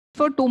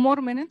for 2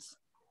 more minutes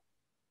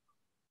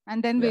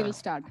and then we will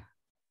start.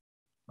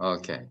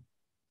 Okay.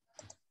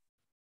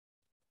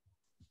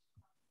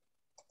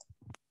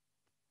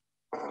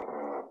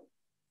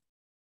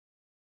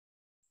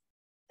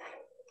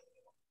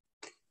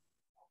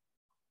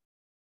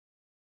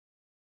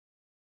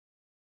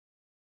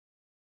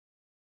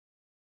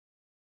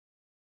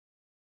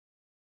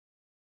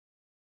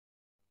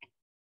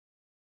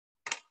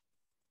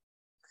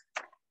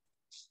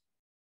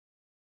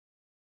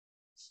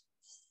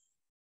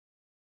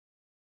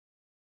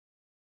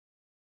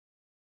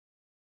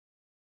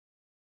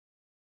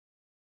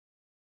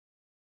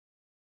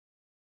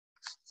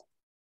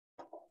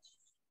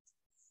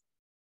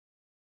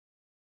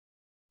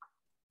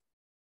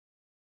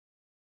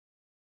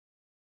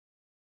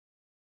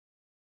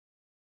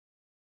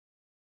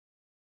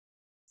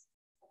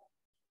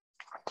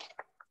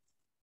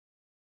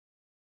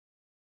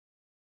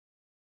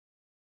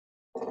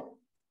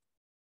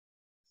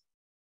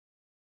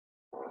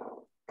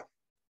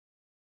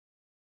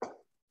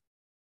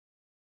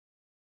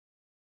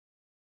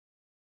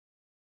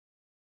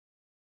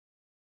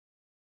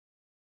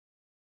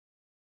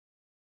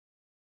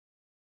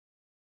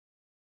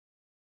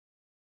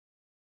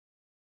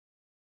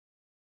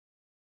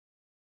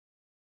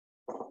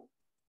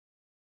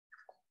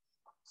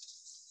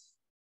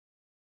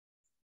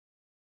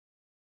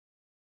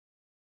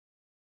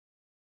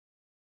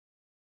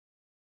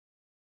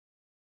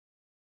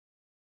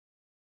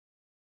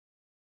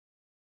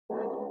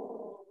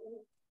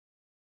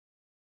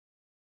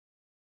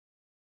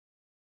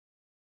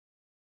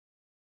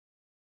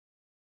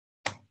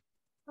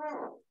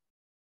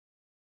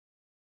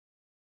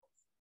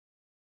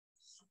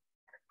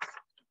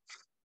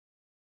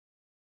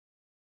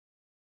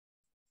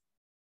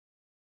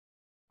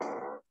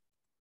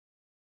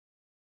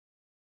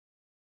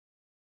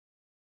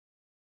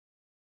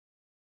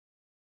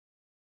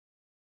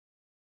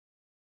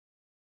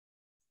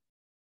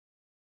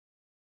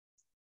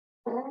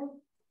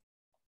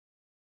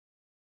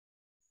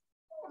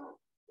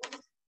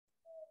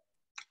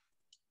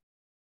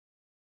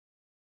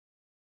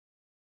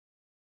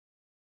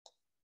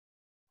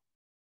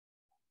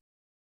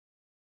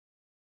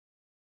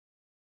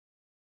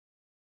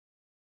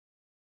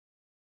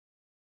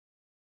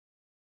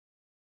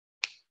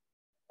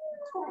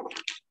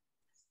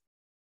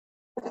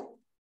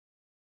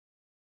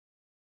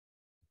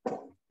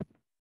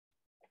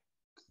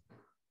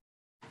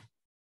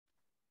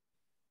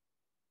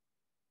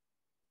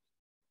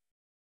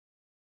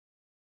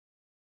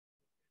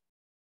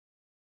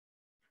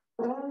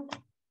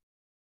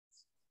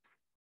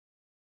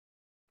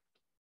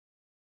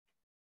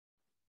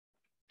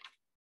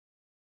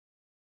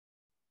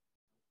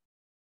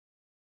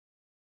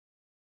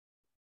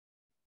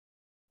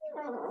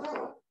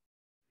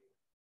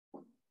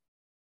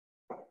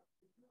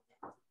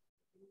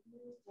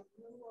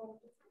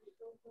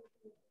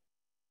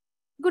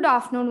 Good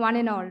afternoon, one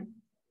and all.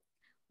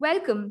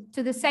 Welcome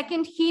to the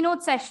second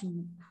keynote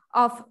session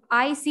of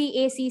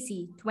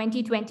ICACC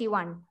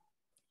 2021.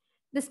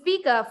 The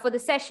speaker for the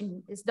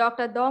session is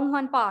Dr.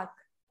 Dong-Hwan Park,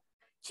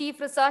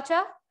 Chief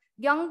Researcher,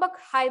 Gyeongbuk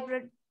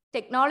Hybrid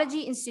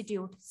Technology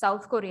Institute,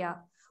 South Korea,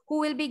 who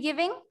will be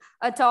giving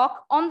a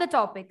talk on the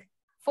topic,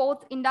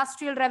 Fourth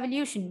Industrial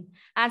Revolution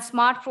and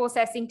Smart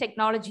Processing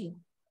Technology.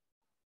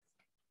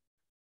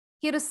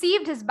 He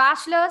received his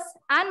bachelor's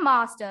and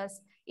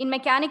master's in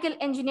mechanical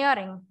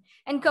engineering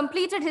and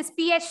completed his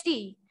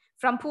PhD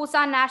from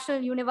Pusan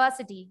National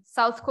University,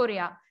 South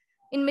Korea,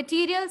 in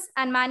materials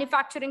and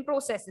manufacturing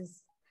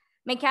processes,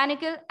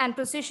 mechanical and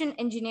precision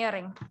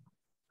engineering.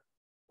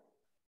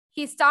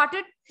 He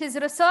started his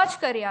research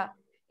career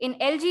in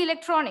LG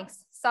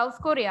Electronics, South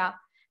Korea,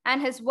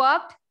 and has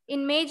worked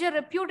in major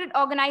reputed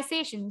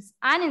organizations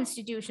and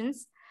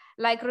institutions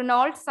like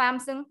Renault,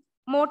 Samsung,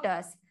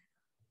 Motors,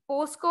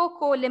 POSCO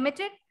Co.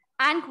 Limited,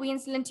 and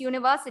Queensland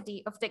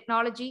University of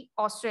Technology,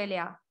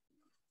 Australia.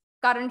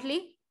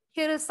 Currently,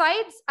 he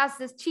resides as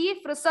the Chief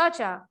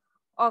Researcher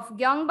of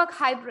Gyeongbuk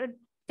Hybrid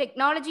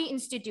Technology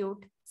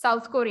Institute,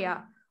 South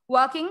Korea,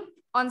 working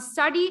on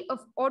study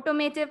of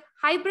automotive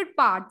hybrid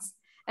parts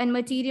and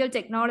material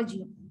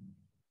technology.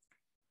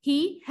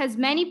 He has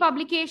many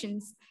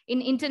publications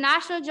in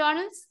international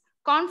journals,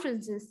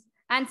 conferences,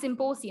 and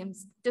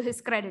symposiums to his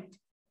credit.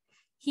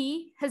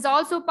 He has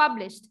also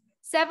published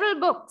several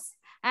books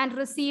and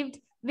received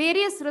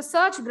various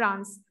research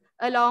grants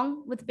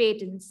along with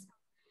patents.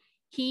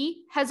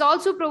 He has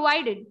also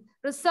provided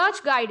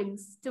research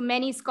guidance to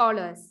many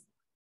scholars.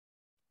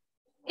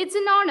 It's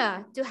an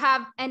honor to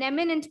have an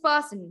eminent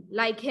person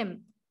like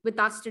him with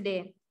us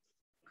today.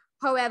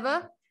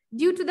 However,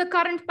 due to the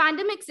current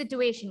pandemic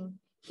situation,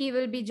 he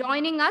will be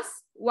joining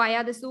us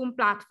via the Zoom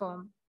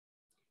platform.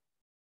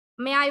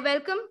 May I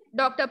welcome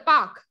Dr.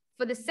 Park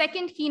for the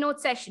second keynote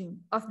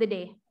session of the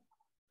day.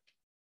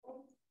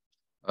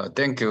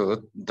 Thank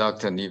you,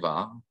 Dr.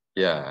 Niva.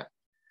 Yeah,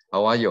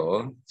 how are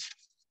you?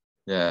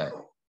 Yeah,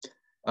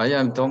 I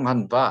am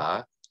Dong-Hwan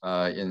Park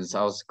in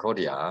South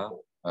Korea.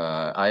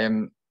 I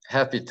am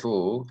happy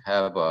to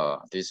have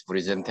this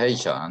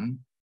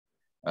presentation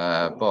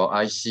for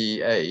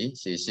ICA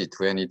CC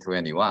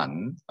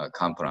 2021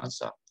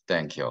 conference.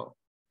 Thank you.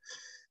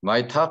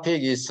 My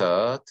topic is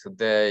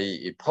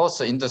today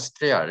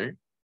post-industrial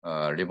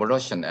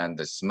revolution and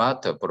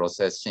smart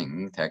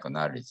processing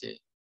technology.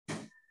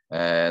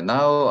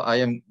 Now I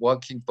am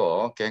working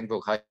for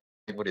Gyeongbuk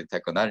Hybrid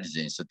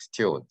Technology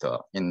Institute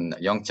in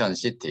Yeongcheon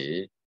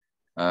City.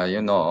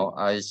 You know,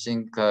 I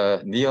think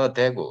near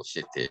Daegu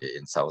City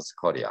in South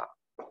Korea.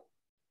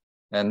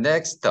 And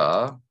next,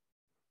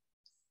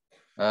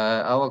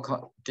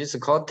 this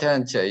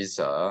content is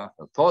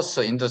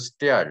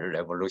post-industrial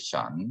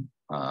revolution.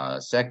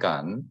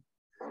 Second,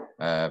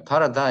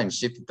 paradigm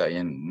shift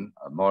in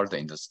mold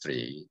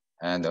industry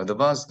and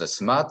advanced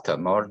smart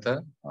mold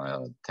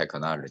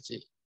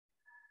technology.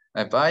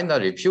 And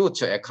finally,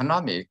 future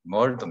economic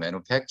mold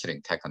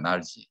manufacturing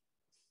technology.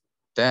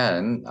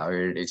 Then I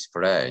will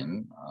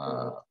explain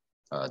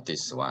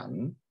this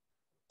one.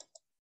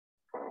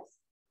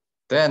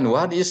 Then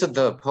what is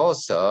the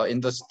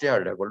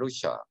post-industrial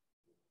revolution?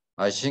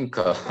 I think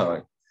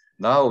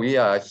now we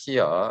are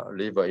here,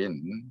 live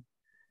in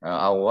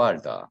our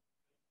world.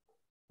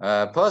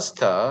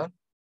 First,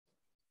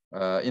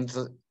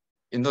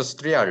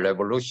 industrial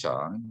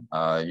revolution,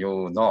 as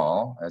you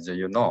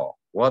know,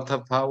 water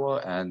power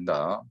and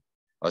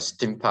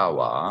steam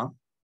power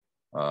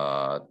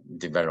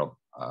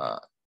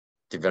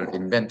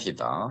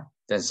invented.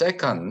 Then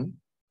second,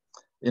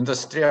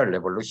 industrial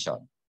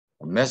revolution,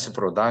 mass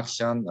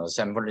production,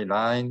 assembly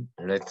line,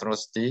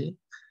 electricity.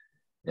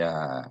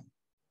 Yeah.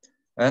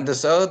 And the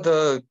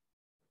third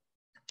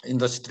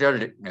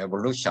industrial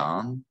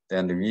revolution,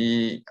 then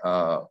we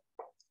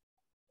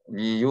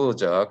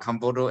use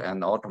computer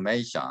and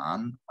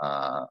automation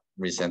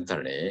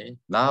recently.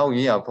 Now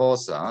we are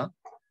post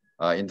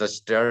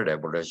industrial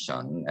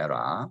revolution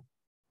era,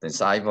 the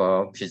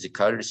cyber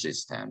physical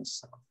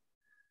systems.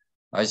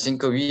 I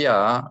think we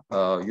are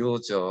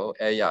use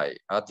AI,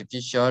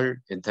 artificial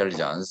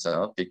intelligence,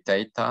 big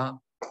data,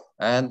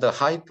 and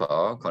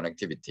hyper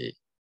connectivity.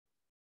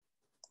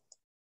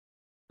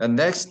 And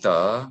next,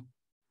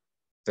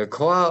 the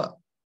core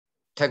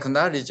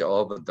technology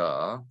of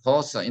the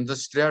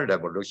post-industrial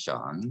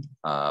revolution,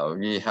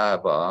 we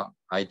have,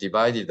 I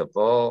divided the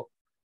four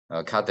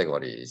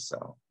categories: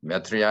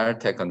 material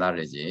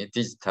technology,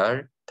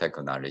 digital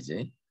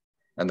technology,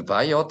 and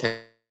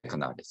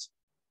biotechnology,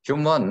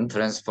 human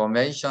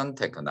transformation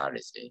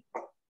technology.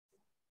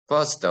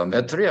 First,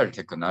 material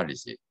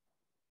technology.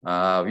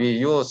 We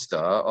used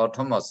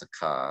autonomous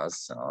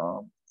cars,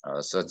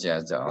 such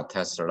as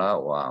Tesla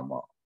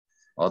or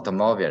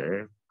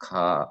automobile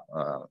car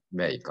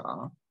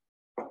maker,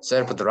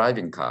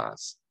 self-driving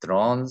cars,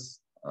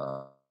 drones,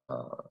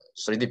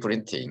 3D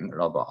printing,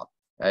 robot,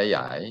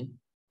 AI,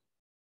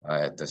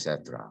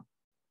 etc.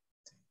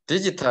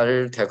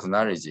 Digital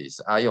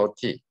technologies,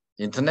 IoT,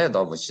 Internet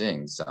of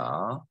Things,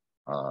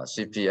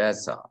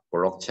 CPS,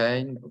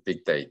 blockchain,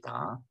 big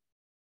data,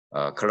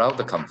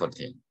 cloud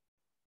computing.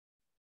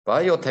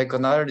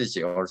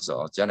 Biotechnology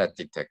also,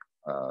 genetic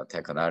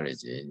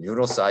technology,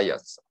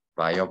 neuroscience,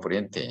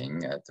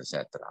 bioprinting,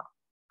 etc.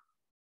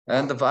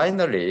 And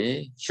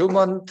finally,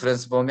 human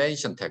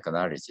transformation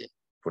technology,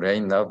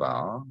 brain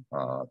level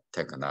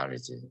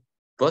technology,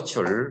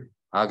 virtual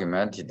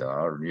augmented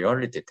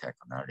reality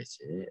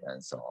technology,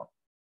 and so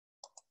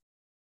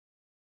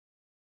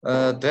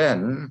on.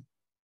 Then,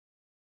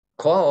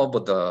 core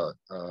of the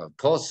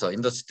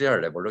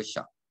post-industrial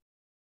revolution.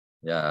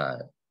 Yeah,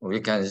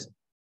 we can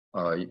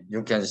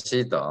you can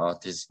see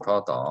this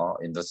photo,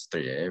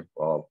 Industry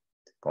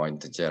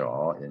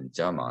 4.0 in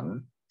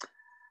German.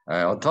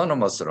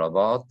 Autonomous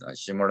robot,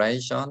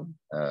 simulation,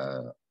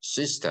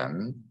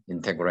 system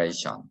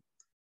integration,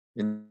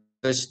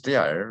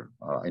 industrial,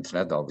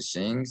 Internet of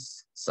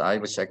Things,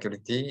 cyber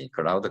security,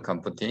 cloud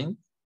computing,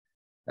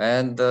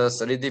 and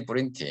 3D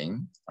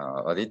printing,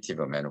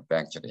 additive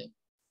manufacturing,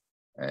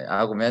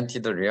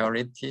 augmented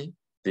reality,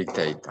 big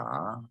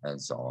data,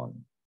 and so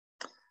on.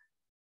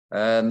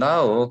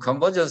 Now,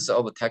 convergence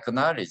of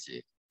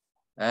technology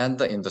and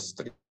the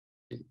industry,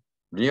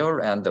 real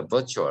and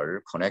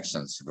virtual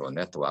connections through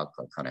network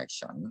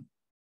connection.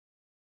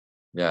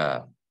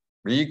 Yeah,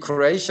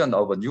 recreation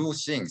of new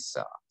things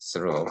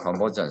through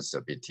convergence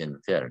between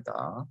fields.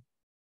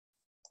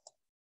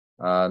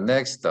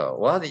 Next,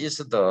 what is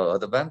the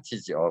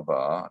advantage of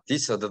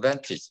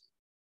disadvantage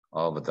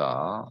of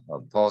the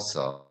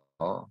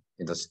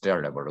post-industrial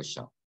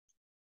revolution?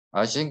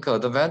 I think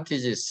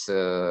advantages,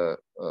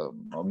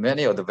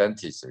 many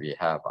advantages we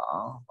have,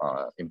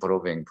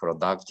 improving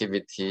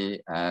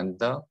productivity and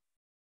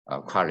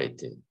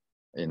quality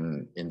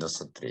in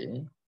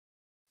industry,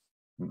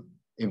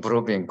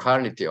 improving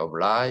quality of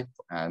life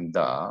and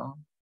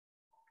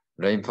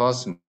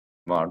reinforcement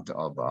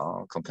of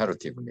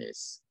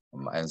competitiveness,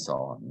 and so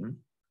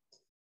on.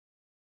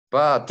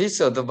 But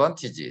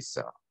disadvantages,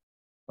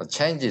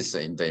 changes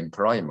in the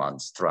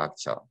employment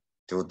structure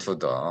due to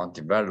the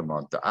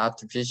development of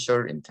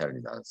artificial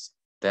intelligence.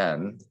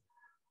 Then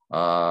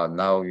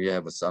now we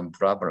have some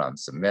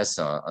problems, mass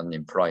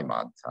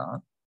unemployment,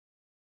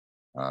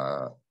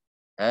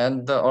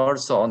 And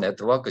also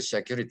network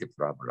security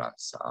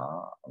problems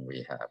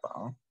we have.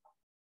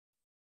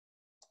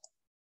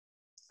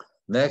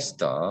 Next,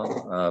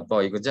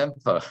 for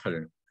example,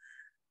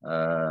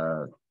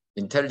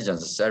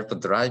 intelligent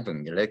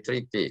self-driving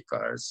electric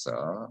vehicles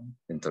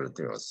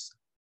introduced.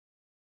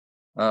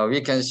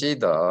 We can see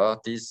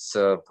these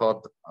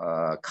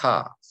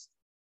cars.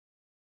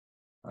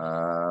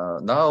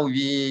 Now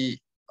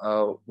we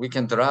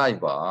can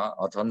drive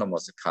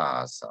autonomous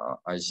cars.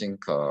 I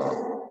think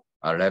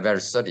level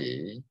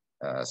 3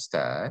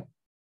 step.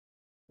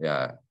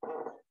 Yeah.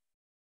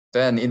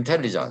 Then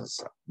intelligence,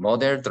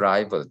 model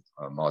driver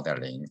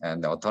modeling,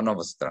 and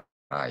autonomous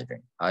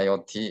driving,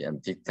 IoT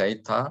and big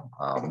data,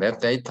 map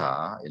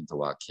data into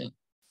working.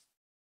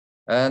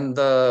 And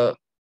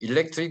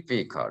electric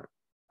vehicle,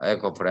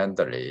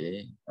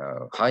 eco-friendly,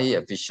 high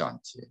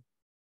efficiency,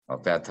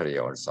 battery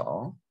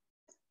also.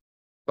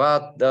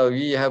 But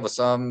we have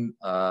some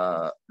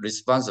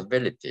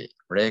responsibility,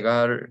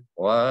 legal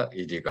or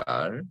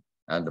illegal,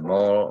 and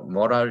more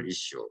moral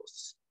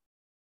issues.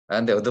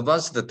 And the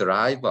advanced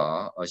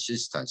driver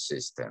assistance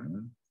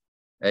system,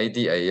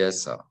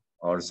 ADAS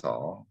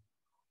also.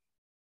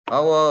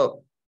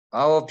 Our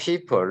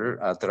people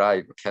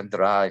can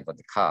drive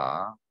the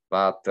car,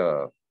 but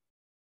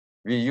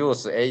we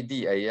use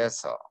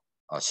ADAS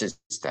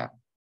system.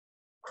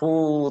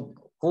 Who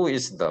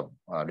is the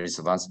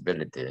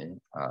responsibility?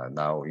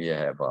 Now we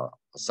have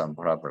some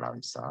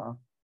problems.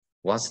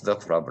 What's the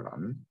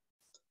problem?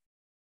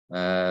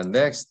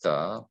 Next,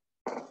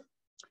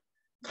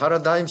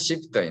 paradigm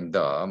shift in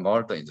the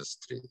mold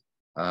industry.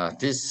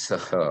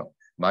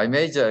 My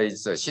major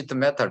is sheet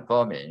metal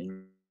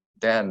forming.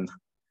 Then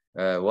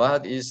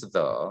what is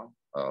the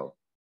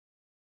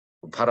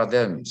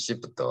paradigm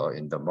shift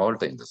in the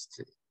mold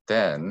industry?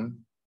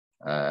 Then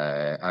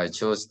I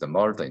chose the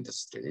mold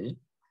industry.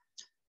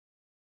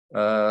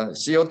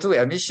 CO2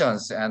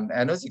 emissions and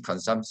energy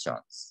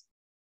consumptions.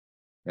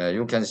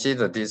 You can see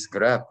that this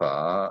graph,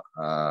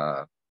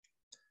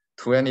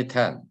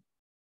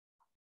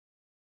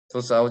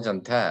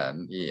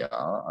 2010 year,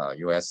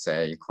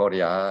 USA,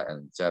 Korea,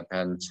 and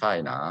Japan,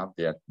 China,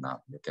 Vietnam.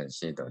 You can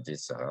see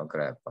this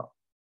graph.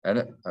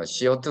 And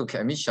CO2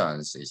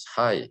 emissions is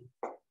high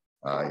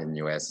in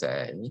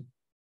USA.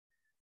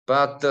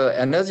 But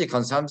energy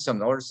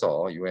consumption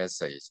also,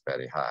 USA is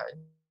very high.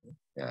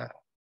 Yeah.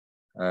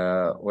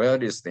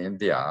 Where is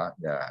India?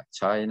 Yeah,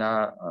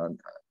 China,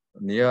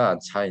 near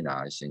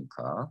China, I think.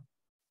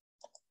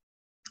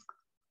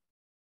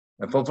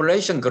 The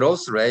population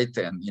growth rate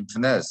and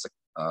internet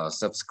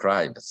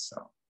subscribers.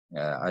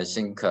 I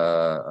think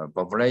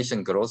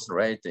population growth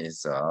rate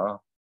is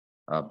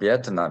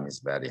Vietnam is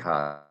very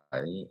high.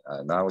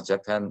 Now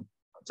Japan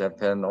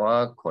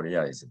or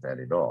Korea is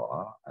very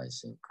low. I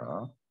think.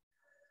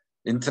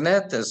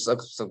 Internet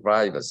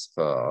subscribers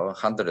for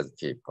 100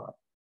 people.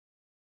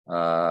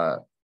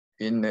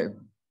 In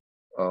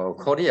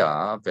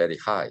Korea, very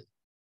high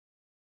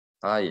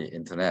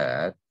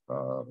internet,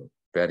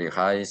 very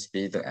high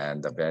speed,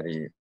 and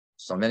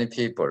so many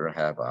people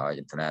have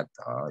internet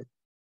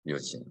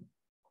using.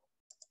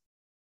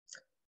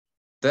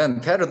 Then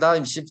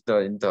paradigm shift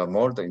in the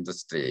mold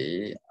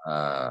industry.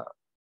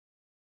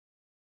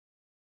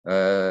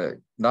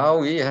 Now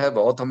we have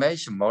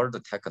automation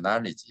mold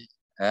technology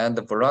and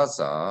plus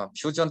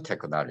fusion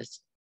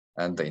technology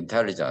and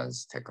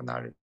intelligence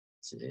technology.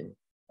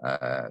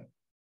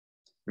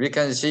 We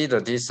can see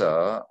that this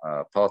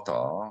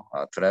photo,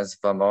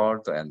 transfer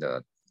mold and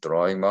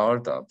drawing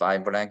mold,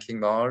 bi-blanking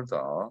mold,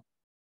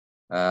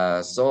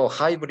 so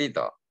hybrid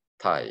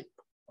type,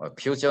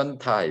 fusion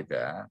type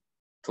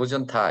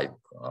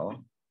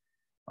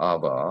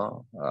of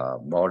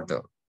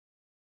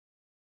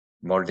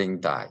molding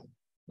die.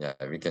 Yeah,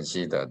 we can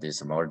see that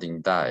this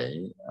molding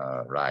die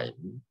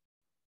line.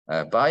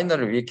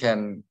 Binary, we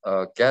can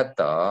get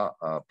the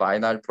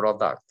binary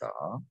product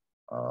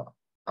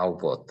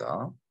output.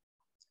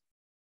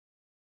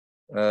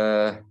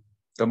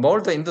 The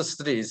mold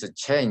industry is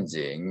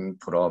changing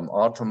from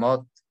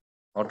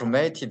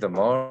automated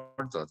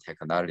mold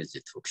technology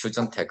to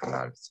fusion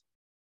technology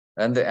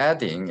and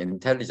adding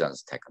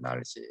intelligence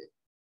technology.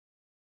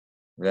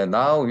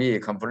 Now we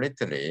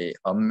completely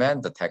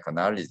amend the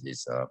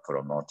technologies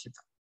promoted.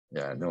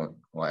 Yeah, no,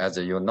 as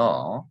you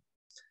know,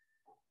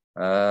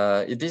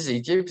 it is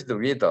equipped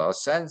with a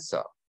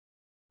sensor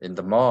in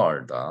the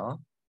mold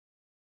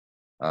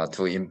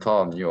to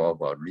inform you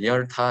of a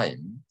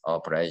real-time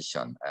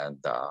operation.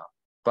 And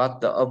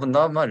but the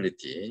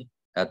abnormality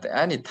at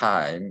any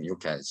time you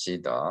can see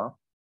the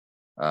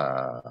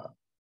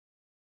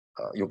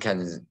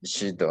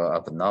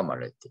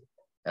abnormality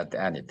at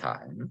any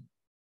time.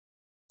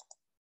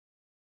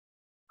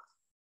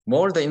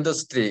 Mold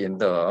industry in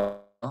the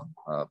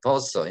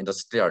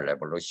post-industrial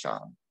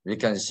revolution, we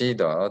can see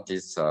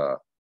this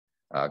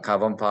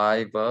carbon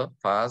fiber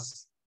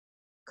parts,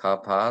 car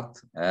part,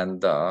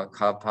 and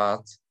car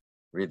parts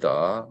with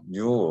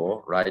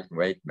new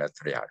lightweight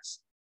materials.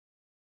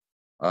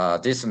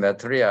 This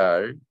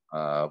material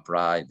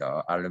bright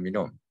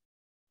aluminum.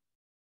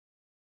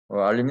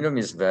 Well, aluminum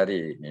is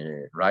very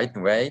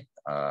lightweight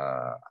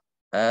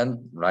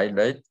and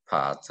lightweight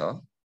part.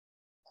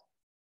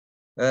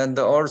 And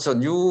also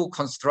new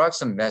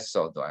construction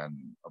method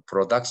and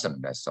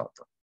production method.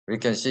 We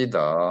can see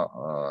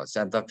the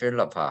center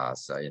pillar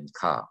parts in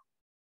car.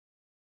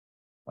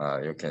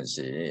 You can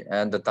see,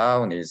 and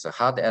down is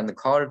hot and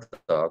cold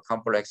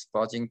complex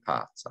forging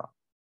parts.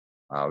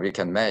 We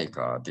can make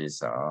these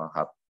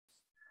hot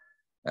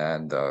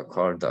and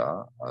cold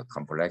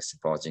complex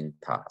forging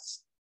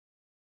parts.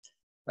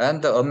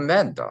 And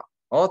amend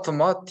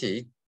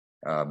automatic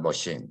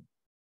machine.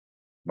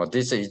 But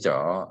this is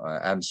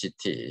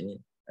MCT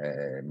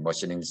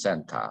machining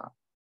center.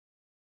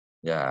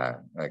 Yeah,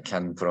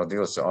 can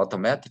produce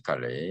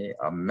automatically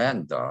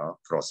amend the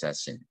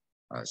processing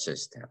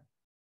system.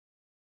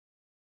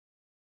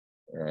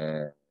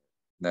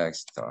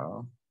 Next.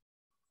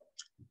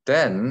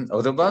 Then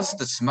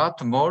advanced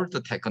smart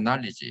mold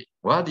technology.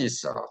 What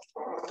is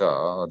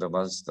the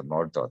advanced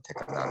mold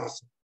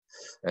technology?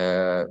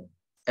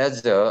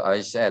 As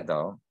I said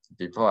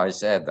before, I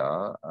said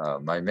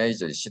my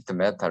major is sheet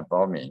metal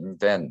forming.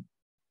 Then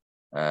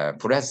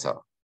press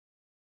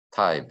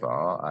type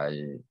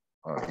I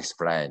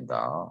explained,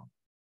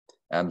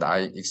 and I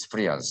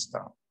experienced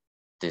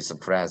this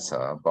press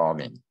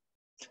forming.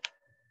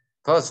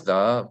 First,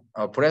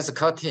 press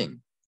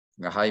cutting,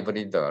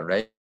 hybrid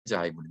laser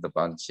hybrid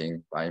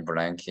bunching, fine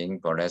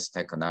blanking, press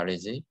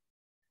technology.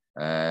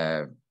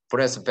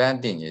 Press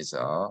bending is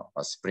a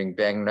spring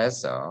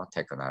bangless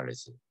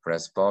technology.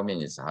 Press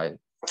forming is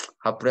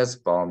hot press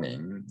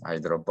forming,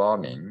 hydro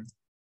forming,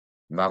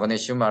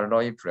 magnesium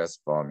alloy press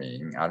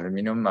forming,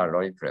 aluminum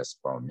alloy press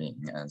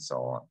forming, and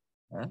so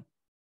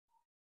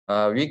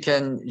on. We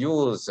can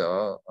use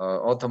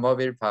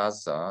automobile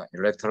parts,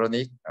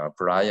 electronic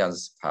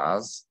appliance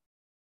parts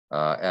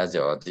as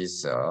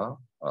this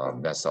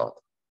method.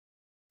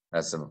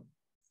 As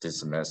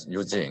this method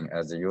using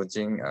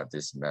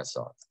this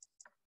method.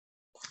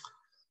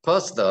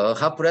 First,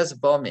 hot press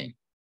forming.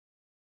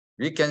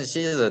 We can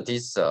see that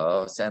this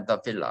center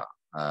pillar.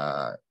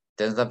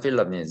 Center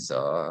pillar means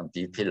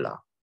B pillar.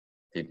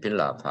 B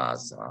pillar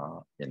parts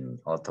in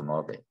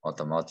automotive.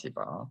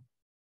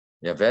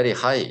 Yeah, very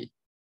high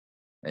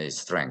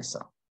strength.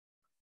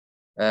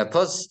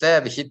 First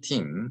step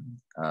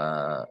heating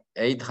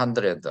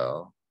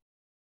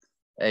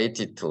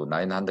 880 to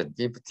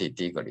 950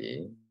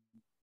 degree.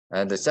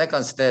 And the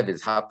second step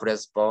is hot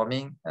press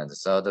forming, and the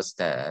third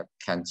step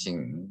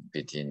catching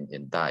between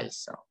in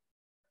dies.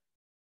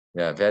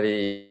 Yeah,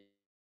 very,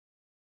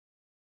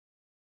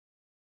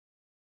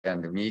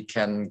 and we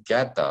can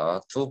get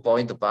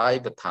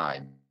 2.5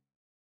 times.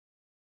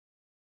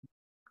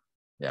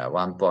 Yeah,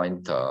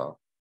 1.5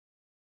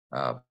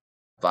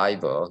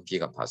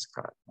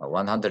 gigapascal,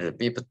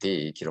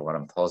 150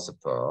 kilogram force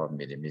per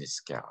millimeter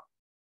scale.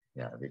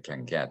 Yeah, we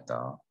can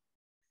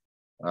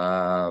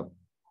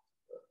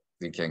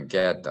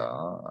get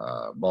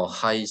more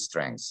high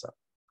strength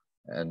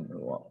and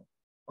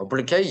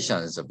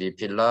applications of B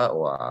pillar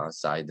or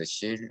side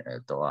shield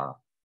or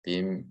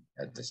beam,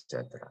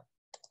 etc.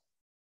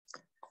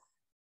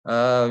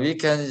 We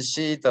can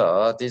see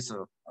this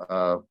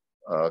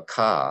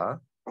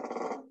car.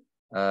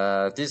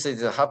 This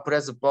is a hot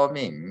press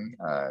forming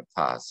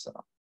path.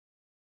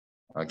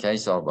 A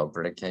case of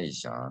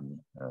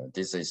application.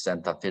 This is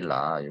center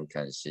pillar. You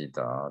can see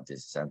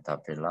this center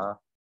pillar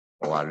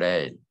or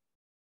rail.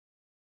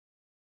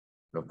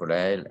 Loop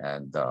rail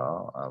and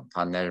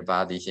panel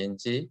body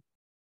hinge,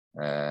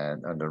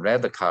 and on the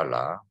red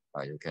color,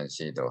 you can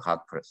see the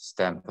hot press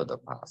stamped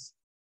parts.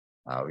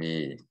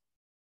 We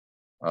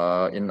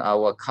in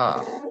our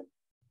car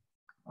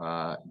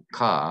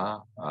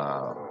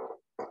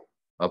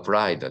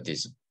applied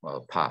this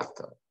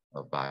part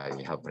by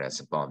hot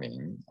press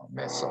forming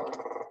method.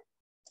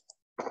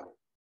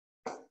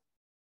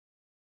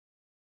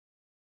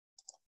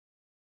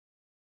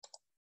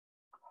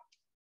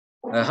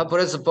 Hot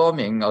press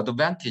forming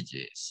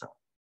advantages.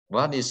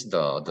 What is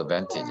the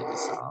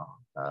advantages?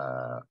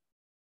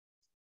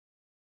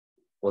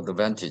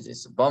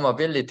 Advantages.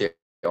 Formability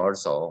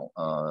also.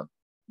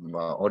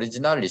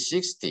 Originally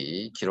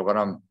 60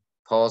 kilogram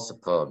force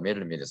per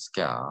millimeter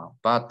scale,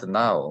 but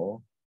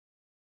now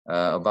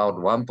about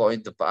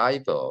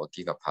 1.5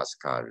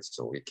 gigapascal,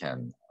 so we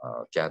can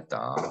get the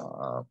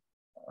hot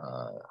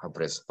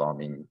press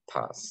forming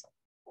path.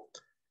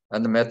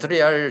 And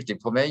material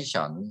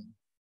deformation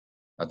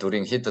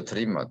during heat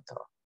treatment,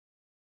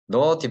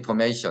 no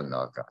deformation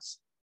occurs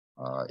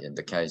in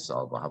the case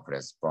of hot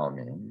press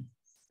forming.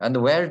 And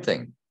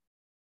welding.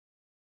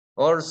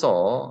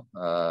 Also,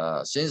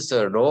 since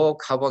low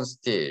carbon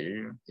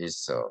steel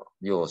is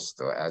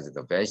used as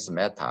the base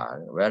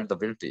metal,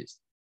 weldability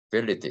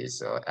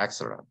is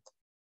excellent.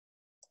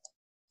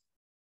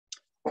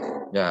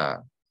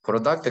 Yeah,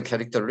 product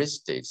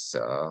characteristics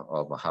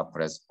of hot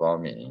press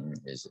forming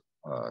is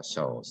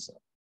shows.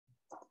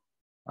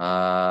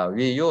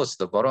 We use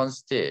the boron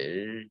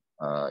steel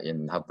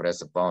in hot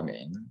press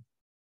forming.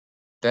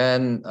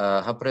 Then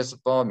hot press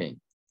forming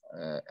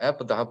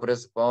after hot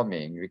press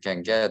forming, we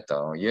can get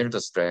the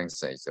yield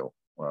strength is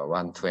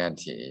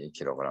 120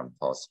 kilogram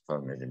parts per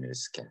millimeter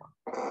square.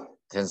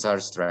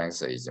 Tensile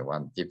strength is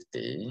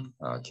 150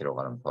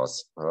 kilogram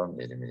parts per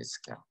millimeter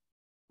square.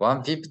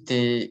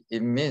 150,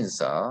 it means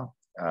 1.5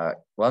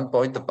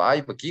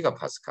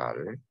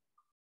 gigapascal,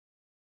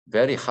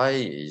 very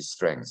high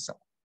strength.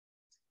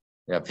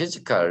 Yeah,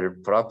 physical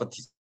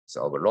properties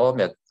of raw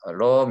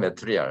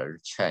material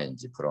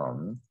change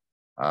from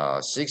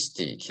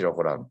 60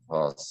 kilogram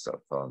parts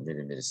per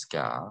millimeter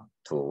square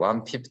to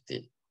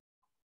 150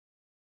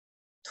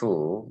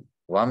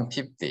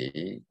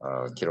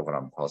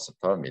 kilogram parts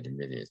per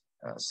millimeter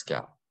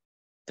square.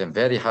 Then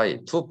very high,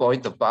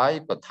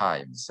 2.5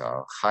 times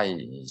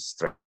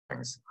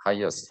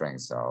higher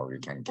strength we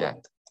can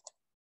get.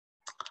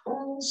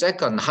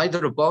 Second,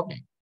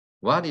 hydrobombing.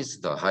 What is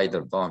the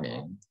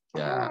hydrobombing?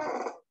 Yeah,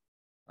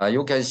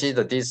 you can see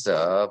that this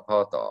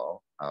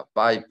photo,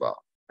 fiber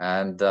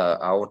and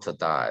outer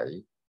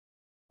die,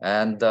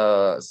 and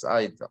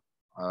side,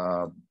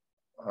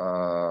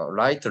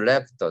 right,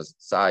 left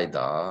side,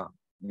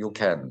 you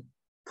can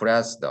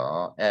press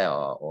the air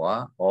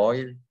or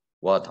oil,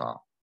 water.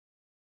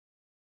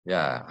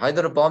 Yeah,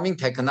 hydrobombing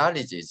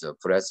technology is a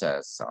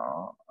process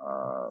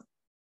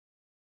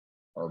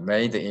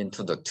made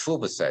into the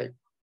tube shape.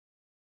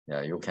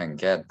 Yeah, you can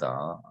get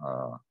the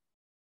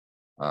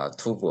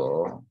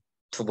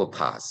tube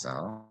pass.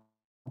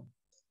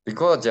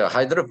 Because the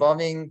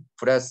hydrobombing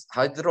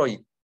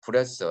hydraulic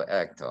pressure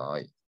act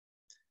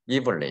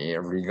evenly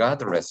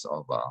regardless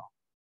of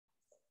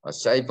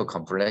shape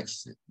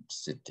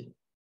complexity.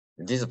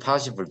 It is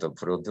possible to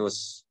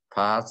produce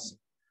parts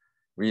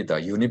with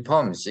a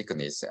uniform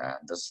thickness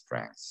and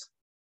strength.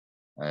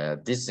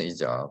 This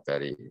is a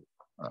very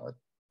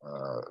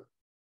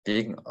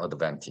big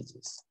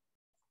advantages.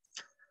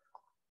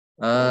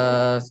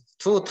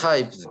 Two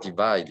types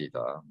divided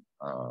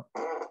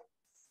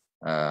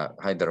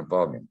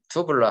hydrobombing: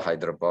 tubular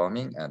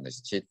hydrobombing and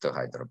sheet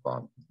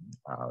hydrobombing.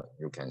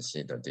 You can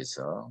see that this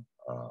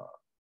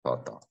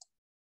photo.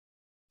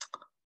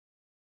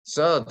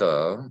 So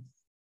the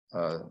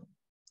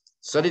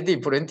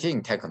 3D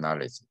printing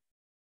technology.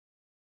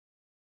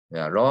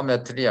 Yeah, raw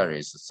material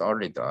is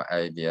solid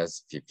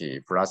ABS,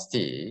 PP,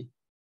 plastic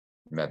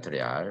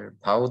material,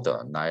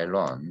 powder,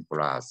 nylon,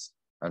 glass,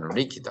 and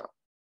liquid.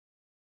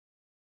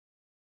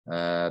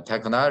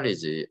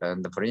 Technology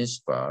and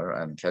principle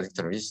and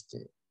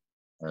characteristic.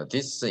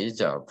 This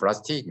is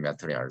plastic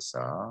materials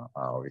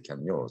we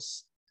can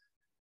use.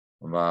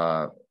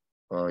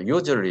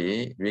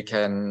 Usually we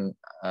can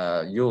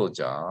use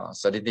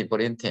 3D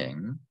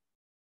printing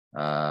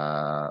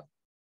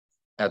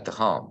at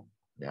home.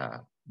 Yeah,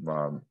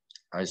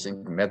 I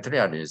think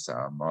material is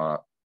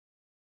more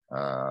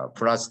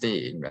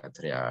plastic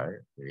material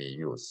we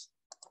use.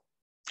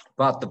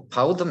 But the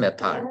powder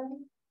metal,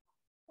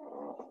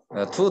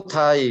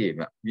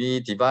 we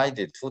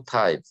divided two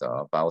types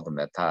of powder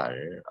metal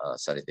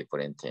 3D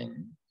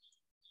printing.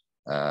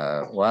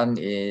 One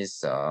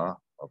is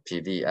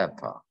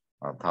PVF,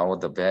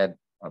 powder bed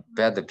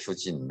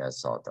fusion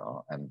method,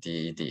 and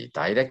DED,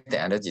 direct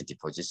energy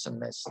deposition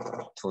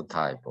method. Two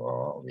types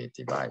we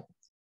divide.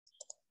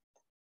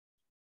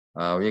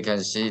 We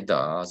can see the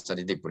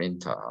 3D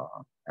printer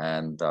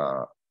and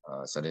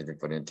 3D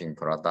printing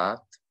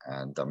product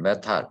and the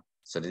metal,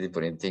 3D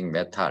printing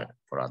metal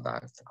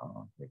product,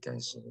 we can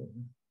see.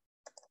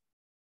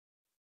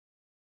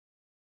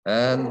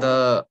 And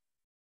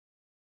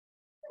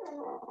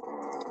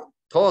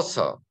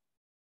torso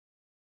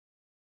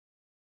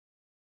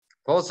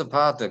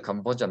part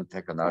conversion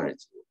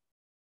technology.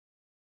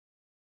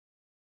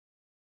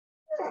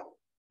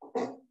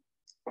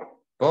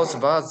 Both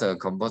parts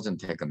conversion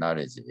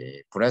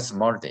technology, press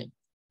molding.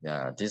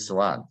 Yeah, this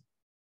one.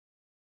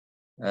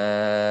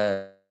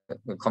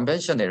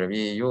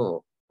 Conventionally,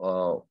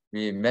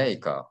 we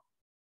make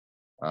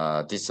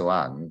this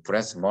one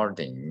press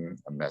molding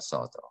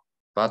method,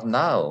 but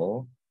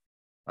now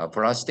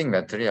plastic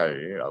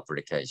material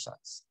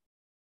applications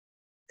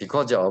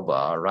because of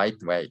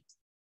lightweight,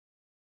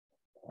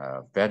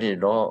 very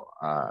low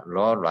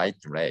light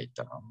rate.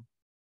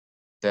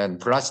 Then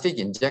plastic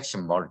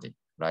injection molding,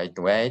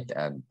 lightweight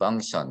and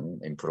function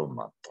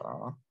improvement.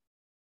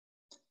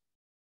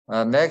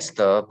 Next,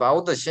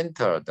 powder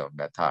sintered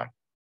metal.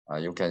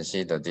 You can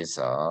see that this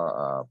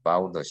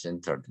powder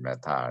sintered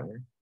metal,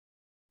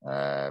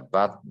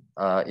 but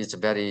it's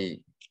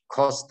very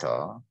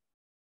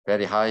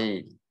very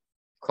high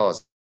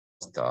cost.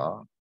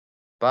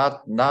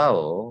 But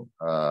now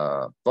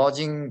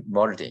forging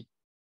molding,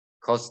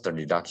 cost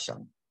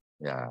reduction.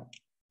 Yeah,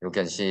 you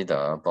can see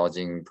the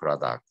forging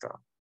product.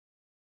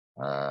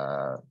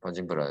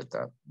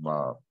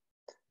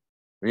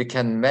 We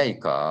can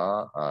make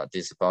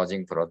this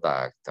forging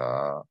product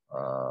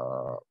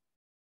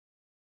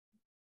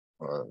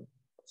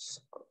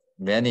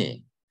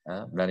many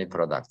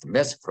products.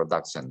 Mass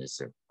production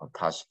is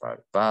possible,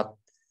 but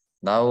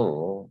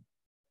now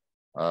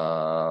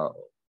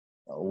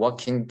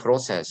working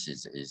process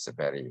is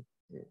very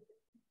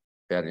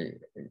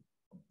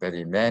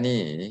very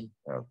many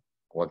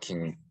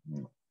working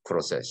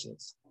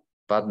processes.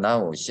 But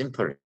now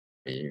simply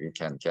we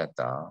can get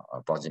a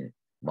virgin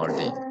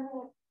multi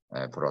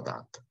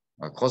product.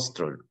 Cost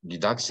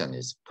reduction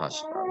is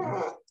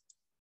possible.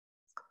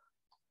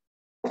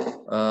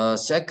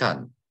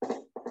 Second,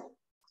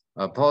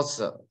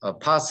 post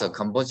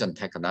conversion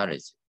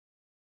technology.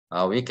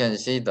 We can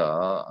see the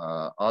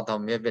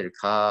automobile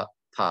car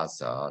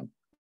parts,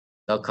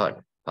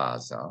 knuckle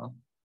parts,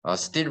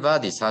 steel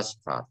body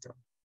such part.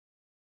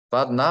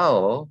 But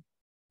now,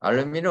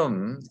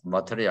 aluminum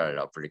material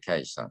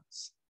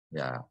applications,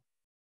 yeah,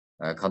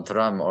 control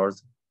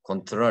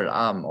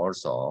arm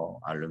also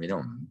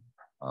aluminum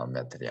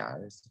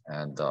materials,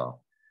 and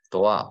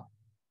door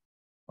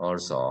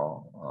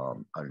also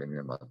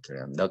aluminum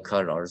material,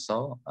 knuckle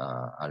also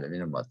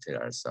aluminum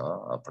materials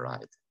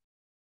applied,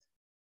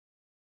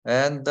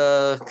 and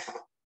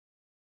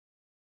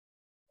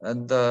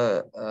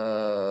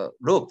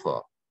roof.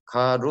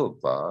 Car roof,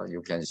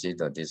 you can see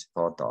this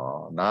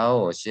photo.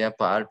 Now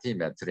CFRP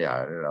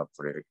material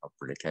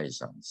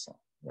applications.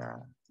 Yeah,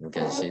 you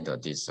can see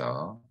this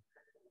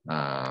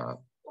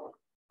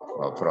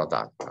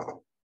product.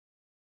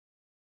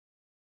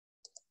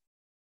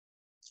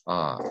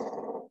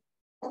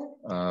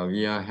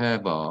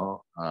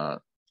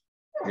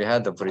 We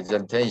had the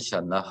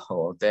presentation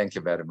now. Thank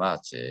you very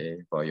much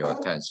for your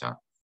attention.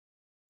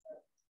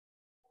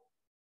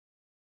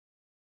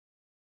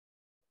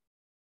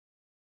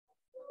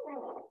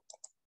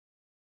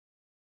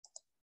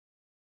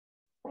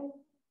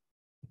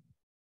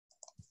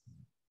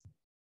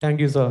 Thank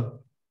you, sir.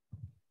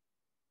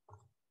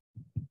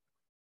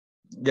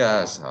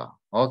 Yes.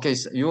 Okay.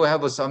 So you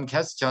have some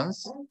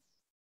questions?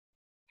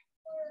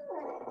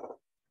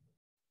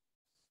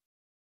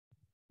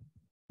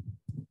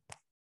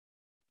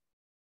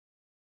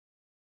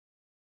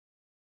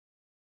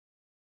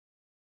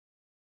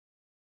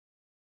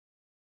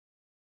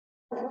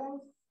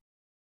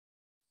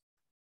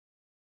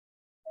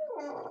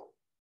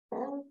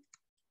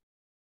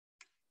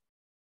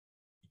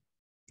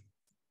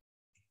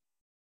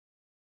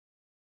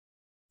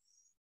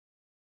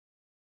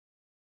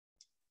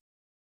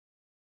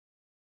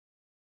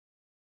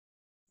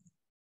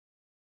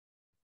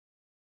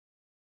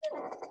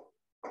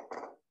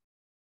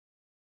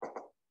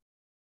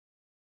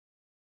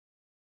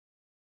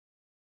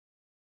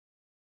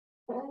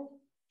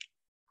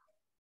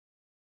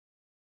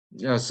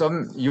 Yeah,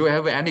 you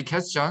have any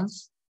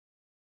questions?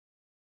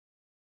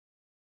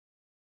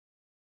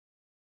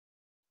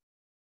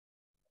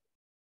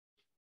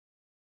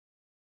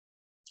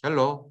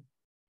 Hello.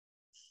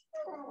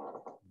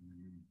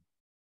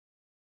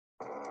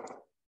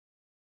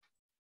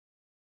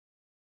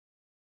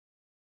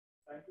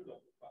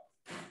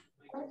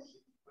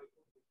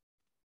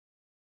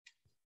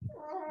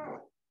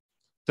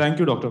 Thank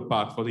you, Dr.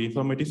 Park, for the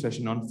informative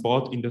session on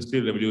fourth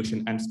industrial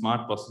revolution and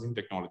smart processing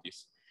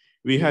technologies.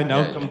 We have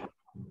now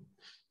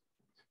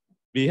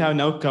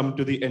come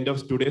to the end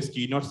of today's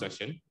keynote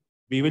session.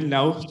 We will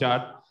now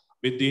start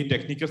with the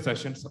technical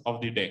sessions of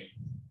the day.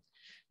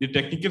 The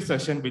technical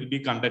session will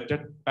be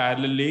conducted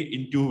parallelly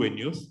in two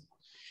venues,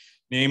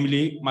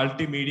 namely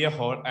Multimedia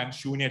Hall and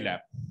Shunya Lab.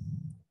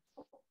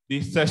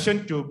 The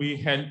session to be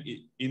held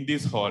in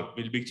this hall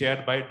will be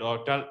chaired by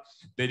Dr.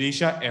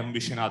 Delisha M.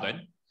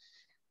 Viswanathan,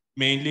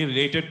 mainly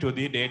related to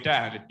the data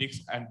analytics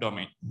and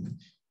domain.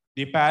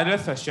 The parallel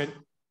session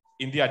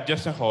in the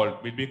adjacent hall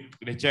will be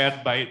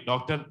chaired by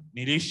Dr.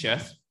 Nilesh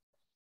S.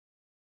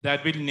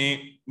 that will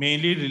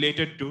mainly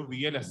related to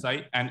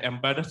VLSI and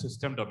embedded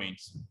system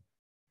domains.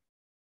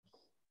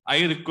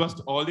 I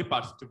request all the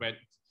participants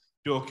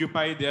to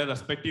occupy their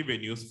respective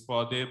venues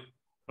for their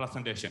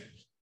presentation.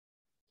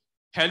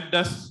 Help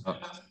desk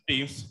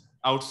teams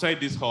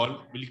outside this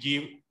hall will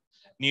give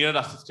needed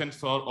assistance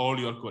for all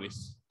your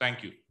queries.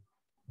 Thank you.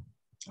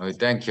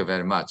 Thank you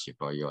very much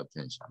for your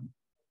attention.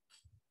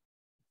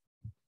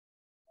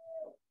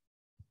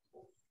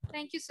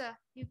 Thank you, sir.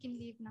 You can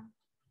leave now.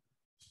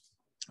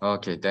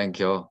 Okay, thank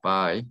you.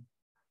 Bye.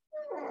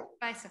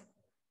 Bye, sir.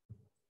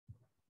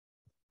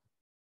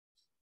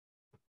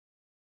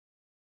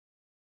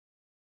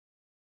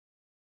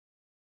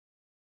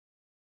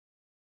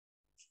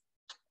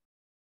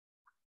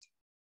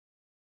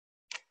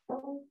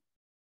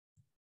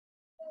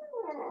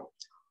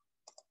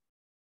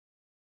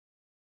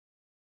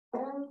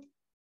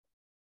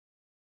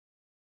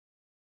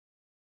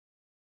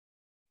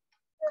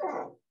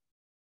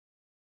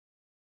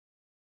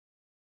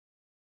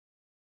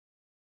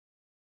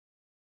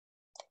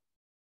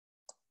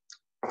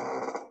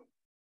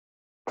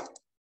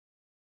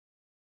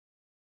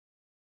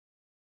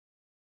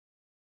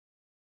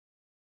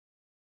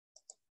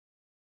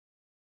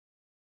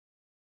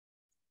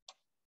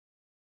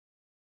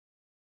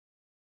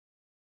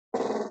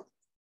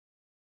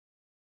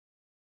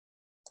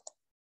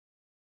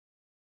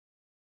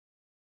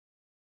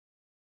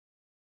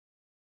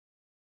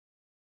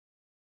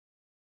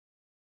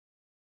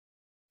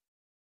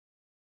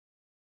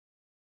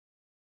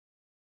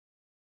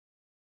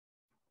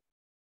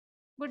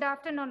 Good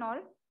afternoon, all.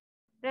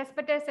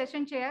 respected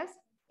session chairs,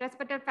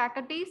 respected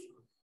faculties,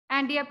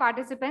 and dear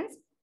participants.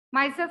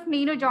 Myself,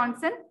 Neenu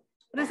Johnson,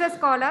 research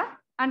scholar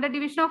under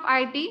Division of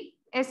IT,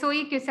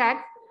 SOE CUSAT,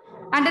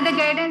 under the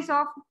guidance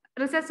of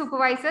research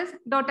supervisors,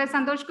 Dr.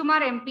 Santosh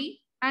Kumar MP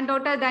and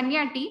Dr.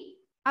 Danya T,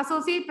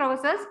 Associate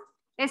Professors,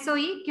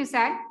 SOE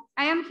CUSAT.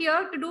 I am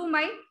here to do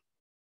my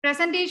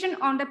presentation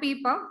on the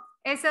paper,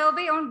 a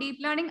survey on deep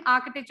learning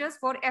architectures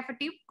for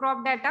effective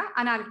crop data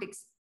analytics.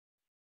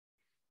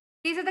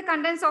 These are the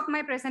contents of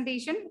my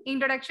presentation: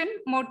 introduction,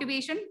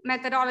 motivation,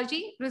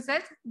 methodology,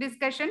 research,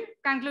 discussion,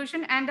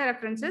 conclusion, and the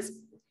references.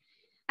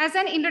 As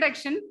an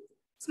introduction,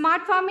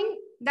 smart farming,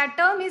 that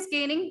term is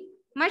gaining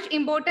much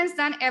importance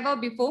than ever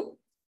before.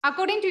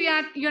 According to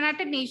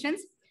United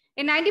Nations,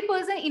 a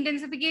 90%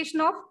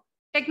 intensification of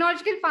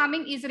technological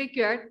farming is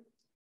required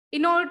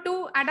in order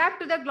to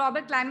adapt to the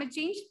global climate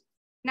change,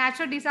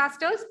 natural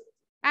disasters,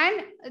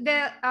 and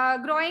the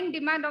growing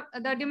demand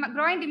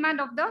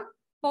of the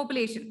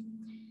population.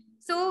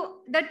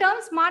 So the term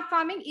smart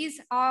farming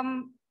is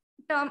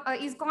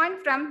coined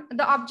from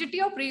the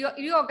objective of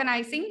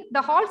reorganizing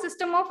the whole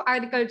system of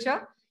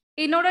agriculture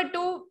in order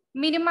to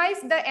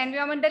minimize the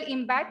environmental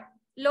impact,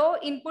 with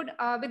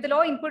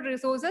low input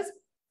resources,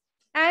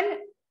 and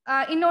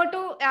in order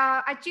to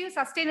achieve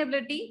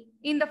sustainability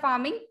in the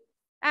farming,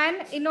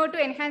 and in order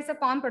to enhance the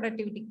farm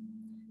productivity.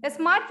 The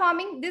smart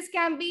farming, this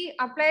can be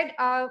applied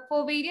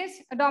for various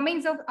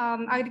domains of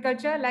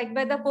agriculture, like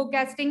weather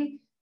forecasting,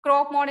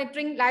 crop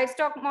monitoring,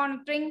 livestock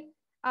monitoring,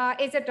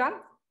 etc.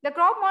 The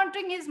crop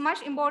monitoring is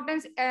much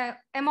important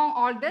among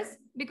all this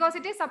because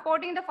it is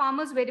supporting the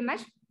farmers very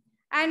much.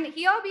 And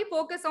here we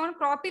focus on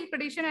crop yield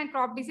prediction and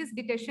crop disease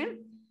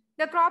detection.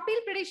 The crop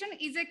yield prediction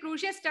is a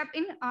crucial step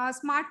in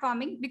smart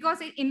farming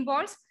because it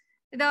involves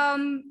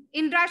the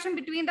interaction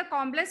between the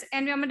complex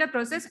environmental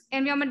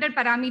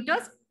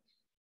parameters.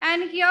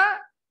 And here,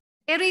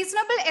 a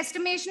reasonable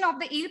estimation of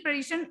the yield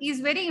prediction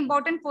is very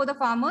important for the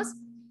farmers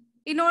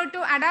in order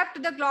to adapt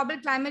to the global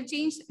climate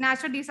change,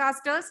 natural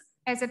disasters,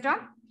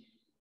 etc.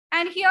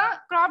 And here,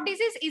 crop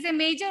disease is a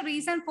major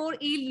reason for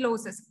yield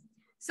losses.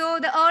 So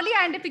the early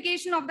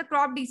identification of the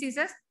crop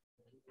diseases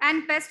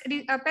and pest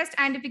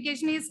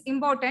identification is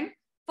important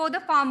for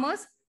the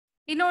farmers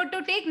in order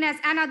to take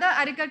and other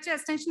agriculture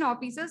extension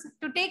officers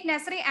to take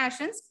necessary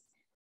actions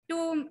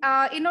to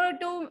in order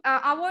to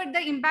avoid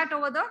the impact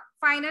over the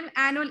final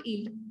annual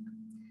yield.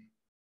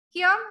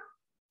 Here,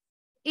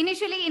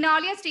 initially in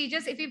earlier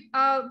stages,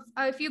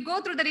 if you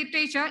go through the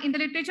literature, in the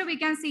literature we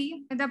can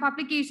see the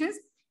publications.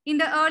 In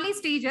the early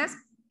stages,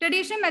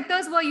 traditional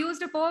methods were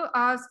used for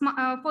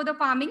the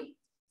farming,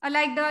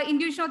 like the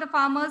intuition of the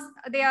farmers,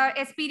 their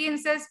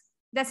experiences,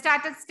 the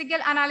statistical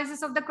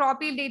analysis of the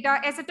crop yield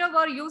data, etc.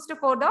 were used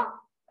for the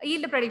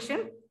yield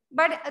prediction.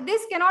 But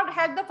this cannot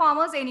help the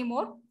farmers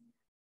anymore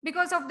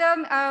because of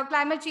the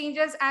climate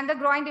changes and the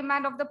growing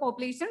demand of the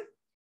population.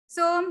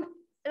 So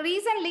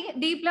recently,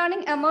 deep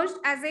learning emerged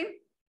as an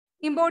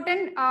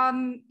important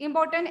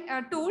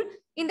tool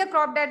in the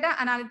crop data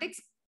analytics.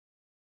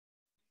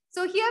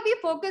 So here we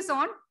focus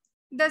on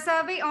the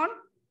survey on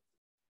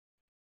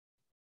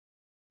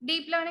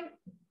deep learning.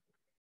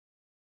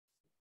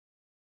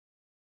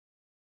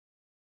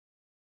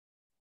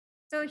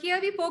 So here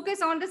we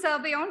focus on the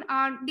survey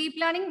on deep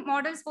learning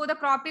models for the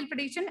crop yield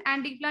prediction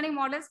and deep learning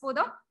models for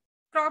the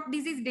crop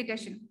disease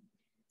detection.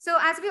 So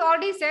as we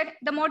already said,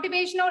 the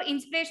motivation or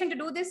inspiration to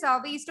do this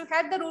survey is to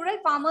help the rural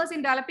farmers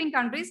in developing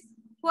countries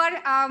who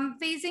are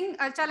facing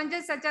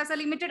challenges such as a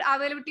limited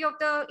availability of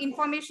the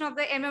information of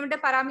the environmental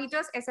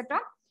parameters, etc.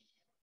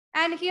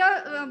 And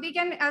here we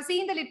can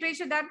see in the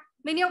literature that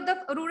many of the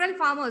rural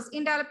farmers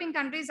in developing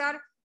countries are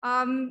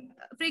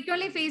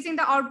frequently facing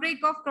the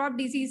outbreak of crop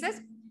diseases.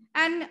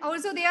 And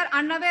also they are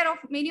unaware of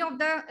many of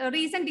the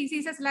recent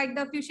diseases like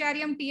the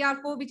Fusarium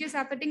TR4, which is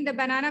affecting the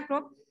banana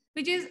crop,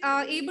 which is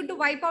able to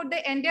wipe out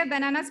the entire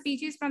banana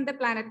species from the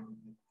planet.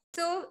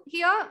 So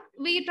here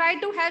we try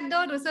to help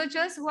the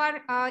researchers who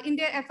are in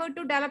their effort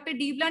to develop a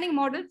deep learning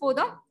model for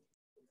the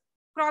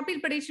crop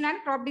yield prediction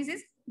and crop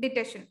disease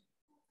detection.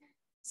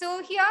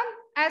 So here,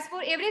 as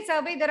for every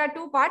survey, there are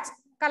two parts: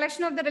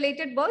 collection of the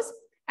related words,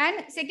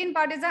 and second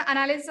part is the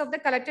analysis of the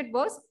collected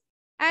words.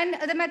 And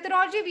the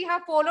methodology we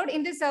have followed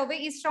in this survey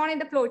is shown in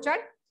the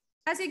flowchart.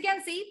 As you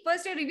can see,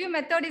 first a review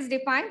method is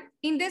defined.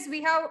 In this,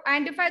 we have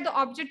identified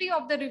the objective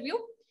of the review,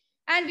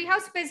 and we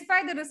have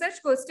specified the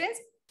research questions.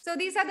 So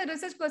these are the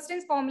research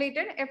questions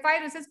formulated.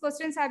 5 research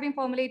questions have been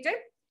formulated.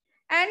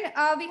 And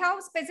we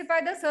have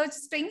specified the search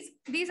strings.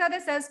 These are the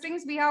search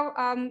strings we have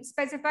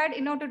specified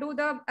in order to do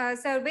the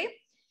survey.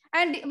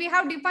 And we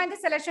have defined the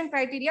selection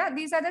criteria.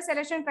 These are the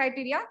selection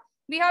criteria.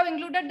 We have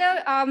included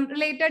the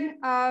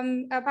related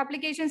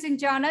publications in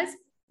journals,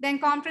 then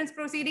conference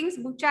proceedings,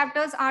 book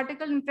chapters,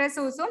 article in press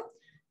also.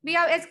 We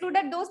have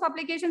excluded those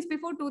publications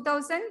before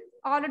 2000,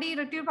 already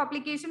retrieved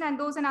publication, and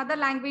those in other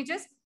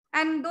languages.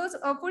 And those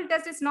full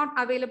test is not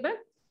available.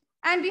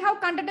 And we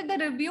have conducted the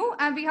review,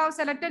 and we have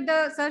selected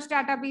the search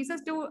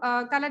databases to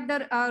collect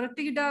the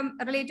retrieve the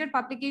related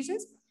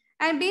publications.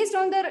 And based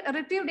on the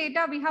retrieved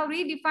data, we have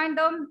redefined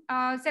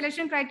the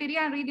selection criteria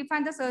and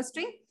redefined the search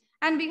tree.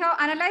 And we have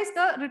analyzed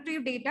the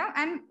retrieved data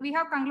and we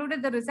have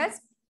concluded the results.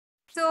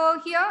 So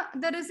here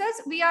the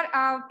results we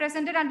are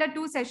presented under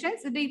two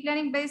sessions, deep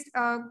learning based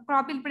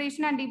crop yield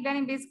prediction and deep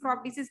learning based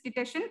crop disease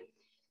detection.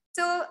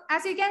 So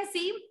as you can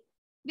see,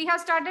 we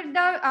have started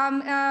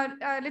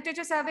the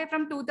literature survey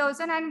from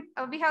 2000, and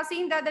we have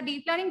seen that the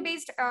deep learning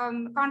based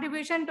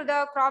contribution to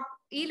the crop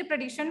yield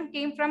prediction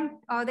came from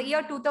the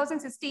year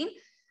 2016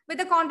 with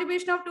the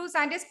contribution of two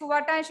scientists,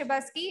 Kuvata and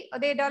Shibatsky.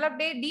 They developed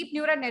a deep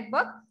neural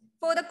network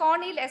for the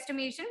corn yield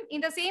estimation.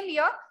 In the same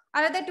year,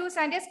 another two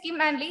scientists,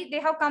 Kim and Lee, they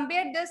have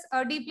compared this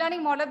deep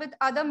learning model with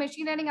other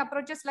machine learning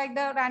approaches like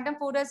the random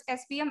forest,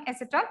 SPM,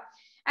 etc.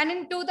 And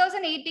in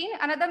 2018,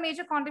 another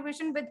major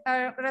contribution with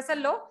Russell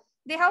Lowe,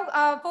 they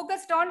have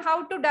focused on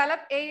how to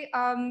develop a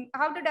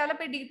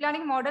deep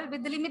learning model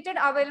with the limited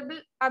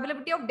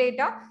availability of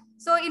data.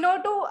 So in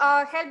order to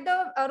help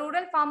the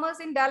rural farmers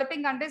in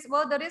developing countries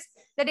where the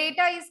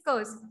data is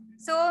scarce.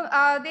 So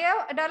they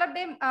have developed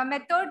a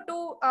method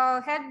to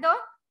help the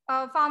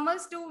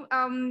farmers to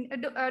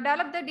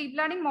develop the deep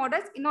learning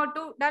models in order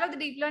to develop the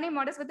deep learning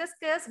models with the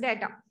scarce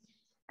data.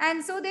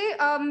 And so they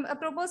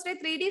proposed a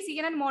 3D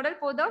CNN model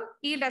for the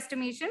yield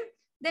estimation.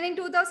 Then in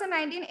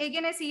 2019,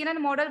 again, a CNN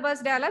model was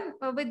developed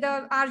with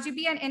the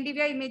RGB and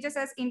NDVI images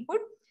as input.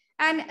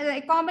 And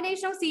a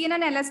combination of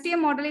CNN and LSTM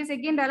model is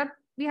again developed.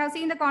 We have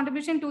seen the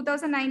contribution in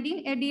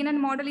 2019, a DNN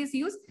model is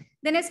used.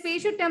 Then a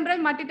spatial temporal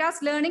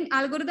multitask learning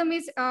algorithm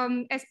is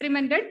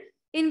experimented,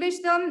 in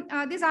which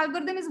this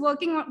algorithm is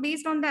working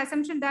based on the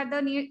assumption that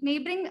the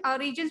neighboring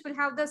regions will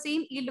have the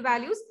same yield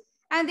values.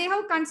 And they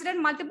have considered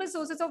multiple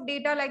sources of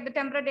data like the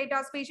temporal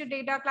data, spatial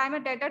data,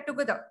 climate data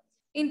together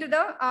into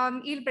the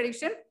yield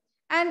prediction.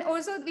 And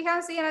also we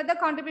have seen another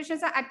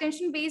contributions are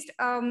attention-based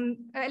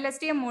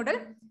LSTM model.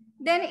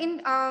 Then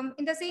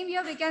in the same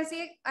year, we can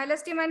see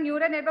LSTM and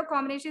neural network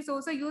combination is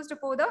also used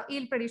for the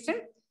yield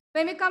prediction.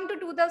 When we come to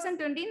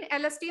 2020,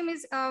 LSTM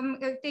is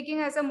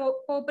taking as a more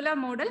popular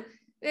model.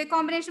 A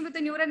combination with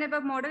the neural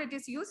network model, it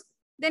is used.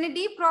 Then a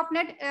deep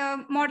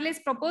CropNet model is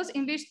proposed,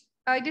 in which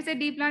it is a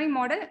deep learning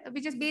model,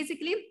 which is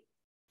basically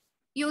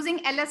using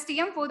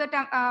LSTM for the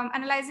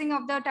analyzing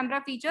of the temporal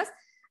features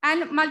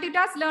and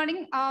multitask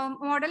learning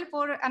model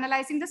for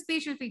analyzing the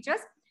spatial features.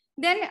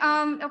 Then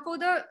for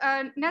the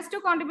next two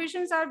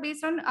contributions are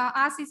based on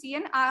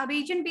RCCN,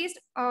 region-based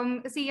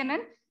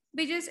CNN,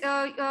 which is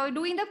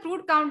doing the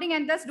fruit counting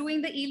and thus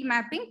doing the yield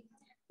mapping.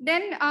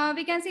 Then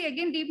we can see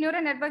again deep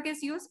neural network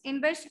is used,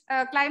 in which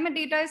climate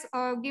data is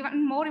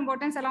given more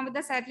importance along with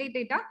the satellite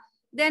data.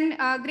 Then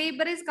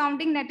grapeberries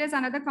counting net is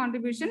another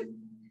contribution.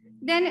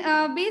 Then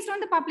based on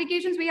the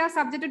publications we have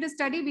subjected to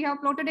study, we have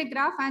plotted a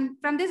graph, and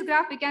from this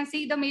graph we can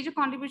see the major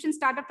contribution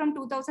started from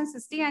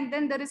 2016, and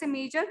then there is a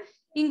major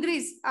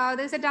increase.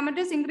 There is a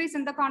tremendous increase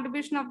in the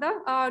contribution of the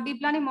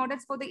deep learning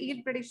models for the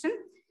yield prediction.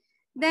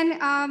 Then,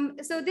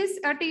 so this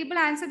table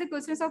answers the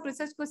questions of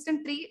research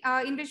question 3,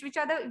 in which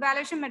are the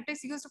evaluation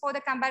metrics used for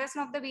the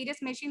comparison of the various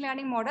machine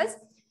learning models.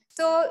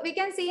 So we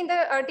can see in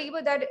the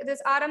table that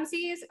this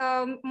RMC is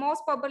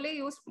most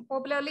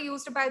popularly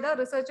used by the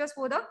researchers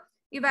for the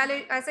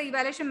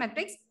evaluation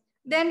metrics.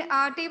 Then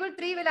table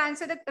 3 will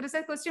answer the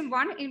research question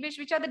 1, in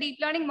which are the deep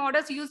learning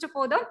models used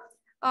for the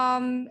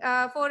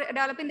for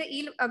developing the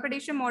yield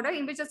prediction model,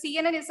 in which the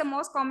CNN is the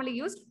most commonly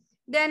used.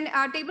 Then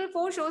table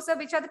 4 shows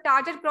which are the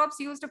target crops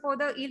used for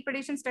the yield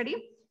prediction study.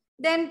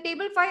 Then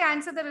table 5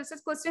 answers the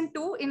research question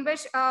 2, in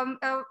which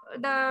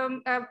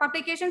the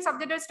publication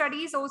subjected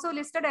study is also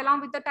listed along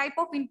with the type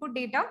of input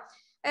data,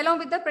 along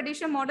with the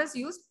prediction models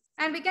used.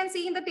 And we can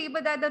see in the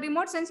table that the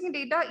remote sensing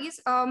data is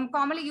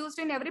commonly used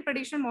in every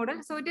prediction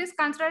model. So it is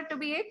considered to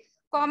be a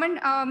common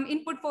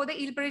input for the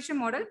yield prediction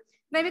model.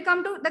 When we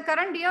come to the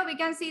current year, we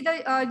can see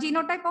the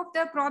genotype of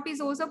the crop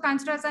is also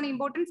considered as an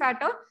important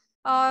factor,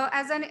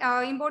 as an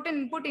important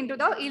input into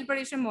the yield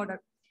prediction model.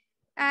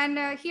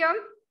 And here,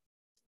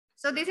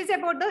 so this is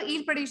about the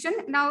yield prediction.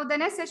 Now the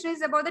next session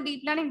is about the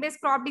deep learning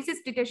based crop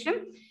disease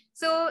detection.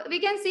 So we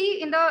can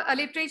see in the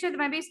literature,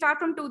 when we start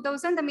from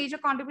 2000, the major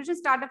contribution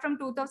started from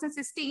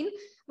 2016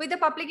 with the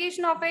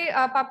publication of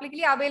a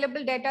publicly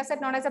available data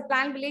set known as a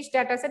plant village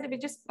data set,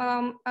 which is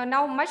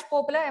now much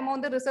popular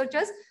among the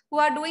researchers who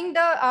are doing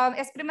the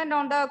experiment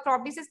on the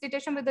crop disease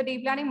detection with the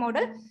deep learning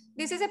model.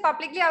 This is a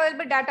publicly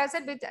available data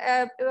set with,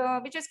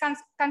 which is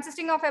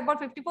consisting of about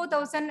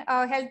 54,000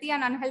 healthy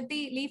and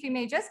unhealthy leaf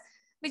images,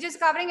 which is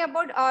covering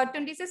about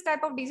 26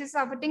 type of diseases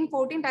affecting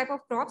 14 type of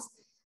crops.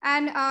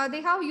 And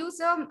they have used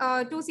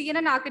two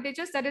CNN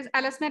architectures, that is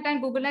AlexNet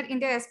and GoogleNet, in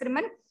their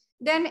experiment.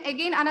 Then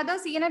again, another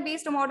CNN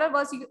based model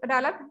was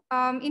developed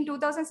in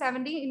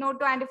 2017 in order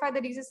to identify the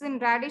diseases in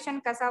radish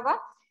and cassava.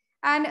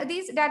 And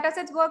these data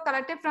sets were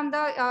collected from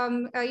the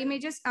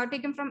images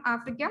taken from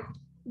Africa.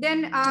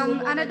 Then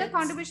another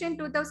contribution in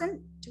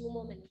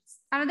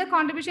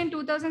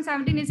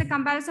 2017 is a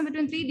comparison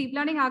between 3 deep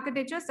learning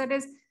architectures, that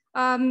is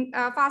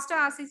faster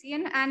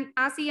RCCN and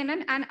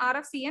RCNN and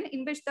RFCN,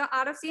 in which the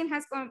RFCN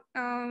has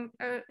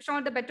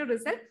shown the better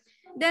result.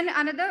 Then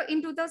another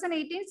in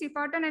 2018,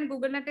 Cifarton and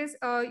GoogleNet is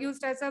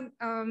used as a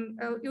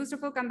used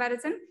for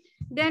comparison.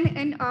 Then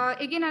in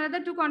again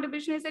another two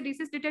contribution is a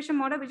disease detection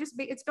model, which is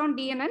based on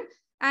DNN,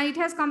 and it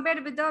has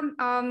compared with the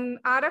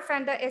RF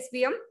and the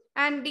SVM,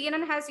 and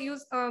DNN has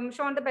used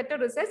shown the better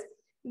results.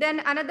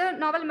 Then another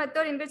novel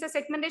method in which the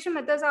segmentation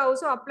methods are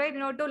also applied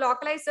in order to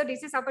localize the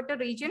disease affected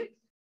region.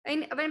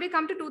 When we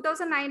come to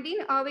 2019,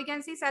 we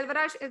can see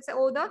Selvaraj is the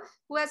author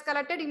who has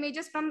collected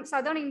images from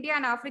southern India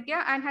and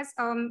Africa and has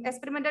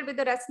experimented with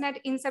the ResNet,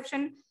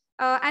 Inception,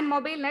 and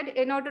mobile net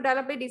in order to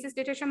develop a disease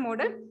detection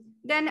model.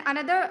 Then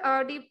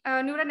another deep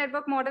neural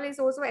network model is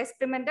also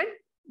experimented.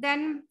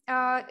 Then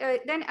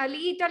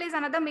Lee et al. Is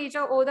another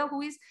major author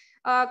who is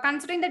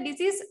considering the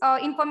disease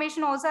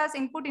information also as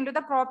input into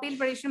the crop yield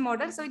prediction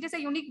model. So it is a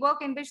unique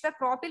work in which the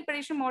crop yield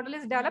prediction model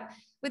is developed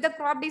with the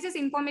crop disease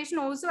information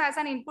also as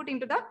an input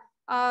into the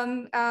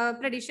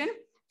prediction.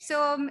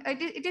 So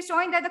it is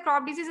showing that the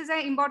crop disease is an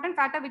important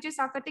factor which is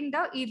affecting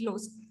the yield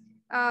loss.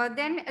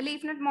 Then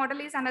LeafNet model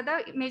is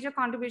another major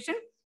contribution.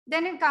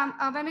 Then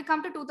when we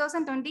come to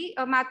 2020,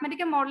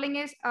 mathematical modeling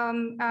is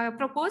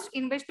proposed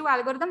in which two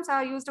algorithms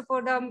are used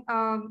for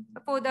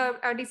the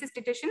disease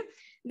detection.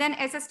 Then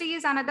SST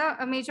is another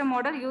major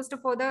model used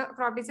for the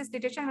crop disease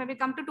detection. When we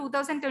come to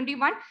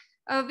 2021,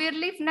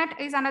 LeafNet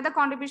is another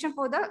contribution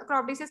for the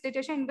crop disease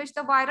detection in which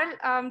the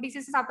viral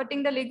diseases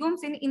affecting the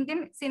legumes in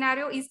Indian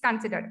scenario is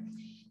considered.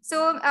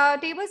 So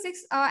table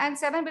 6 and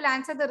 7 will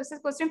answer the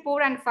research question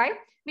 4 and 5,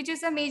 which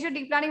is a major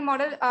deep learning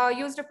model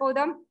used for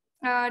the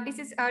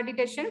disease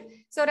detection.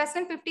 So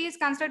ResNet 50 is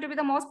considered to be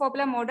the most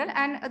popular model,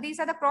 and these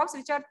are the crops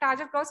which are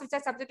target crops which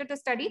are subjected to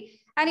study.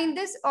 And in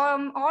this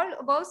all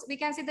works, we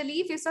can see the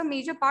leaf is a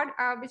major part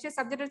which is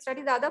subjected to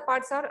study. The other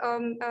parts are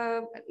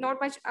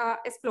not much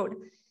explored.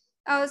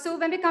 So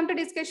when we come to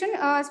discussion,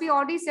 as we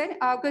already said,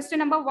 question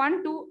number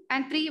 1, 2,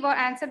 and 3 were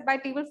answered by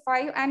table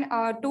 5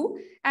 and 2,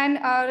 and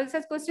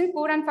research question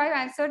 4 and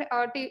 5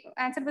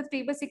 answered with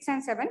table 6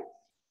 and 7.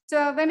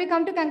 So when we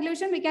come to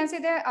conclusion, we can say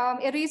that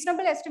a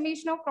reasonable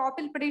estimation of crop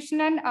yield prediction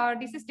and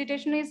disease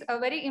detection is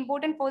very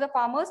important for the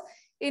farmers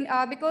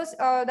because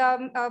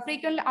the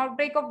frequent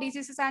outbreak of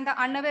diseases and the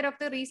unaware of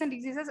the recent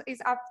diseases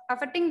is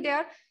affecting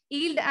their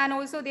yield and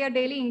also their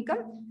daily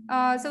income.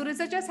 So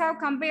researchers have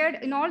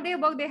compared, in all their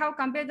work, they have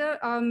compared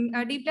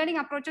the deep learning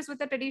approaches with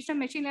the traditional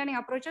machine learning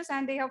approaches,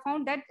 and they have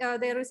found that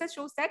their research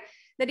shows that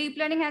the deep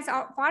learning has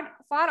far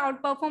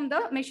outperformed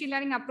the machine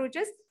learning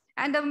approaches.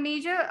 And the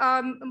major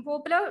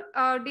popular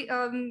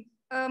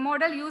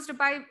model used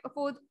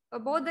for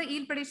both the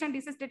yield prediction and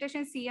disease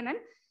detection CNN.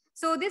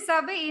 So this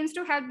survey aims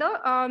to help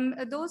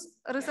those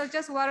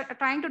researchers who are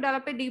trying to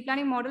develop a deep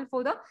learning model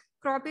for the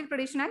crop yield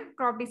prediction and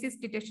crop disease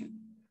detection.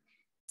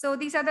 So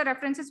these are the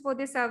references for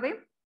this survey.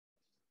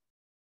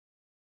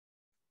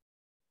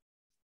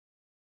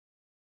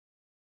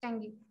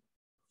 Thank you.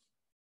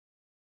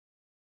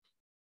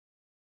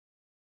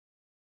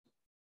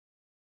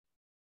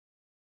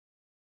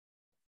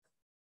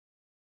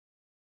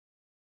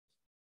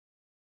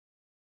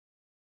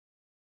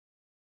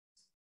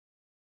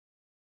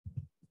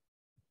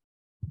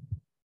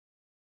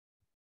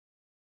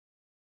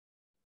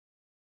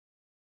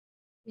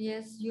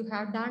 Yes, you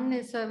have done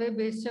a survey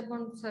based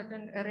upon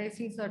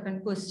raising certain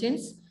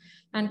questions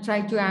and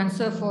try to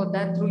answer for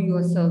that through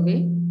your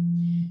survey.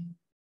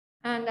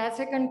 And as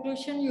a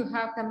conclusion, you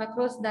have come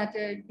across that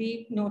a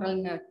deep neural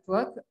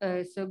network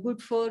is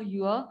good for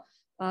your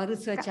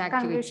research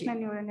activity.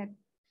 Neural net.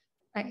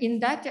 In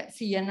that,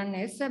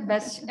 CNN is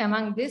best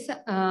among this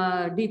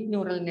deep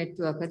neural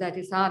network, that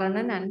is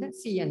RNN and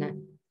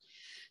CNN.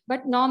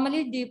 But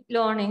normally deep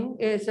learning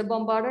is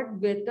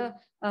bombarded with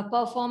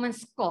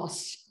performance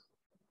cost.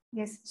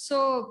 Yes.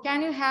 So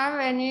can you have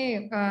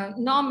any,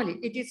 normally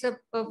it is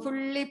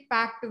fully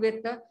packed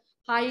with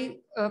high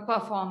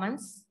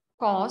performance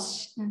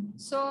cost.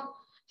 So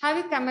have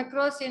you come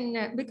across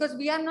in, because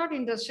we are not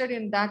interested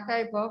in that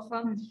type of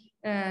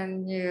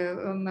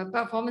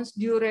performance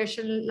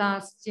duration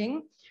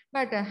lasting,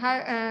 but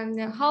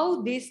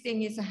how this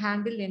thing is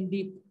handled in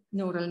deep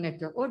neural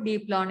network or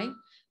deep learning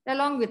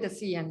along with the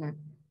CNN?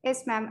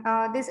 Yes, ma'am.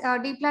 This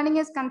deep learning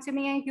is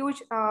consuming a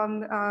huge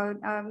time,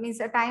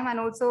 and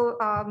also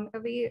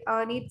we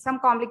need some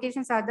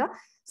complications are there.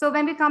 So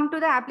when we come to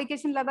the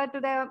application level to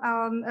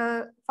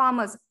the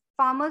farmers,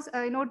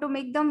 in order to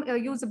make them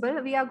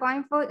usable, we are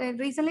going for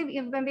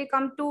recently when we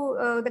come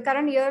to the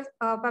current year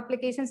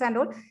applications and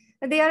all,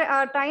 they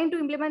are trying to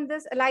implement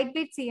this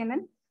lightweight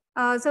CNN.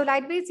 So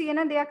lightweight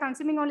CNN, they are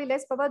consuming only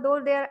less power, though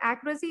their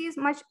accuracy is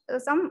much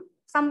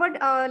somewhat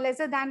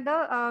lesser than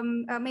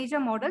the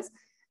major models.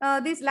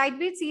 These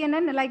lightweight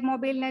CNN like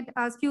MobileNet,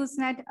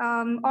 SkewsNet,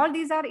 all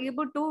these are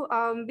able to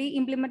be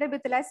implemented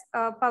with less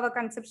power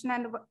consumption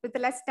and with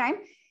less time,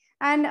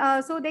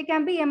 and so they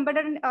can be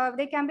embedded.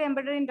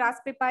 In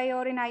Raspberry Pi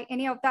or in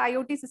any of the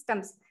IoT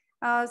systems.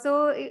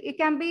 So it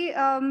can be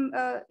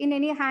in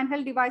any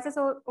handheld devices,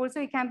 or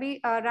also it can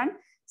be run.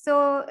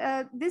 So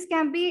this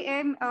can be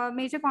a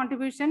major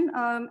contribution,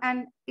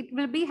 and it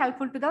will be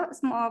helpful to the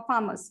small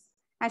farmers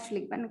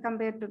actually when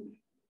compared to.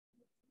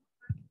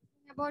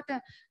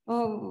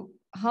 about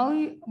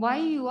why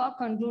you are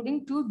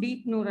concluding to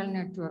deep neural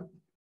network?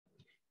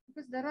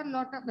 Because there are a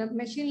lot of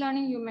machine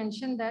learning. You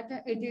mentioned that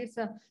it is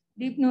a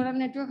deep neural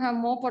network have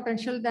more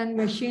potential than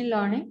machine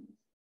learning.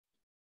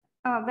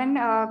 When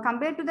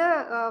compared to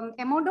the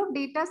amount of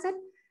data set,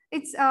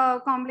 it's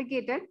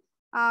complicated.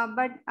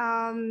 But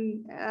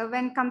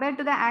when compared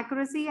to the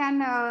accuracy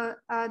and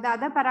the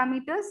other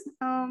parameters,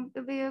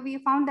 we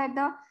found that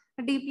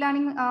the deep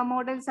learning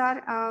models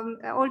are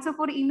also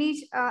for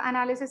image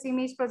analysis,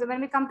 image processing.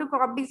 When we come to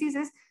crop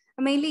diseases,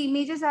 mainly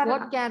images are.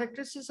 What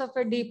characteristics of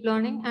a deep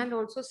learning and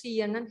also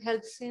CNN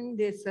helps in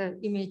this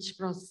image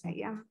processing?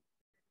 Yeah.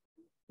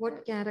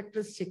 What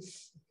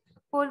characteristics?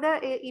 For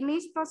the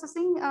image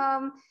processing,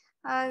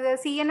 the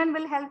CNN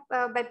will help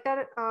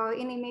better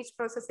in image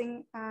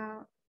processing.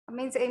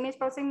 Means image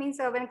processing means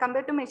when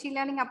compared to machine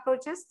learning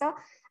approaches, the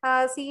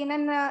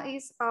CNN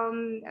is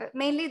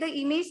mainly the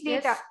image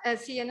data.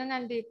 Yes, CNN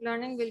and deep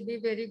learning will be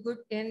very good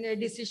in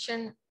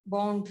decision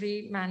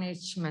boundary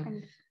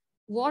management.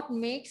 What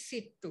makes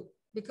it to?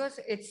 Because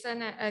it's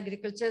an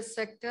agriculture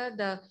sector,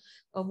 the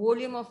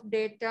volume of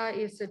data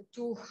is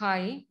too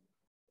high.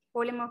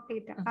 Volume of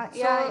data.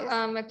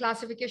 A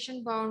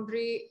classification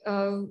boundary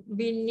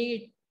we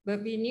need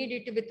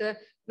it with a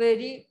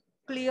very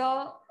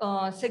clear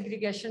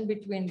segregation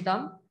between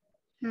them.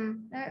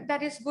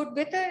 That is good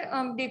with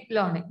deep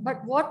learning.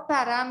 But what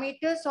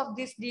parameters of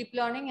this deep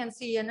learning and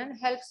CNN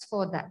helps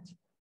for that?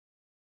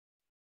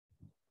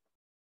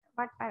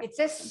 It's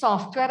a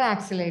software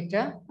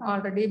accelerator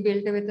already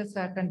built with a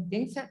certain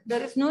things.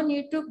 There is no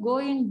need to go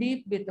in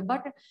deep with,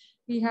 but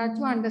we have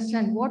to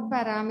understand what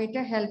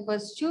parameter help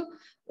us to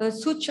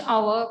switch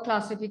our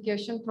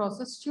classification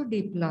process to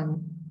deep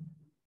learning.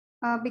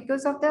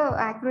 Because of the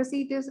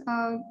accuracy, it is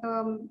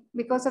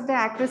because of the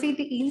accuracy it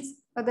yields,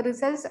 the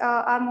results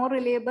are more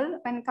reliable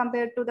when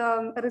compared to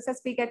the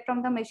results we get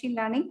from the machine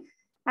learning.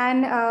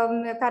 And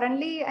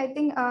currently, I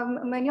think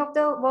many of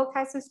the work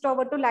has switched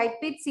over to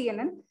lightweight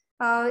CNN.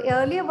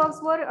 Earlier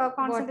works were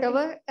concentrated.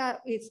 Whatever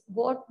is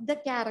what the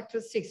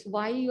characteristics,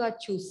 why you are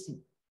choosing?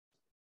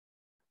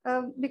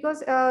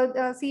 Because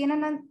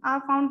CNN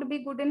are found to be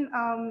good in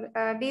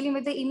dealing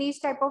with the image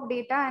type of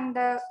data and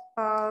the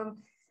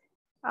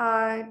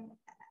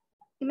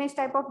image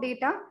type of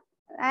data,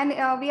 and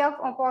we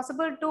are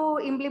possible to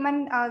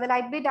implement the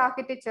lightweight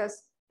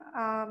architectures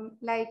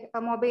like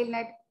a mobile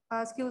net,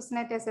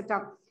 SKUSnet,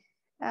 etc.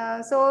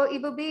 So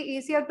it will be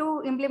easier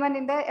to implement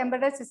in the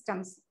embedded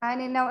systems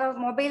and in our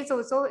mobiles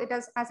also. It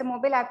is as a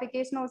mobile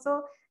application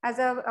also, as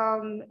a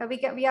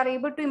we are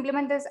able to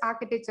implement these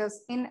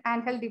architectures in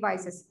handheld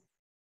devices.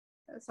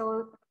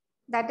 So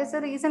that is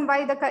the reason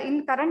why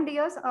in current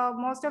years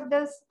most of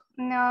this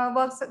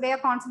works they are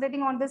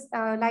concentrating on this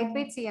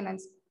lightweight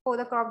CNNs for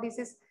the crop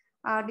disease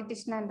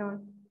detection and all.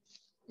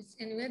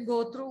 Anyway,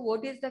 go through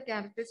what is the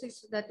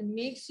characteristics that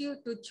makes you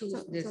to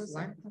choose this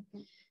one.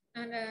 Okay.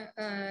 And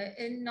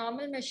in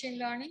normal machine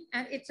learning,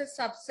 and it's a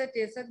subset,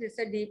 this is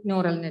a deep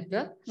neural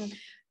network.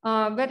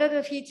 Whether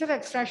the feature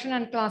extraction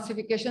and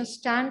classification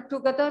stand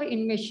together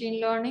in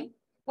machine learning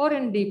or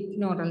in deep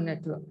neural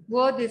network.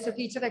 Both is a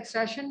feature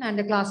extraction and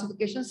the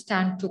classification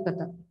stand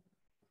together.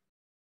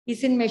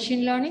 Is in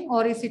machine learning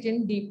or is it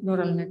in deep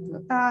neural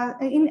network?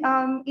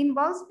 In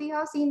works, we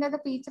have seen that the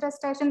feature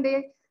extraction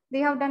they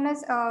have done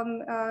as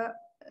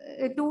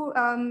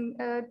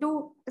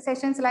two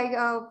sessions, like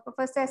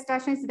first the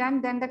extraction is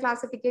done, then the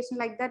classification,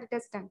 like that it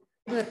is done.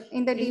 But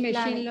in the deep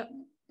machine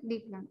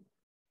learning.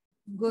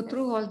 Go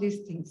through all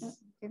these things.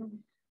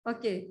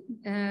 Okay,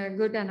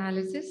 good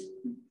analysis.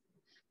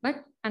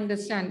 But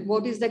understand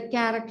what is the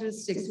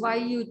characteristics, why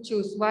you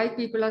choose, why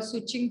people are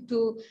switching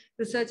to,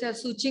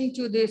 researchers switching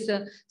to this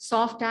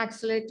soft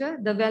accelerator.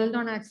 The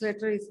well-known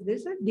accelerator is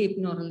this deep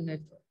neural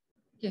network.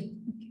 Okay.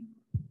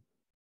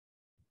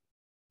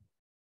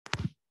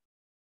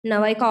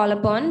 Now I call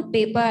upon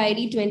paper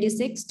ID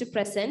 26 to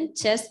present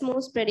chess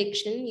moves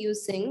prediction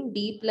using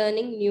deep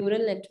learning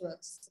neural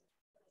networks.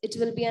 It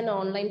will be an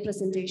online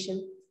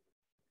presentation.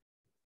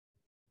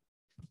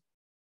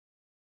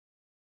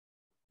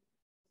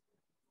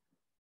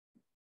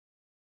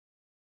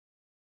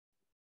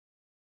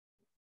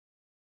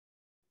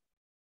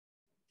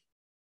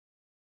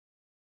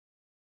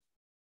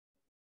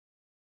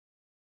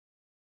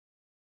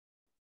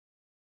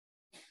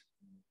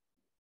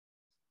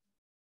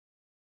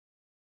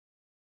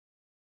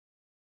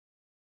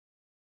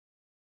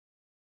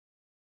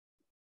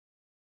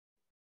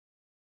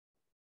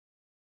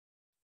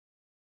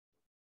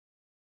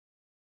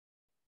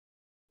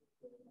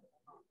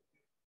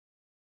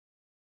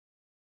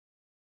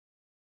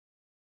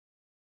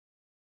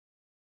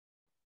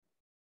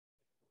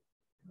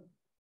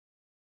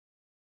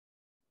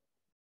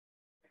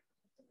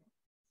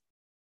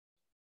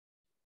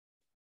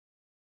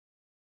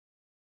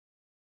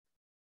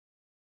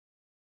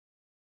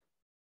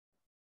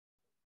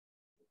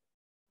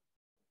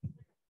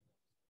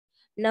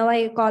 Now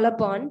I call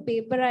upon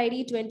paper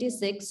ID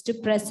 26 to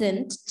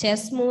present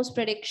chess moves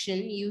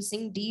prediction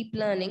using deep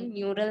learning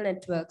neural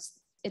networks.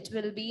 It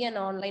will be an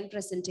online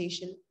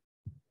presentation.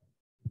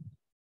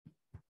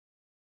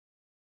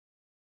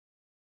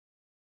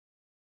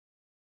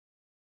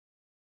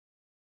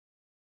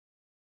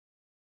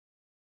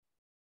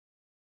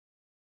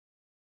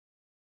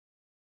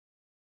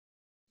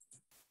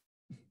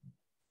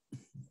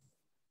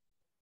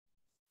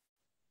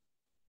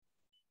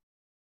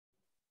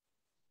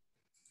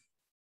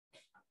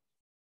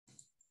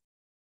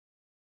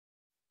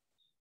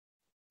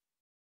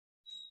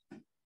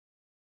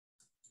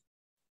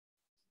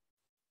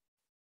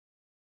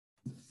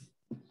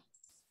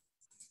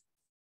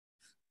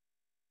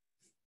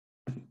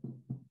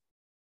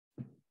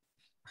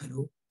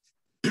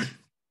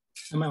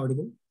 Am I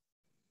audible?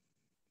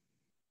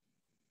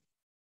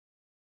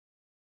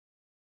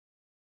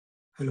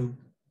 Hello.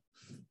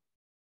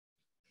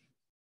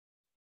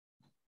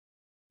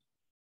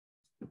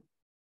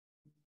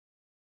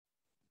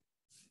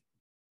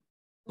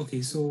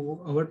 Okay,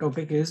 so our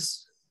topic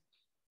is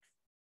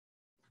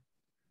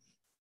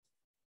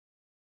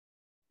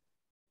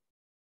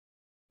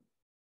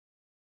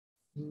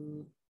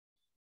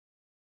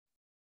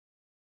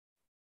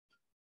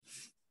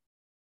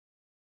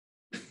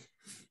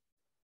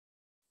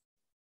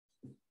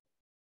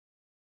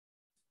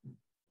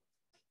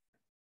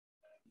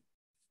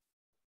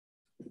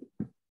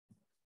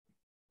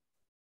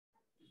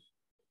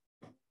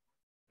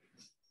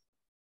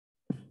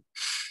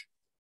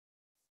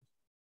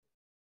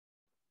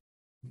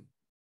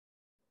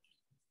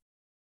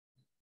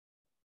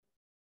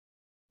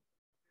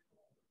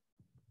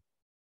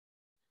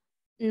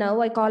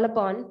Now I call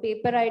upon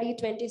paper ID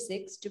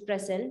 26 to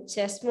present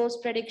chess moves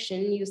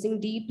prediction using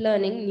deep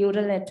learning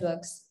neural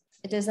networks.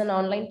 It is an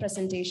online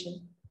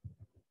presentation.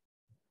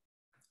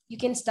 You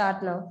can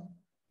start now.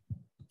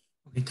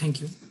 okay,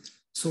 thank you.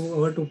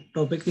 So our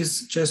topic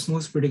is chess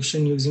moves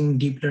prediction using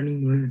deep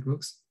learning neural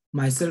networks.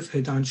 Myself,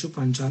 Hitanshu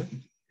Panchal,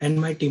 and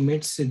my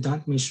teammates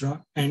Siddhant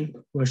Mishra and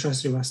Varsha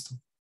Srivastav.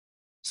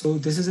 So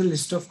this is a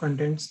list of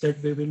contents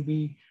that we will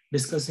be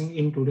discussing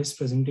in today's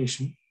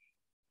presentation.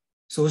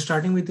 So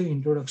starting with the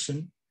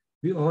introduction,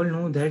 we all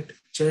know that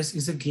chess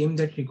is a game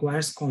that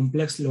requires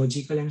complex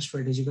logical and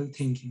strategical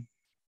thinking.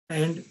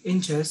 And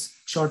in chess,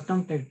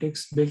 short-term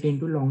tactics built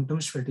into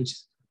long-term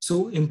strategies.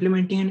 So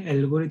implementing an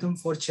algorithm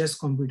for chess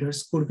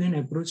computers could be an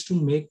approach to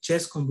make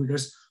chess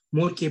computers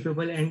more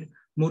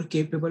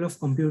capable of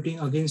computing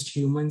against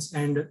humans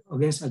and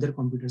against other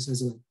computers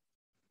as well.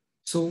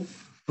 So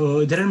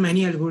there are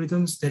many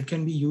algorithms that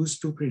can be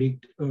used to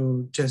predict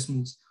chess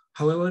moves.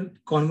 However,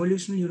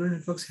 convolutional neural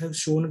networks have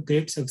shown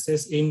great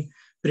success in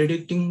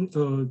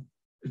predicting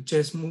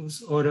chess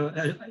moves or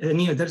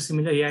any other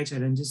similar AI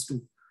challenges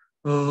too.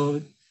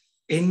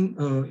 In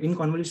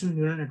convolutional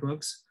neural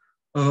networks,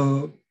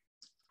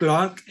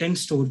 Clark and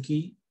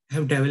Storkey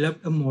have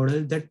developed a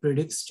model that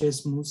predicts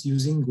chess moves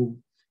using Go.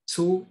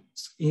 So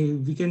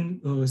we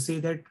can say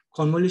that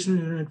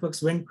convolutional neural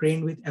networks, when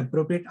trained with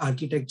appropriate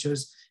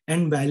architectures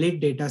and valid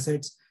data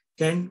sets,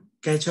 can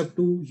catch up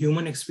to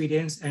human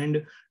experience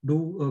and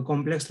do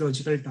complex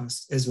logical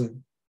tasks as well.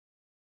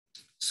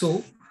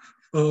 So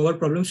our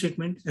problem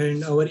statement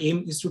and our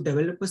aim is to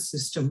develop a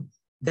system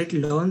that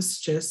learns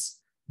chess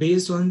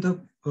based on the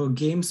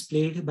games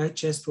played by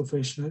chess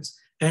professionals,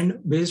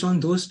 and based on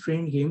those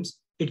trained games,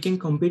 it can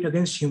compete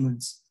against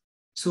humans.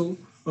 So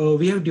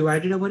we have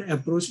divided our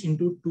approach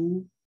into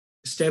two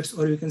steps,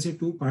 or we can say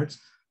two parts.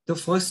 The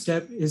first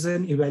step is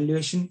an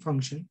evaluation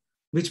function,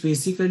 which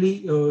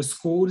basically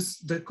scores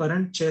the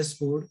current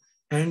chessboard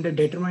and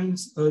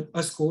determines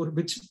a score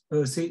which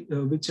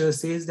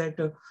says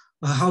that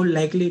how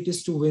likely it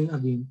is to win a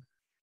game.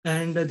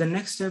 And the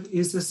next step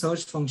is the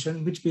search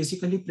function, which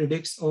basically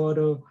predicts,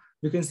 or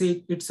you can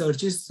say it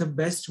searches the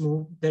best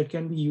move that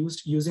can be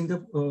used using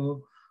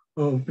the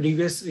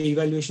previous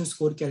evaluation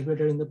score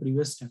calculated in the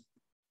previous step.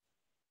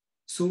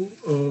 So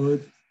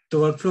the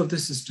workflow of the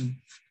system.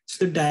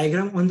 So the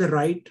diagram on the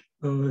right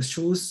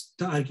shows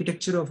the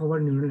architecture of our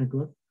neural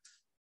network.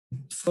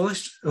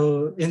 First,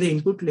 in the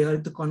input layer,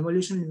 the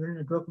convolutional neural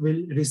network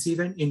will receive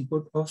an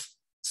input of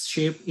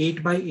shape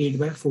 8 by 8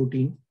 by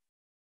 14.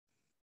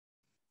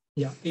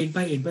 Yeah, 8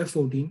 by 8 by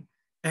 14.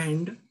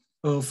 And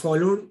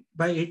followed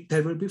by it,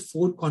 there will be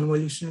 4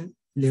 convolutional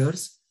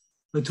layers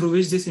through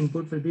which this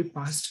input will be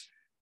passed.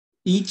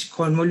 Each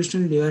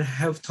convolutional layer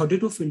have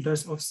 32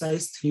 filters of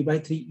size 3 by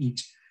 3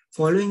 each.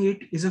 Following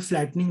it is a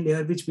flattening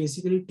layer, which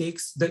basically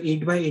takes the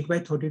 8 by 8 by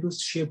 32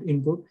 shaped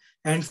input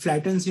and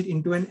flattens it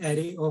into an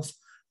array of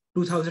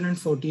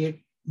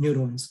 2048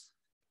 neurons.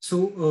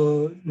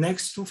 So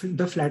next to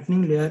the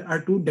flattening layer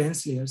are 2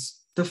 dense layers.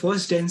 The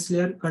first dense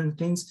layer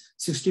contains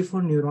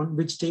 64 neurons,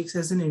 which takes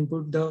as an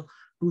input the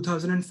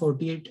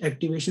 2048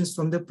 activations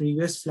from the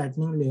previous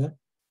flattening layer,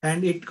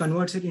 and it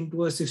converts it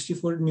into a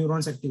 64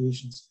 neurons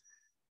activations.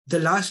 The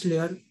last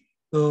layer,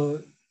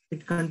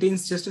 it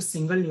contains just a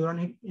single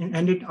neuron,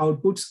 and it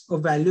outputs a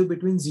value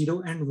between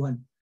 0 and 1.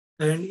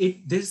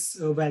 And this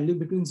value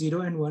between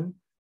 0 and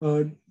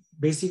 1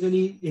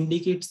 basically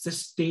indicates the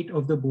state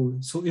of the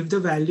board. So if the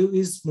value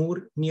is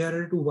more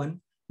nearer to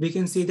 1, we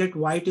can say that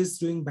white is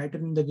doing better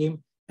in the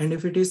game. And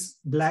if it is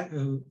black,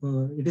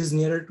 it is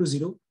nearer to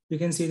 0, we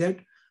can say that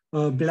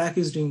black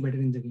is doing better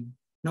in the game.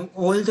 Now,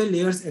 all the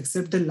layers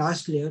except the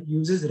last layer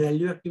uses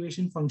ReLU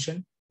activation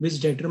function, which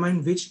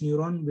determine which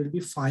neuron will be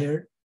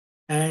fired.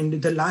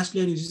 And the last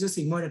layer uses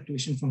a sigmoid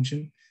activation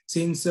function,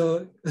 since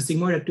a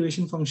sigmoid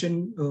activation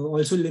function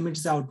also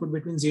limits the output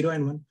between 0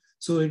 and 1.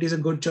 So it is a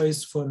good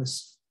choice for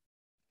us.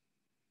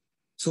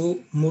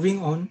 So moving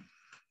on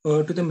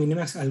to the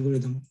Minimax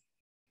algorithm.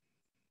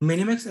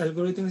 Minimax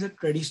algorithm is a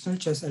traditional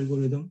chess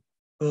algorithm.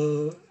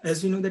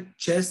 As we know that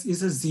chess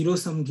is a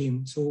zero-sum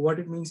game. So what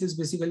it means is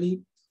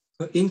basically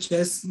in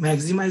chess,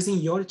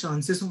 maximizing your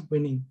chances of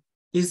winning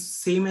is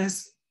same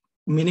as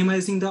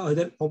minimizing the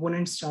other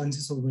opponent's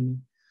chances of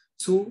winning.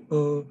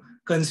 So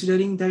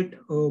considering that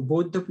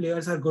both the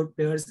players are good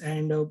players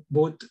and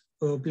both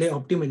play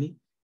optimally,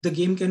 the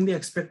game can be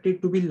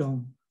expected to be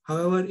long.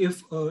 However,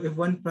 if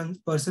one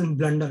person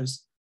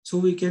blunders, so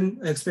we can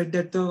expect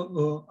that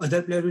the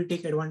other player will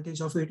take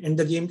advantage of it and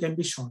the game can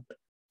be short.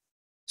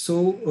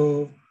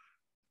 So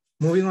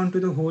moving on to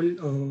the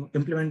whole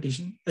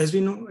implementation, as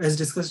we know, as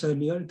discussed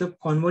earlier, the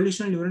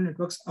convolutional neural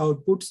networks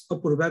outputs a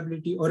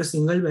probability or a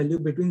single value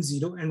between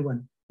 0 and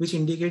 1, which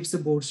indicates the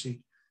board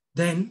state.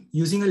 Then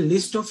using a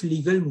list of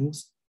legal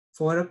moves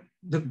for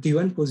the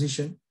given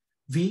position,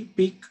 we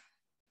pick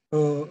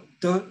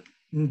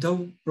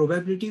the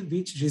probability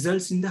which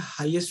results in the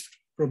highest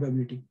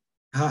probability,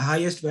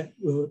 highest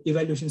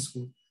evaluation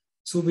score.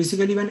 So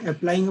basically when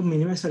applying a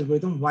minimax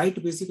algorithm,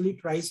 white basically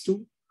tries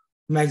to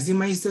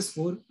maximize the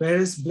score,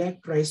 whereas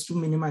black tries to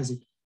minimize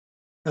it.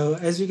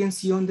 As we can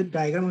see on the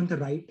diagram on the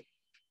right,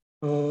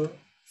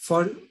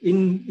 for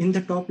in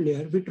the top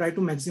layer, we try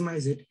to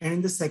maximize it. And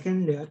in the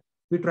second layer,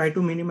 we try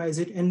to minimize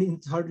it. And in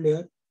third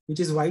layer, which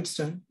is white's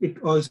turn,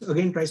 it also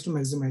again tries to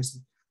maximize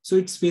it. So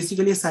it's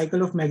basically a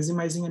cycle of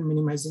maximizing and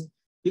minimizing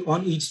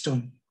on each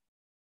turn.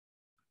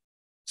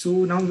 So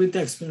now with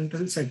the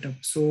experimental setup.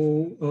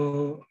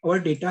 So our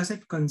data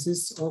set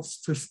consists of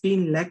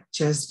 15 lakh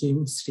chess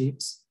game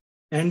states,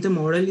 and the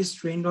model is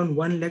trained on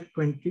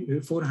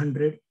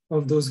 1,24,000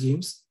 of those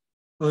games.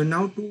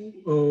 Now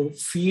to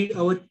feed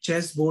our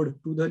chess board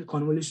to the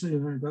convolutional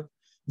neural network,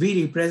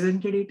 we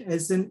represented it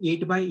as an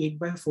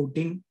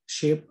 8x8x14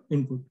 shape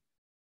input.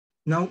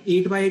 Now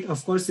 8x8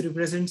 of course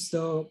represents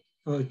the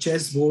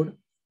chess board,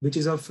 which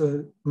is of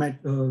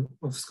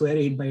square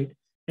 8x8,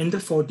 and the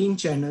 14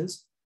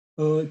 channels.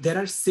 There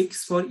are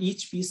 6 for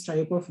each piece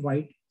type of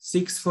white,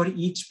 6 for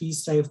each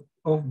piece type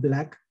of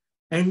black,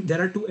 and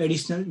there are 2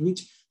 additional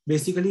which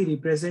basically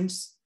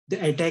represents the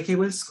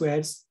attackable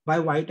squares by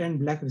white and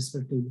black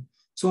respectively.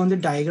 So on the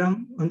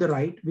diagram on the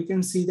right, we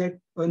can see that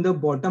on the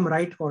bottom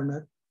right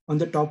corner, on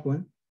the top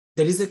one,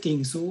 there is a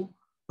king. So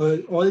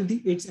all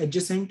its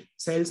adjacent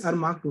cells are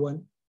marked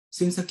 1,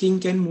 since a king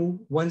can move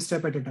 1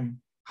 step at a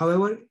time.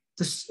 However,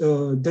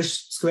 the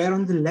square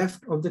on the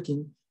left of the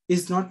king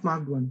is not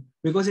marked 1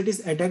 because it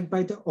is attacked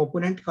by the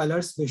opponent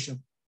color's bishop.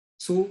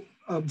 So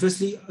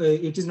obviously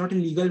it is not a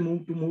legal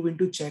move to move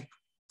into check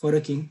for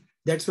a king.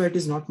 That's why it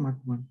is not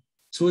marked 1.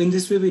 So in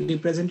this way, we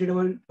represented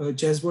our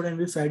chessboard and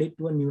we fed it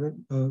to our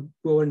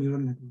neural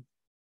network.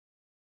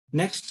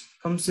 Next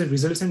comes the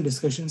results and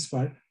discussions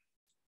part.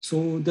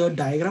 So the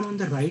diagram on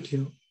the right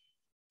here,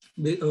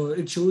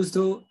 it shows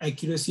the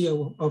accuracy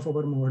of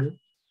our model.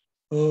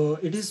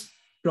 It is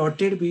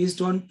plotted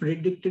based on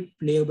predicted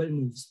playable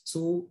moves.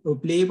 So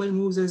playable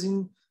moves as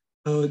in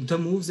the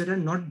moves that are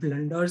not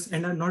blunders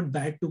and are not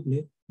bad to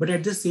play, but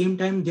at the same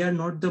time, they are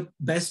not the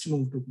best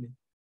move to play.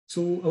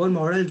 So our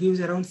model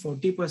gives around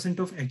 40%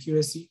 of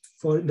accuracy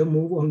for the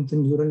move on the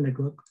neural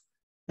network.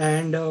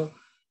 And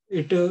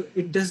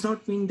it does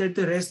not mean that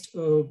the rest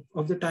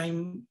of the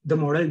time the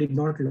model did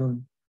not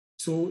learn.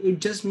 So it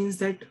just means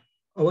that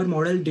our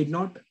model did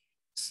not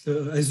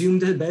assume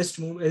the best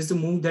move as the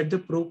move that the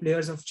pro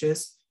players of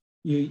chess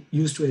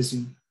used to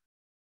assume.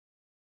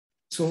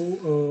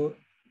 So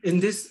in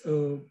this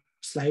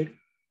slide,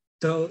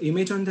 the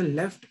image on the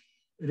left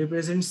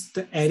represents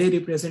the array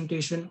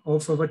representation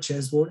of our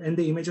chessboard, and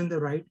the image on the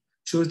right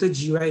shows the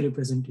GUI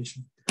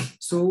representation.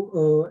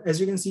 So as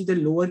you can see, the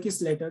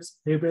lowercase letters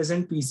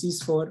represent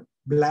pieces for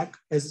black,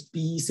 as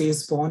P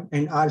says pawn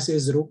and R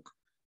says rook,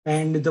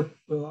 and the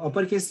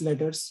uppercase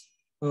letters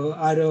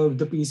are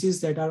the pieces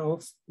that are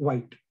of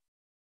white.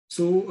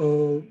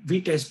 So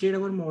we tested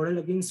our model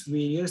against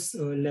various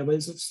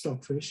levels of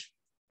stockfish,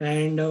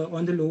 and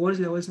on the lower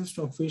levels of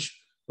stockfish,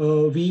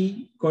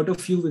 we got a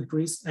few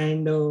victories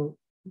and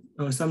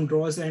some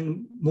draws,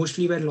 and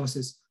mostly were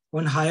losses.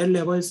 On higher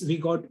levels, we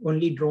got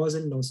only draws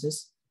and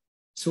losses.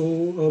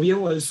 So we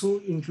have also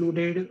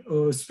included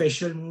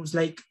special moves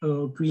like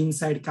queen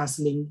side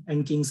castling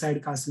and king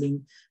side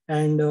castling,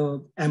 and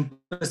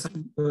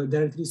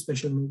there are 3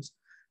 special moves.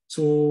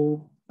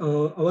 So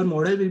our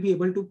model will be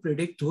able to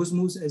predict those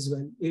moves as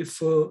well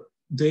if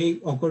they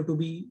occur to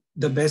be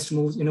the best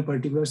moves in a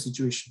particular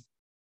situation.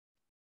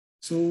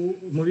 So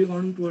moving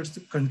on towards the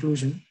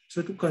conclusion.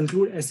 So to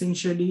conclude,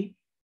 essentially,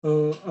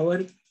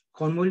 our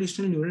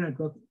convolutional neural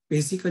network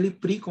basically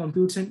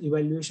pre-computes an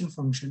evaluation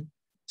function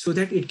so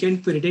that it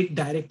can predict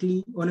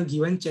directly on a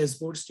given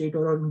chessboard state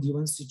or on a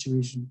given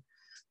situation.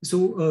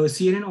 So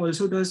CNN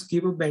also does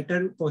give a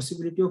better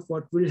possibility of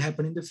what will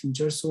happen in the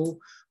future. So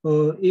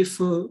if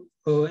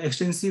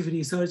extensive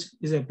research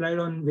is applied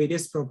on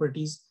various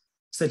properties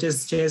such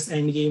as chess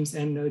endgames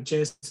and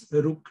chess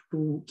rook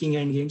to king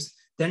endgames,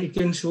 then it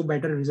can show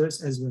better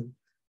results as well.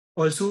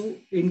 Also,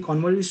 in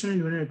convolutional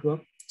neural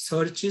network,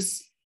 search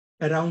is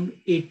around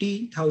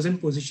 80,000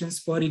 positions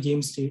per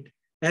game state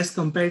as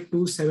compared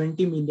to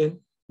 70 million,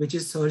 which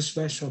is searched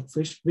by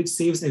Stockfish, which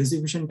saves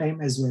execution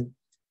time as well.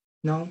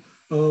 Now,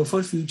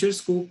 for future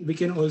scope, we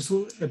can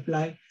also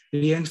apply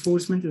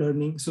reinforcement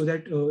learning so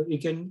that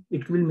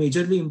it will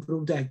majorly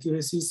improve the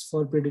accuracies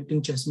for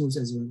predicting chess moves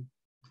as well.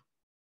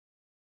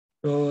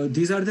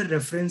 These are the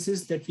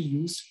references that we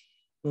used,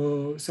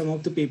 some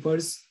of the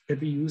papers that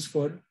we use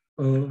for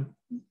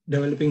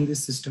developing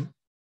this system.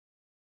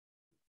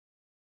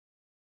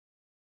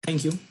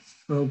 Thank you.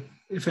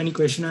 If any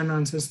question and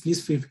answers,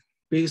 please feel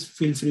free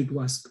to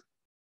ask.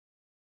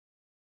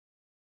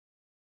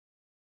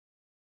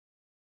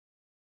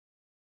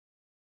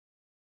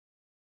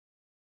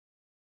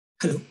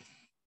 Hello.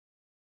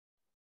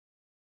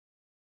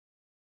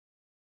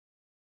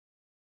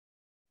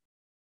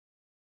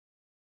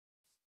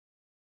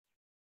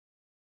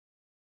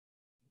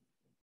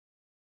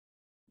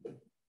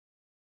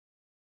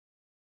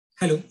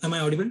 Hello, am I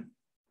audible?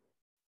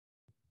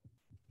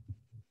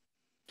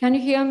 Can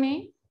you hear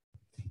me?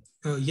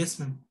 Yes,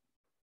 ma'am.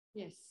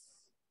 Yes.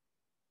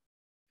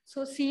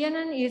 So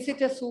CNN, is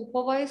it a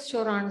supervised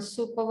or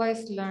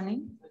unsupervised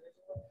learning?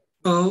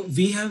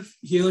 We have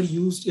here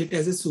used it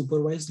as a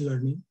supervised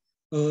learning.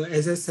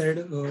 As I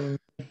said,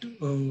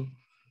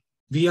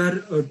 we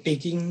are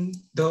taking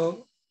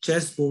the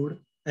chessboard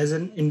as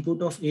an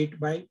input of 8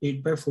 by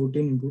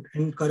 14 input,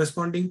 and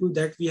corresponding to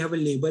that, we have a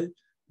label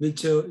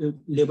which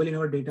label in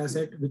our data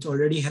set, which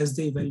already has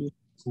the evaluation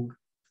code.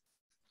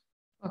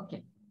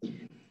 Okay.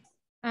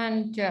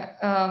 And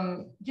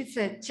this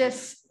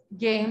chess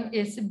game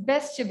is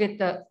best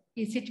with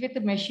is it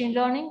with machine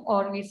learning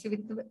or is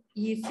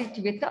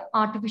it with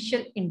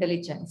artificial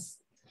intelligence?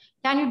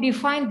 Can you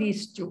define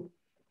these two?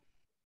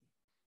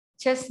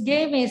 Chess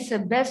game is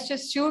best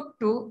suited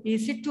to,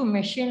 is it to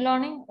machine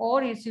learning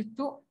or is it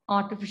to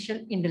artificial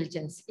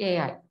intelligence,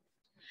 AI?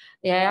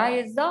 AI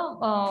is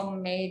the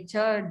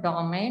major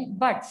domain,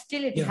 but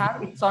still it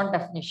has its own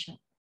definition.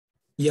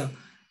 Yeah,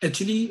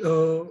 actually,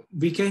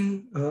 we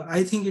can,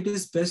 I think it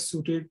is best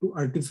suited to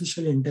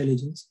artificial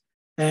intelligence.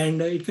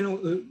 And it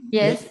can,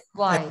 yes, like,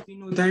 why? As we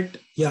know that,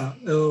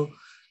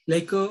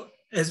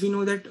 as we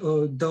know that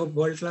the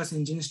world-class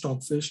engine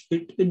Stockfish,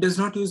 it does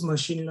not use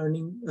machine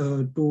learning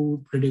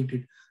to predict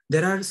it.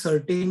 There are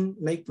certain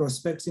like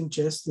prospects in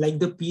chess, like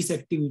the piece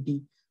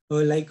activity,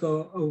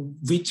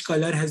 which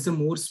color has the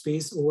more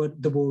space over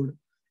the board.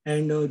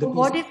 And so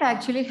what is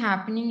actually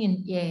happening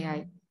in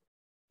AI?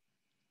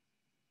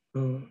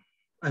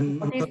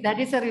 That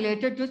is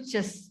related to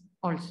chess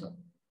also.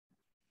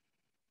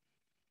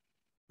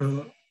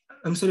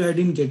 I'm sorry, I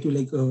didn't get you.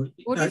 Like,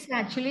 what is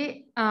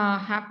actually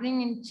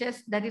happening in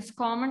chess that is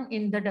common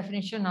in the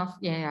definition of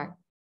AI?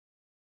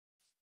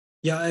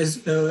 Yeah, as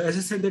I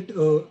said that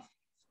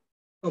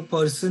a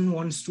person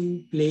wants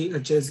to play a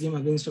chess game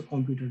against a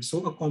computer.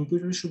 So a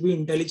computer should be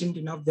intelligent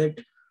enough that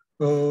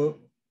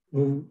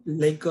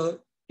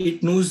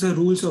it knows the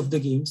rules of the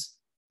games,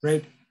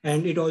 right?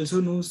 And it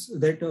also knows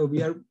that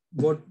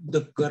what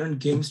the current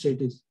game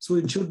state is. So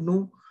it should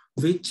know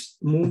which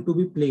move to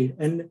be played,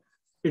 and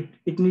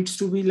it needs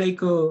to be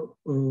like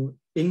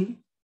in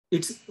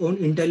its own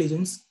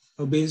intelligence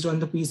based on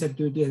the piece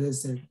activity, as I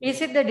said.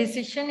 Is it the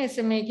decision is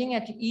making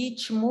at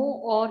each move,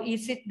 or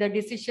is it the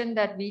decision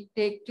that we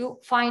take to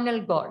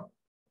final goal?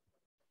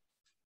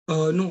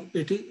 No,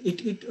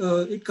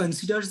 it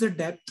considers the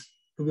depth.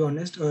 To be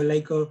honest,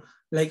 we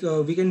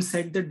can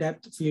set the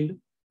depth field.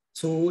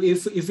 So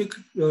if we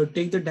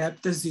take the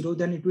depth as 0,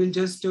 then it will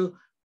just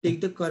take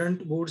the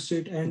current board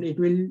state, and it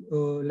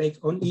will like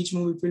on each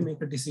move it will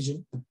make a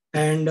decision.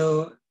 And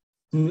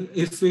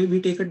if we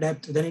take a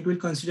depth, then it will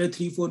consider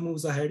 3-4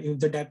 moves ahead if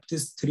the depth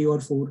is 3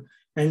 or 4.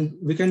 And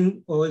we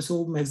can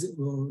also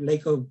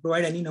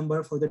provide any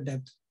number for the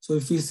depth. So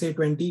if we say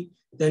 20,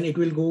 then it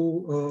will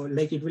go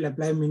it will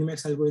apply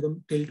Minimax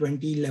algorithm till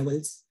 20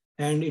 levels,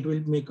 and it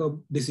will make a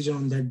decision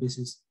on that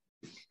basis.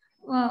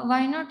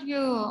 Why not you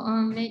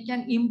make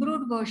an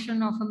improved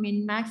version of a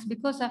Min-Max?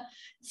 Because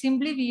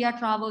simply we are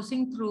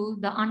traversing through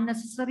the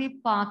unnecessary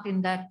path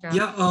in that. We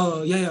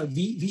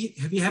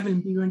have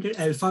implemented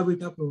alpha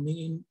beta pruning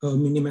in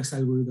Minimax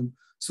algorithm.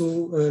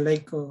 So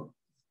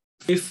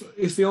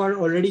if you are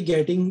already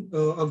getting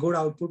a good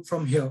output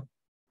from here,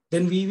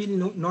 then we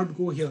will not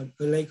go here.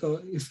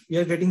 If we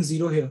are getting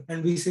 0 here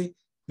and we say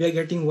we are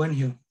getting 1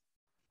 here,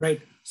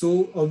 right?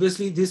 So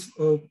obviously this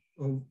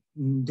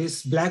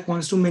this black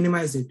wants to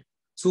minimize it.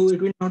 So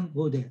it will not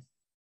go there.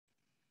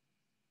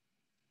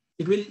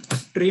 It will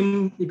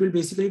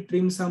basically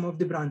trim some of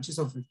the branches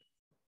of it.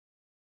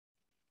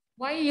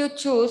 Why you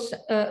choose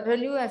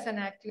ReLU as an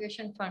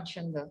activation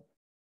function though?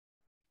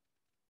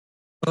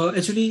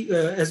 Actually,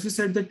 as we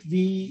said that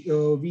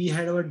we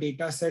had our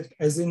data set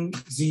as in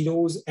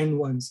 0s and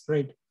 1s,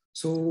 right?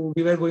 So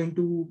we were going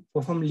to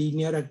perform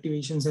linear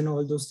activations and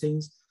all those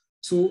things.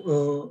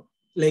 So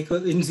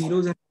in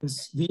 0s and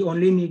 1s, we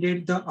only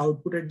needed the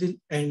output at the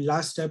end,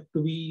 last step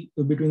to be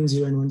between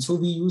 0 and 1. So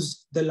we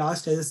used the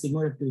last as a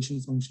sigma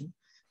activation function.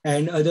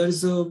 And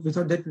others, we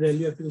thought that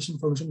ReLU activation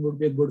function would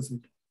be a good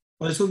fit.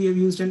 Also, we have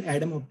used an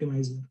Adam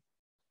optimizer.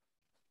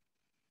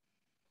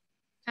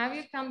 Have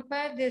you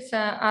compared this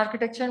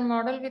architecture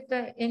model with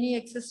any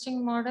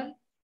existing model?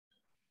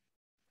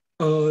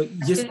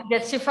 Yes. To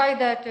justify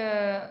that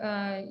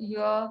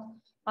your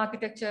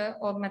architecture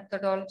or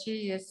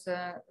methodology is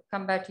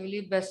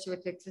comparatively best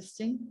with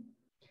existing?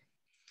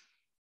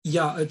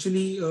 Yeah,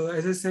 actually,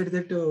 as I said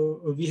that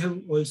we have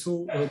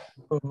also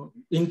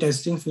in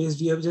testing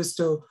phase, we have just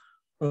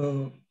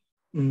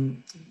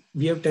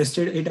we have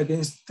tested it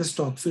against the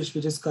Stockfish,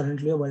 which is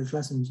currently a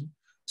world-class engine.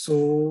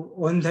 So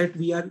on that,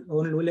 we are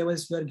on low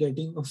levels, we are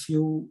getting a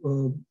few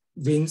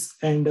wins,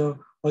 and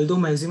although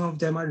maximum of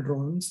them are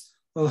drones,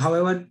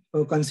 however,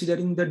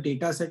 considering the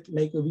data set,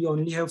 like we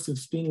only have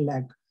 15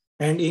 lakh,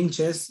 and in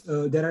chess,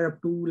 there are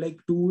up to like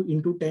 2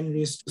 into 10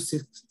 raised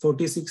to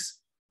 46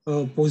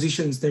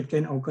 positions that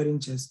can occur in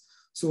chess.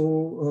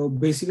 So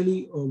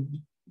basically,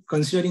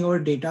 considering our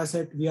data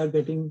set, we are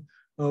getting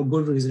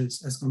good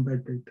results as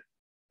compared to it.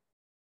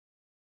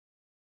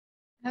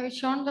 Have you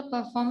shown the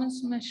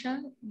performance measure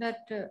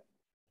that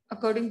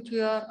according to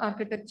your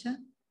architecture?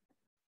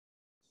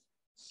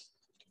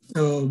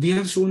 We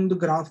have shown the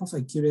graph of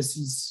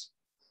accuracies.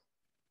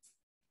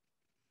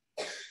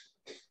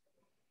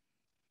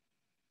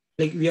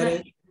 Like we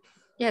are.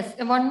 Yes,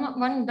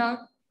 one doubt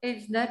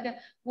is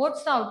that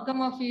what's the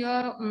outcome of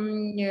your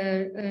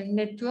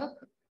network?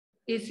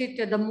 Is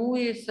it the move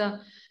is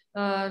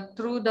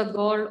through the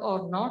goal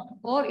or not,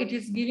 or it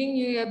is giving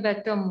you a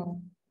better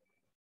move?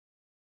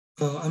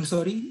 I'm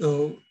sorry.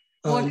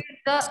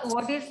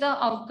 What is the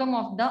outcome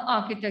of the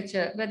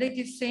architecture? Whether it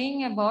is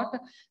saying about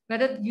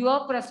whether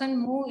your present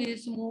move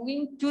is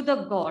moving to the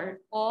goal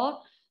or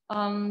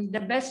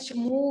the best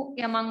move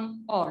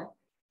among all.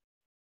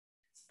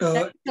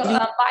 That's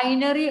a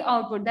binary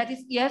output. That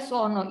is yes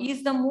or no.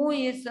 Is the move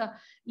is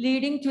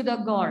leading to the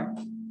goal?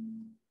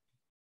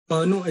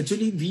 No,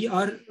 actually, we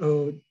are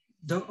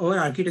our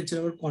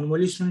architecture, our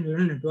convolutional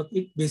neural network.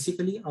 It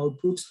basically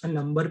outputs a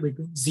number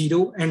between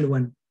 0 and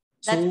 1.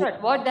 That's so,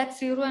 right. What that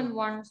 0 and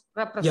 1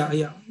 represent?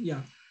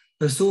 Yeah.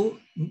 So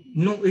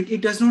no, it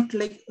does not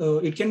like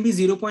it can be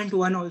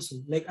 0.1 also.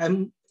 Like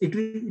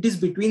it is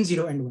between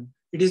 0 and 1.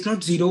 It is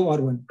not 0 or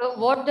 1. So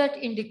what that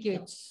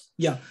indicates?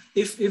 Yeah,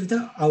 if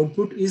the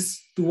output is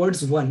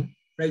towards 1,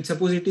 right?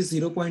 Suppose it is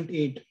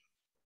 0.8,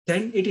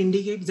 then it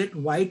indicates that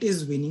white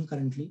is winning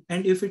currently.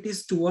 And if it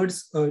is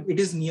towards it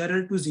is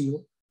nearer to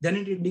 0, then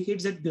it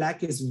indicates that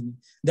black is winning.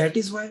 That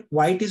is why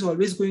white is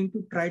always going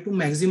to try to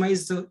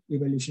maximize the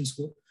evaluation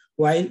score,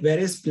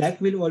 whereas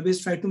black will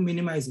always try to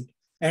minimize it.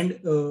 And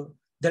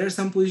there are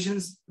some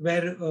positions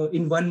where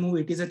in one move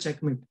it is a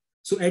checkmate.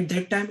 So at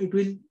that time it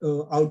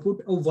will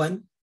output a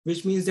 1,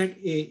 which means that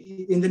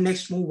in the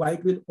next move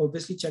white will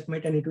obviously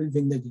checkmate and it will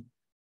win the game.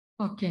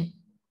 Okay,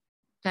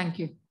 thank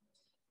you.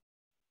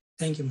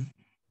 Thank you, ma'am.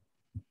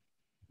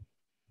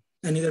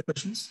 Any other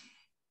questions?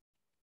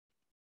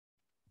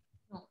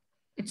 No,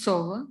 it's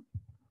over.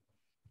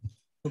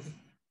 Okay,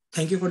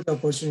 thank you for the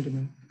opportunity,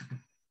 ma'am.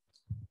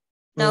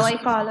 Now I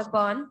call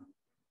upon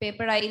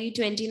paper ID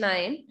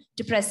 29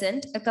 to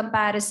present a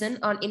comparison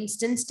on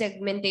instance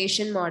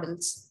segmentation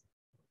models.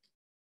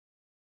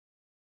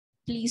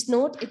 Please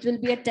note, it will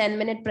be a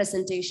 10-minute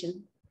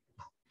presentation.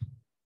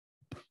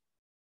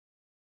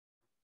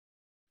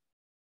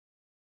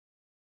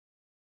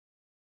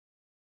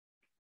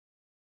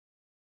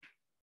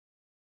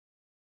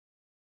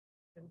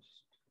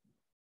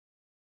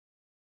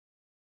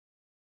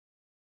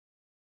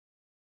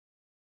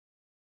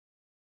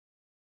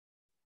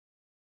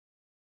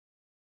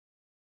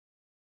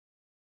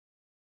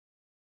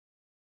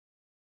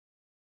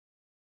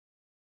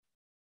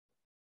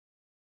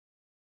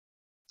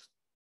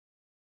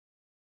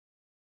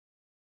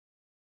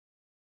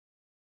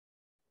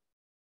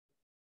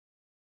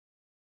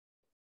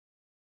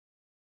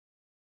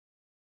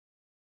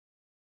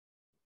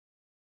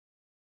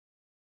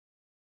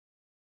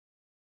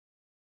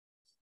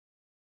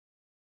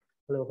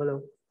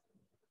 Hello.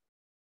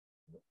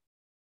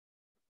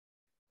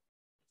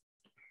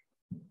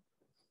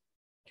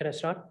 Can I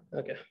start?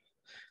 Okay.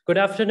 Good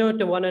afternoon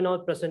to one and all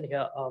present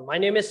here. My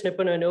name is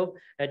Nipun Anup,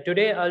 and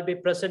today I'll be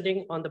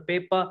presenting on the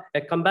paper,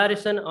 a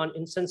comparison on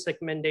instance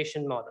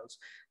segmentation models.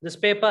 This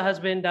paper has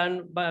been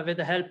done with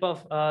the help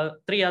of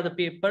 3 other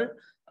people,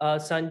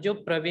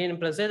 Sanju, Praveen,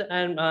 Prasid,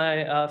 and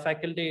my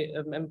faculty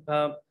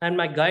and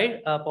my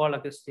guide, Paul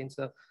Augustine,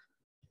 sir.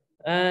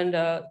 And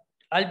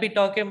I'll be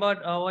talking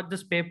about what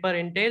this paper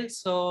entails.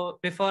 So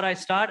before I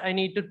start, I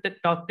need to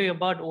talk to you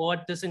about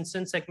what this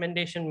instance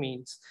segmentation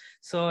means.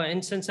 So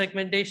instance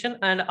segmentation,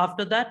 and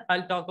after that,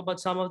 I'll talk about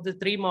some of the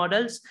 3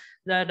 models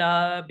that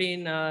have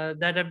been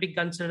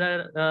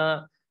considered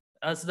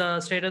as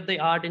the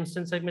state-of-the-art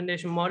instance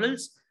segmentation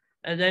models.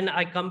 And then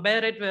I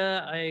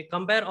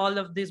compare all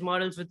of these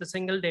models with a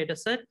single data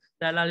set.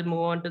 Then I'll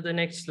move on to the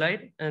next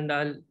slide and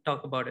I'll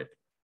talk about it.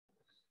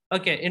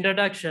 Okay,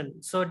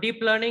 introduction. So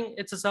deep learning,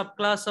 it's a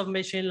subclass of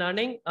machine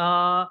learning.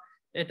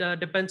 It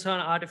depends on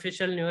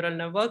artificial neural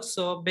networks.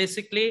 So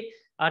basically,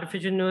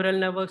 artificial neural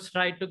networks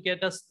try to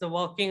get us the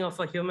working of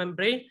a human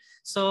brain.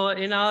 So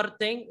in our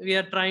thing, we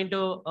are trying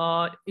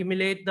to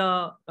emulate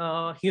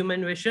the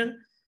human vision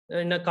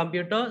in a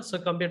computer. So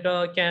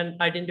computer can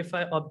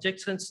identify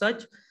objects and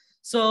such.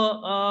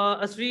 So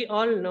as we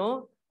all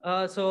know,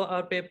 So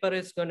our paper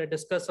is going to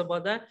discuss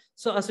about that.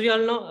 So as we all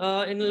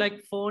know, in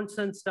like phones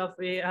and stuff,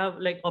 we have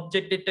like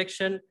object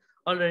detection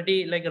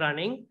already like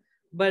running.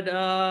 But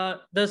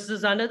this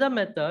is another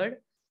method.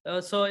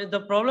 So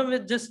the problem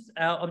with just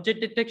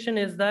object detection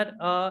is that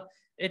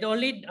it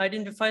only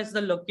identifies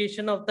the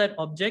location of that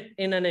object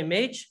in an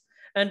image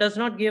and does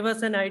not give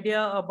us an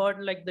idea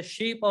about like the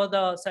shape or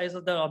the size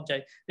of the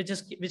object,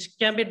 which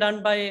can be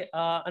done by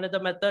another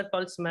method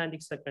called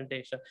semantic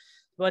segmentation.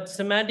 But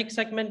semantic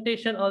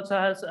segmentation also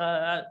has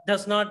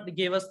does not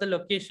give us the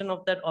location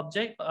of that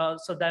object,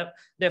 so that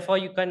therefore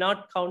you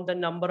cannot count the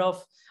number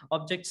of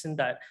objects in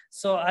that.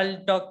 So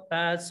I'll talk.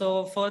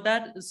 So for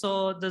that,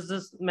 so there's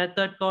this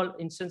method called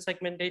instance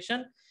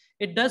segmentation.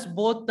 It does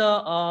both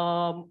the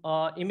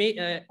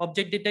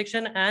object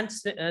detection and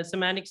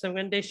semantic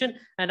segmentation,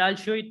 and I'll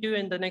show it to you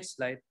in the next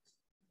slide.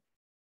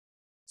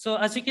 So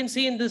as you can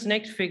see in this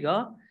next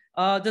figure,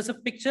 there's a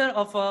picture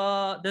of,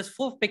 there's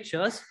 4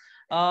 pictures,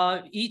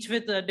 each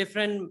with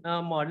different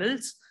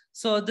models.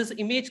 So this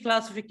image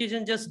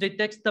classification just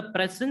detects the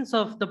presence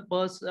of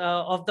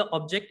the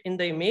object in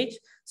the image.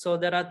 So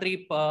there are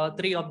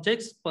three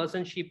objects: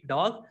 person, sheep,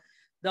 dog.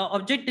 The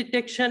object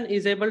detection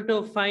is able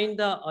to find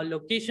the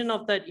location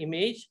of that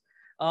image.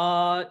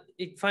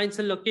 It finds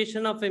the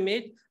location of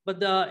image,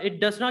 but it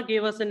does not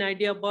give us an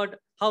idea about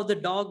how the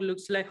dog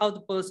looks like, how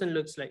the person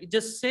looks like. It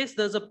just says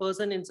there's a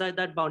person inside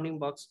that bounding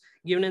box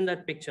given in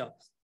that picture.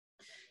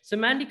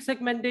 Semantic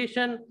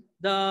segmentation,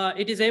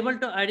 it is able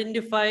to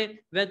identify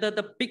whether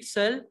the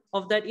pixel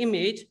of that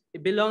image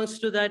belongs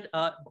to that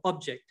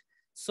object.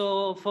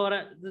 So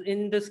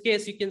in this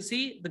case, you can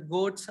see the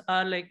goats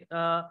are like,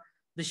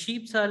 the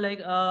sheeps are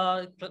like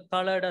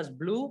colored as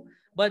blue.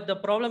 But the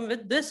problem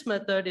with this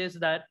method is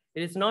that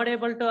it is not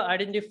able to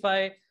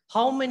identify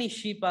how many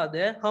sheep are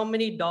there, how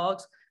many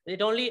dogs.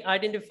 It only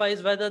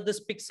identifies whether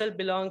this pixel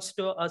belongs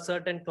to a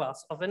certain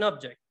class of an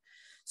object.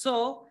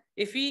 So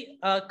if we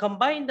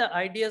combine the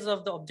ideas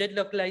of the object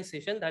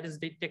localization, that is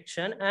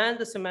detection, and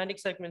the semantic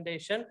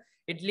segmentation,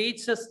 it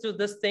leads us to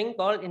this thing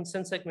called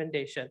instance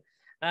segmentation.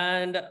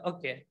 And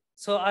okay,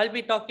 so I'll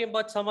be talking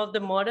about some of the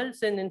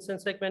models in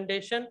instance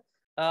segmentation.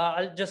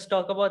 I'll just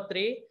talk about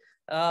 3.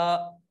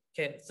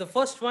 Okay, so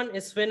first one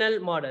is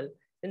Swinell model.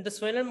 In the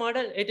Swinell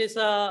model, it is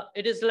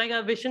like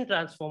a vision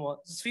transformer.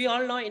 As we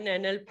all know, in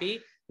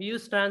NLP, we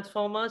use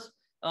transformers.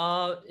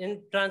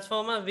 In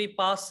transformer, we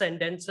pass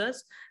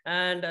sentences,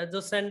 and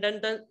those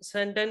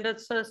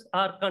sentences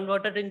are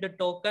converted into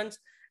tokens.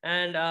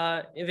 And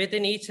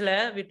within each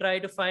layer, we try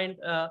to find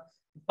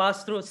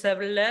pass through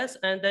several layers,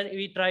 and then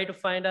we try to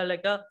find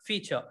like a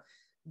feature.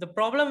 The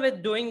problem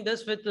with doing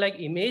this with like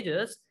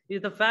images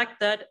is the fact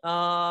that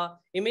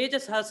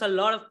images has a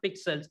lot of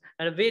pixels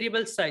and a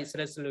variable size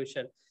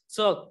resolution.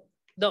 So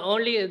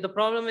the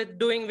problem with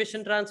doing the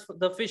vision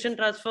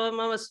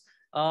transformer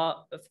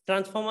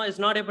is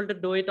not able to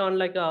do it on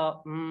like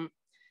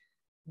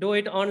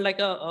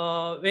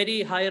a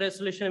very high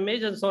resolution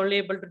image. It's only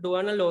able to do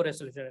on a low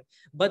resolution.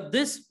 But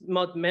this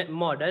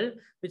model,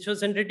 which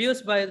was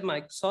introduced by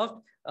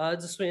Microsoft, the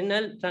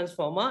Swinell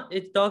transformer,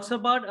 it talks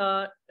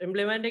about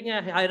implementing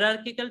a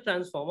hierarchical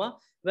transformer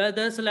where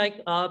there's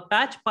like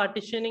patch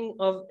partitioning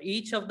of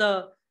each of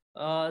the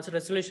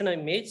resolution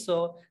image.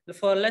 So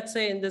for, let's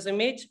say in this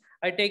image,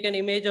 I take an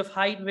image of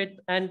height, width,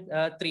 and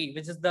 3,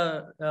 which is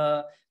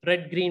the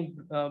red, green,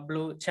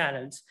 blue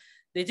channels.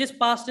 They just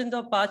passed in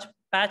the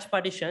patch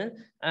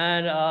partition,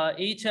 and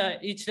each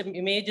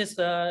image is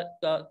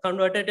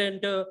converted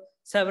into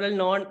several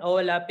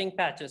non-overlapping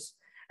patches.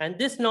 And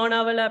this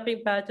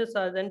non-overlapping patches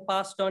are then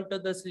passed on to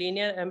this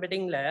linear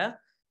embedding layer,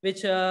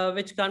 which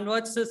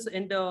converts this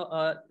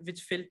into,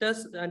 which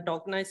filters and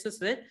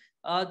tokenizes it.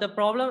 The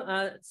problem,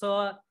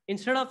 so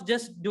instead of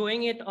just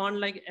doing it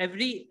on like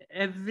every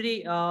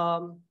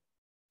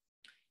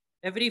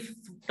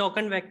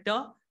token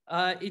vector,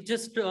 it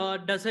just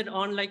does it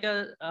on like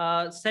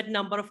a set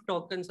number of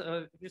tokens.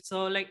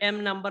 So like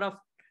m number of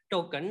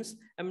tokens,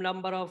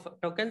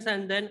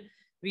 and then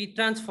we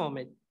transform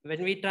it.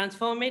 When we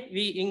transform it,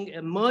 we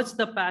merge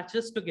the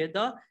patches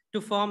together to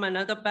form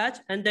another patch,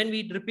 and then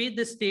we repeat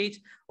this stage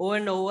over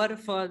and over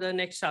for the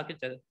next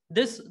architecture.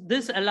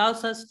 This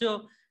allows us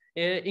to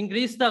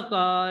increase the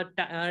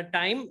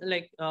time,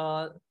 like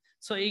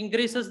so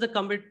increases the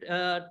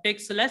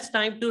takes less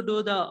time to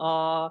do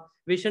the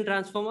vision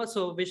transformer.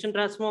 So vision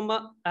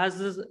transformer has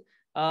this,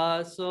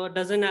 so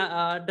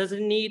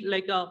doesn't need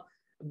like a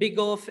big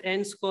of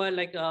n square,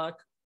 like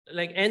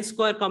n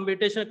square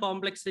computational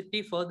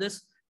complexity for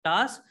this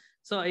task.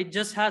 So it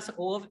just has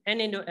O of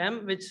n into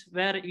m,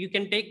 where you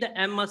can take the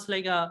m as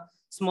like a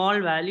small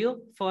value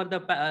for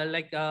the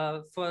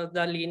for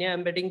the linear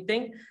embedding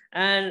thing,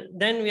 and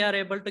then we are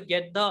able to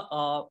get the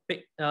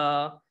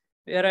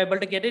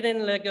it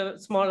in like a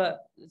smaller,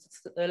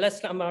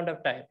 less amount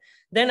of time.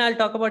 Then I'll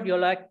talk about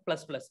YOLO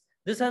plus plus.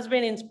 This has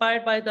been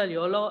inspired by the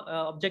YOLO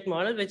object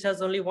model, which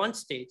has only one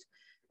stage.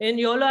 In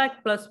YOLO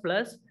plus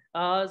plus,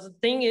 The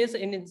thing is,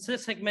 in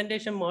instance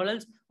segmentation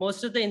models,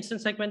 most of the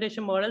instance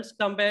segmentation models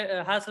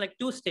has like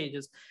two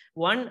stages.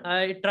 One,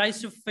 it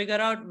tries to figure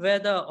out where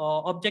the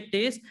object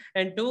is,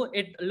 and two,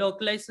 it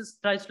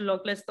tries to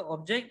localize the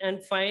object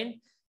and find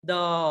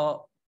the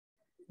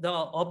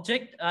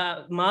object,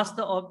 mask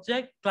the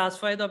object,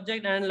 classify the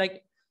object, and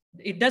like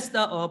it does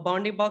the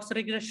bounding box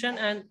regression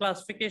and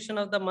classification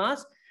of the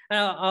mask.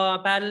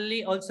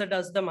 Parallelly also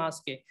does the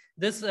masking.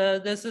 This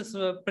is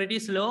pretty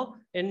slow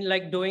in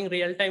like doing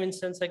real-time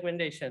instance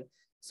segmentation.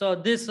 So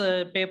this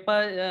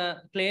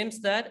paper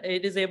claims that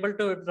it is able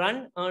to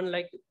run on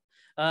like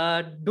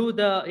do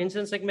the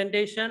instance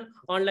segmentation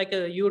on like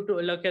a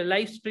YouTube, like a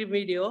live stream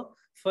video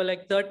for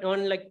like 30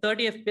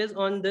 FPS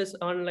on this,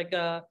 on like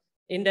a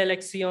Intel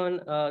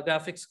Xeon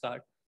graphics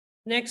card.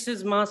 Next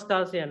is mask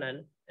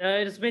CNN.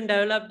 It's been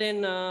developed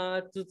in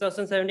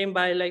 2017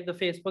 by like the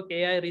Facebook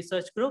AI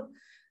research group.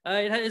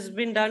 It has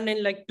been done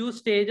in like two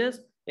stages.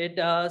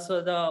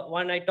 So the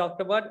one I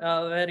talked about,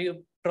 where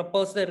you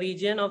propose the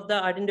region of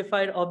the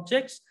identified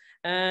objects,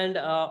 and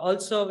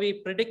also we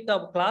predict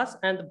the class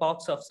and the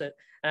box offset.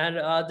 And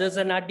there's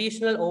an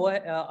additional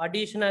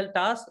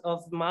task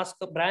of mask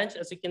branch,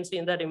 as you can see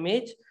in that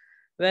image,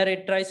 where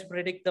it tries to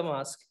predict the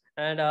mask,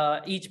 and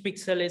each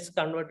pixel is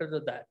converted to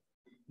that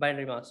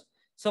binary mask.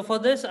 So for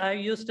this, I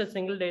used a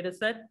single data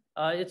set.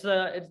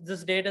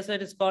 This data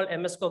set is called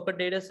MS Coco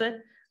data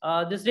set.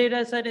 This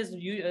data set is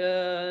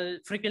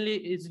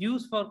frequently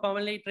used for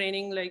commonly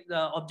training like the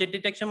object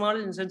detection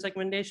model, instance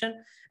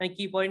segmentation, and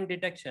key point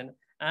detection.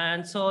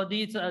 And so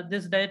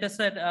this data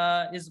set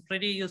is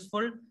pretty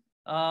useful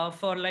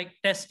for like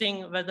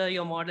testing whether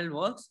your model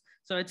works.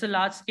 So it's a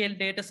large scale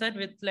data set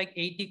with like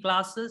 80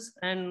 classes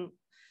and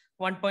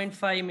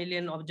 1.5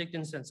 million object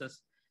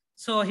instances.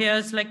 So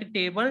here's like a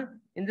table.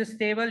 In this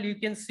table, you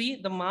can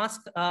see the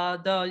mask,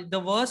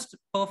 the worst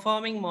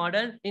performing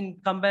model in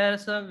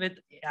comparison with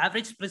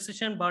average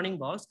precision bounding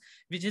box,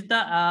 which is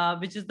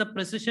the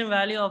precision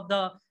value of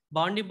the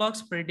bounding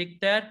box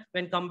predicted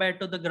when compared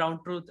to the ground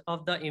truth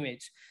of the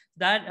image.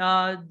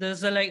 That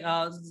there's a like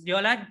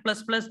YOLAC++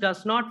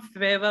 does not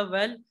favor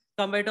well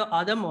compared to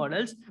other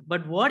models,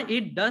 but what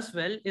it does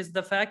well is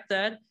the fact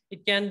that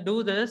it can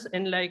do this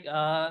in like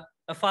a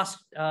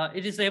fast.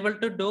 It is able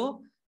to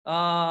do.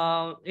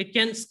 It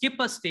can skip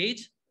a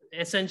stage.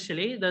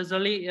 Essentially, there's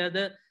only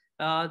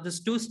there's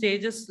two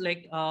stages.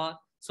 Like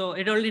so,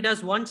 it only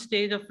does one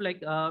stage of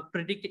like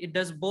predict. It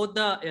does both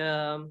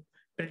the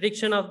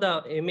prediction of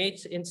the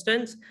image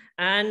instance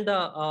and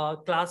the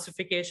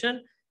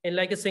classification in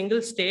like a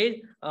single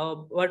stage.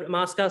 What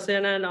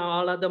Maskasian and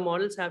all other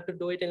models have to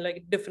do it in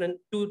like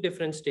two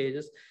different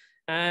stages.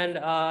 And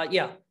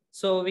yeah,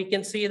 so we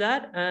can see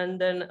that. And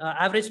then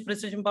average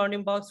precision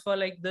bounding box for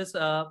like this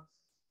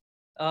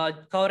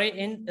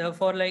coverage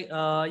for like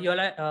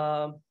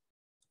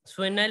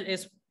Swinell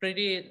is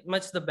pretty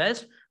much the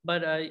best,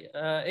 but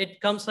it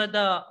comes at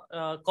the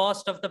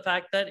cost of the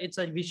fact that it's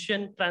a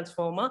vision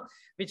transformer,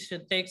 which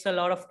takes a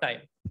lot of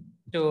time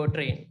to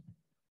train.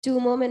 2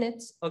 more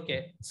minutes.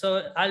 Okay,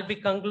 so I'll be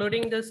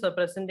concluding this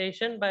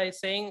presentation by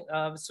saying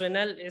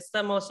Swinell is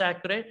the most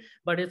accurate,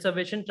 but it's a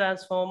vision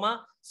transformer.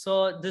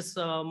 So this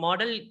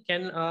model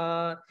can,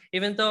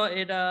 even though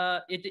it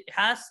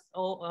has,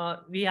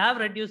 we have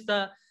reduced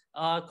the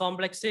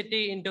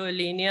complexity into a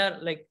linear,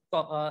 like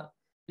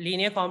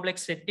linear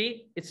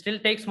complexity. It still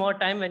takes more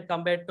time when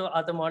compared to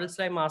other models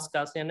like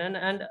Maskasian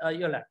and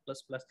YOLAC++.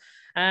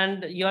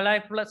 And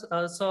YOLAC++,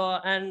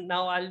 and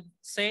now I'll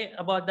say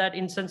about that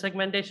instance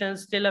segmentation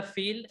is still a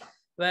field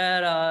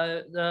where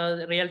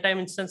the real-time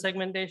instance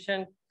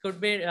segmentation could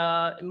be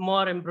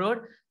more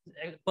improved,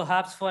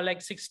 perhaps for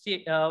like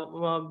 60,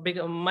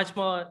 much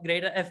more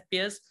greater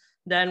FPS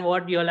than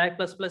what YOLAC++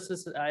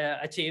 is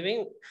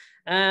achieving.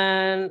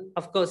 And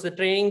of course, the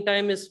training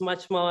time is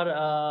much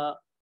more,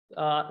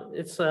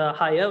 it's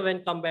higher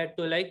when compared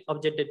to like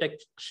object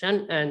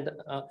detection and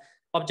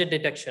object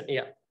detection.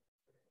 Yeah.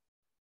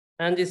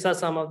 And these are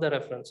some of the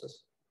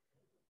references.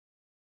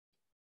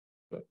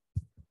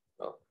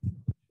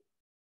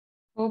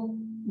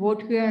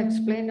 What we have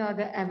explained are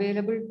the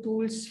available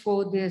tools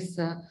for this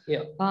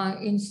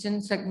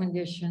instance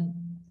segmentation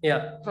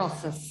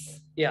process.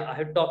 Yeah, I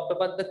have talked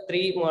about the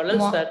three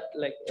models that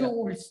like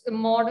tools. The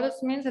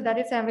models means that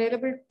is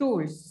available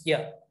tools.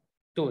 Yeah,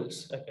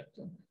 tools. Okay.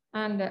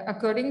 And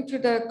according to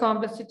the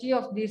complexity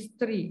of these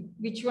three,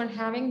 which one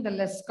having the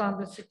less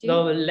complexity? The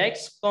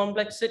less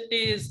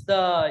complexity is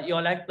the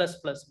YOLAC++,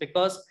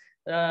 because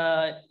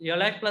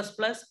YOLAC++,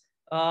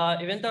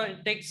 even though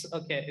it takes,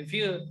 okay, if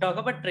you talk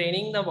about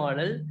training the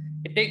model,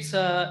 it takes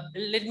a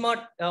little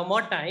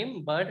more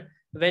time, but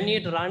when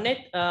you run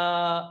it,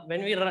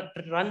 when we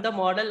run the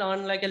model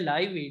on like a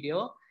live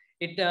video,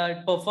 it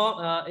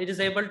is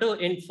able to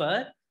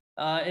infer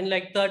in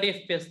like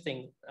 30 FPS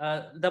thing.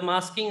 The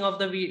masking of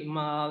the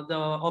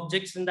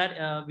objects in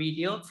that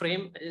video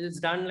frame is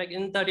done like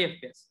in 30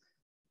 FPS.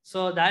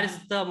 So that is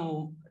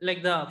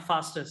the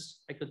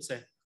fastest, I could say.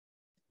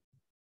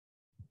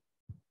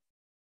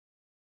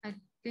 I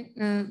think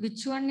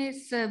which one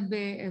is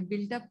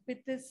built up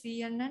with the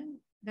CNN?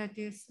 That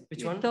is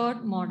Which the one?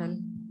 third model.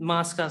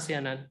 Mask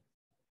CNN.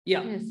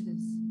 Yeah. Yes,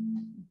 yes.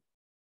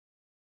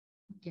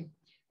 Okay.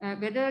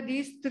 Whether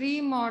these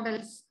three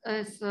models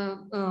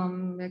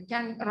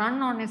can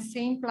run on a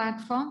same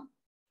platform?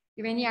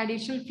 If any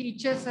additional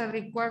features are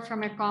required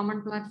from a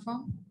common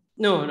platform?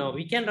 No,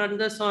 we can run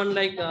this on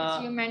like.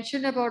 You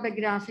mentioned about a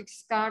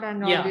graphics card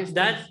and all yeah, these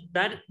things.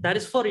 that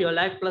is for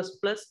ULAG++.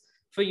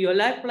 For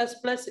ULAG++,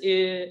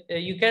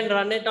 you can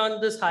run it on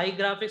this high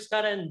graphics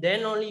card, and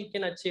then only you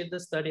can achieve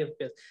this 30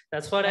 FPS.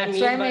 That's what I mean.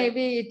 That's why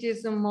maybe it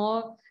is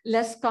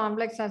less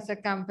complex as a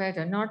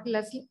comparator, not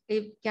less.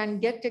 It can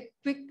get a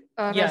quick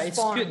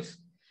response. It's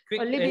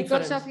quick only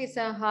because inference. of its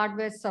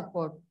hardware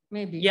support,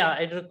 maybe. Yeah,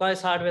 it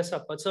requires hardware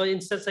support. So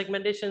instant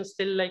segmentation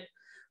still like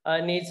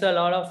needs a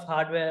lot of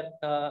hardware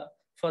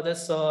for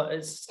this. So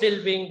it's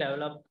still being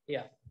developed.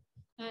 Yeah.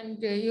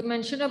 And you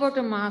mentioned about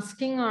a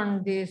masking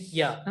on this.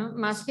 Yeah.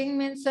 Masking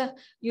means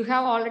you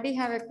already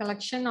have a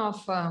collection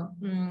of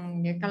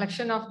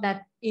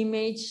that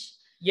image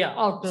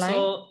outline.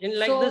 So in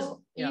like this,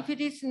 if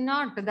it is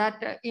not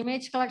that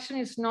image collection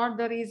is not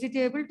there, is it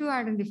able to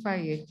identify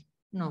it?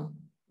 No.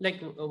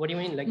 Like what do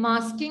you mean? Like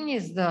masking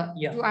is the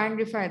to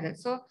identify that.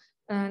 So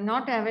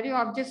not every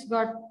object's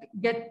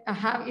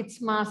have its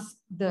mask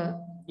there.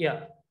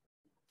 Yeah.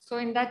 So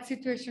in that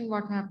situation,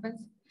 what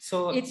happens?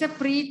 So it's a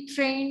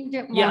pre-trained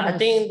model. Yeah, I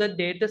think the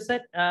data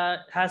set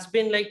has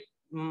been like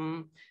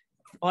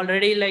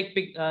already like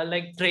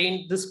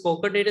trained. This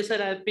COCO data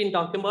set I've been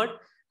talking about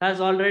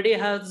already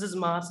has this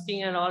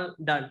masking and all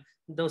done.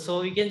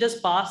 So we can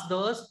just pass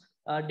those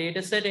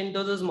data set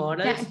into those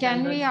models.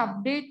 Can we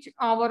update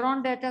our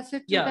own data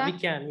set to that?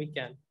 we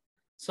can.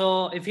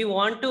 So if you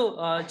want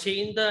to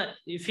change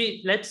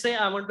let's say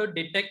I want to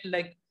detect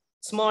like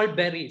small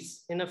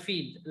berries in a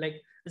field,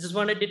 like I just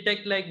want to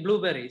detect like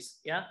blueberries.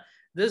 Yeah.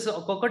 This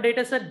COCO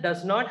data set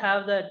does not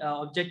have that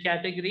object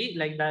category,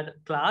 like that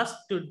class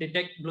to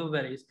detect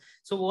blueberries.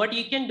 So what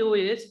you can do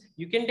is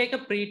you can take a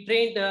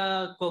pre-trained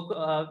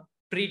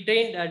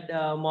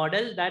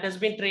model that has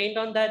been trained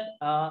on that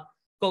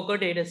COCO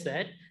data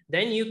set.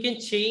 Then you can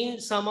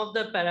change some of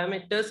the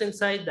parameters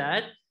inside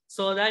that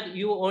so that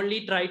you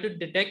only try to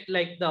detect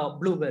like the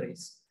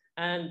blueberries.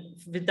 And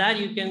with that,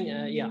 you can,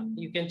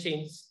 you can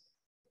change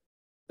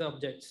the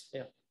objects.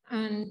 Yeah.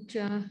 And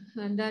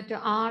that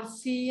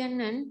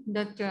RCNN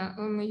that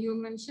you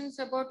mentioned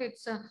about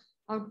its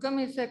outcome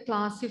is a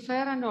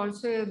classifier and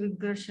also a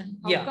regression.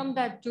 How come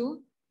that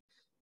too?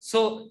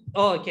 So,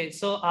 okay.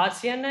 So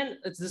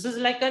RCNN, this is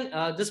like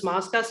this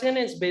mask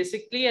RCNN is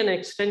basically an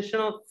extension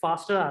of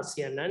faster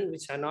RCNN,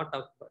 which I not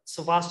talked about.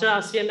 So faster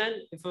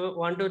RCNN, if you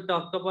want to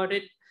talk about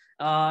it,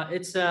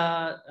 it's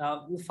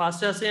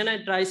faster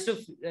RCNN tries to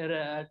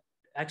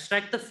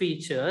extract the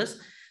features.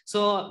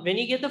 So when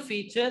you get the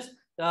features,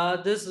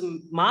 this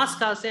mask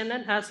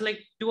RCNN has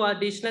like two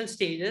additional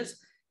stages.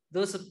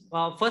 Those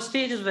first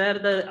stage is where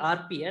the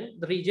RPN,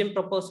 the region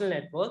proportional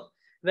network,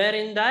 where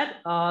in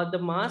that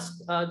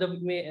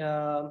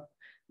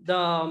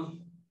the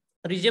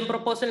region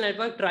proportional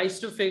network tries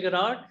to figure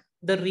out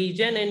the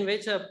region in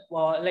which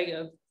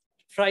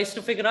tries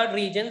to figure out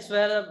regions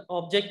where the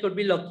object could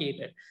be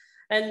located.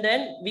 And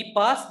then we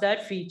pass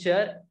that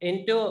feature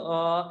into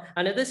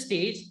another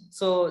stage.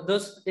 So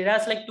it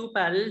has like two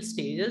parallel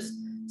stages.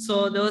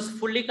 So those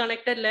fully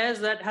connected layers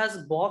that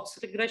has box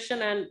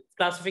regression and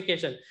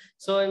classification.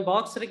 So in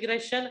box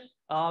regression,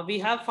 we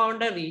have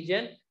found a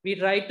region. We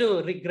try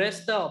to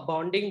regress the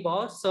bounding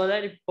box so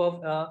that it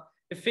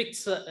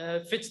fits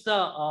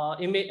the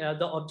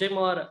object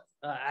more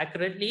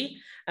accurately.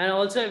 And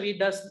also we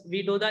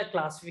do that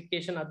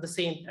classification at the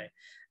same time.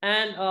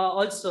 And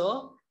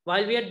also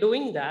while we are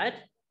doing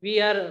that,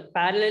 we are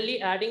parallelly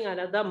adding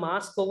another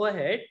mask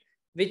overhead,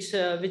 which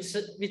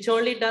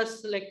only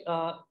does like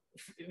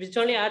which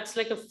only adds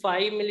like a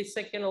 5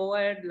 millisecond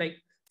overhead, like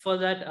for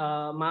that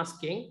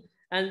masking,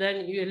 and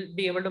then you'll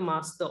be able to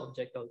mask the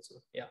object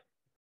also. Yeah.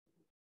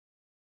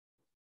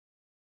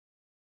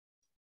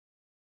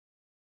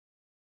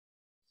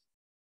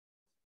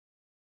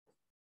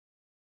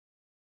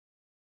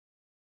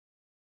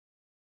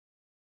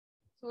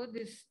 So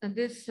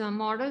this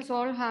models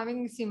all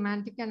having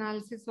semantic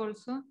analysis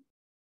also?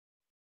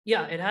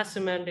 Yeah, it has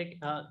semantic.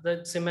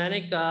 The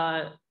semantic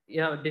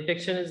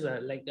detection is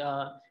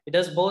it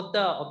does both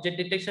the object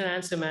detection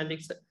and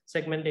semantic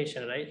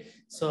segmentation, right?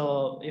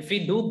 So if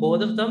we do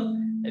both of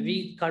them,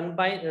 we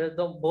combine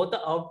both the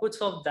outputs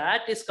of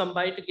that is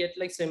combined to get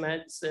like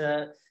semantic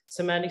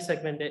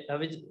segmentation,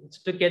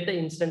 to get the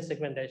instant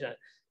segmentation.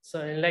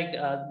 So like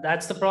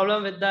that's the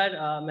problem with that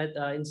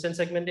instant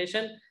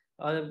segmentation.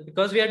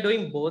 Because we are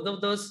doing both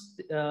of those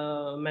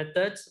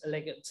methods,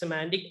 like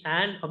semantic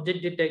and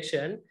object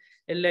detection,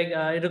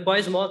 it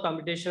requires more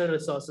computational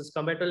resources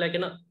compared to like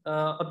an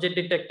object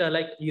detector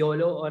like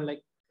YOLO or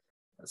like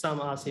some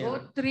RCNN.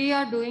 Both three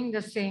are doing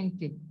the same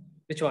thing.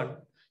 Which one?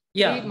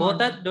 Yeah,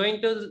 both are doing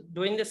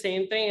the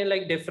same thing in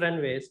like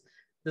different ways.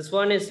 This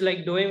one is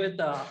like doing with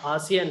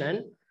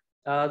RCNN.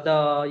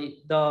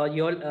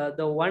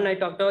 The one I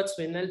talked about,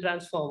 Swinell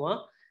transformer,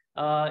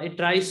 it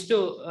tries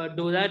to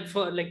do that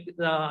for like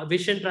the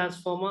vision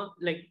transformer.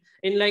 Like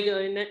in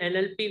an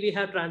NLP, we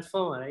have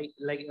transformer, right?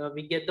 Like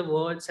we get the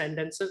word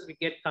sentences, we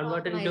get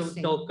converted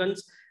into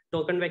tokens.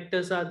 Token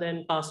vectors are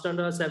then passed on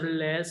to several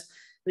layers.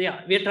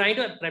 Yeah, we are trying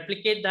to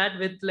replicate that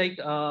with like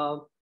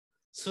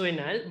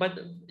Swinal, but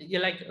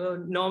like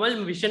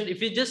normal vision,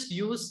 if you just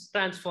use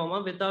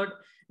transformer without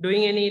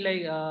doing any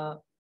like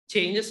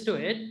changes to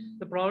it,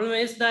 the problem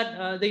is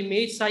that the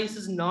image size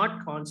is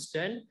not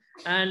constant,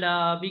 and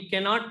we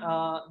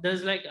cannot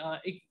there's like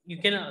you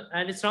can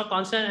and it's not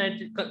constant,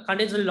 and it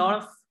contains a lot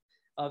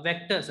of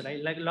vectors,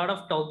 right? Like a lot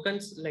of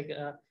tokens. Like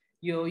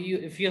you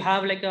if you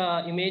have like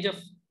a image of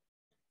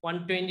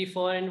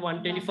 124 and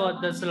 124,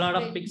 there's a lot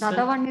of pixels. The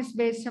other one is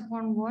based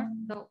upon what?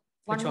 The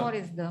one more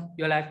is the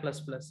YOLAC++.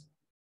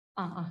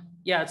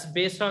 Yeah, it's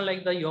based on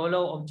like the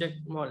YOLO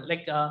object model.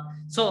 Like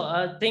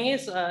thing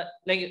is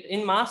like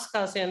in mask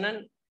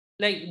CNN,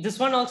 like this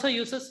one also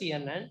uses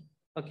CNN.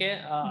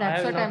 Okay,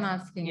 that's what I'm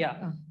asking.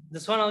 Yeah,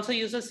 this one also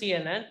uses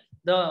CNN.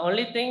 The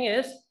only thing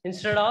is,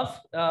 instead of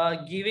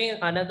giving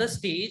another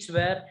stage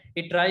where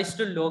it tries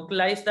to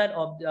localize that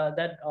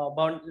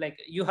bound, like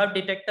you have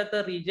detected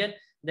the region,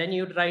 then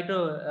you try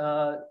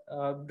to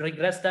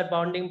regress that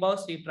bounding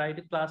box, you try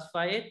to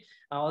classify it,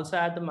 also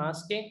add the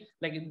masking,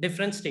 like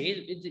different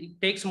stage. It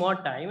takes more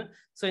time.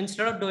 So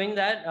instead of doing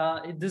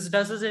that, this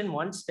does this in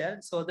one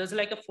step. So there's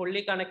like a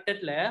fully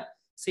connected layer,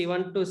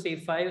 C1 to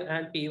C5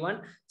 and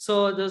P1.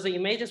 So those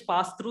images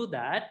pass through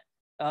that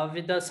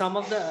with the sum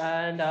of the,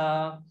 and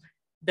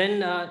then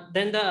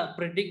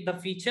the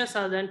features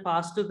are then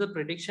passed to the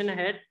prediction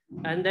head,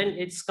 and then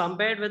it's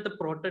compared with the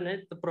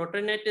protonet. The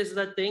protonet is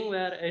the thing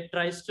where it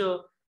tries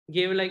to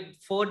give like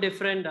 4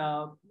 different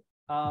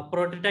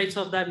prototypes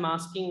of that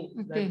masking.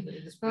 Okay.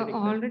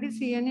 Already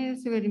CNN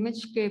is very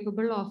much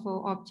capable of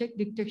object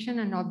detection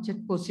and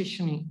object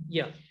positioning.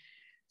 Yeah.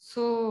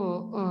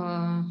 So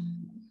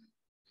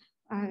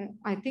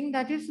I think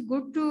that is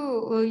good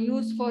to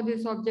use for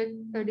this object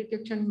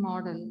detection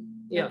model.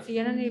 Yeah.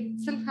 CNN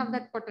itself have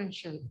that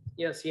potential.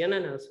 Yeah,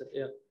 CNN has it.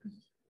 Yeah.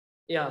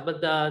 Yeah, but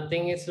the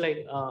thing is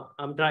like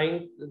I'm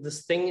trying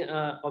this thing.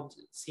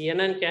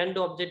 CNN can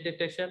do object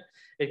detection.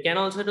 It can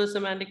also do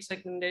semantic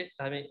segmentation.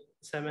 I mean,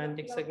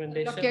 semantic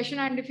segmentation. Location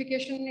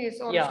identification is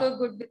also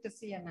good with the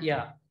CNN.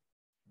 Yeah.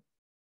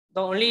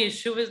 The only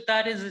issue with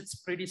that is it's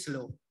pretty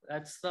slow.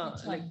 That's the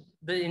like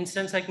the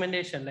instant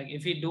segmentation. Like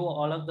if you do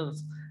all of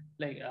those,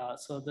 like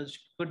so there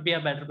could be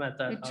a better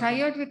method. Try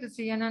it with the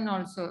CNN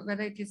also,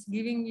 whether it is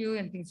giving you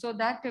anything, so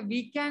that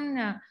we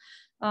can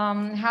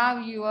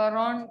have your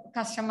own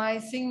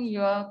customizing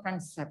your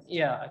concept.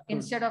 Yeah.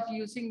 Instead of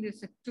using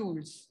these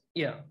tools.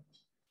 Yeah.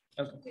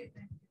 Okay.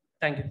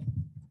 Thank you.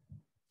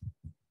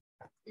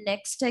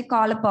 Next, I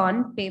call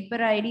upon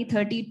paper ID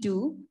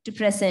 32 to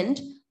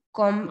present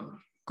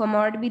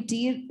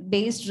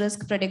comorbidity-based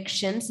risk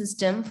prediction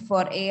system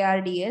for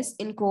ARDS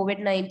in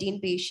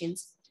COVID-19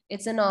 patients.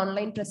 It's an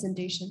online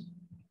presentation.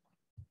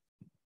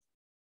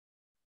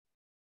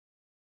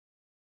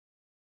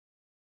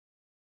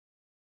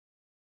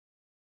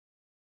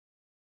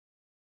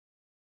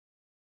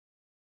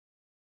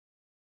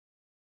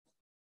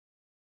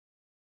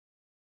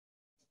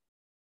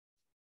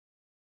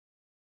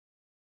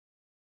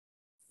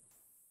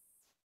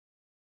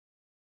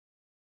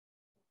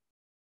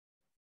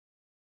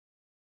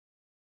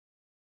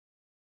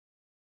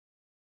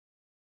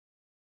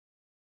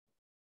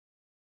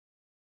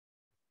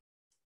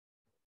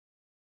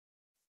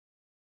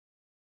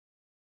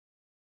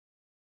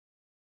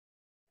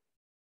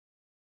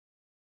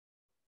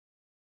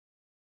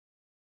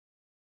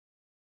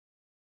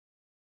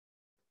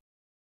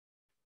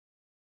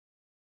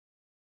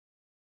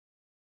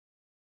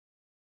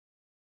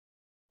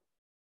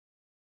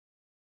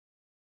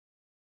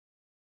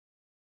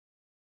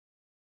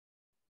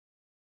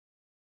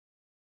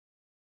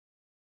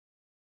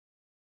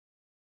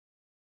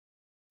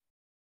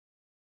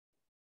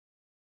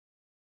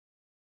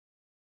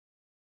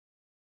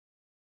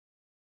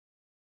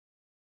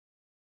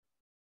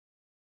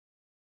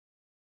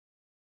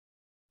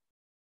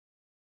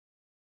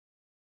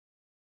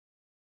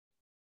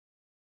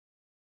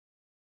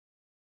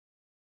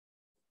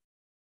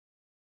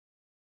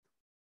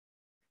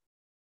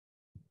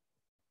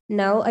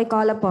 Now I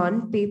call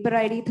upon paper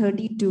ID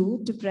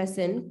 32 to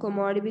present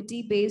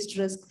comorbidity-based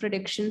risk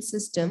prediction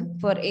system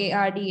for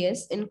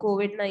ARDS in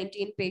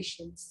COVID-19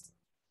 patients.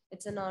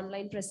 It's an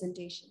online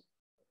presentation.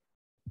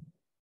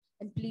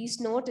 And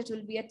please note, it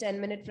will be a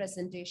 10-minute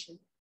presentation.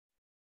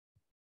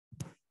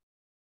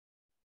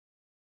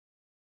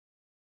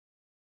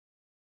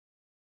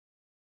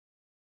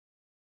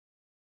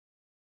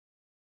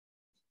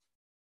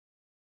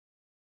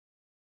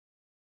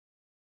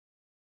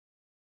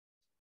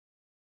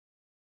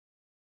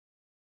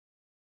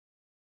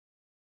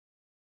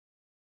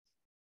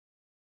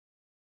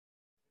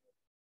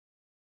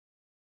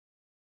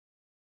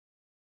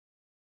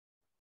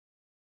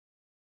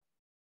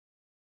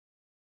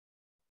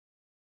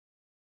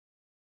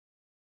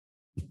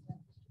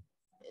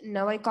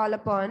 Now I call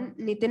upon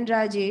Nitin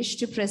Rajesh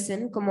to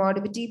present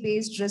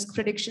comorbidity-based risk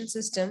prediction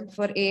system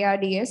for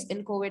ARDS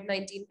in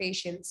COVID-19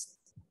 patients.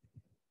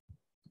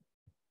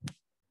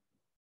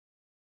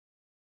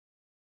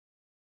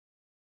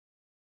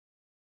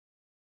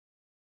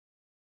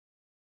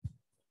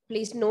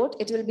 Please note,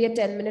 it will be a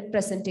 10-minute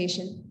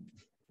presentation.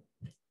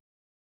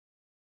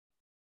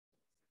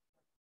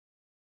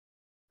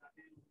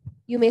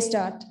 You may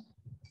start.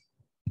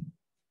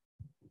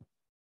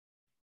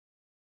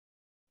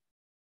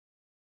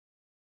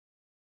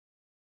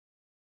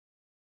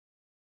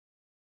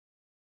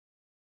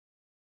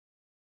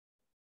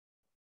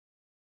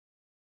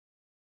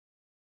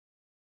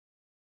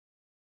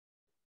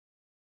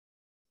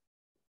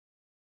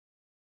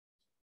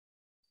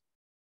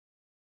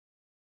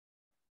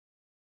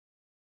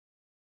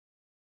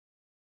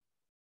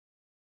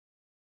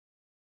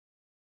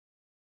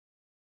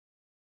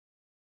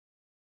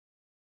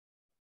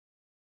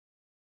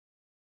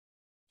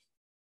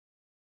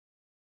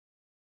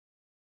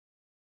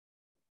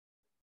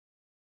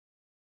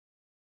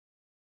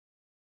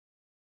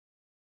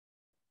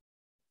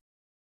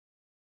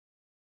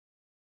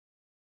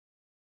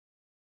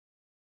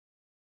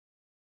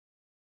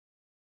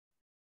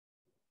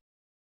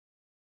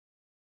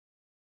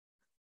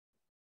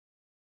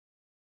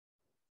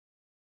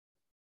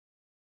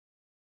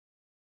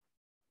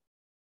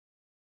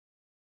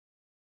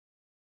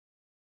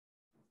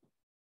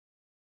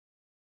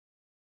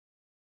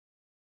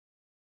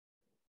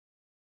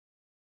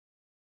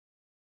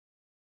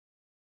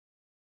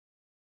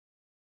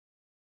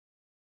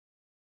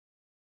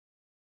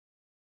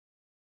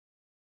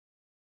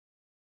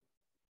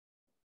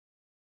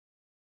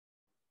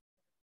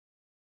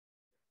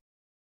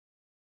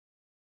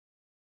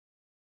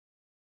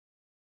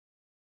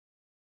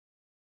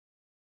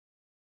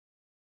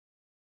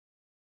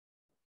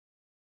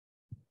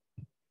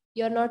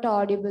 You're not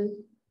audible.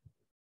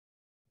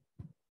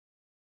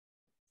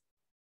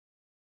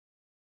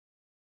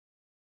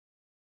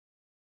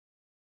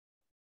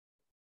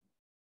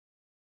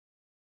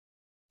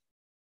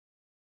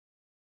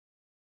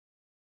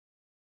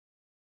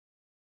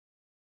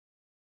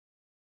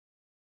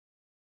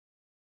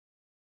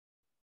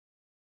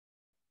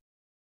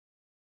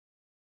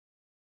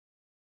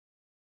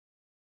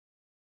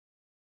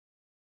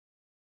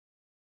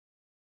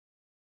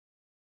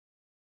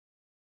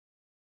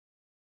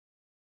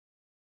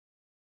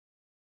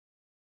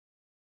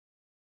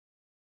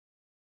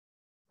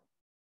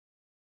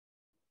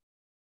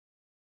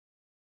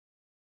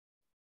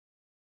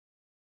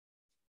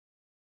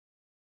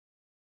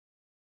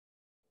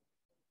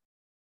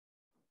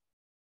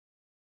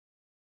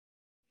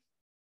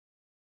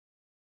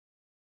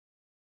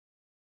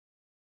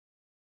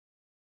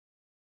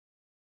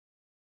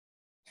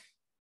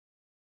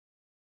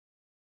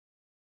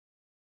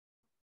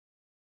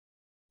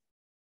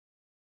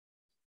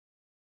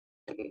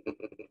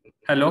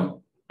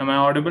 Hello, am I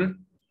audible?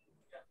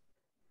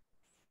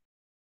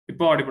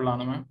 Ipo audible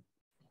aanu ma'am?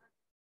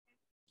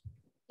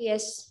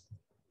 Yes.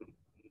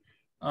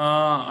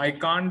 I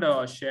can't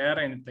share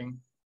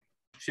anything.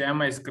 Share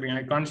my screen.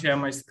 I can't share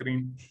my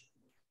screen.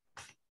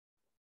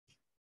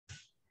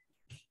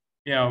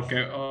 Yeah,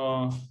 okay.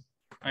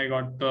 I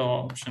got the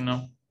option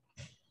now.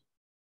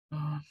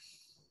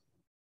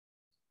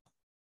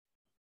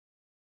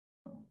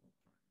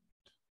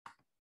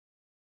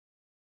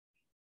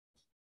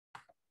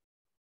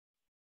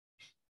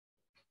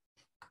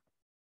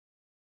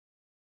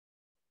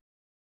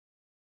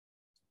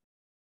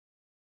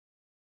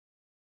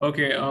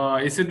 Okay,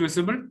 is it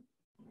visible?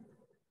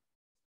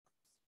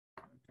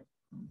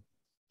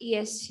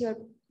 Yes, you're.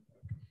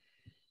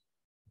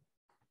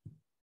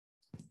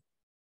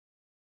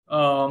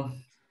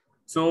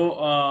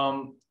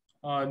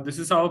 This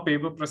is our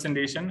paper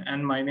presentation,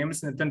 and my name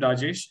is Nitin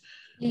Rajesh.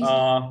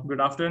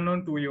 Good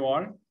afternoon to you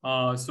all.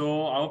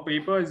 So our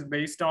paper is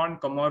based on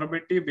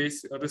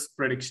comorbidity-based risk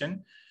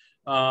prediction,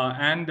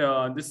 and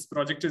this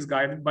project is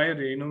guided by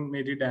Renu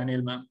Mary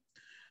Daniel ma'am.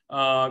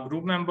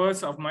 Group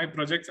members of my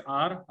projects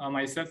are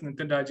myself,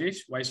 Nitin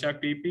Rajesh,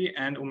 Vaishak TP,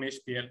 and Umesh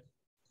PL.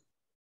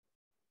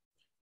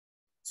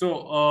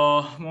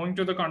 So moving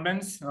to the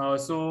contents.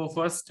 So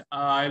first,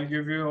 I'll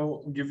give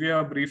you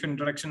a brief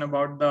introduction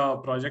about the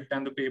project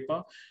and the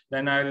paper.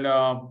 Then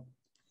I'll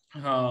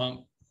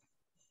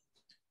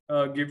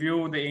give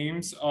you the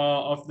aims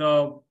of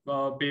the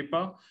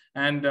paper,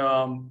 and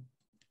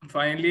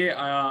finally,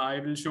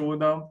 I will show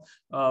the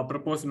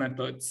proposed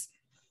methods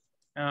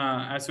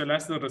as well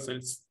as the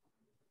results.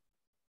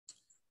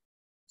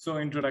 So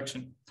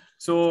introduction.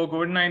 So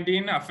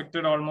COVID-19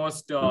 affected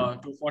almost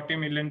 240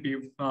 million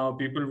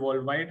people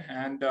worldwide,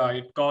 and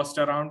it cost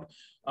around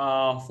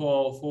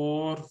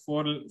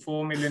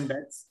 4 million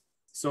deaths.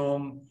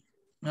 So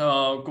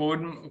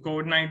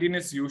COVID-19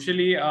 is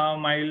usually a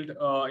mild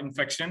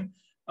infection,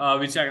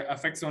 which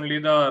affects only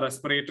the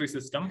respiratory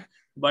system.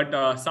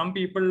 But some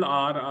people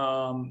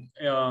are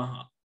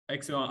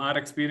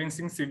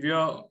experiencing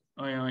severe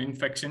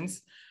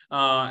infections.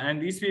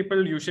 And these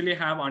people usually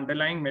have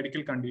underlying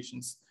medical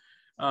conditions.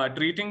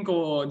 Treating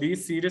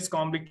these serious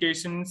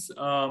complications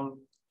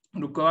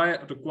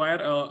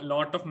require a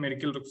lot of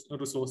medical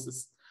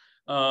resources.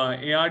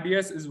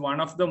 ARDS is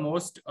one of the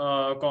most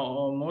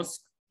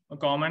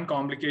common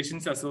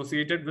complications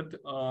associated with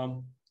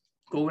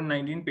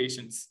COVID-19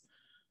 patients.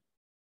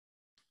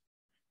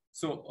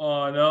 So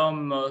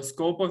the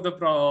scope of the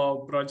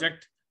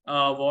project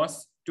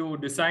was to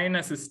design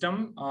a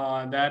system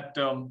that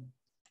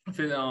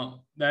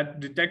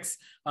detects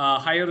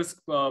high-risk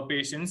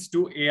patients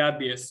to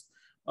ARDS,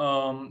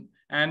 and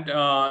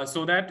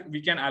so that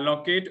we can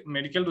allocate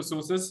medical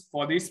resources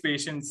for these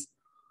patients.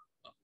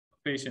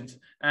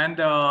 And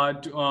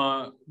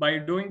by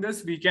doing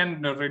this, we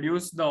can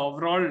reduce the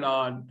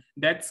overall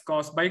deaths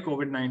caused by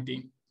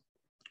COVID-19.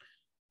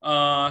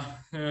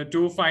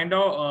 To find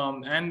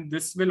out, and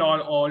this will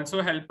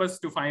also help us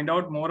to find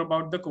out more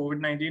about the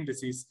COVID-19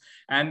 disease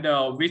and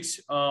which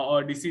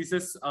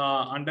diseases,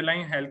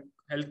 underlying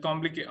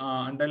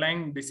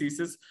underlying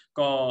diseases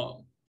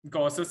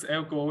causes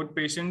a COVID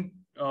patient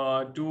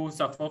to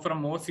suffer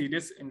from more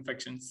serious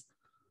infections.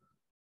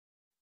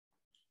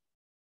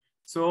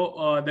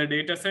 So the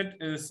data set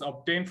is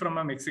obtained from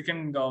a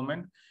Mexican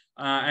government,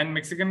 and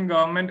Mexican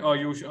government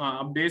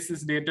updates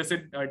this data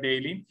set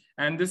daily.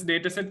 And this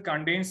data set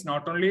contains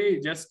not only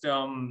just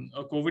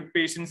COVID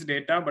patients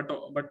data, but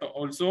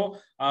also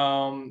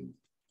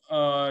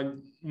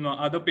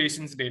other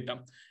patients data.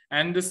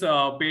 And this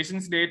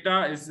patients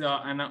data is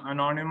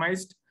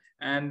anonymized,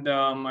 and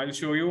I'll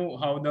show you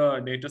how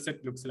the data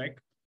set looks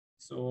like.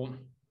 So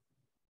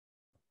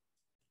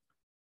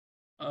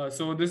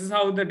this is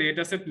how the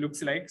data set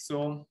looks like.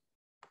 So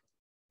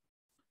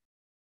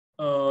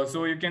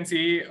so you can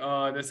see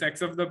the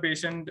sex of the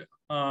patient.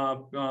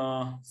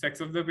 Sex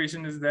of the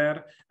patient is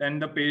there. Then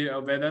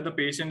whether the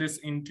patient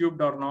is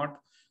intubed or not.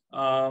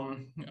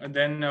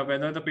 Then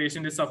whether the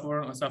patient is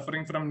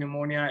suffering from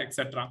pneumonia,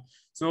 etc.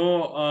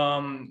 So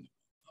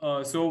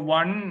so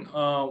one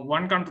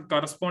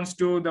corresponds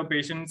to the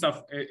patient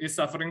is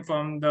suffering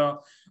from the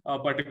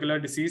particular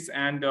disease,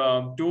 and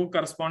 2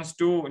 corresponds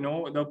to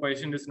the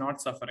patient is not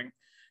suffering.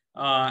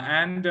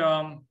 And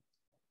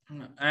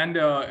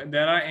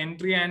there are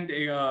entry and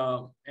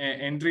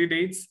entry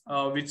dates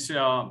which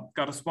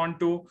correspond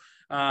to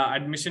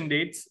admission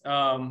dates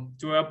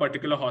to a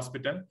particular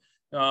hospital.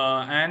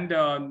 And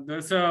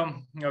there's a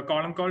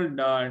column called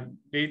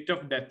date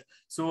of death.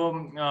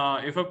 So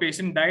if a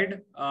patient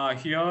died,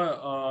 here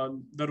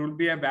there will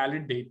be a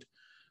valid date.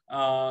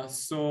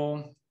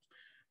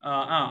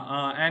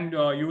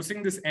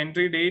 Using this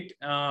entry date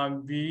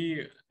and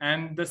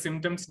the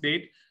symptoms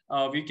date,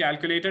 we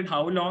calculated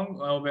how long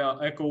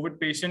a COVID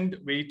patient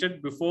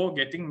waited before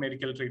getting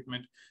medical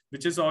treatment,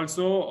 which is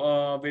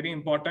also very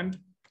important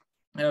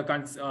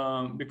because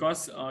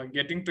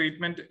getting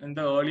treatment in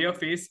the earlier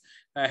phase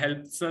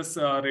helps us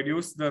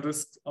reduce the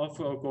risk of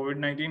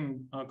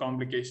COVID-19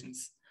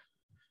 complications.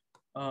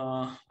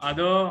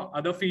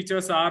 Other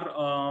features are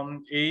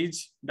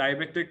age,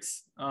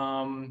 diabetics,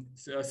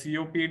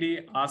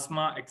 COPD,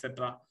 asthma,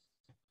 etc.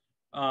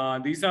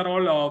 These are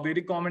all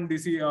very common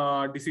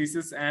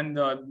diseases, and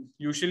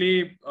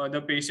usually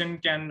the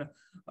patient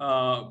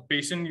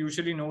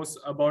usually knows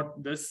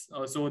about this,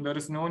 so there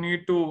is no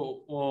need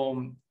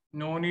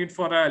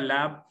for a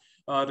lab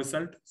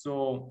result.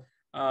 So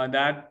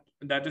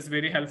that is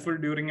very helpful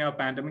during a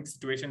pandemic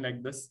situation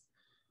like this.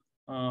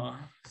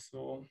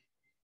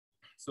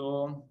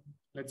 So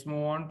let's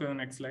move on to the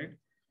next slide.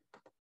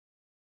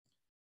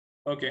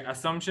 Okay,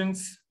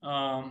 assumptions.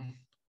 So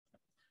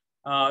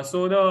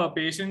the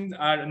patients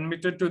are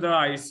admitted to the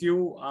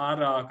ICU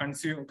are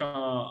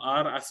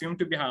assumed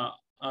to be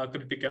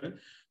critical.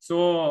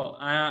 So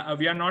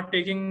we are not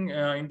taking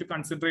into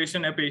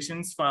consideration a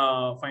patient's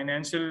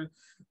financial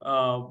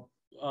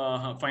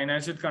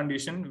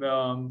condition.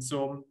 Then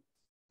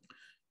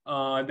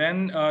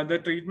the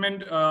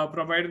treatment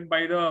provided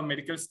by the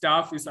medical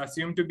staff is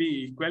assumed to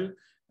be equal,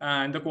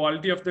 and the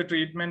quality of the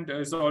treatment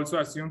is also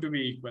assumed to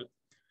be equal.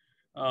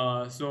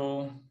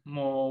 So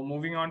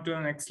moving on to the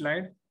next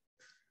slide.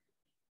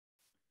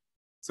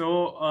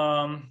 So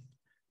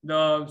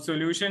the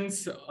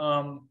solutions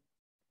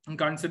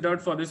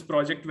considered for this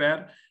project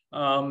were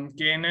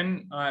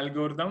KNN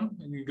algorithm,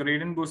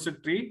 gradient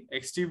boosted tree,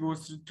 XT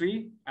boosted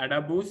tree,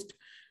 AdaBoost,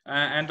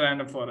 and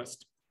random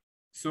forest.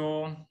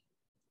 So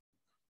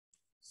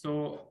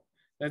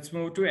let's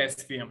move to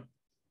SVM.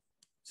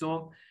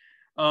 So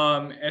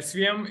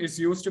SVM is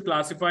used to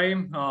classify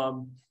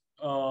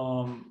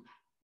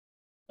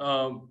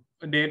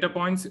data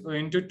points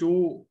into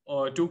two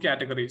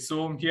categories.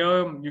 So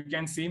here you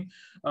can see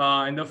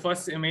in the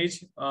first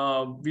image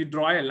we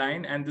draw a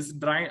line, and this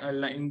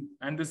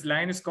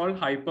line is called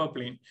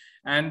hyperplane,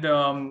 and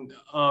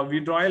we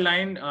draw a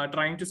line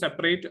trying to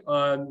separate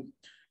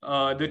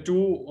the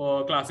two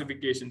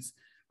classifications.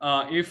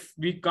 If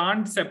we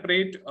can't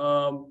separate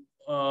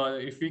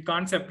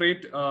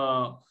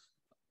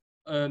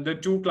the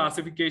two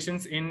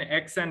classifications in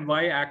X and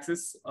Y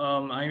axis,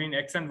 I mean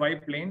X and Y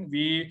plane,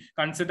 we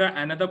consider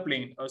another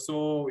plane.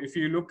 So if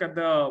you look at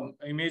the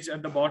image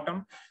at the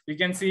bottom, we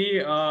can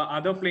see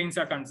other planes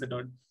are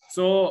considered.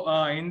 So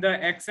in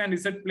the X and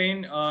Z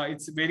plane,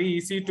 it's very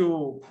easy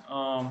to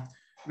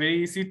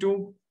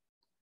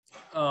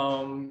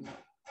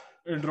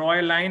draw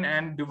a line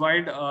and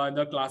divide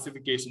the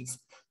classifications.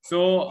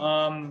 So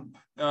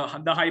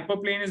the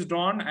hyperplane is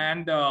drawn,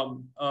 and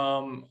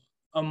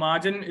a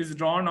margin is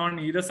drawn on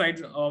either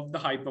side of the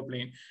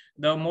hyperplane.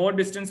 The more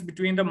distance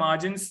between the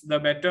margins, the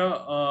better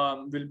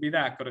will be the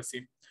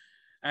accuracy,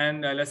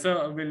 and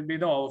lesser will be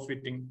the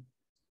overfitting.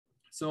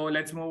 So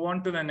let's move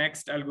on to the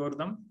next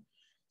algorithm.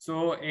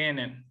 So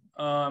ANN,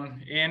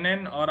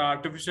 ANN or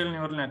artificial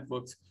neural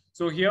networks.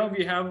 So here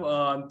we have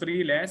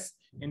three layers: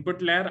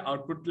 input layer,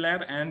 output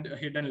layer, and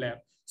hidden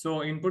layer.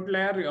 So input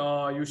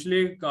layer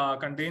usually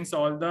contains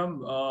all the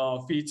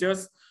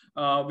features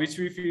which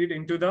we feed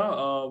into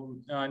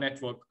the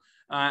network.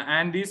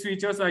 And these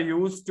features are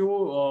used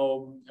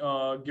to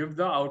give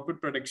the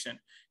output prediction.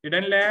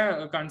 Hidden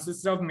layer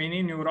consists of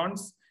many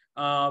neurons,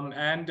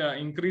 and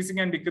increasing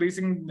and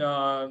decreasing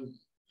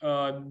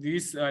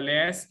these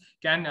layers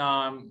can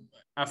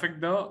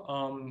affect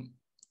the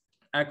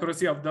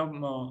accuracy of the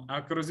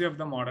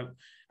model.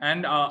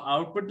 And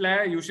output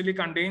layer usually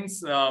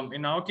contains,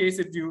 in our case,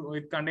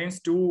 it contains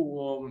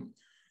two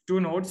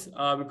nodes,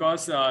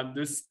 because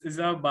this is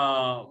a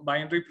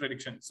binary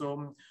prediction.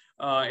 So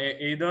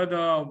either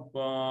the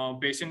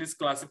patient is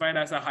classified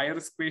as a high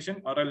risk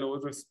patient or a low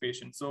risk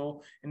patient.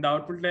 So in the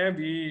output layer,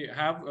 we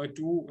have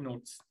two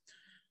nodes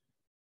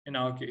in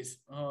our case.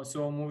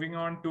 So moving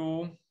on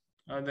to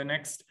the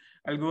next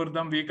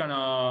algorithm we can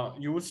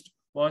used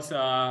was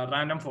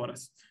random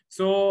forest.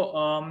 So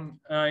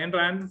in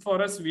random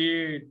forest,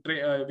 we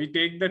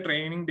take the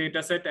training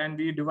data set and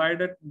we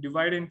divide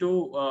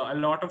into a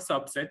lot of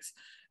subsets,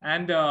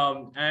 and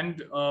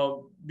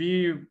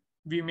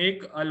we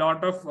make a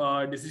lot of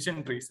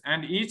decision trees,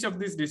 and each of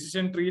these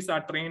decision trees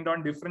are trained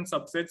on different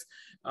subsets,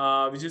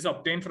 which is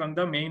obtained from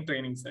the main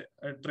training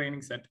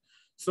set.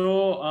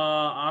 So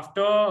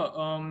after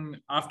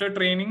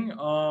training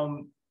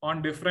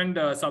on different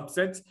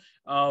subsets,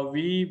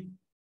 we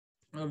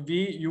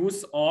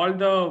use all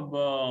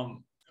the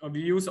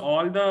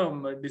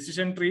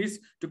decision trees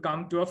to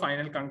come to a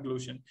final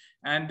conclusion,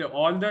 and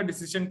all the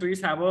decision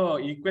trees have a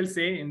equal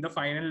say in the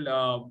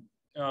final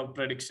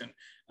prediction.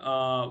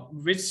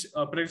 Which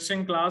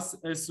prediction class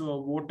is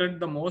voted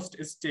the most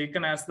is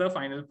taken as the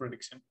final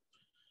prediction.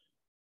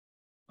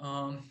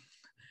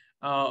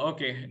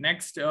 Okay,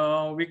 next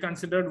we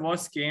considered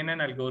was KNN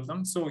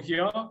algorithm. So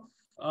here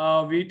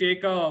we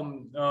take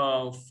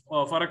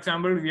for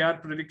example, we are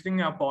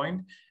predicting a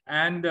point,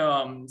 and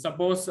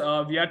suppose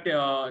we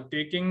are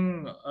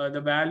taking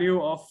the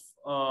value of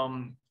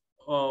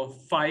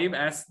 5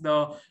 as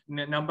the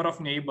number of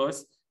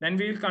neighbors. Then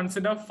we will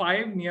consider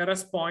 5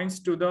 nearest points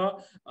to the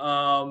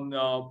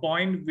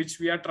point which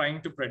we are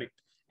trying to predict,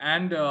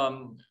 and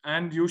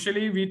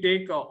usually we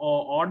take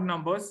odd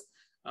numbers,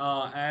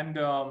 and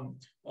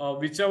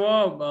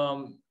whichever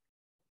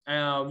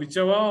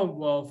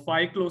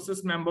 5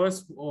 closest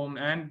numbers,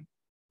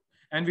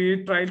 and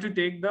we try to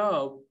take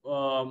the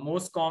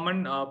most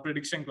common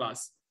prediction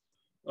class.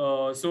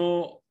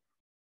 So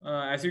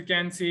as you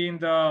can see in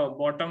the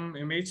bottom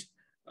image,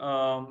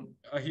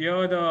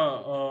 here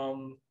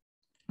the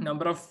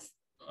number of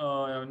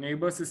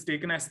neighbors is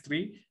taken as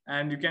 3,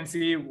 and you can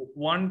see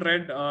 1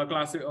 red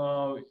class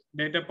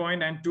data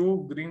point and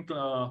 2 green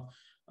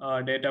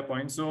data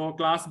points. So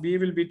class B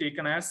will be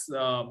taken as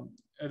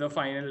the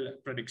final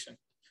prediction.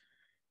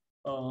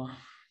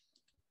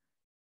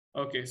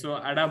 Okay, so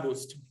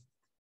AdaBoost.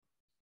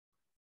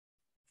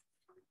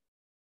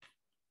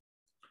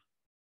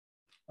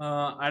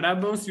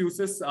 AdaBoost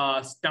uses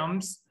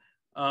stumps,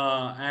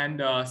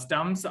 and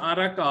stumps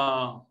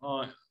are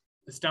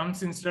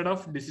stumps instead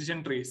of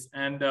decision trees,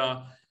 and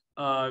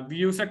we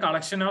use a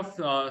collection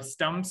of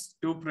stumps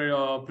to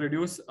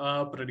produce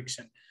a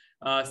prediction.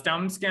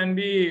 Stumps can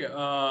be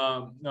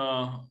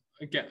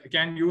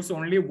can use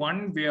only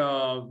one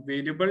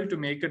variable to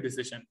make a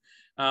decision.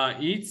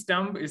 Each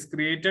stump is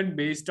created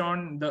based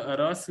on the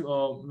errors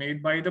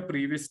made by the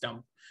previous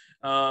stump.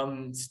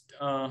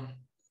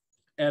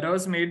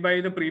 Errors made by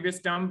the previous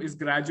stump is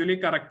gradually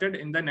corrected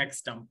in the next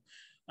stump.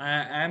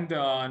 And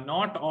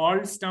not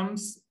all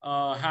stumps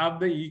have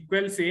the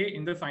equal say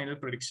in the final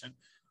prediction.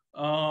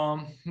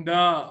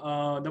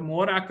 The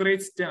more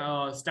accurate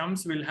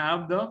stumps will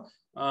have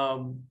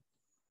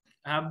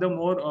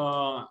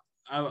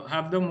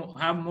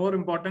more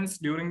importance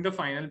during the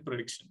final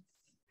prediction.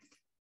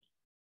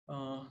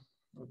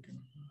 Okay,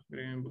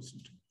 gradient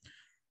boosted.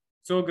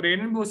 So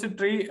gradient boosted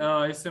tree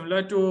is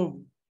similar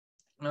to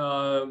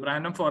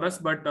random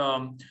forest, but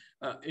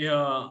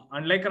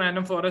unlike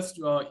random forest,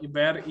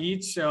 where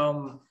each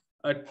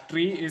a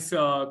tree is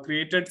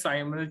created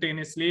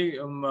simultaneously.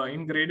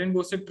 In gradient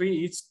boosted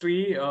tree, each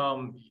tree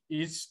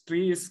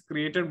is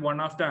created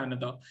one after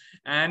another,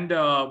 and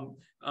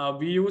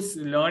we use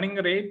learning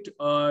rate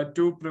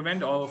to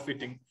prevent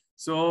overfitting.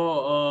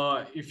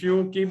 So if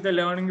you keep the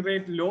learning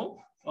rate low,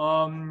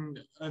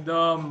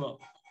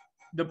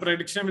 the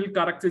prediction will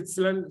correct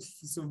itself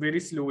very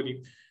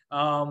slowly.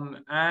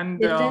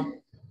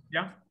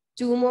 Yeah,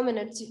 2 more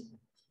minutes.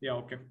 Yeah,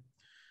 okay.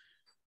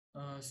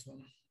 So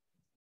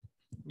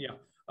yeah,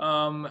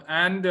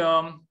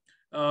 the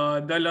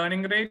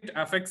learning rate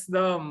affects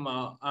the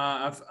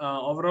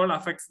overall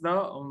affects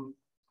the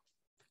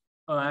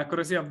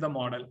accuracy of the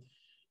model.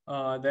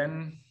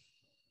 Then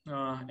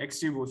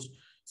XGBoost.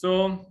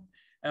 So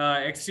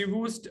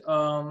XGBoost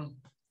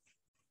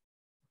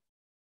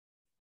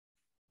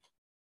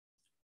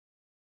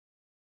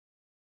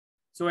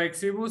So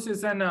XGBoost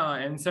is an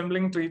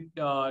ensembling tree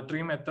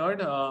method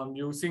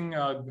using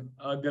a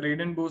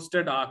gradient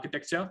boosted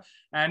architecture,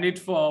 and it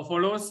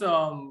follows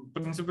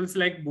principles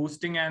like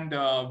boosting and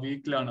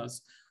weak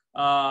learners.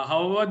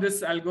 However,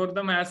 this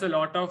algorithm has a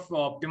lot of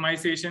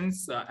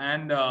optimizations,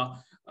 and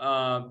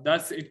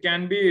thus it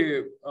can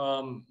be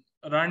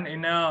run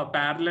in a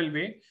parallel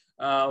way.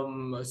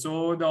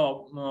 So the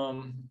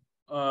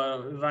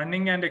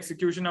running and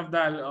execution of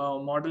the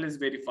model is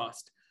very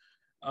fast.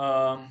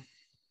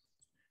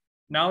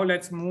 Now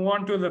let's move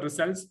on to the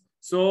results.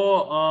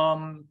 So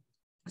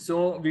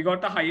so we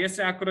got the highest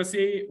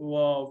accuracy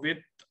with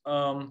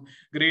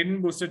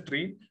gradient boosted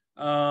tree,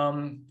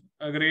 a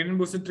gradient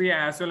boosted tree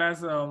as well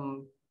as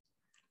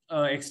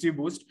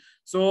XGBoost.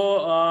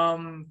 So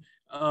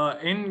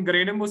in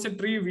gradient boosted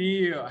tree,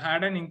 we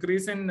had an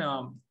increase in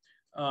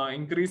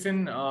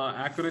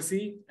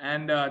accuracy,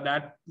 and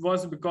that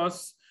was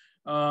because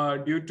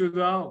due to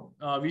the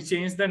we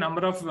changed the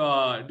number of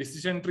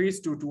decision trees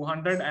to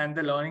 200, and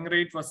the learning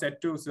rate was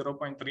set to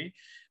 0.3,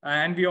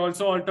 and we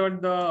also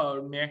altered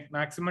the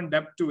maximum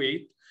depth to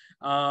 8.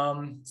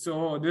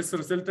 So this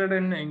resulted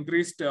in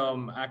increased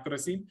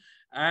accuracy.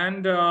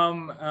 And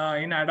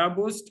in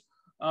AdaBoost,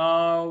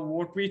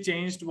 what we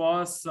changed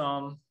was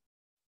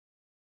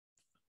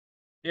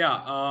we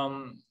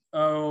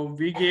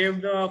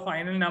gave the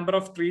final number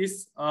of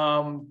trees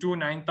to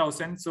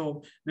 9,000.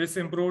 So this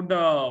improved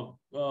the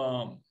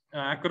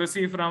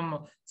accuracy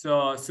from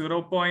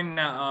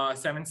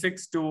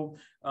 0.76 to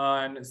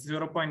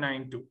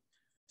 0.92.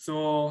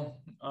 So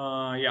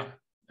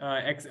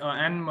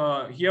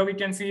here we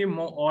can see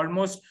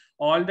almost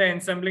all the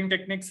ensembling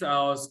techniques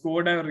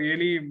scored a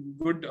really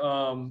good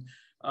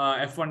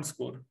F1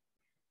 score.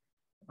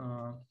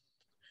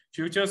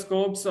 Future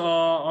scopes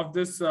of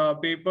this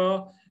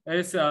paper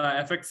is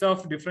effects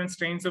of different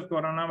strains of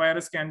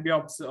coronavirus can be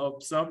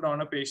observed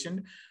on a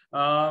patient,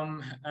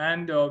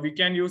 and we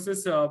can use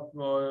this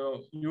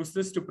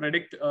to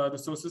predict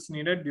resources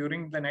needed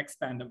during the next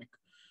pandemic.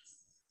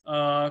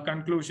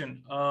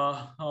 Conclusion: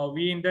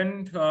 we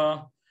intend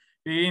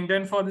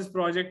for this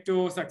project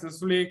to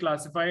successfully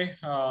classify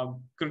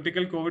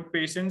critical COVID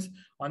patients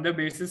on the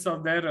basis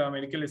of their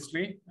medical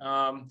history.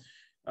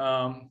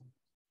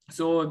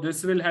 So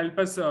this will help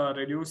us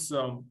reduce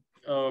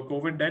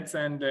COVID deaths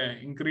and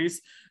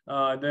increase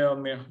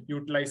the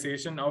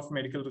utilization of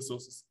medical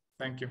resources.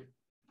 Thank you.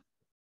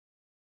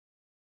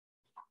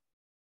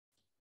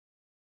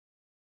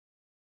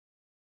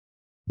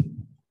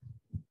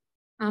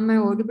 Am I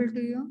audible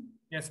to you?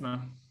 Yes,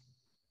 ma'am.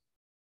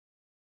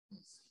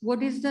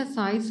 What is the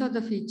size of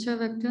the feature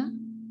vector?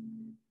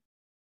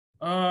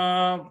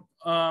 Ma'am,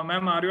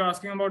 are you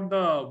asking about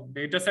the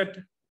data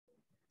set?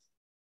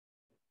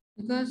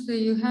 Because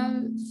you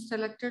have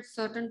selected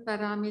certain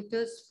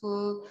parameters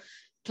for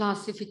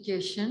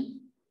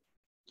classification.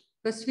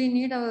 Because we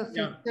need our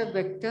feature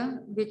vector,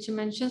 which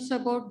mentions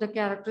about the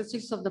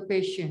characteristics of the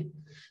patient.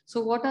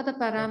 So what are the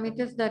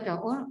parameters that are,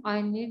 or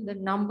I need the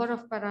number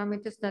of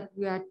parameters that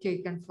we are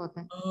taken for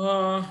that?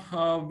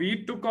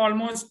 We took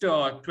almost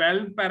 12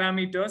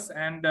 parameters,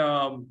 and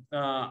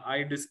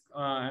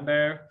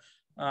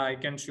I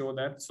can show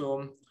that.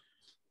 So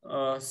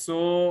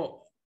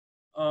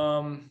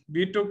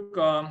we took,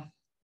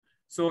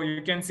 so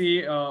you can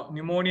see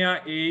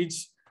pneumonia,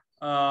 age,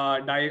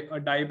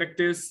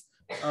 diabetes,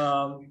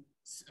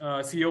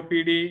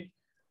 COPD,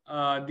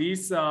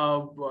 these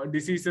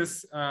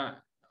diseases,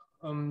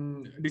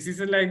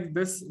 diseases like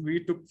this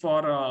we took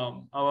for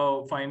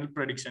our final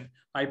prediction,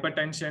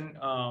 hypertension,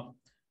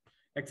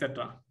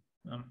 etc.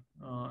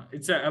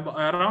 It's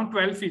around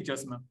 12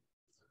 features, ma'am.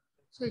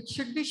 So it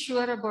should be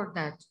sure about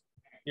that.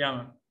 Yeah,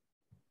 ma'am.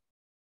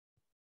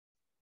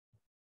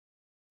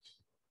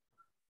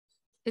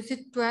 Is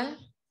it 12?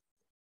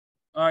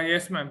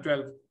 Yes, ma'am,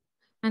 12.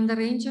 And the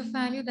range of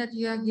value that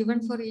you are given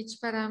for each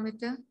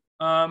parameter?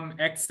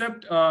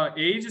 Except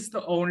age is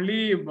the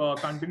only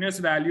continuous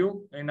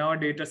value in our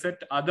data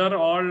set. Other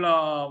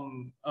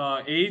all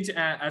age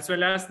as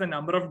well as the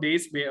number of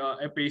days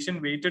a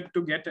patient waited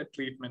to get a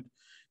treatment.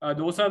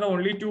 Those are the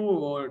only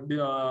two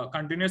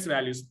continuous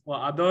values.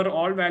 Other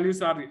all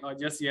values are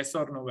just yes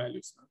or no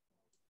values.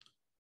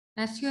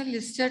 As you have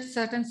listed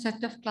certain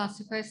set of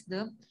classifiers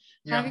there,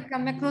 Yeah. have you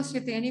come across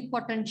with any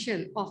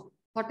potential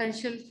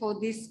for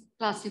these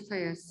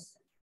classifiers?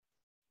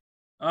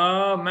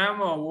 Ma'am,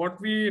 what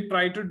we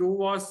try to do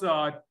was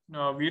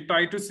we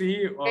try to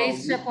see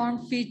Based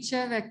upon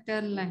feature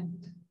vector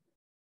length.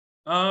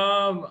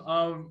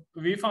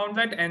 We found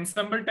that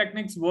ensemble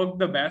techniques work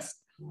the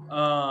best.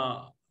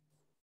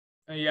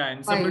 Yeah,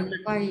 ensemble.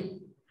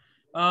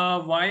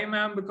 Why,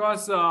 ma'am?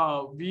 Because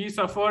we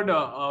suffered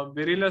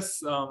very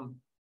less.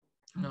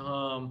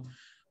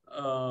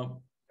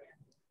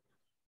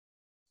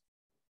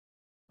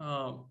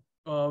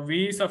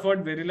 We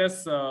suffered very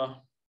less.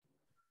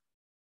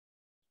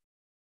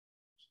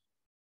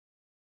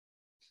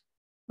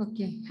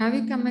 Okay. Have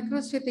you come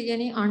across with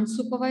any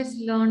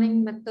unsupervised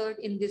learning method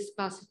in this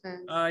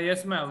classifier?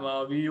 Yes,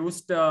 ma'am. We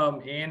used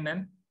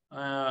ANN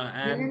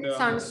and it's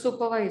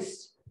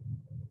unsupervised.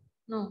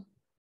 No.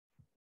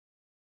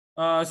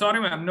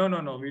 Sorry, ma'am.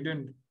 No. We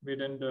didn't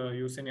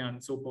use any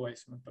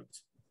unsupervised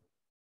methods.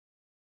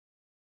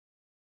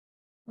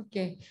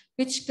 Okay.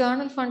 Which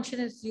kernel function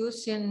is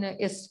used in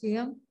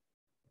SVM?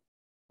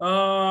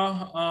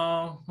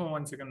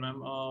 One second,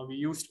 ma'am. We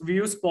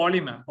use poly,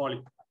 ma'am.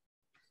 Poly.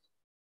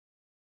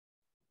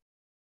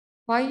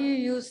 Why you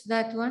use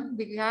that one?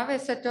 We have a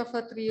set of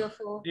 3 or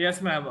 4.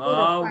 Yes, ma'am.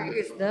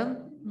 Is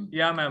them.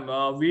 Yeah,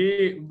 ma'am.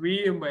 We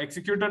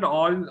executed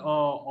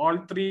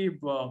all three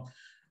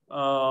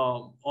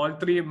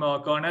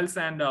kernels,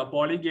 and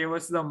poly gave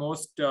us the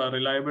most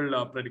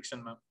reliable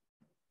prediction, ma'am.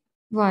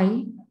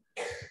 Why?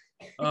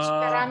 Which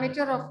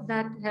parameter of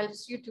that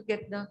helps you to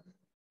get the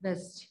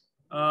best?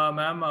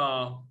 Ma'am,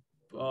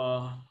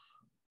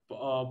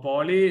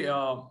 poly,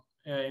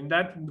 in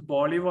that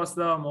poly was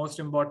the most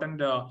important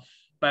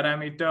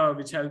parameter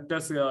which helped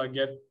us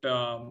get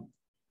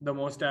the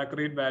most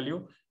accurate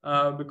value,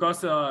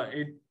 because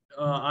other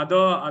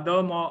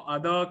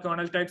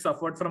kernel types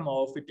suffered from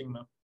overfitting,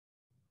 ma'am.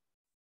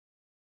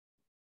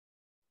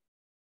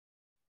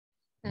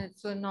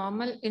 So in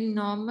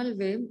normal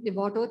way,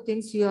 whatever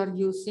things you are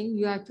using,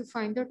 you have to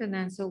find out an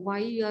answer why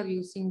you are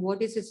using,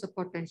 what is its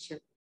potential.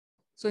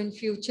 So in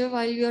future,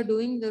 while you are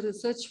doing the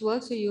research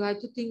work, so you have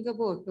to think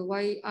about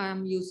why I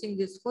am using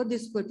this for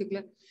this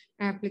particular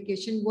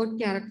application, what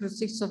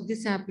characteristics of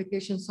this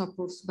application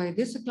supports by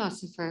this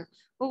classifier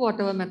or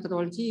whatever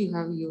methodology you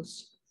have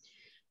used.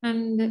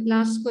 And the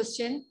last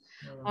question,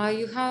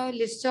 you have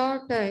listed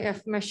out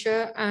F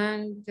measure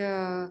and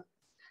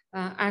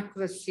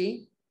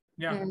accuracy.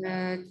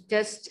 Yeah.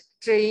 Test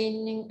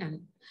training,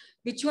 and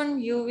which one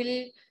you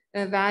will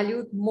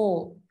value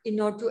more in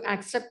order to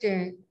accept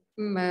a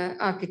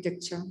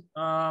architecture?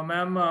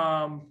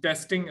 Ma'am,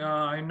 testing.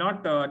 I'm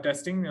not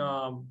testing.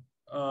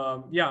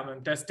 Yeah,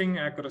 ma'am, testing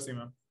accuracy,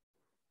 ma'am.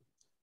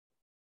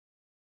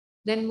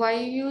 Then why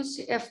use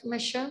F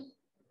measure?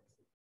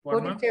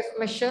 What is F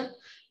measure?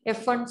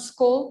 F1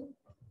 score?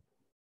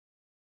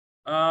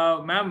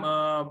 Ma'am,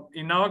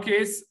 in our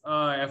case,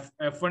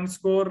 F1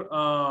 score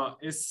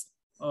is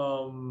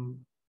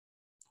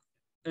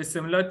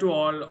similar to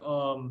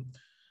all.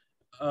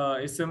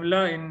 Is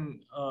similar in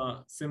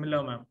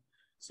similar, ma'am.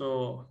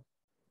 So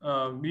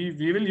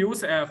we will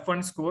use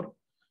F1 score,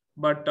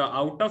 but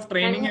out of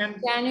training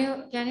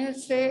can you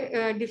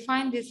say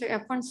define this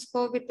F1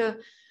 score with the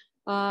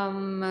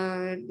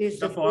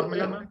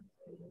formula, ma'am?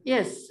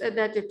 Yes,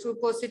 that true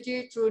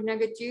positive, true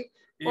negative.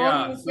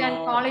 Yeah, or you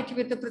can call it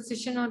with the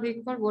precision or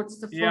recall. What's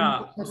the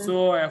formula? Yeah,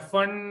 so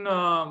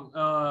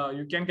F1,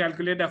 you can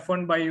calculate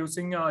F1 by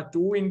using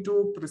 2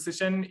 into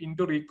precision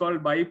into recall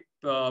by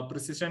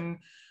precision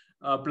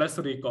plus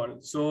recall.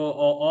 So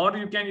or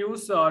you can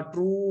use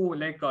true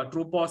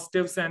true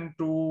positives and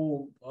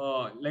true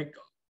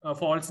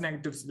false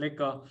negatives.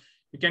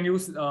 You can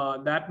use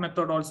that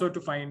method also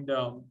to find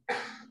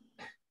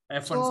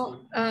F1 score.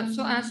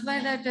 So as by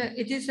that,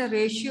 it is a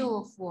ratio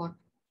of what?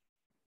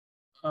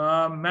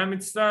 Ma'am,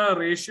 it's the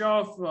ratio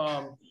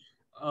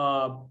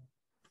of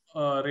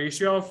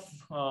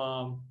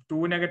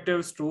two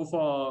negatives, true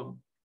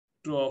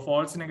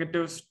false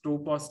negatives, true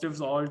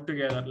positives all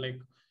together.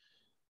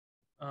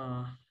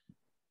 The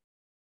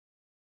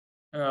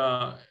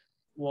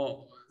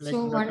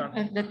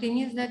thing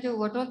is that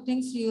what all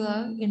things you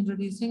are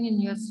introducing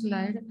in your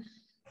slide,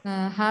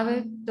 have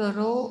a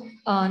thorough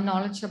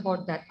knowledge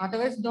about that.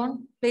 Otherwise,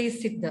 don't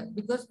place it there,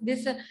 because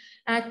this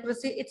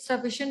accuracy, it's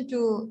sufficient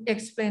to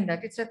explain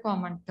that. It's a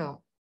common term.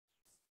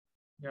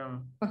 Yeah.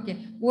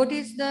 Okay. What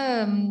is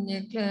the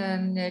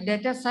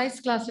data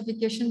size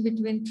classification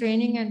between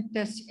training and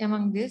test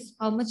among this?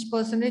 How much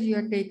percentage you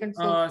have taken?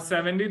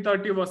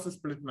 70-30 was the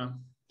split, ma'am.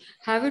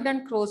 Have you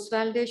done cross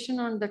validation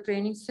on the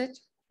training set?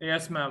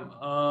 Yes, ma'am.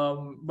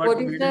 But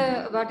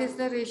what is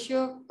the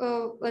ratio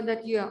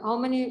that you have? How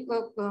many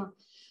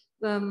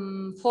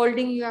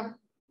folding you have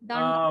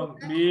done?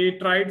 We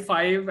tried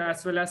 5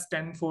 as well as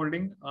 10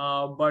 folding,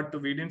 but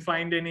we didn't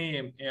find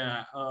any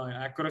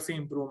accuracy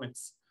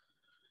improvements.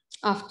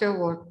 After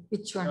what?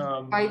 Which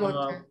one? 5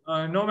 or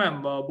 10? No,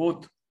 ma'am,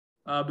 both.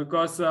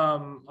 Because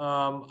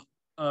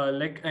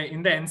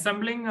in the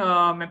ensembling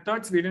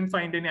methods, we didn't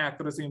find any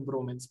accuracy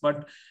improvements,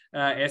 but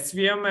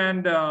SVM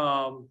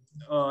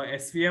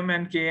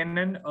and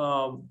KNN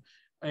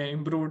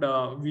improved.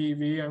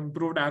 We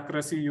improved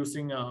accuracy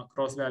using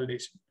cross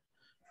validation.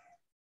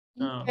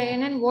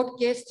 KNN, what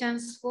K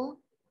stands for?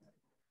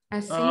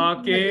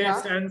 K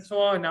stands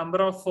for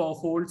number of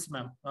folds,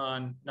 ma'am.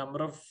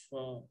 Number of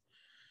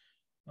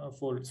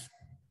folds.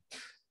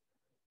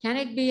 Can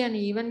it be an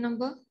even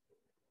number?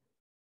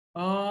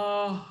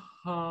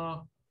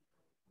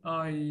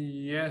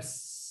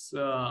 Yes.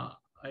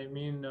 I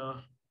mean,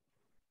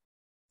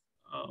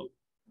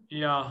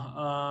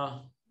 yeah.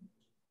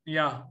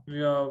 Yeah.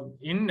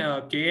 In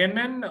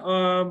KNN,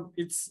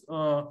 it's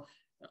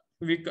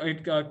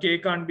K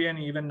can't be an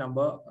even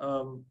number.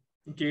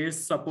 K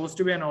is supposed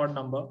to be an odd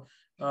number,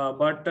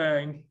 but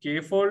in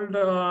K-fold,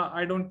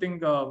 I don't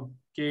think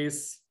K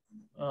is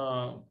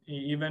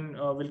even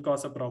will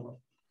cause a problem.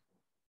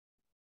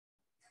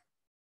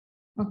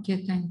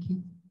 Okay, thank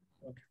you.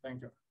 Okay,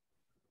 thank you.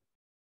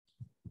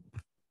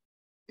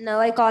 Now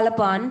I call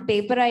upon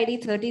paper ID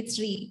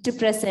 33 to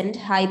present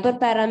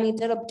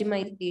hyperparameter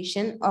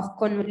optimization of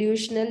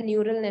convolutional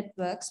neural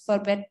networks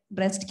for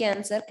breast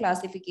cancer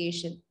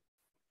classification.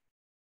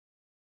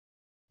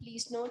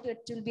 Please note it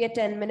will be a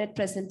 10-minute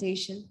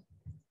presentation.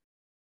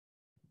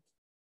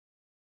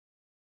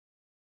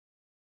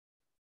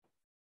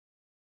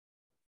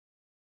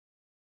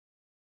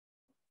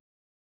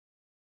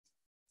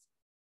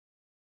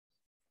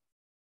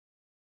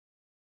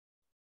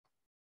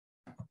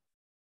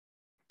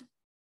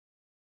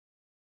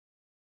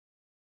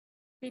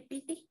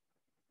 PPT.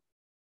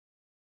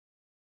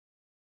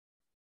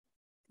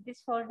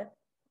 This folder.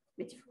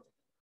 Which folder?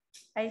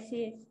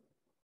 ICS.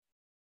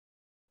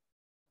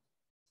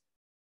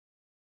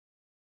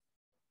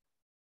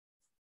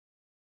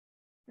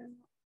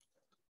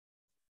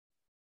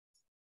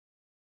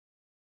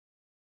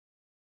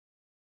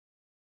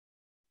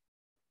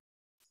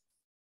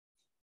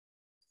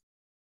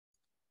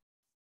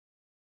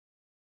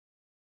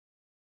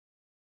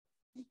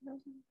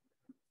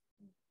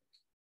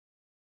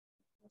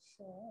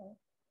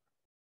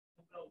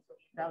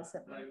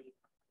 Browser.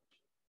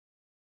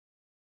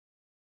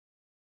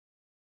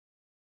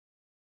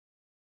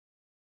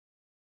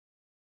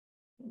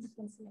 You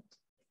can select.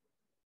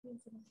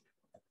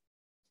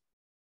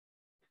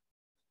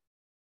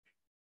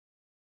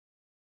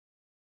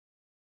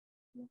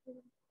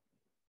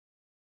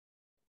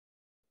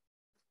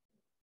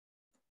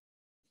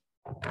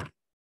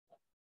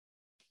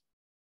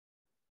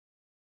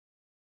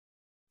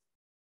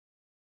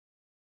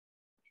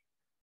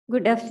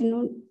 Good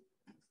afternoon,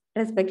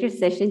 respected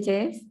session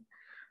chairs,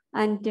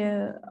 and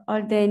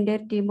all the entire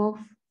team of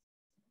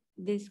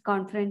this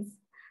conference,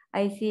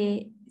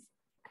 ICA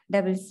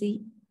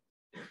CC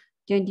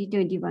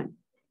 2021.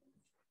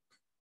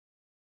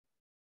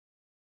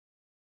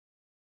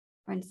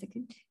 1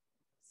 second,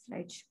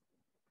 slideshow.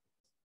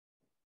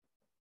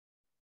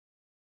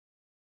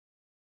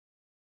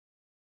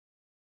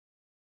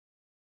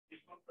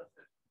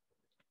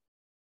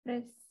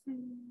 Present.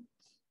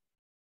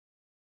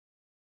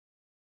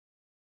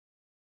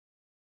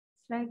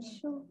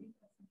 Slideshow.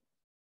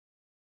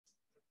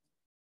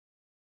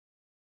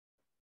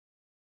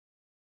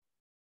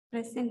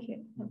 Present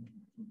here. Okay.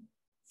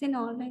 It's in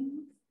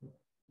online.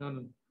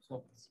 No.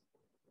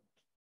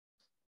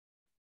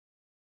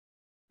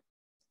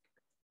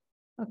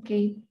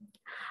 Okay.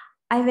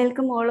 I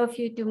welcome all of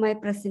you to my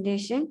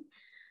presentation,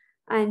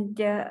 and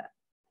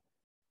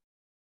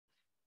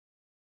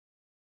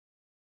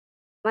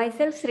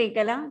myself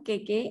Srikala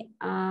KK.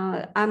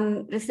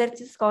 I'm research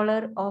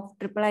scholar of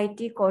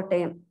IIT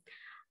Kottayam.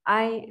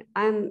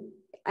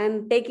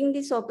 I'm taking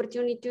this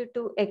opportunity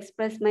to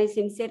express my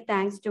sincere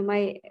thanks to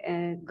my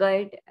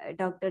guide,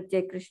 Dr.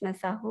 J. Krishna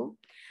Sahu,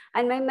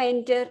 and my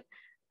mentor,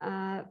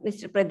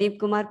 Mr. Pradeep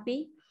Kumar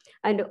P,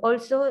 and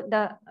also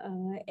the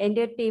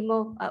entire team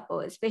of,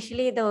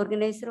 especially the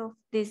organizer of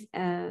this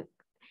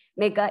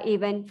mega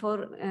event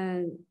for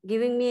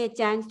giving me a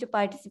chance to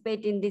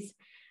participate in this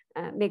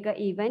mega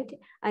event,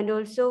 and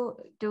also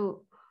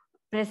to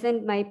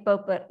present my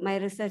paper, my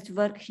research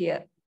work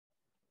here.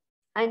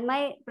 And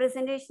my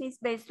presentation is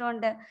based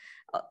on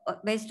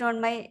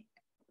my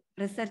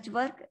research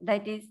work,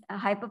 that is a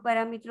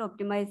hyperparameter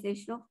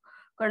optimization of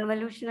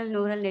convolutional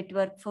neural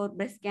network for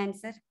breast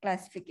cancer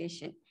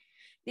classification.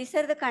 These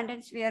are the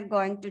contents we are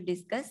going to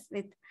discuss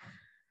with,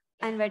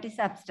 and what is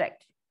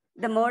abstract.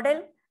 The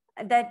model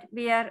that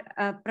we are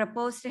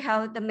proposed to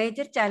have the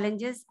major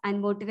challenges and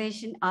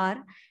motivation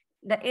are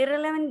the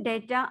irrelevant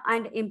data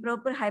and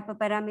improper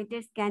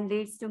hyperparameters can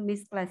lead to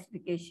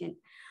misclassification,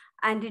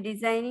 and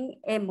designing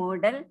a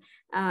model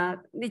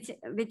which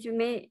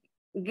may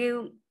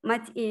give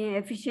much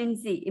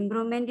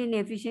improvement in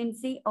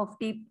efficiency of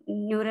deep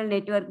neural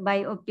network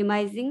by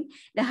optimizing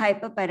the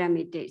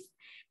hyperparameters.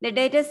 The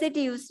dataset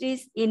used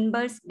is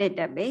inverse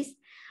database,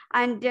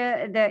 And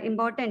the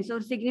importance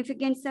or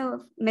significance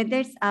of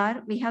methods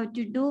are, we have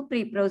to do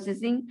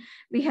pre-processing,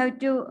 we have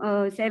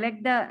to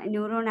select the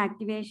neuron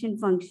activation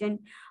function,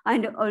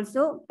 and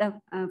also the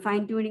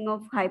fine-tuning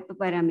of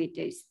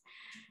hyperparameters.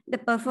 The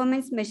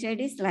performance measured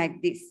is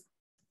like this.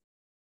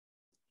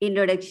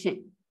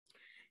 Introduction.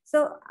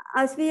 So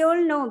as we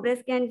all know,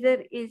 breast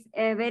cancer is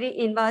a very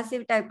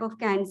invasive type of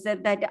cancer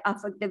that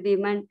affects the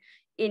women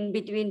in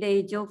between the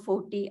age of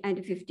 40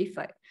 and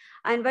 55.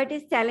 And what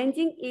is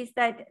challenging is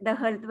that the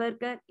health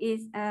worker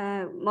is,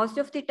 most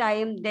of the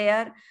time, they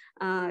are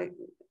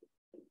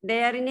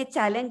in a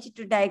challenge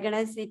to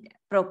diagnose it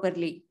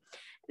properly.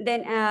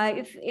 Then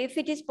if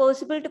it is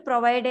possible to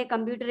provide a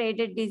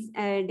computer-aided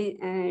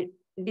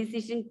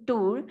decision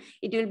tool,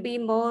 it will be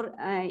more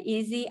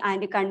easy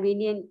and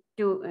convenient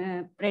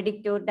to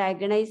predict or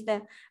diagnose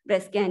the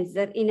breast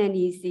cancer in an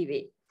easy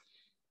way.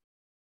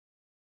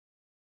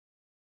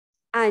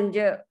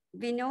 And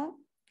we know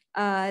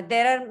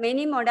there are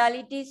many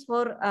modalities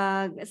for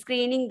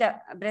screening the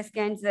breast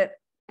cancer.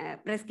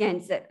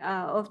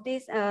 Of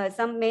these,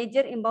 some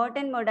major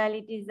important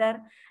modalities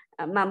are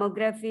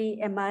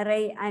mammography,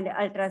 MRI, and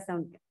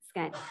ultrasound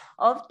scan.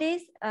 Of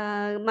this,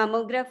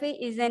 mammography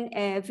is an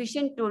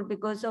efficient tool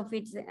because of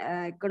its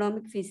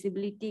economic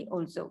feasibility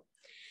also.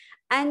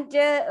 And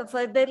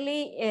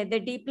furtherly, the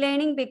deep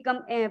learning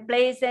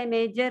plays a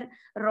major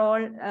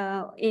role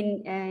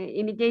in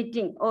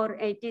imitating, or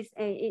it is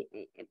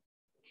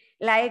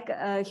like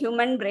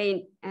human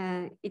brain.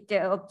 It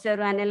observe,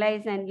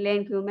 analyze, and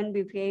learn human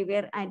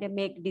behavior and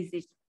make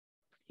decision.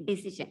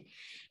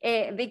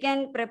 We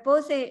can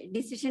propose a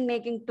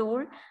decision-making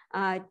tool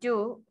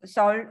to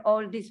solve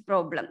all these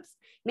problems.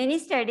 Many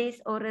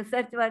studies or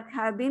research work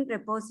have been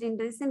proposed in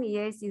recent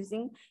years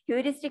using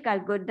heuristic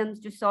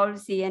algorithms to solve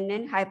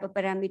CNN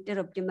hyperparameter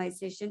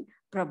optimization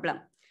problem.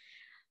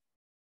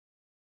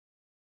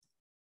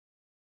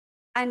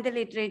 And the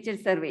literature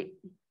survey.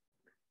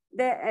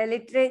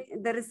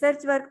 The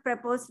research work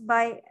proposed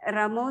by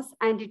Ramos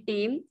and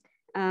team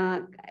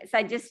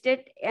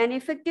suggested an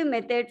effective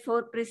method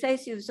for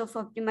precise use of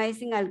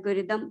optimizing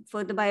algorithm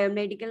for the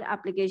biomedical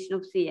application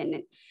of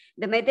CNN.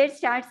 The method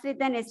starts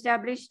with an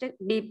established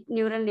deep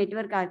neural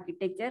network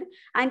architecture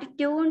and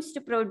tunes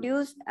to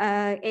produce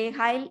a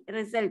high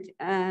result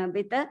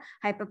with a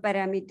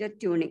hyperparameter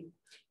tuning.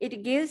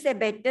 It gives a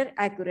better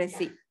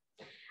accuracy.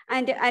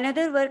 And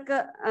another work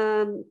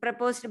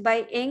proposed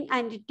by Young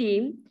and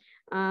team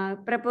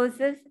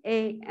proposes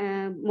a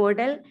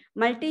model,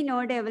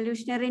 multi-node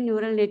evolutionary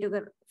neural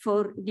network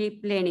for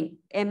deep learning,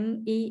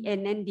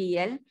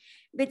 MENNDL,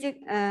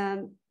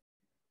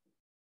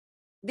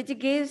 which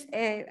gives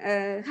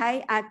a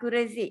high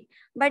accuracy,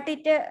 but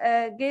it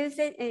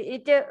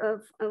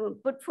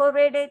put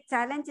forward a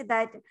challenge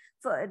that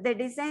for the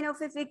design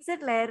of a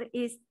fixed layer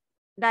is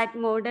that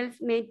models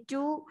made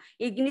too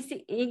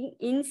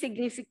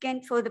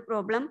insignificant for the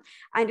problem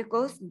and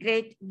cause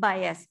great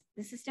bias.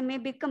 The system may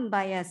become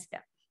biased.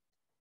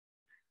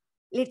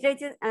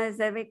 Literature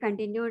survey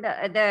continued.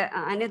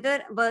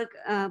 Another work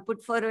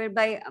put forward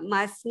by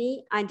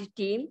Masni and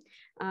team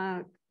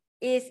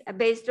is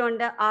based on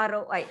the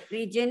ROI,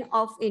 region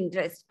of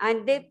interest,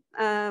 and they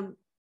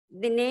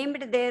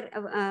named their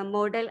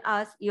model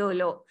as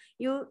YOLO.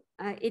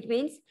 It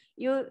means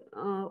you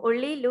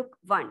only look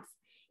once.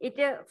 It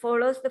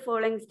follows the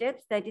following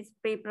steps, that is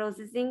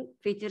pre-processing,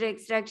 feature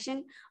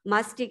extraction,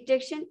 mask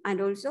detection, and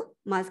also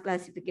mask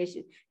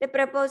classification. The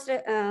proposed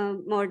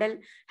model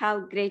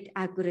have great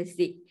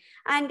accuracy.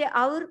 And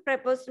our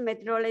proposed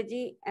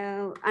methodology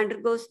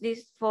undergoes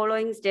these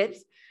following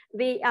steps.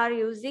 We are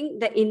using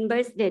the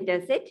inverse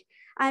data set,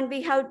 and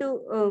we have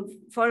to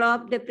follow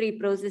up the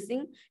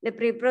pre-processing. The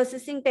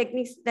pre-processing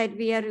techniques that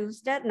we are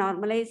used are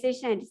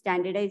normalization and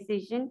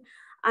standardization.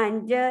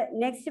 And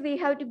next we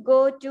have to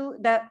go to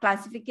the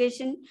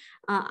classification,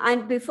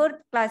 and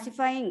before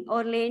classifying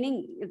or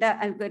learning the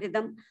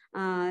algorithm,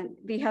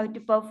 we have to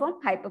perform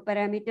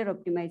hyperparameter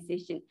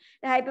optimization.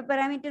 The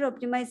hyperparameter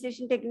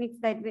optimization techniques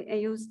that we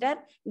used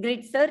are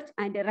grid search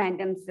and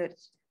random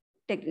search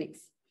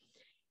techniques.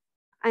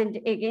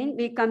 And again,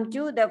 we come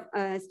to the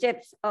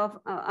steps of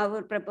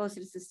our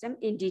proposed system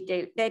in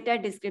detail. Data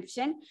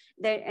description,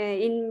 the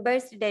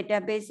inverse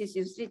database is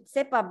used. It's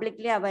a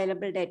publicly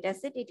available data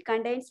set. It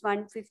contains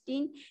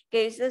 115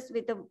 cases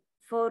with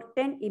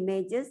 410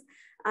 images,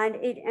 and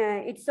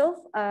it's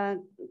of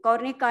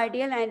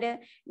cornicardial and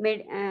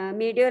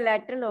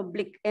mediolateral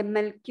oblique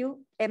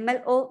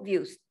MLO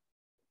views.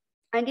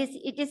 And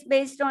it is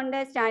based on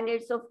the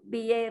standards of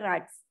BA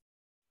RATS.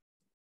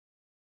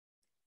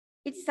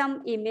 It's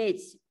some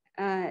image,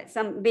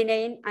 some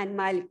benign and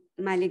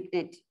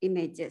malignant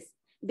images.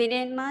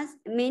 Benign mass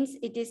means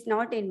it is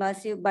not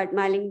invasive, but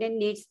malignant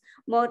needs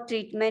more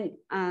treatment,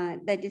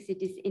 that is,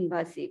 it is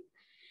invasive.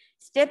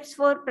 Steps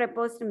for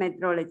proposed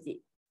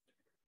methodology.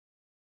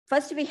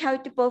 First, we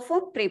have to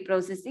perform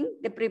pre-processing,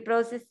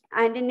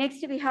 and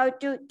next we have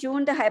to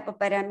tune the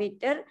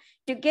hyperparameter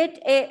to get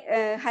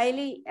a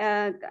highly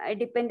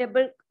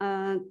dependable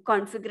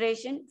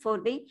configuration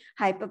for the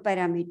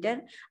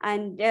hyperparameter.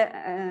 And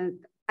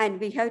and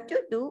we have to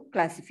do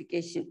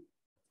classification.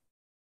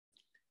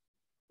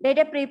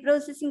 Data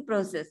pre-processing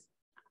process.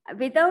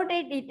 Without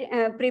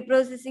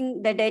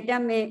pre-processing, the data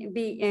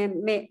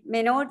may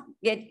not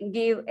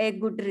give a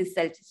good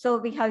result. So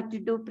we have to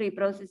do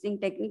pre-processing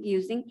technique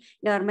using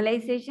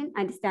normalization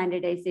and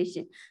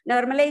standardization.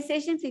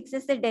 Normalization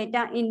fixes the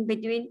data in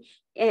between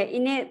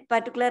in a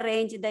particular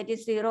range, that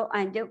is 0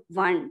 and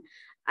 1.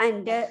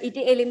 And it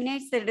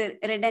eliminates the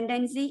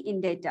redundancy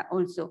in data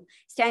also.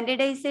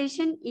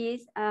 Standardization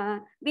is,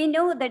 we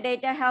know the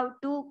data have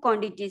two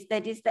quantities,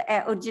 that is the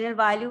original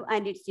value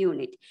and its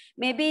unit.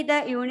 Maybe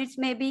the units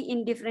may be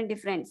in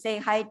different, say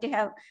height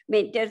have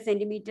meter,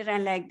 centimeter,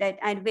 and like that,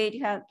 and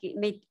weight have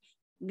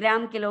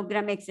gram,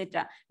 kilogram,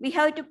 etc. We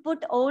have to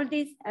put all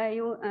these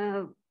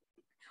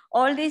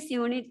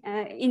units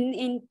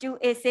into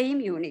a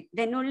same unit.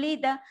 Then only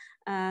the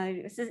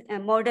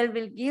model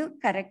will give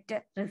correct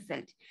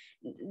result.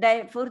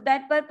 For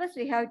that purpose,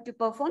 we have to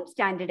perform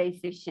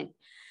standardization.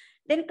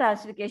 Then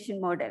classification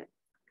model.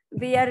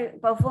 We are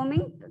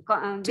performing.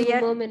 2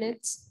 more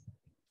minutes.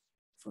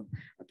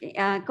 Okay,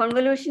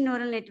 convolution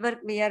neural network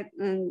we are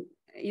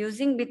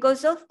using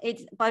because of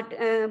its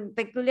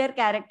peculiar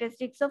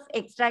characteristics of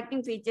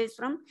extracting features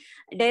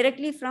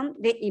directly from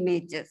the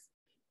images.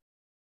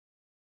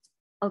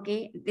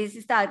 Okay, this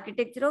is the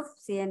architecture of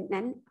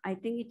CNN. I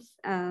think it's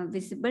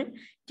visible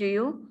to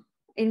you.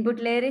 Input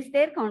layer is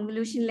there,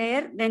 convolution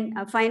layer, then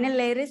a final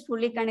layer is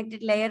fully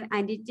connected layer,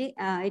 and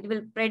it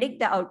will predict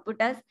the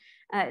output as,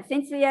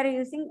 since we are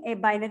using a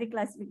binary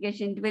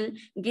classification, it will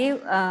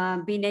give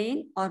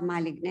benign or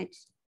malignant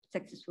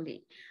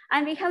successfully.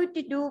 And we have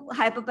to do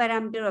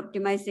hyperparameter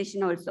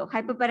optimization also.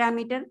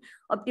 Hyperparameter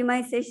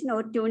optimization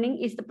or tuning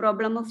is the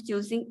problem of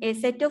choosing a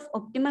set of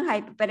optimal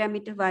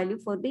hyperparameter value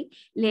for the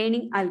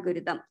learning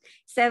algorithm.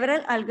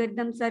 Several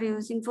algorithms are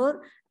using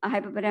for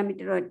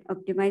hyperparameter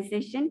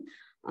optimization.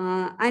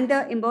 And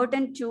the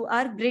important two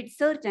are grid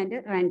search and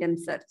random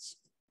search.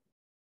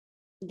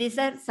 These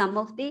are some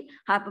of the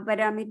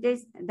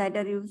hyperparameters that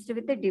are used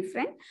with the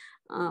different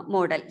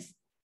models.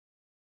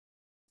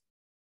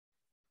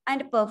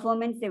 And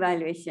performance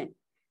evaluation.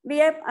 We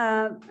have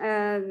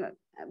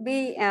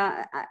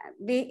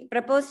we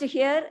proposed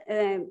here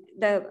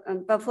the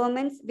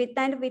performance with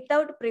and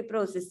without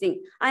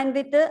pre-processing, and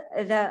with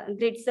the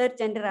grid search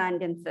and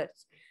random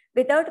search.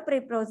 Without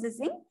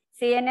pre-processing,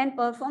 CNN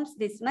performs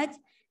this much.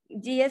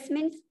 GS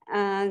means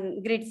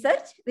grid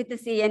search with the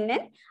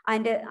CNN,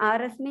 and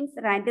RS means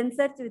random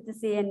search with the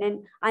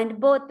CNN, and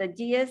both the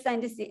GS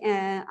and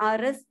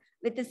RS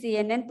with the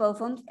CNN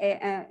performs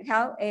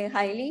have a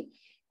highly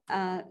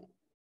high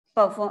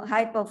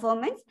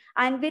performance.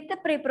 And with the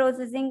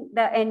pre-processing,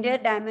 the entire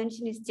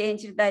dimension is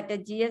changed, that the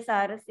GS,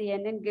 RS,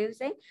 CNN gives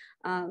a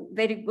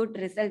very good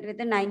result with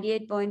a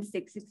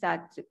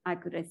 98.66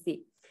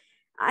 accuracy.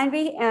 And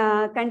we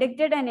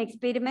conducted an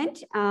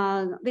experiment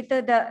with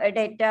the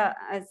data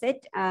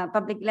set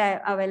publicly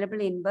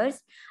available in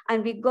bursts,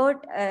 and we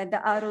got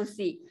the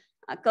ROC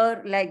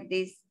curve like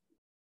this.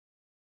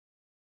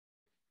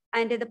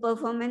 And the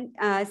performance,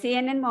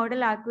 CNN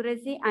model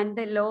accuracy and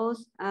the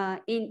loss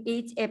in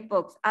each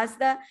epoch. As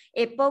the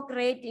epoch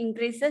rate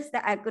increases,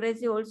 the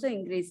accuracy also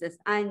increases,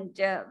 and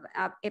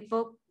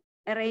epoch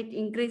rate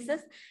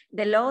increases,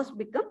 the loss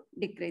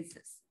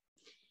decreases.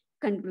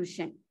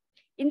 Conclusion.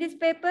 In this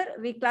paper,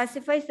 we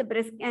classify the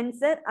breast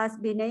cancer as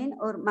benign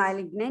or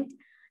malignant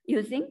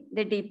using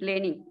the deep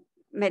learning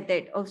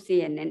method of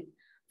CNN.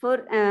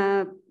 For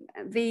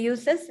we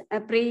uses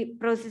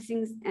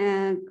pre-processing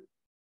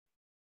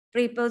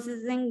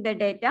the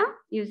data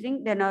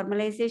using the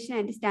normalization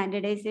and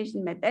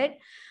standardization method,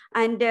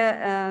 and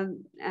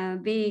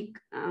we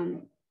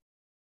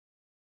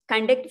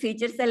conduct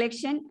feature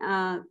selection,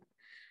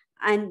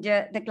 and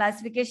the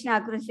classification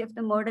accuracy of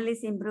the model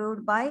is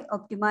improved by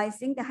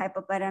optimizing the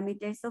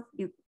hyperparameters of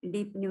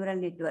deep neural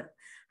network.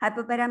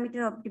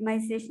 Hyperparameter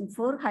optimization.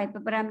 For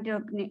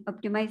hyperparameter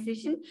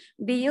optimization,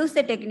 we use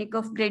the technique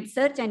of grid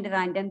search and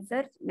random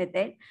search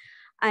method,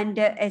 and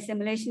a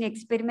simulation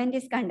experiment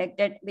is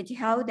conducted which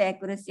have the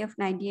accuracy of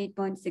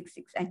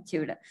 98.66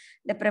 achieved.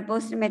 The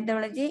proposed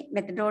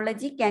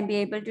methodology can be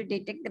able to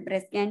detect the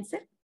breast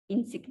cancer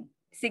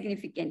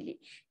significantly.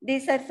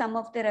 These are some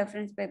of the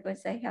reference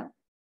papers I have.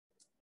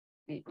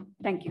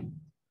 Thank you.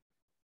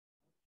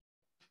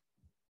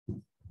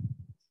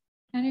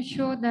 Can you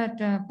show that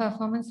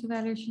performance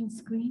evaluation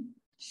screen?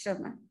 Sure,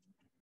 ma'am.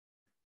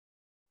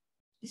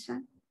 This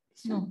one?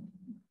 No.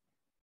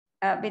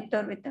 With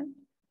or without?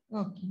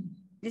 Okay.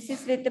 This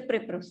is with the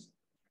pre-process.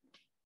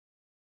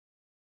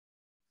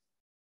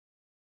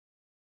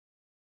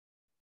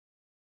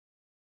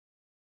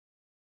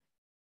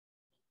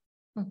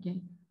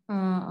 Okay.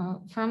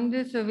 From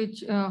this,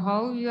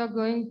 how you are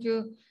going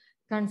to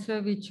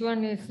consider which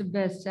one is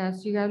best,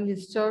 as you have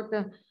listed out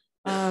the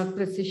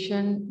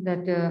precision,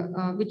 that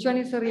which one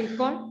is a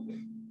recall?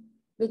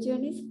 Which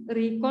one is?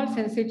 Recall,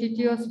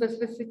 sensitivity or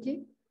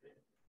specificity?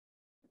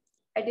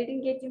 I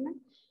didn't get you, ma'am.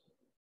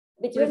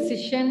 Which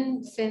precision,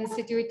 one?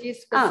 sensitivity,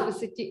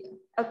 specificity.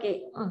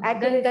 Okay.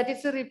 Then that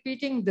is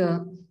repeating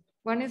the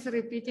One is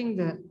repeating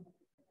the.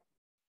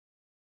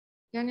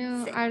 Can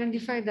you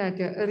identify that?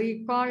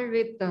 Recall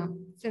with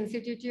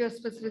sensitivity or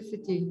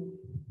specificity.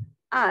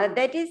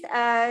 That is,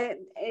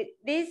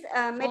 these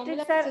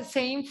metrics are the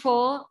same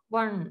for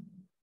one.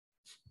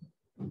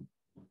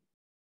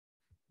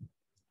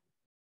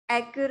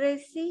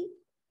 Accuracy?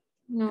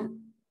 No.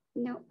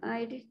 No,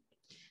 I did.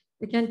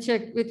 We can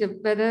check with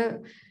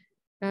whether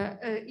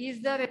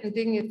is there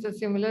anything it's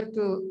similar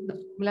to the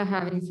formula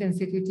having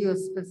sensitivity or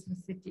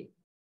specificity.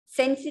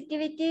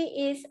 Sensitivity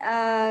is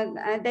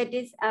that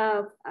is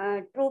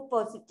true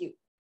positive,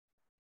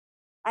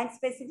 and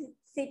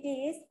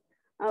specificity is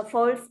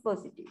false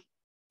positive.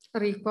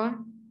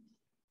 Recall.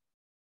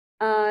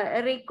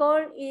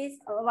 Recall is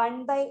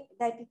 1 by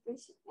that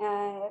equation.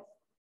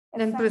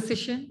 Then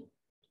precision.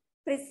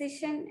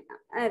 Precision.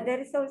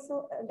 There is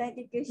also that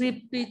equation.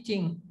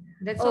 Repeating.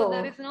 So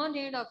there is no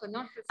need of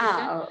not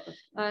precision.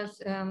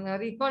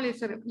 Recall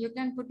is you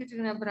can put it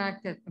in a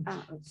bracket.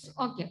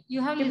 Okay,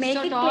 you have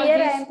listed all these.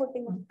 I am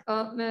putting.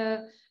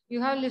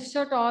 You have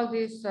listed all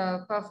these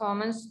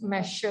performance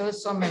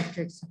measures or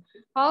metrics.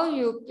 How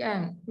you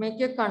can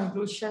make a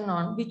conclusion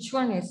on which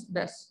one is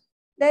best?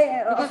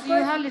 Because you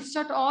have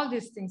listed all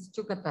these things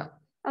together.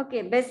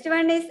 Okay, best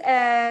one is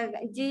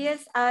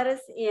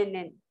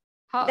GSRS-ENN.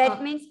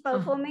 That means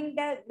performing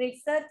the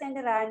research and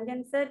the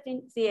random search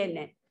in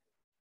CNN.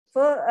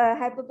 For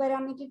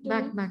hyperparameter.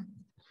 Back.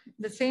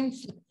 The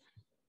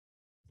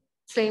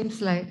same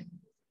slide.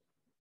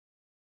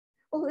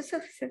 Oh,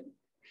 sorry.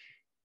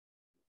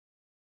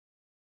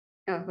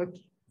 Oh,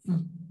 okay.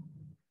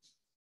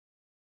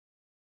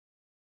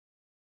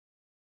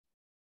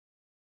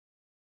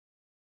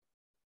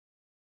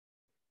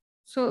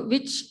 So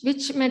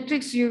which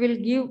metrics you will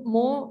give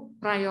more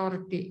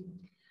priority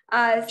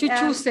to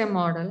choose a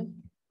model?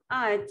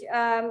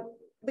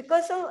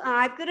 Because of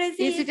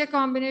accuracy. Is it a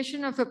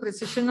combination of a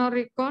precision or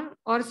recall,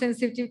 or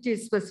sensitivity,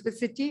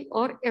 specificity,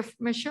 or F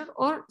measure,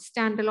 or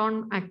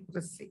standalone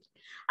accuracy?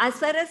 As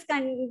far as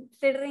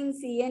considering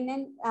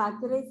CNN,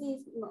 accuracy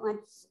is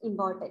much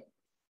important.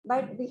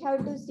 But we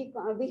have to stick.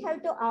 We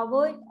have to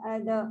avoid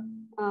the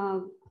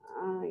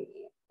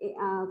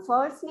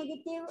false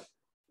negative.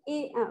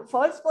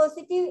 False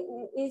positive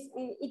is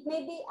it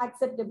may be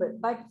acceptable,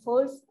 but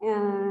false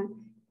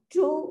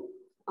true.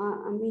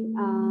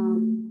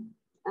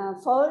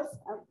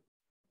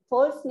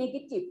 False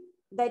negative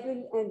that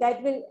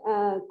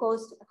will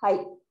cost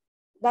high.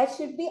 That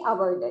should be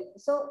avoided.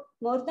 So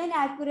more than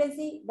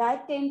accuracy,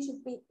 that term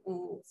should be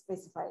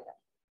specified.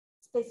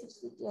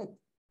 Specificity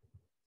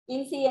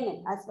in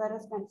CNN as far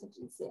as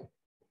conception CNN.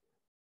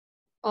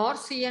 Or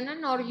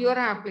CNN or your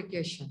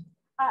application.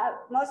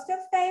 Most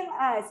of time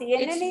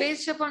CNN it's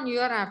based upon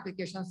your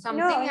application.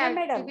 Something no,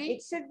 madam,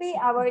 it should be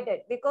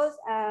avoided because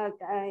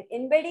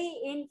anybody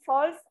in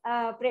false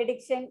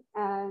prediction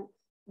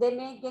they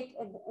may get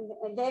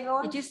they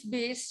won't. It is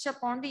based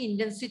upon the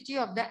intensity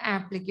of the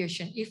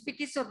application. If it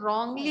is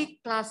wrongly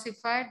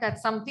classified that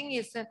something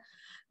is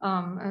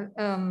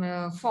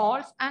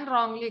false and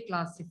wrongly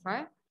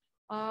classified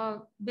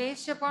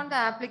based upon the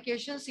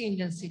application's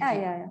intensity.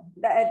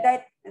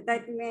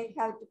 That may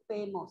have to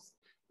pay most.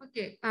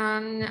 Okay,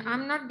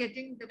 I'm not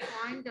getting the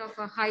point of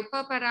a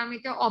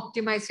hyperparameter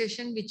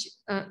optimization which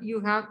you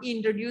have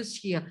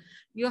introduced here.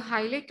 Your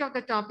highlight of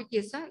the topic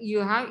is you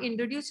have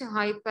introduced a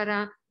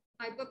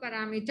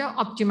hyperparameter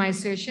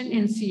optimization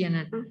in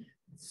CNN.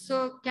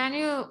 So can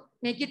you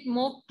make it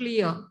more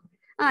clear?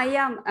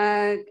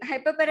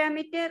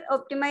 Hyperparameter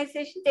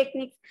optimization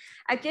techniques.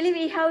 Actually,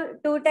 we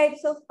have two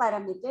types of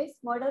parameters,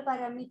 model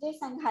parameters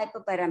and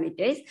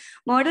hyperparameters.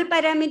 Model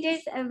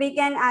parameters we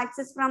can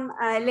access from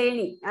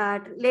learning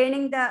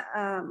the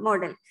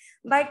model.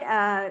 But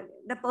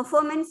the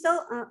performance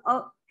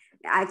of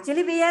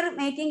actually we are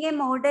making a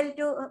model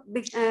to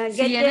get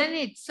CNN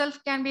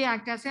itself can be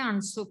act as an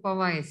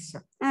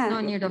unsupervised.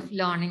 No need of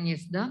learning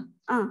is the.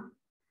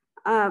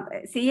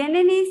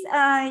 CNN is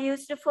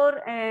used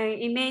for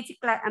image,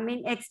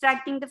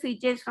 extracting the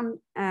features from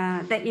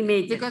the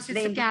image. Because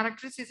it's a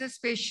characters is a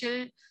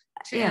spatial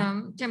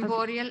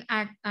temporal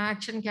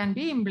action can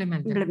be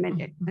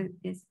implemented.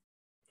 Yes.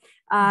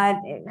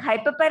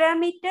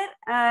 Hyperparameter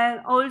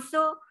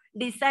also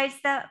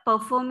decides the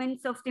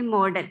performance of the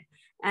model.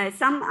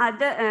 Some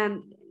other,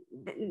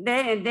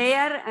 they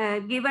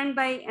are given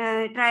by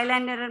trial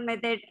and error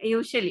method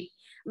usually.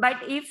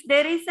 But if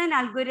there is an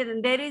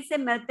algorithm, there is a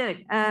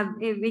method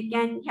we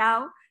can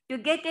have to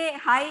get a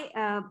high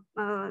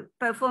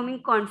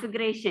performing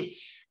configuration.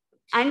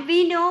 And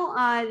we know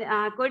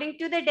according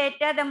to the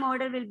data, the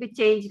model will be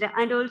changed.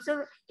 And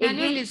also, can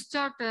you list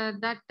out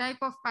that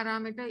type of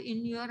parameter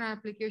in your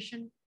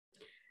application?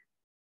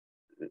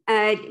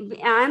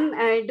 I'm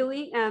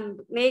doing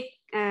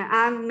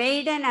I've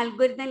made an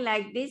algorithm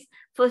like this.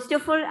 First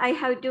of all, I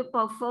have to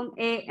perform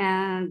a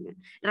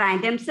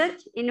random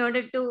search in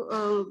order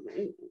to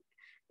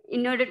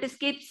in order to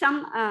skip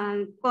some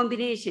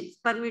combinations,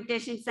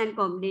 permutations and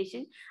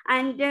combinations.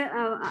 And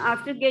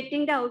after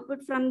getting the output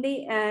from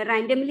the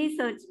randomly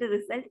searched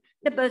result,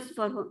 the best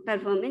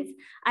performance,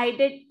 I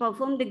did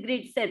perform the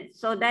grid search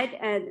so that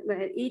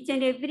each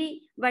and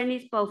every one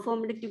is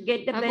performed to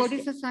get the best. What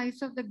is the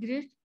size of the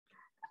grid?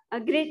 A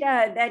grid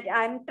that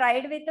I'm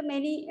tried with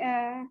many.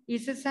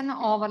 Is this an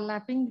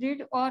overlapping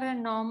grid or a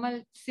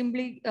normal,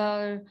 simply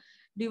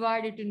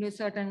divide it into a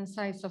certain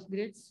size of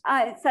grids?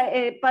 So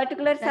a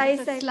particular that size.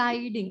 Is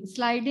a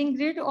sliding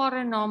grid or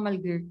a normal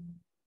grid?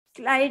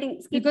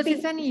 Sliding. Skipping. Because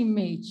it's an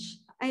image.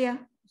 Yeah.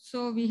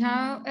 So we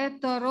have a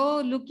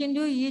thorough look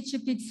into each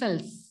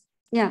pixels.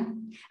 Yeah.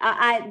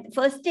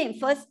 First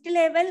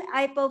level,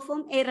 I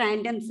perform a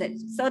random search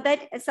so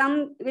that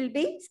some will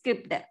be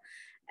skipped.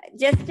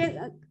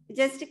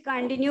 Just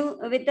continue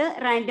with the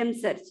random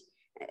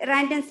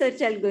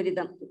search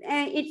algorithm.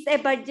 It's a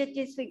budget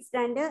is fixed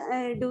and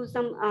do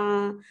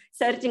some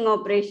searching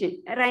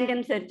operation,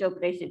 random search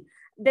operation.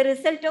 The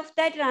result of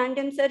that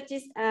random search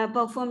is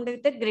performed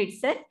with the grid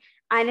search,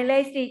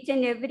 analyzed each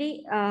and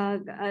every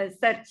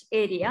search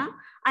area,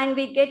 and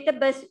we get the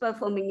best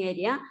performing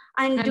area.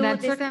 And do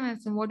that's this. What I'm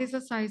asking. What is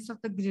the size of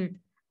the grid?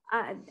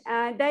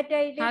 That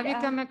I did. Have you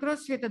come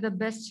across with the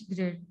best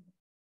grid?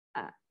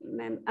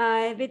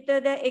 With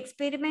the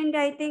experiment,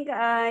 I think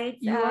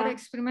it's your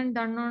experiment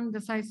done on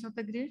the size of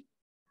the grid.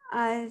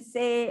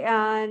 Say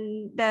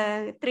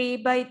the 3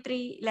 by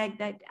 3 like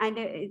that, and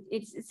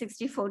it's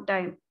 64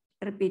 times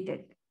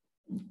repeated.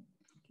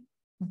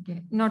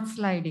 Okay, not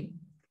sliding.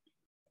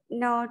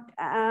 Not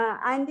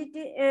and it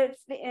is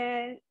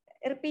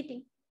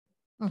repeating.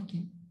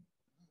 Okay.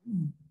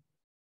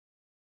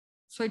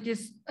 So it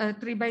is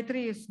 3 by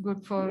 3 is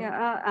good for.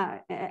 Yeah,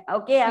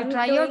 okay. You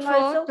try out for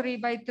also 3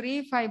 by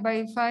 3, 5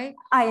 by 5.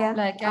 Yeah.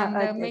 Like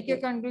and make a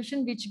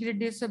conclusion which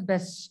grid is the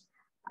best.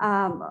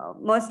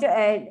 Most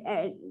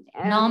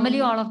normally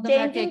all of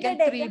them are taken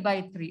 3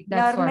 by 3.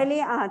 That's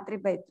normally 3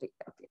 by 3.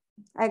 Okay.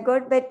 I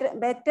got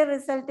better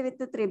result with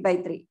the 3 by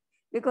 3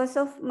 because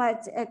of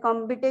much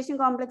computation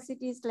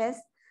complexity is less,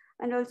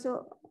 and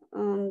also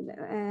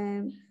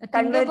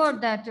think about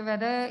that,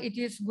 whether it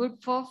is good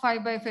for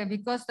 5 by 5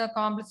 because the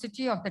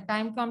complexity of the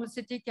time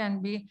complexity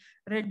can be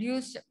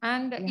reduced,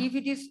 and if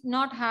it is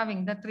not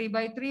having the 3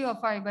 by 3 or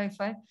 5 by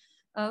 5,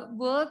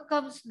 where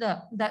comes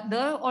that there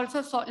are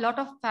also a lot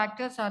of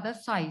factors are the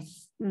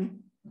size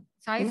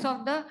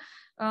of the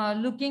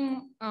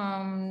looking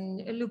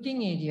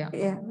area.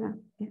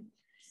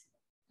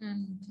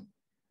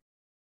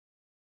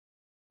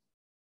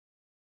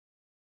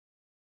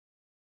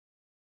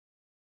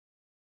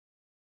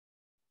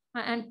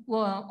 And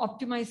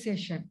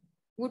optimization.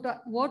 What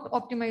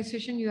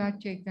optimization you have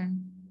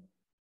taken?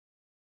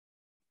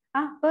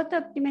 Both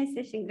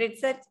optimization, grid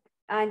search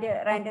and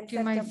random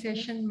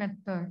optimization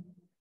method.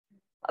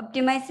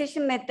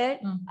 Optimization method,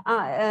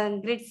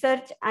 grid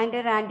search and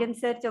random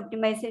search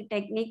optimization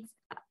techniques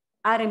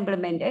are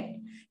implemented.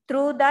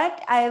 Through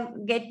that, I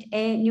get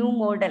a new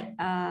model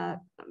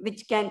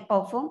which can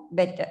perform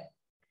better.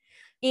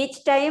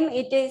 Each time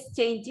it is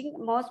changing.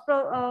 Most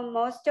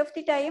of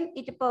the time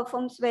it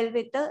performs well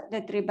with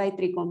the 3 by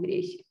 3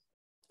 combination.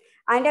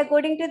 And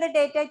according to the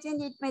data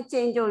change, it may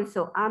change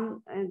also.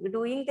 I'm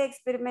doing the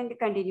experiment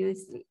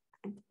continuously.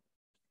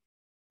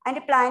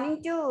 And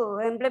planning to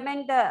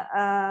implement the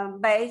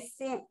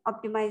Bayesian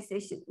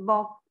optimization,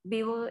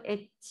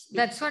 BOHP.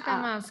 That's what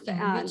I'm asking.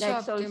 Which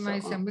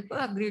optimization?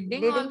 Because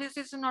gridding, all this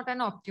is not an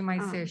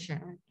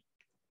optimization.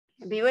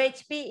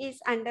 BOHP is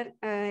under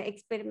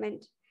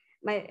experiment.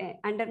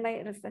 Under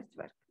my research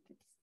work.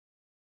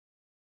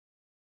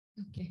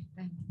 Okay,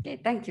 thank you. Okay,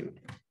 thank you.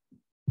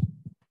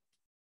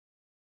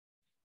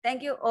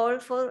 Thank you all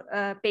for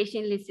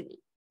patient listening.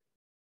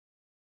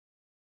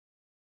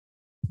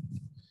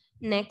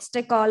 Next,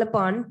 I call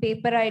upon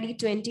paper ID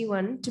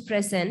 21 to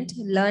present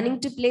learning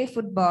to play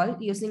football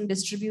using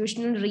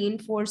distributional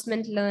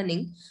reinforcement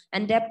learning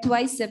and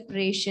depth-wise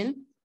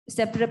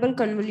separable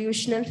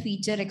convolutional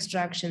feature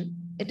extraction.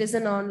 It is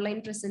an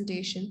online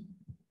presentation.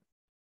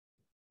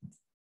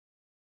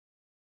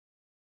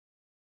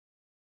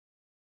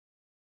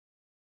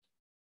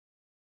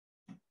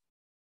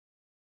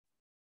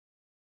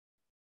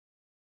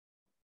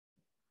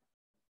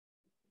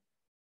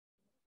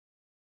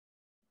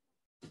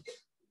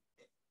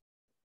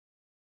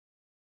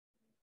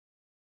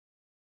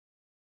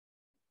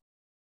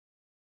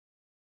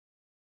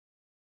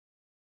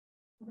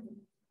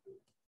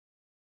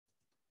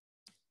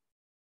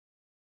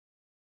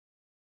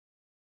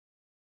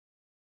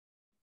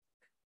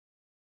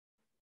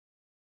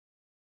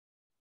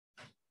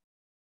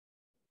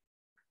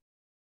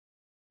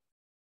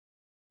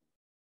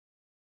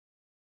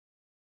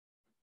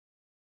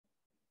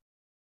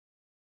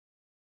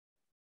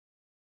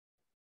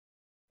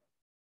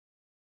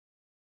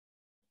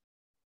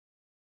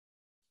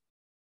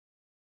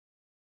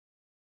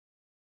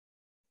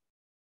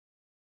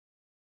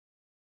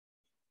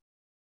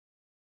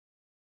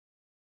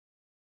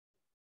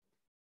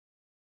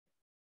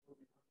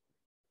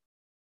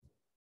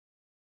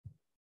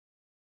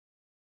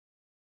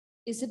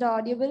 Is it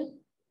audible?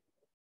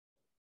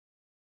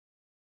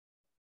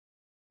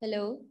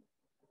 Hello?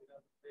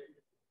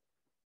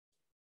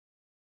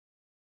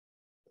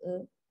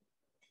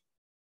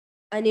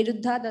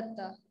 Aniruddha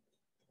Datta.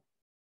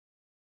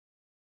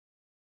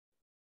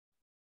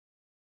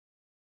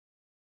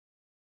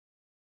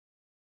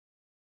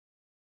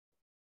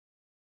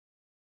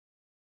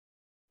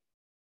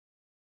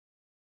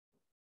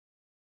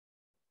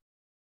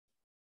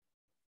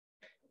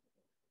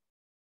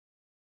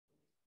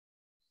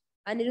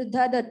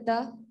 Aniruddha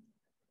Datta.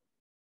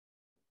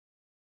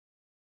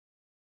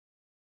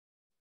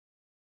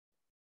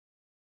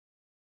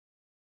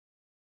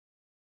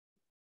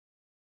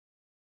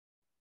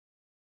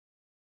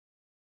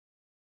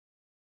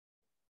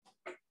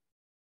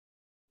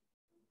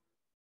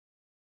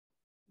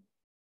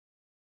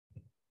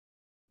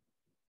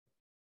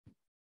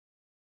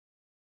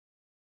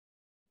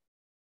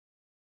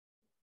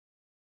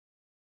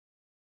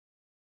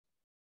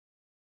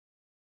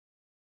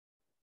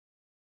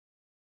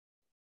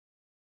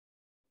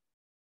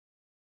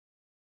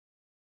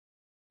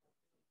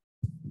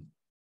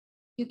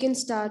 You can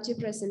start your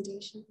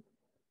presentation.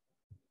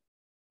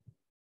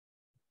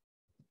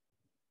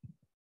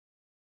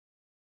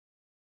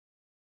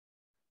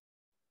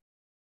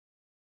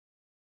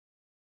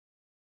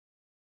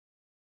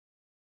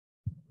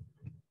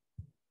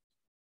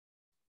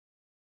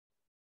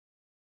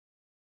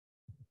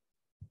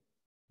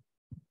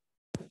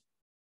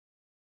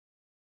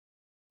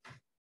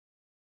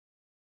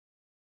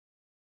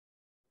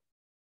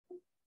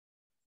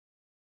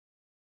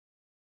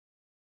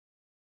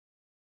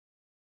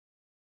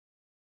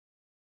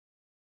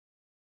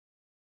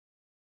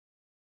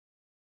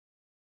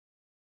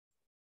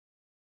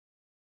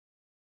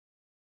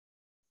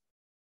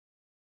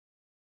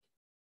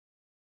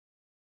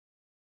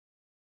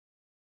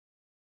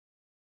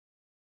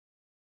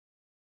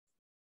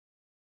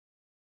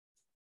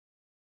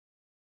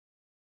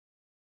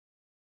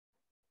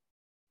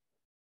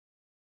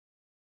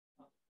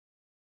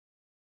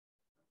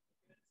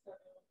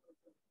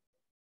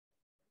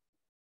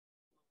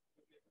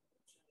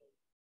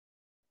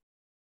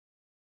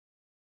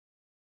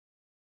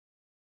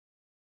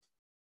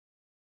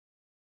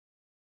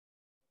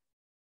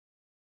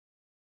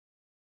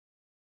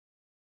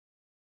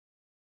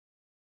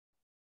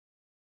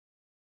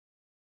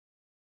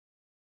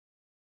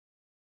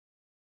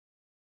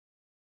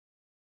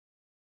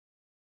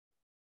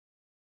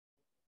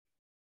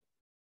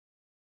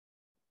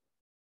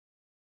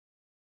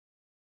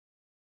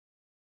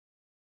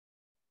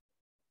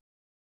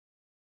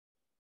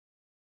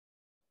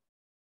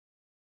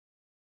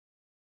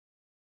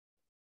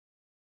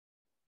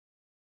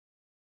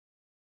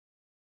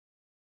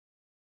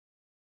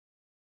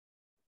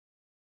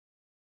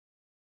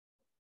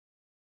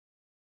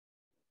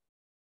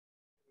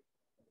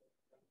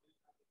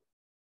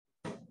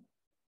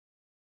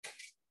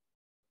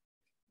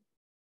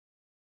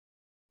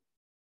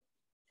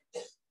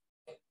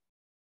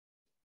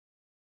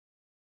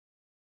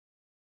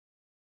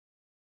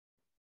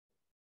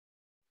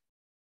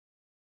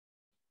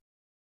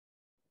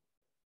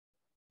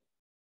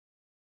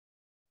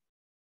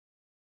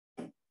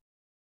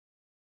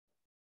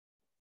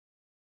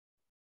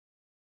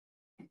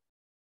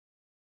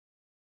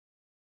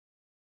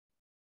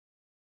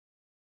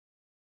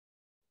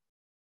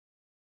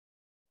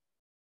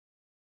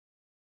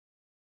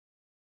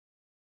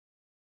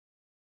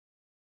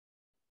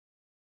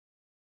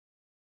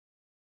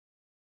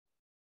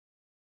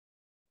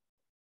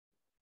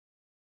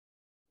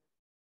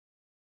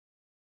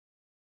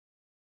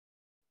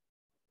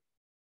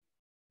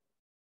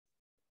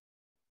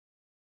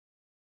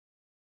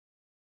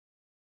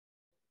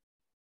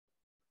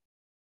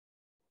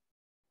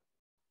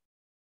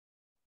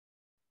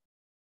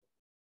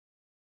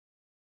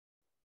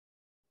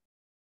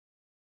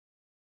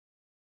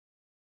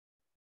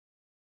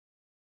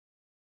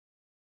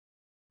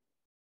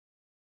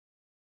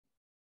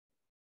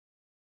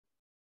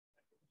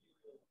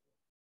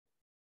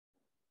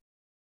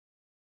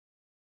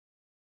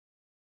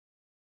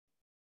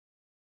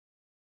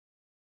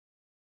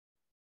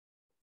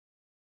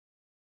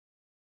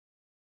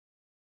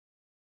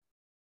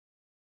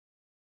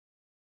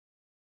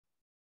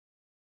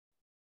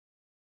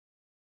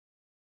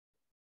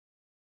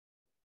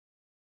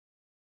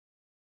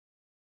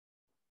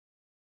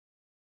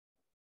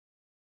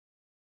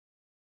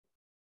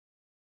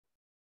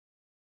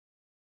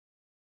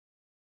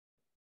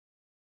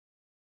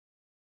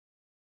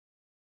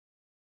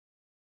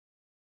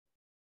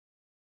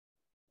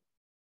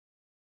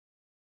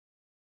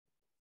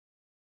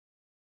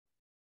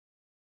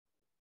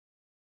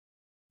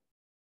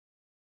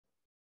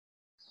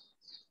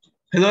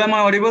 Hello, am I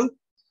audible?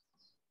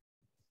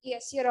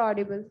 Yes, you're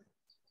audible.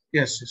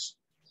 Yes, yes.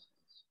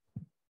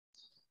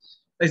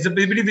 Is the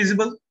PPT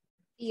visible?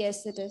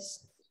 Yes, it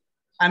is.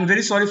 I'm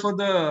very sorry for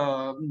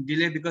the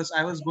delay because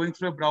I was going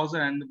through a browser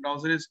and the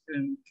browser is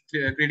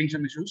creating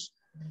some issues.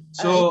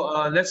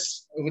 So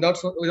let's, without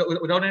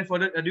any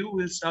further ado,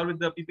 we'll start with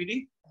the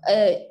PPT.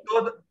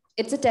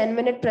 It's a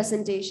 10-minute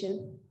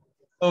presentation.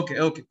 Okay,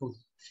 cool.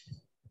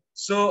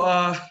 So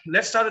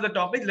let's start with the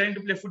topic, learning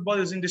to play football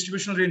using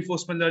distributional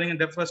reinforcement learning and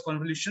depth-first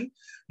convolution.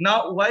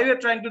 Now, why we are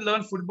trying to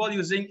learn football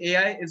using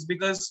AI is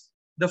because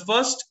the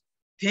first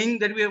thing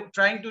that we are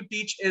trying to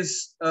teach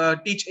is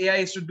teach AI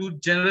is to do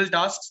general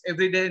tasks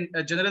every day,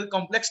 general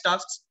complex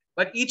tasks.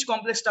 But each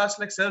complex task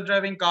like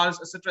self-driving cars,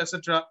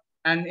 etc.,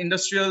 and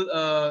industrial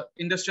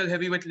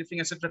heavyweight lifting,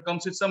 etc.,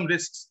 comes with some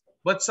risks.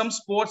 But some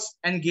sports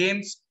and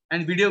games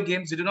and video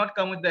games, they do not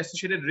come with the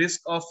associated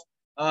risk of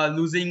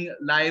losing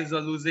lives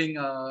or losing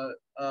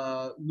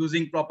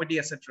property,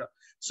 etc.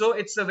 So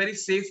it's a very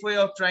safe way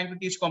of trying to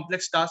teach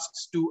complex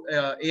tasks to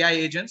AI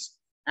agents,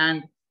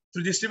 and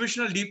through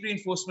distributional deep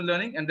reinforcement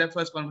learning and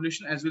depth-first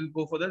convolution, as we'll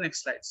go for the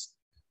next slides.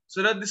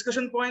 So the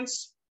discussion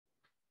points.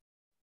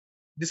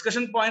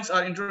 Discussion points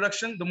are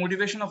introduction, the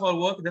motivation of our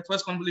work,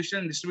 depth-first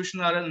convolution,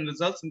 distributional RL, and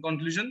results in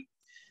conclusion.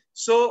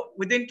 So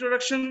with the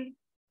introduction,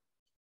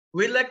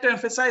 we'd like to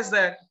emphasize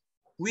that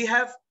we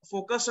have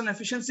focused on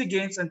efficiency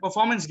gains and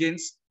performance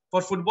gains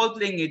for football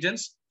playing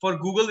agents for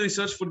Google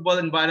Research Football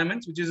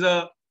Environments, which is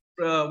a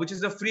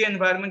free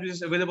environment which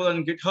is available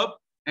on GitHub,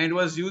 and it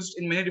was used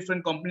in many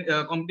different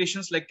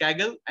competitions like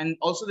Kaggle and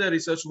also their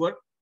research work.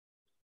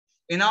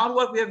 In our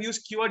work, we have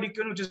used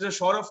QRDQN, which is a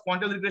short of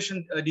quantum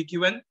regression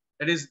DQN,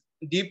 that is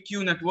deep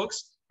Q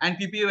networks, and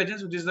PPA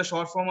agents, which is the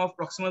short form of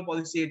proximal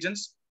policy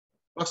agents,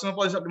 proximal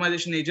policy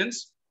optimization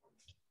agents,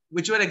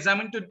 which were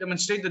examined to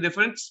demonstrate the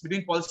difference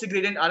between policy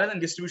gradient RL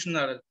and distribution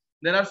RL.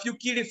 There are a few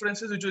key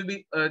differences which we'll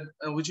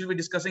be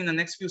discussing in the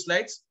next few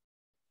slides.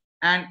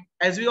 And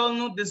as we all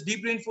know, this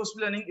deep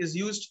reinforcement learning is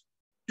used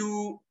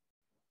to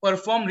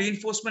perform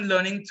reinforcement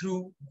learning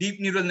through deep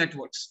neural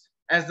networks,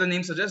 as the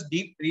name suggests,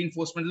 deep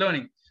reinforcement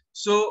learning.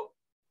 So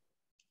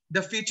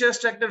the feature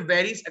extractor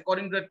varies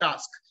according to the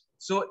task.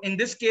 So in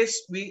this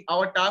case,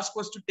 our task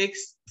was to take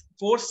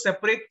 4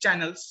 separate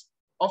channels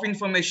of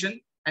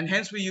information, and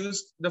hence we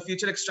used the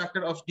feature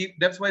extractor of deep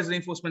depth-wise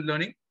reinforcement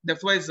learning,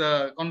 depth-wise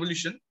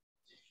convolution.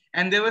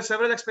 And there were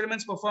several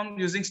experiments performed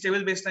using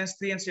stable baselines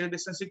 3 and stable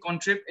baselines 3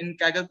 contrib in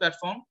Kaggle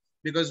platform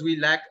because we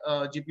lack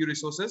GPU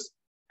resources,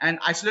 and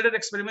isolated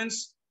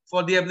experiments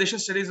for the ablation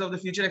studies of the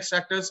feature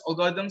extractors,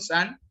 algorithms,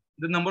 and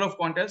the number of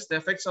quantiles, the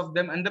effects of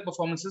them, and the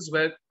performances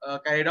were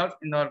carried out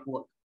in our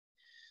work.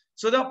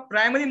 So the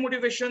primary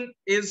motivation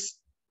is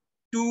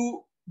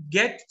to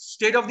get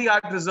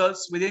state-of-the-art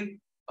results within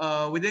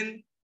a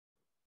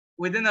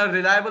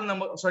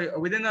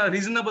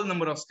reasonable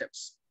number of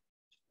steps.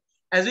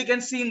 As we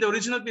can see in the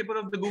original paper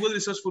of the Google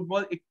Research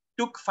Football, it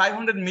took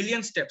 500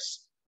 million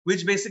steps,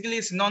 which basically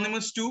is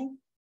synonymous to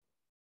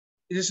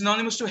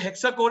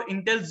hexa-core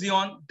Intel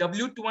Xeon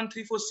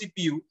W2134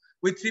 CPU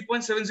with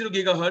 3.70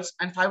 gigahertz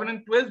and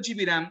 512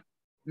 GB RAM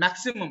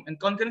maximum, and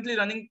concurrently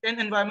running 10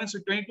 environments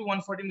with 20 to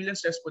 140 million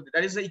steps per day.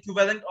 That is the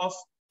equivalent of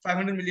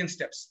 500 million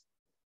steps.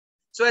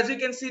 So as you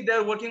can see,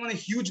 they're working on a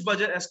huge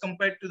budget as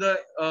compared to the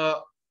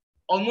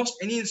almost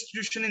any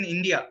institution in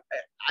India.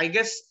 I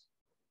guess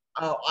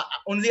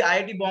only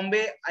IIT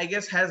Bombay, I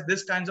guess, has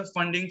this kinds of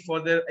funding for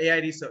their AI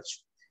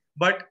research.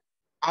 But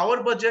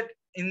our budget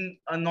in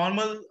a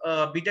normal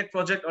BTech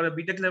project or a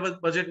BTech level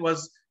budget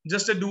was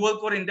just a dual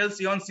core Intel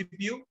Xeon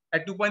CPU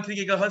at 2.3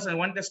 gigahertz and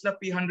 1 Tesla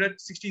P100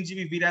 16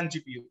 GB VRAM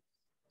GPU.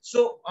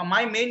 So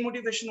my main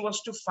motivation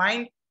was to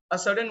find a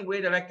certain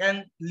way that I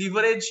can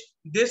leverage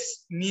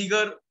this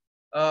meager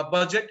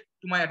budget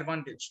to my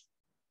advantage.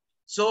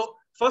 So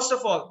first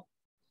of all,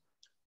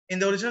 in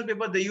the original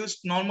paper, they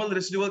used normal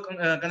residual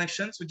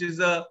connections, which is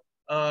a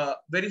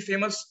very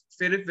famous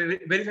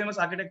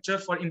architecture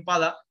for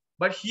Impala.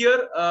 But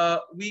here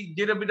we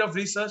did a bit of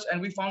research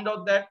and we found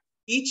out that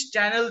each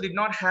channel did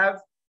not have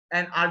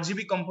an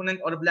RGB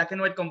component or a black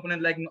and white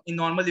component like in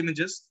normal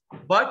images,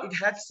 but it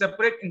had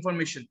separate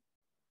information.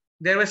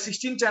 There were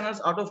 16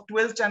 channels. Out of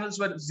 12 channels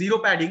were 0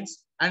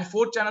 paddings, and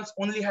 4 channels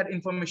only had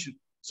information.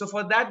 So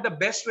for that, the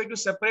best way to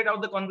separate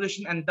out the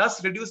convolution and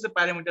thus reduce the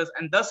parameters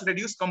and thus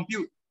reduce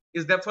compute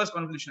is depth-first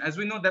convolution. As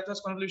we know,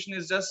 depth-first convolution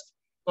is just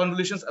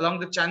convolutions along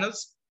the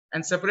channels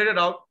and separated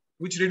out,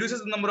 which reduces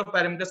the number of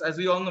parameters, as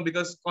we all know,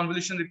 because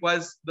convolution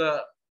requires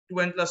the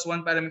 2n plus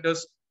 1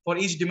 parameters for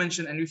each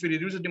dimension. And if we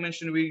reduce the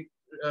dimension, we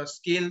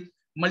scale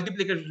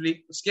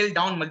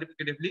down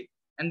multiplicatively.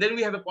 And then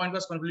we have a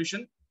point-wise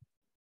convolution.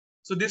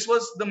 So this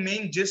was the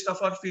main gist of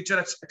our feature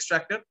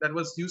extractor that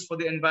was used for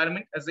the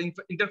environment as the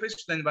interface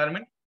to the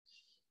environment.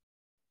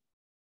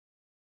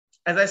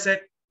 As I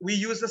said, we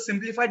use the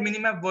simplified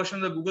minimap version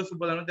of the Google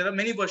Football. There are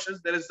many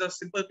versions. There is the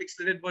simple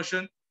pixelated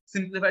version,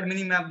 simplified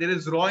minimap. There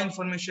is raw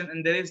information,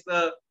 and there is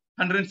the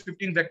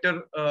 115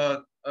 vector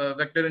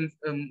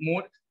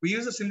mode. We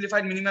use a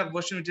simplified minimap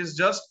version, which is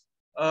just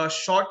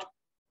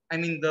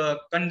the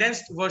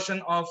condensed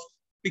version of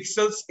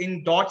pixels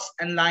in dots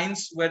and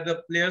lines where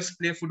the players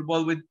play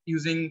football with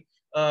using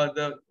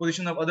the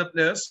position of other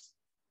players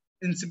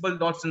in simple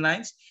dots and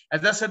lines.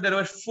 As I said, there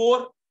were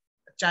 4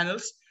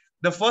 channels.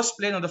 The first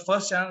plane or the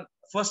first channel,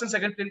 first and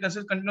second plane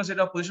consists continuous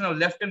data of position of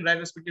left and right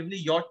respectively,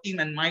 your team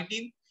and my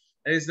team.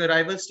 That is the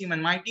rivals team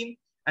and my team.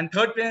 And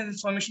third plane is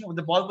information of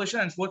the ball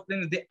position, and fourth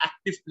plane is the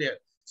active player.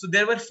 So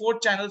there were 4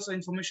 channels of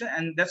information,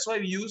 and that's why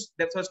we use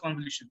depth-first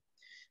convolution.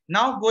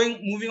 Now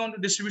moving on to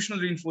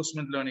distributional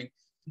reinforcement learning.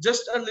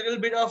 Just a little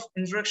bit of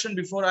introduction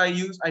before I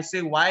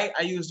say why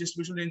I use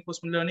distributional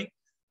reinforcement learning.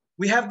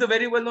 We have the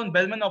very well-known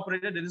Bellman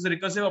operator. That is a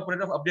recursive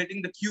operator of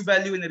updating the Q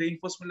value in a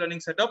reinforcement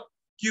learning setup.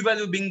 Q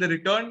value being the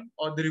return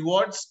or the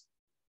rewards.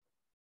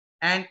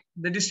 And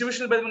the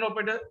distributional Bellman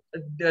operator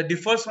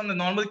differs from the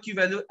normal Q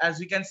value, as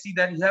we can see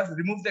that you have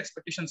removed the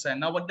expectation sign.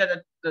 Now, what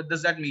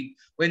does that mean?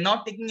 We're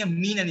not taking a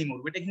mean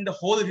anymore. We're taking the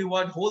whole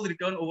reward, whole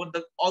return over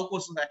the all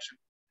course of action.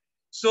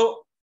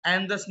 So,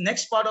 and the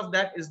next part of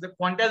that is the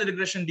quantile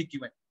regression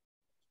DQN.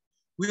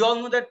 We all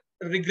know that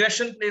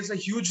regression plays a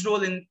huge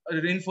role in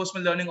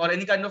reinforcement learning or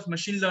any kind of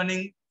machine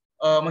learning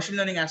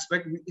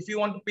aspect. If you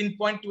want to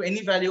pinpoint to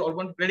any value or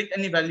want to predict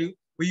any value,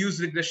 we use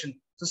regression.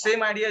 So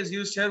same idea is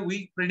used here.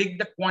 We predict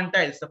the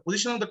quantiles, the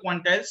position of the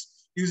quantiles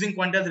using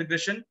quantile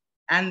regression.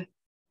 And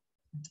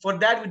for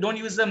that, we don't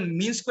use the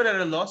mean square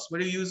error loss, but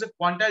we use a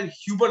quantile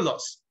Huber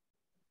loss.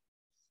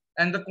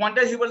 And the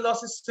quantile Huber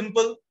loss is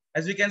simple.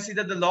 As we can see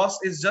that the loss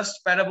is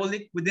just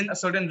parabolic within a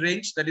certain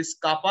range, that is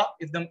kappa.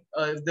 If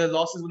the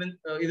loss is within,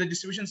 if the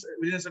distribution is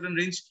within a certain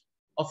range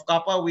of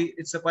kappa,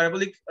 it's a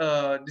parabolic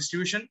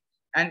distribution.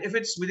 And if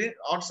it's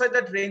outside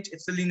that range,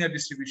 it's a linear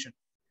distribution.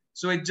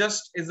 So it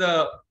just is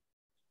a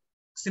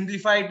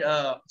simplified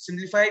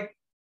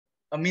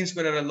mean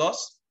square error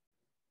loss.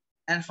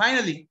 And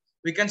finally,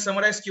 we can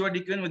summarize keyword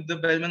DQN with the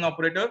Bellman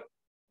operator,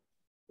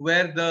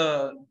 where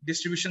the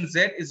distribution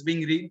Z is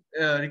being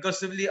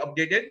recursively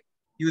updated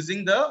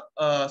using the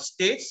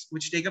states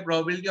which take a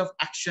probability of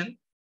action,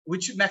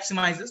 which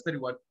maximizes the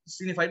reward,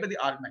 signified by the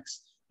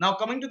Rmax. Now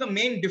coming to the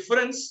main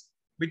difference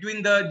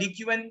between the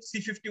DQN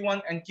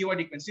C51 and keyword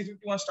DQN.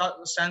 C51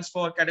 stands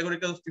for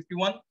categorical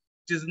 51,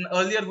 which is an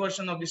earlier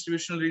version of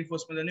distributional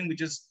reinforcement learning,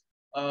 which is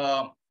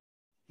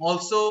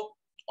also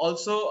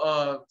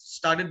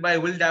started by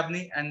Will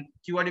Dabney, and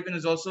keyword DQN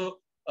is also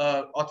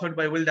authored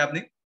by Will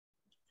Dabney.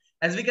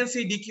 As we can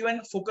see,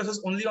 DQN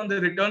focuses only on the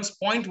returns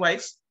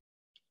point-wise.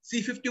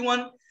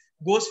 C51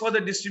 goes for the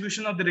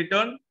distribution of the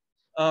return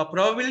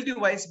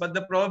probability-wise, but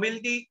the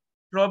probability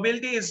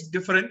is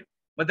different,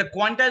 but the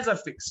quantiles are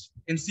fixed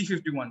in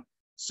C51.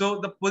 So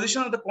the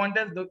position of the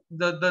quantiles,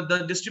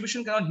 the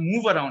distribution cannot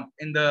move around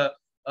in the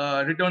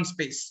return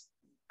space.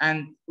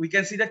 And we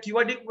can see that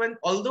keyword DQN,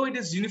 although it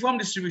is uniform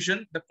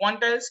distribution, the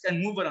quantiles can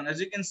move around.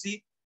 As you can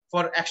see,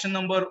 for action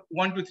number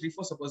 1, 2, 3,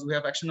 4, suppose we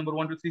have action number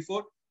 1, 2, 3,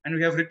 4, and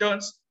we have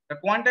returns, the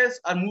quantiles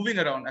are moving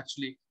around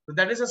actually. So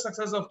that is a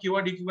success of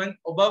keyword DQN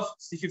above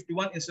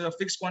C51. Instead of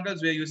fixed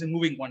quantiles, we are using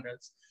moving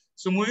quantiles.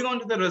 So moving on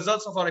to the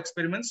results of our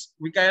experiments,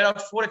 we carried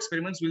out 4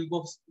 experiments. We'll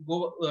go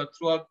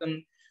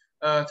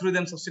through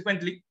them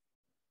subsequently.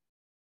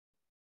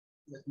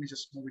 Let me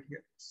just move it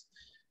here.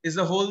 Is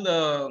the whole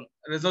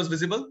results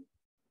visible?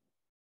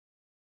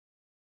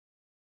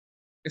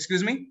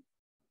 Excuse me?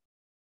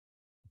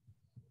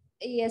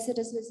 Yes, it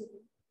is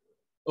visible.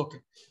 Okay.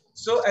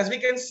 So as we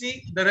can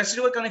see, the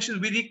residual connection,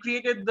 we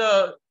recreated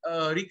the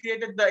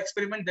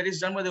experiment that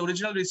is done by the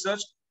original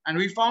research, and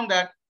we found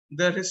that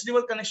the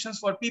residual connections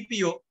for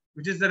PPO,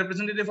 which is the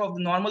representative of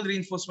the normal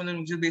reinforcement,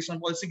 which is based on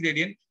policy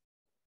gradient,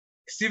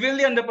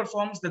 severely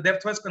underperforms the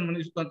depth-wise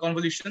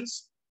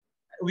convolutions.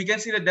 We can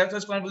see the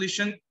depth-wise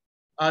convolution.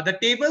 The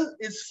table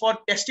is for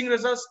testing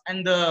results,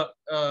 and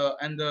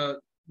the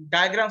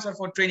diagrams are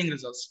for training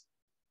results.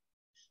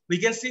 We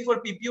can see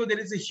for PPO there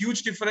is a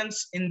huge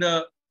difference in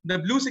the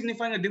blue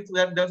signifying a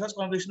depth-wise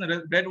convolution,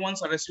 the red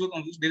ones are residual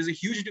convolution. There is a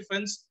huge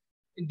difference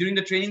during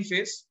the training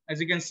phase, as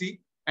you can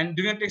see, and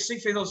during the testing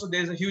phase also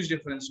there is a huge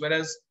difference.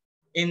 Whereas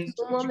in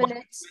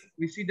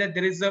we see that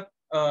there is a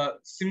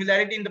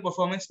similarity in the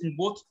performance in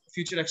both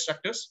future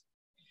extractors.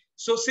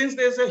 So since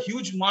there is a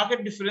huge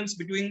market difference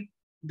between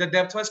the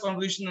depth-wise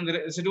convolution and the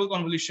residual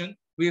convolution,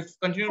 we have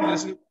continued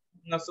with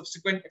the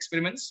subsequent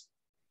experiments.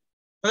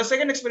 For the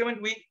second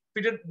experiment, we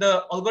pitted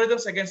the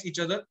algorithms against each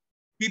other.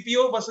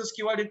 PPO versus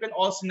keyword DQN,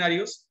 all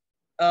scenarios.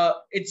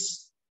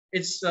 It's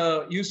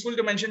useful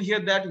to mention here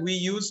that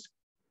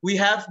we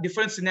have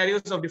different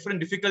scenarios of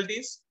different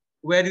difficulties,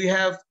 where we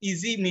have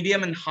easy,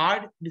 medium, and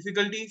hard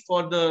difficulty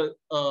for the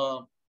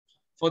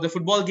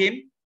football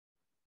game.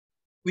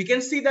 We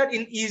can see that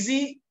in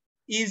easy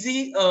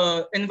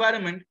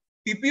environment,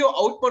 PPO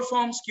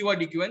outperforms keyword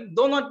DQN,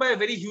 though not by a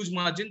very huge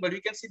margin, but we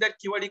can see that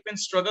keyword DQN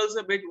struggles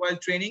a bit while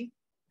training.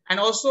 And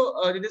also,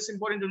 it is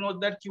important to note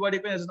that keyword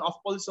DQN is an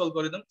off-policy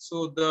algorithm,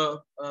 so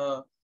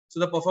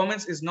the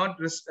performance is not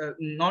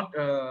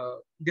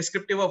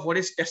descriptive of what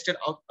is tested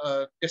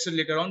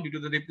later on due to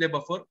the replay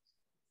buffer.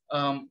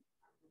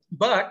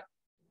 But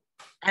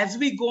as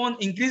we go on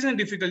increasing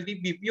difficulty,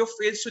 PPO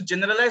fails to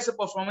generalize the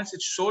performance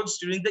it shows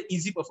during the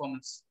easy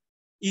performance,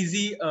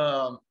 easy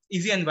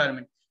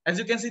environment. As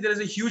you can see, there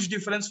is a huge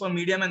difference for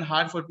medium and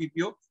hard for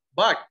PPO,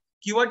 but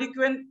keyword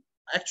DQN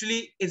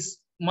actually is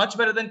much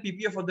better than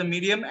PPO for the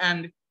medium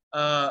and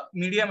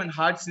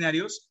hard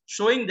scenarios,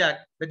 showing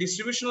that the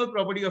distributional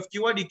property of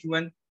keyword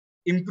DQN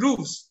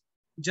improves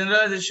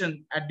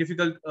generalization at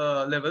difficult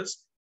levels.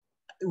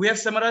 we have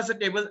summarized the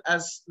table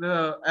as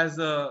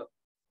a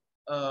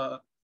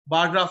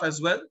bar graph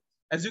as well.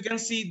 As you can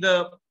see,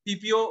 the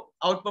PPO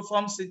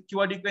outperforms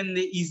QRDQ in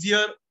the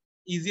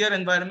easier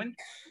environment,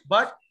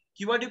 but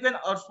QRDQ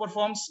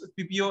outperforms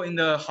PPO in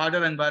the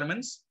harder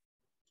environments.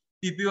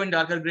 PPO in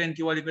darker gray and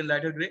QRDQ in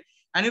lighter gray.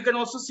 And you can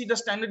also see the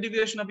standard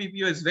deviation of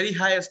PPO is very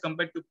high as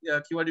compared to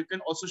QRDQ,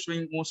 also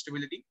showing more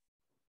stability.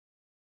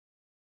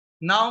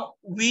 Now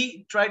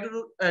we try to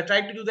do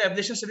the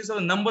ablation studies of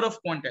a number of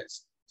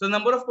quantiles. So the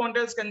number of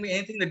quantiles can be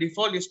anything. The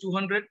default is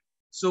 200.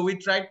 So we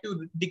tried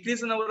to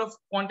decrease the number of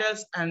quantiles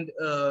and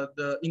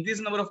the increase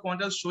the number of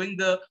quantiles, showing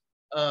the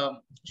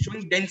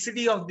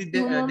density of the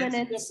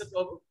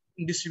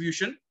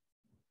distribution.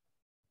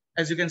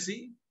 As you can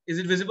see, is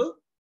it visible?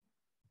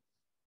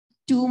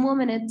 2 more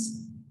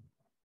minutes.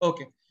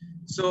 Okay,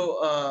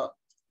 so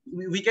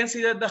we can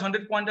see that the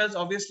 100 quantiles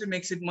obviously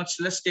makes it much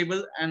less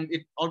stable, and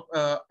it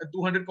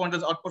 200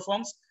 quantiles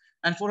outperforms,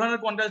 and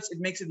 400 quantiles it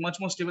makes it much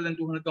more stable than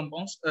 200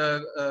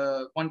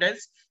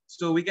 quantiles.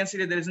 So we can see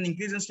that there is an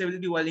increase in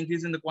stability while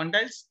increasing the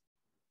quantiles,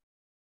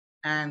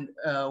 and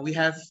we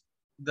have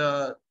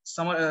the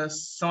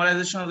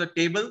summarization of the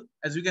table.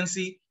 As you can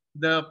see,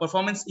 the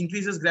performance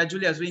increases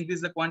gradually as we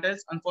increase the quantiles.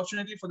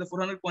 Unfortunately, for the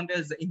 400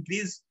 quantiles, the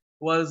increase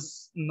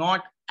was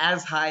not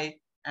as high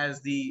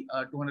as the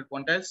 200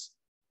 quantiles.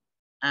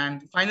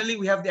 And finally,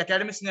 we have the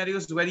academic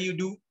scenarios where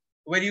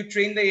you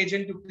train the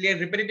agent to play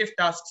repetitive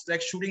tasks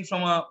like shooting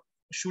from a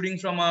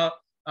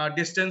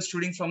distance,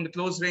 shooting from the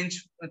close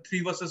range,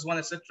 3 versus 1,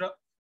 etc.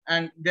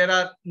 And there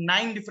are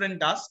 9 different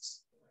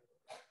tasks.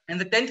 And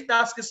the 10th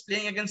task is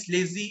playing against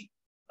lazy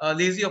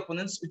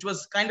opponents, which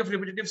was kind of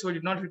repetitive, so we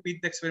did not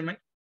repeat the experiment.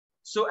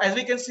 So as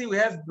we can see, we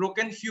have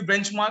broken few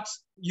benchmarks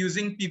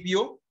using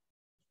PPO,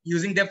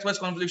 using depth-first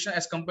convolution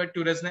as compared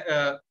to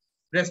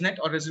ResNet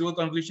or residual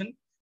convolution.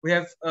 We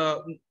have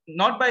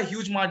not by a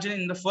huge margin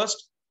in the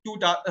first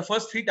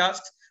 3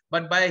 tasks,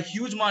 but by a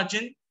huge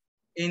margin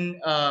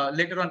in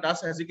later on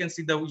tasks. As you can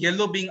see, the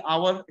yellow being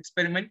our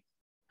experiment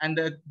and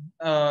the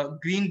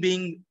green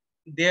being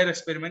their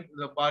experiment,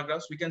 the bar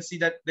graphs. We can see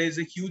that there is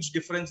a huge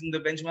difference in the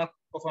benchmark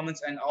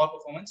performance and our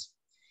performance.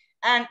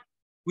 And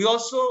we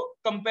also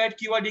compared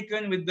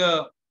QRDQ with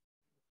the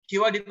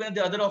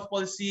other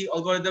off-policy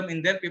algorithm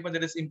in their paper,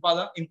 that is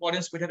Impala,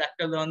 importance weighted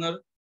actor learner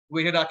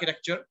weighted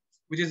architecture,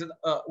 which is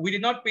we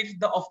did not pitch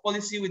the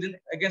off-policy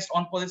against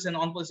on-policy and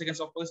on-policy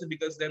against off-policy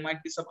because there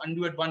might be some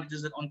undue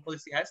advantages that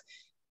on-policy has,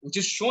 which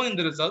is shown in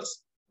the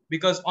results,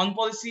 because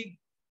on-policy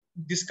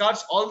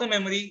discards all the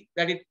memory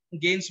that it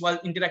gains while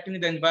interacting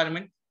with the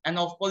environment, and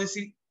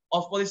off-policy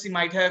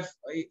might have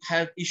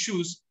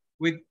issues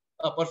with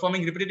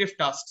performing repetitive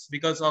tasks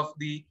because of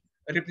the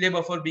replay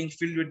buffer being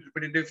filled with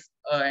repetitive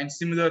and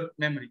similar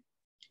memory.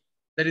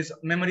 That is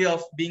memory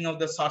of being of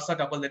the SARSA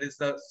tuple, that is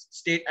the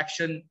state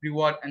action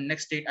reward and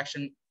next state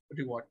action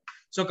reward.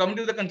 So coming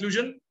to the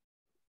conclusion,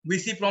 we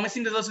see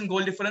promising results in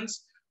goal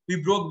difference.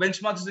 We broke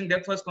benchmarks using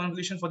depth-first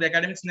convolution for the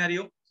academic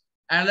scenario,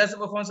 analyze the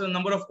performance of a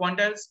number of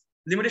quantiles.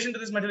 Limitation to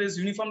this method is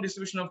uniform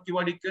distribution of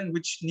QRDQ,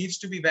 which needs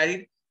to be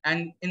varied.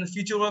 And in the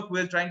future work,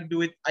 we're trying to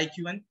do it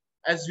IQN.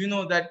 As we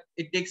know that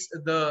it takes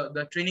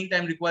the training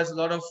time requires a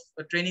lot of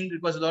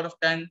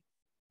time.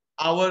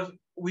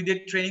 We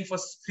did training for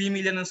 3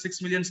 million and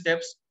 6 million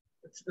steps.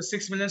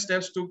 6 million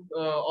steps took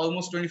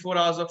almost 24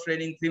 hours of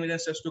training. 3 million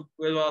steps took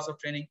 12 hours of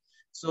training.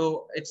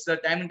 So it's a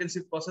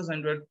time-intensive process,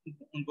 and we're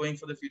going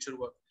for the future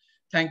work.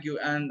 Thank you.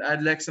 And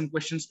I'd like some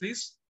questions,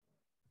 please.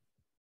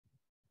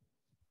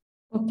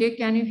 Okay,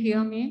 can you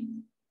hear me?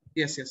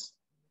 Yes, yes.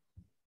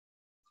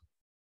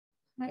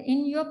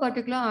 In your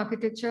particular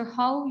architecture,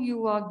 how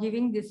you are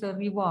giving this a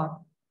reward,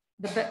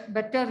 the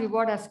better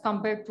reward as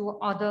compared to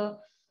other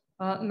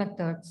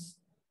methods?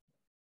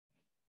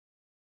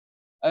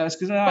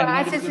 Excuse me.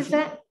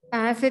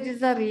 As it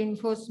is a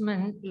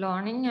reinforcement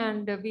learning,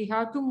 and we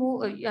have to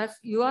move, as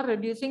you are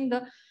reducing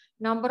the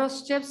number of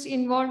steps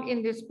involved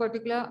in this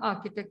particular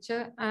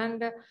architecture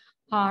and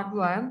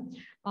hardware,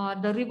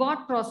 the reward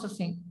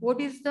processing,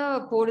 what is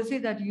the policy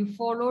that you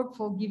followed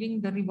for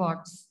giving the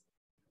rewards?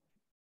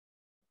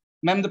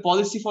 Ma'am, the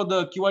policy for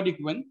the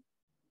QRDQ?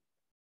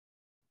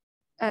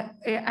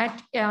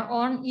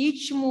 On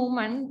each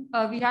movement,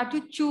 we have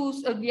to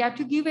choose, we have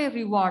to give a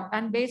reward,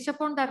 and based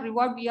upon that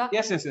reward, we are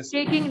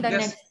taking the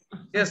next.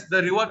 Yes,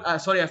 the reward,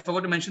 sorry, I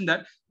forgot to mention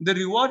that. The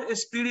reward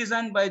is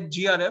pre-designed by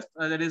GRF,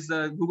 that is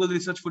Google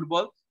Research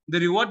Football. The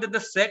reward that they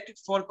set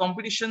for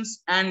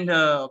competitions and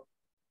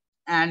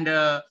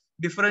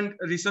different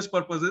research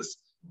purposes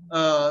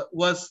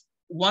was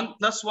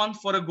 1+1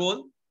 for a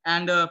goal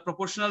and a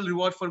proportional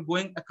reward for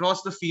going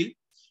across the field.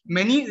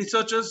 Many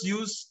researchers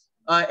use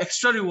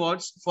extra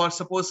rewards for,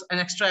 suppose, an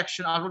extra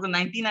action. Out of the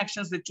 19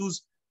 actions, they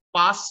choose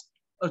pass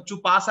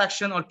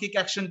action or kick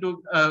action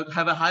to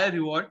have a higher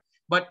reward.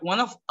 But one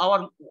of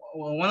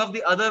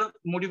the other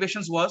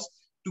motivations was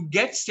to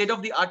get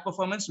state-of-the-art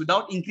performance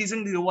without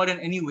increasing the reward in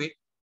any way,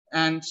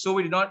 and so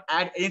we did not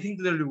add anything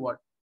to the reward,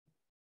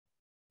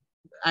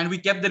 and we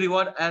kept the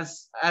reward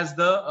as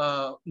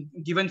the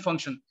given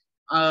function.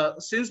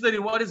 since the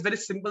reward is very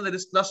simple, there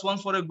is +1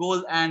 for a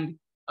goal and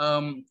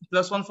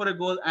 +1 for a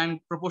goal and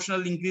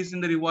proportional increase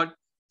in the reward.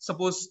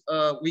 Suppose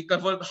we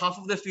cover half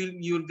of the field,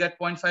 you will get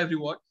 0.5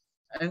 reward,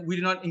 and we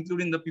do not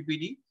include in the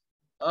PPT.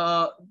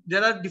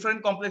 There are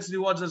different complex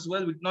rewards as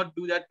well. We did not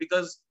do that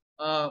because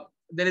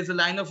there is a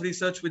line of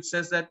research which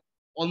says that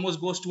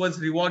almost goes towards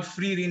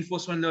reward-free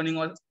reinforcement learning,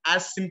 or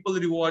as simple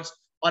rewards,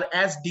 or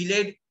as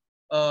delayed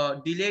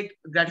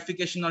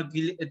gratification or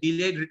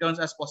delayed returns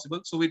as possible.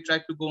 So we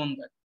tried to go on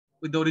that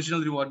with the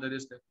original reward that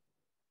is there.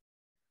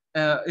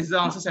 Is the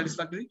answer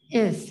satisfactory?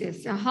 Yes,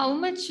 yes. How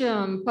much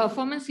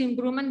performance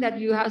improvement that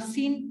you have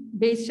seen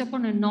based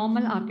upon a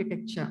normal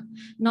architecture,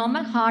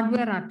 normal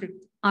hardware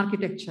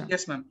architecture?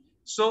 Yes, ma'am.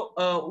 So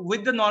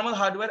with the normal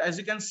hardware, as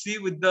you can see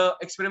with the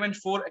experiment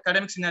 4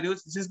 academic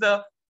scenarios, this is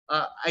the,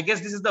 I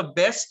guess this is the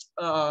best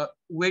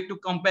way to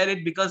compare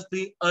it, because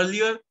the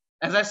earlier,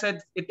 as I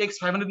said, it takes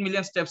 500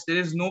 million steps. There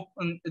is no,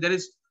 there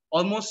is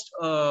almost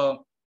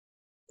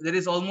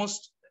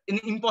an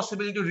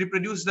impossibility to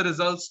reproduce the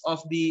results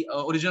of the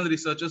original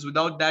researchers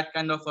without that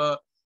kind of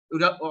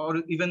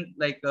or even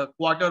like a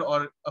quarter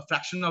or a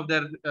fraction of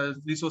their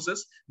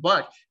resources.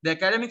 But the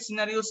academic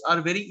scenarios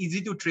are very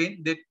easy to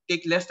train. They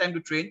take less time to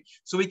train.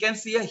 So we can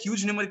see a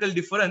huge numerical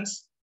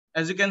difference,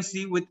 as you can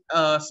see with,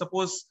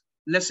 suppose,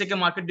 let's take a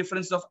market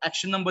difference of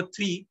action number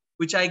 3,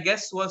 which I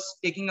guess was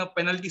taking a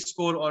penalty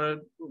score or a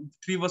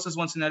 3 versus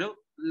 1 scenario.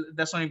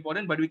 That's not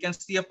important, but we can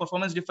see a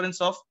performance difference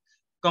of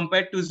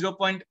compared to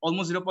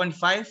almost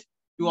 0.5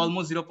 to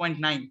almost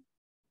 0.9.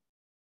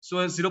 So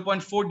a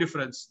 0.4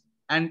 difference.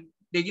 And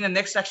taking the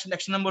next action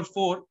number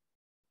 4,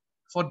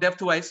 for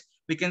depth wise,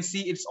 we can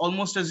see it's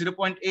almost a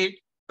 0.8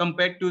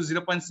 compared to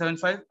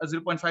 0.75, a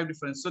 0.5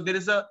 difference. So there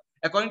is a,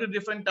 according to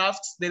different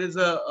tasks, there is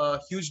a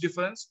huge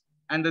difference,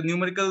 and the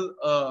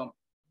numerical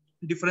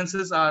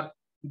differences are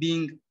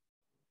being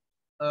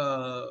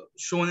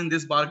shown in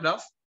this bar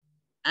graph.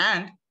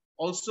 And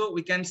also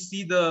we can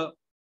see the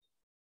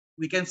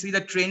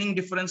training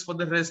difference for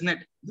the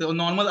ResNet, the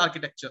normal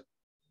architecture.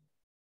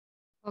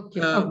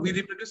 Okay, we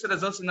reproduce the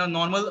results in a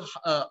normal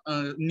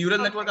neural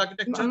network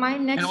architecture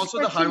and also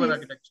the hardware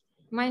architecture.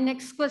 My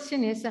next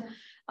question is,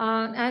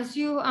 as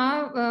you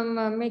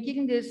are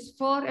making this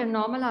for a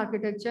normal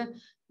architecture,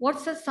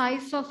 what's the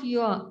size of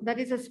your, that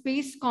is a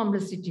space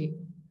complexity?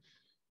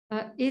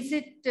 Is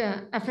it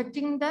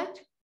affecting that?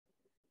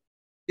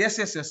 Yes.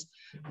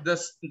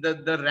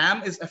 The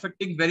RAM is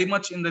affecting very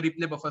much in the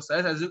replay buffer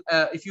size. As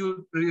if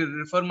you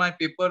refer my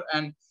paper,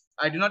 and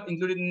I did not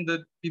include it in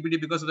the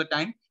PPT because of the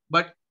time,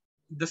 but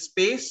the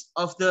space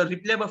of the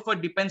replay buffer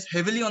depends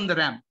heavily on the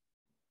RAM.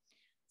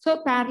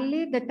 So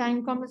parallelly, the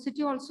time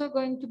complexity also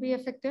going to be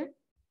affected?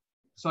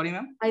 Sorry,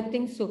 ma'am? I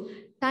think so.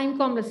 Time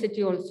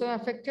complexity also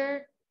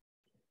affected?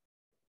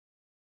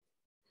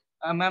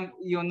 Ma'am,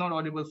 you're not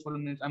audible for a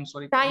minute. I'm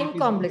sorry. Time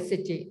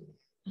complexity.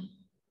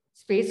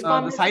 Space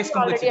complexity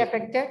already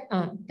affected?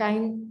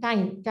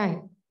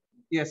 Time.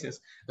 Yes.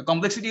 The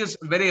complexity is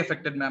very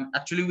affected, ma'am.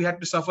 Actually, we had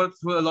to suffer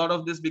through a lot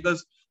of this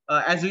because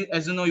as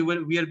you know,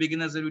 we are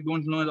beginners and we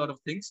don't know a lot of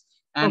things.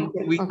 And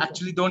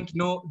actually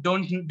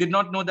did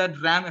not know that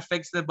RAM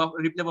affects the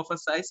replay buffer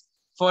size.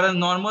 For a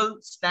normal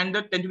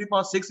standard 10 to the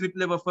power 6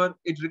 replay buffer,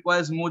 it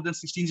requires more than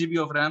 16 GB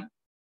of RAM.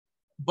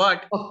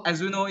 But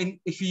as we know,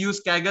 if you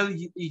use Kaggle,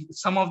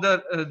 some of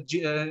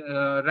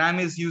the RAM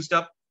is used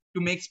up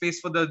to make space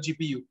for the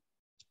GPU.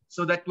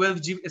 So that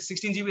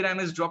 16 GB RAM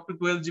is dropped to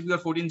 12 GB or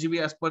 14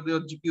 GB as per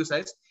the GPU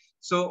size.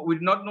 So we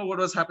did not know what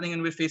was happening,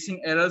 and we're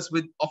facing errors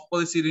with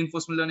off-policy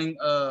reinforcement learning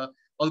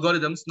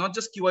algorithms, not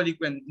just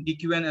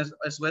DQN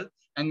as well.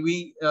 And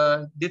we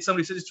did some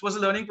research. It was a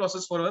learning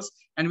process for us,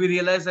 and we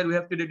realized that we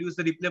have to reduce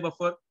the replay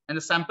buffer, and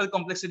the sample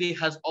complexity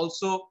has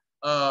also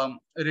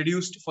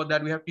reduced for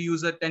that. We have to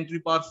use a 10 to the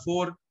power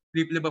 4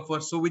 replay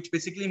buffer. So which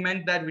basically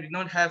meant that we did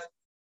not have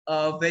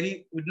a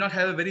very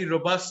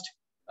robust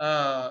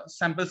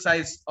sample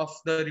size of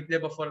the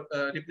replay buffer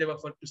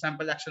to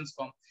sample actions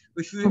from.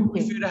 If we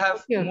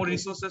have more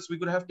resources, we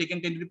could have taken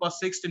 10 to the power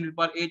 6, 10 to the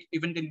power 8,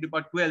 even 10 to the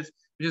power 12,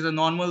 which is a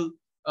normal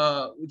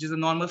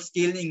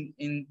scaling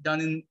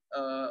done in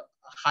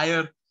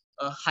higher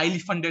highly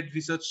funded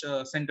research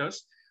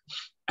centers.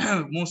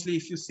 Mostly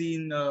if you see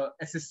in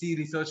SSC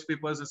research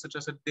papers,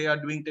 etc., they are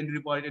doing 10 to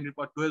the power 8, 10 to the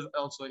power 12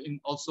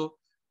 also.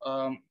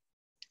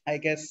 I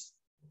guess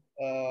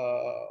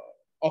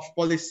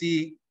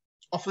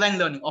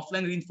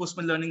offline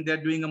reinforcement learning, they're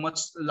doing a much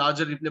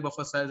larger replay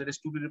buffer size, that is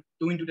 2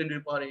 into 10 to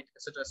the power 8,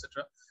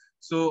 etc.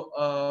 So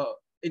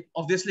it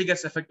obviously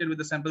gets affected with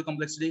the sample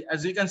complexity.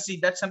 As you can see,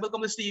 that sample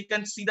complexity, you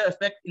can see the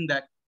effect in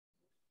that.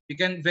 You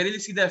can verily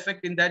see the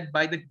effect in that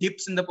by the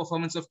dips in the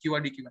performance of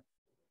QRDQN.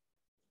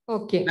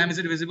 Okay. Ma'am, is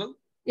it visible?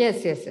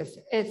 Yes. As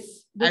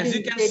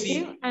you can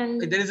see,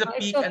 there is a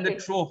peak and a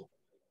trough.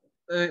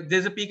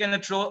 There's a peak and a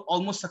trough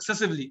almost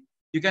successively.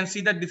 You can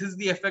see that this is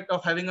the effect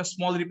of having a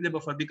small replay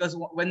buffer, because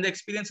when the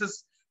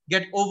experiences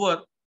get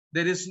over,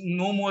 there is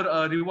no more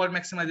reward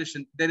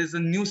maximization. There is a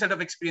new set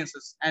of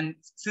experiences. And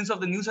because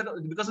of the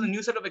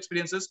new set of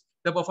experiences,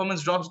 the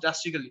performance drops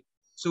drastically.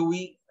 So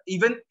we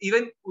even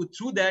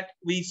through that,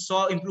 we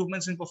saw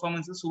improvements in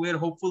performances. So we're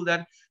hopeful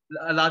that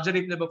a larger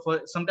deep learning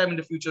for sometime in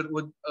the future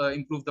would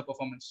improve the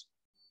performance.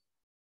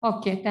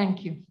 Okay,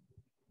 thank you.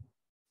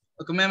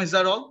 Okay, ma'am, is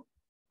that all?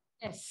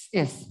 Yes,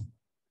 yes.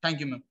 Thank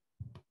you, ma'am.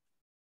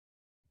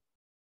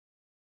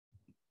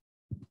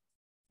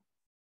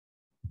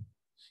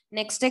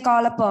 Next, I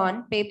call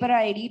upon paper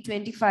ID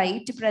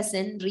 25 to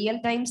present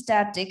real-time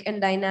static and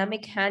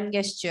dynamic hand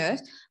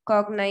gestures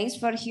cognized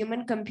for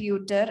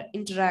human-computer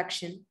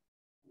interaction.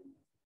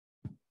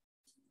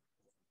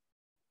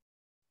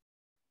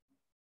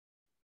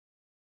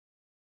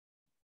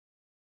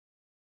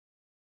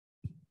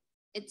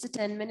 It's a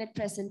 10-minute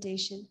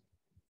presentation.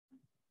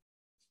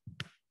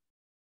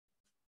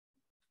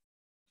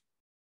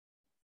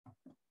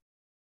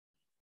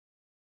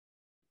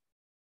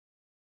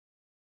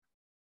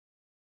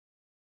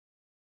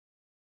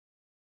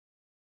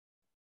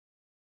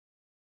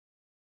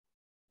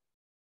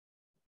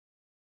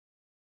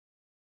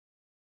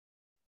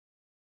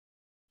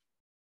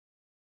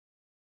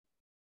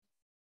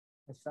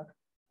 Yes, sir.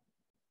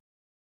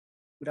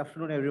 Good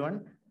afternoon,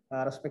 everyone.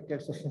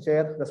 Respected session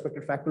chair,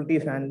 respected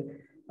faculties and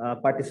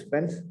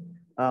participants.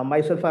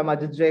 Myself, I'm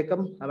Ajit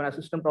Jacob. I'm an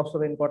assistant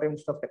professor in Kottayam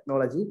Institute of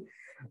Technology.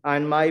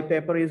 And my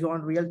paper is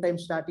on real-time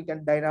static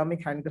and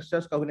dynamic hand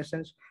gestures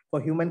cognizance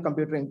for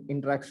human-computer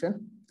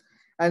interaction.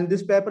 And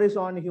this paper is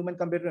on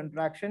human-computer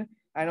interaction.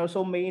 And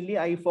also mainly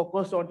I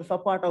focused on the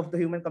subpart of the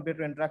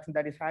human-computer interaction,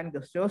 that is hand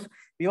gestures.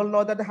 We all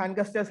know that the hand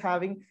gestures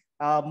having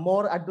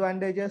more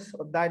advantages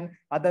than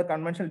other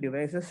conventional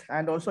devices.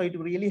 And also it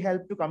really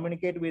helps to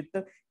communicate with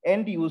the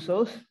end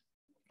users.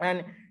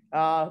 And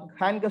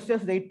hand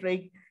gestures, they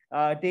take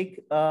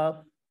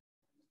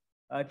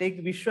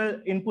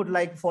visual input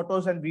like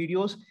photos and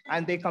videos,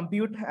 and they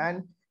compute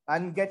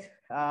and get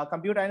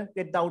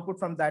the output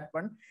from that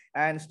one.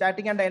 And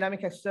static and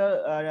dynamic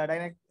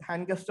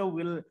hand gesture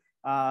will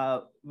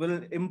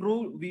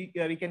improve. We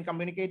can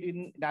communicate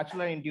in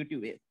natural and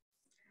intuitive way.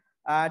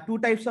 Two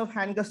types of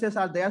hand gestures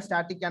are there: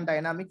 static and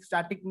dynamic.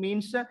 Static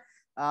means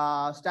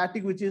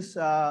static, which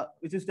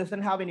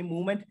doesn't have any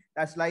movement.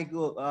 That's like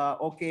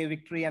okay,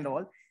 victory and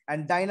all.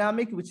 And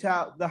dynamic, which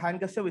have the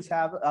hand gesture which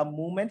have a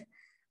movement.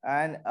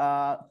 And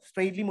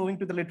straightly moving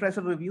to the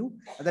literature review.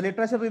 The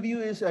literature review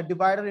is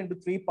divided into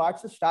three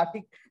parts: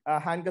 static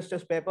hand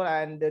gestures paper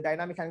and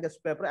dynamic hand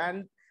gestures paper.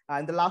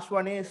 And the last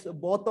one is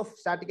both of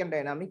static and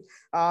dynamic.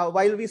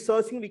 While we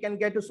searching, we can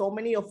get to so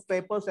many of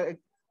papers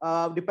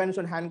depends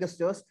on hand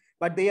gestures,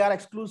 but they are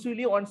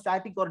exclusively on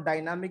static or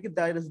dynamic.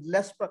 There is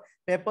less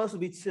papers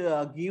which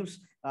gives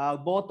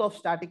both of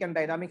static and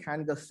dynamic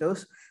hand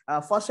gestures.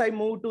 First, I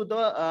moved to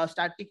the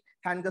static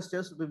hand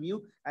gestures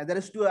review, and there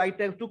is I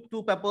took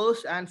two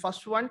papers. And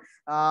first one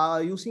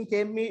using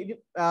K-mean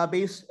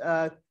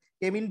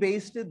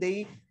based,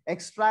 they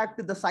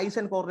extract the size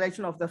and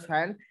correlation of the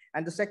hand.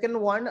 And the second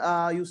one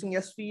using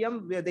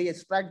SVM, where they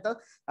extract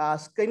the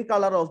skin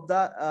color of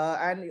the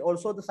and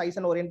also the size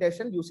and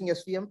orientation using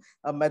SVM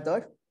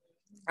method.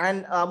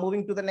 And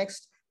moving to the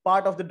next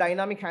part of the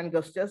dynamic hand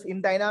gestures.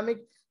 In dynamic,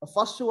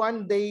 first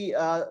one, they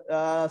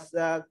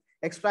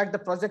extract the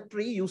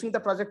trajectory. Using the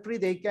trajectory,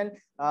 they can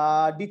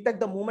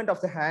detect the movement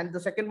of the hand. The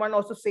second one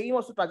also same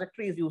also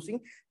trajectory is using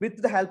with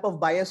the help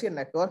of Bayesian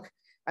network.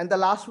 And the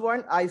last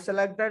one, I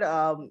selected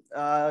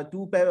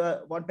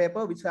one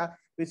paper which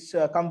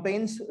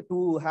combines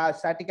to have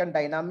static and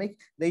dynamic.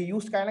 They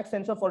use Kinect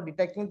sensor for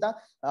detecting the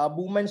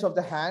movements of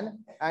the hand,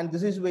 and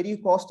this is very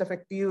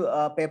cost-effective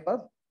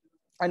paper.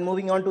 And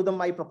moving on to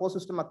my proposed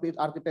system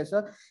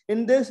architecture.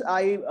 In this,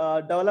 I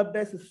developed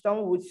a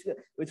system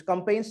which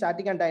combines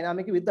static and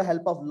dynamic with the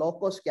help of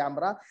low-cost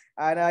camera.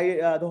 And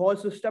the whole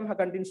system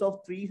contains of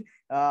three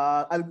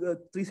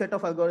set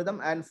of algorithm.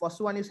 And first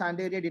one is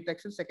hand area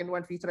detection. Second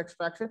one, feature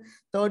extraction.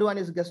 Third one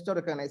is gesture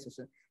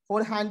recognition.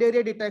 For hand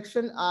area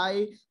detection, in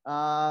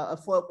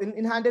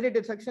hand area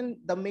detection,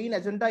 the main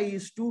agenda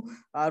is to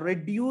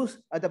reduce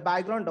the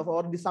background of,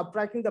 or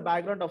subtracting the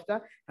background of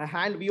the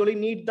hand. We only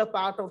need the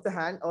part of the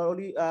hand, or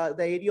only the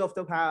area of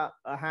the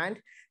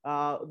hand.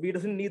 We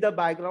doesn't need the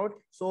background.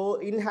 So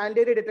in hand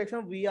area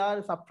detection, we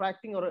are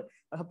subtracting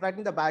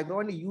the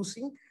background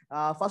using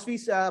first we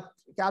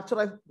capture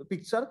a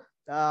picture,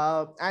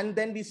 and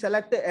then we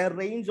select a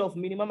range of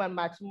minimum and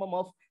maximum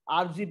of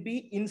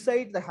RGB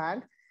inside the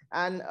hand.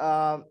 And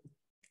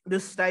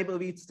this type of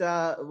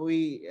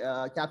we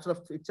capture a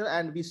picture,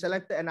 and we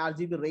select an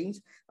RGB range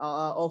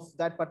of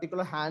that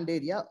particular hand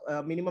area,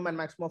 minimum and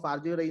maximum of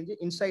RGB range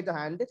inside the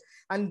hand,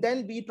 and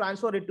then we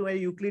transfer it to a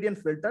Euclidean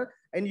filter.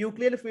 In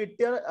Euclidean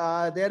filter,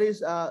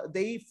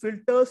 they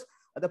filters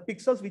the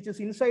pixels which is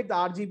inside the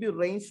RGB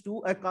range to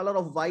a color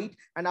of white,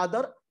 and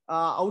other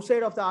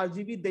outside of the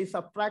RGB, they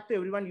subtract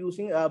everyone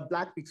using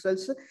black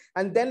pixels,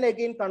 and then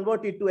again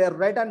convert it to a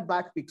red and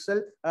black pixel,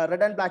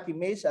 red and black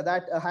image.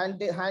 That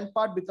hand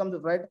part becomes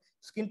red,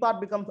 skin part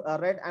becomes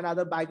red, and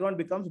other background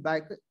becomes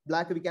black.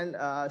 We can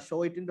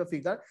show it in the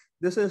figure.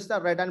 This is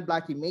the red and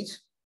black image.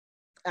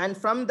 And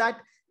from that,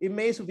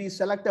 image, we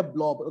select a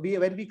blob.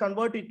 When we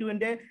convert it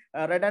into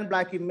a red and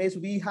black image,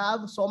 we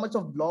have so much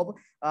of blob,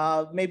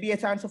 maybe a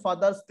chance of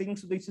other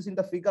things which is in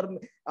the figure,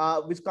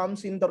 which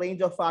comes in the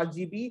range of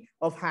RGB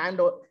of hand,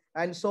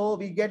 and so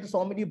we get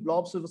so many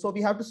blobs. So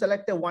we have to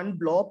select a one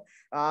blob.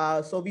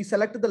 So we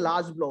selected the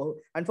large blob.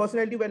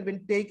 Unfortunately, when we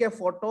take a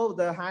photo,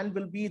 the hand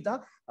will be the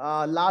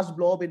large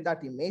blob in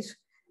that image.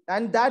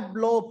 And that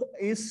blob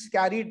is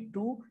carried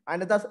to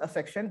another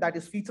section, that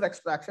is feature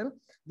extraction.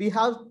 We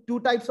have two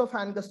types of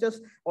hand gestures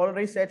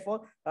already set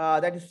for,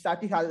 that is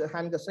static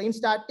hand gesture. In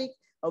static,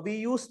 we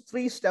use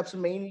 3 steps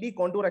mainly: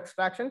 contour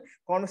extraction,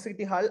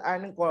 convexity hull,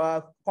 and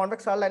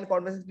convex hull and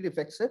convexity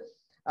effects.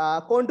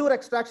 Contour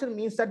extraction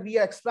means that we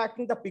are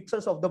extracting the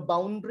pixels of the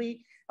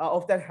boundary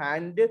of the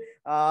hand.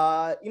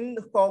 In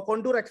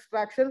contour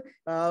extraction,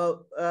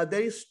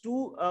 there is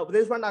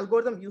one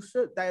algorithm used.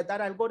 That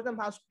algorithm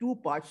has 2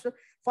 parts.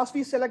 First,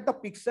 we select the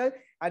pixel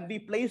and we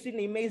place in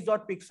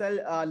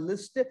image.pixel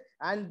list,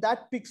 and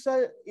that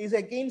pixel is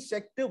again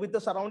checked with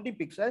the surrounding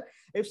pixel.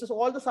 If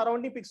all the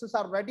surrounding pixels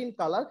are red in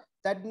color,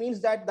 that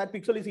means that that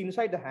pixel is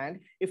inside the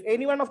hand. If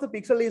any one of the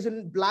pixel is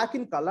in black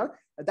in color,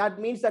 that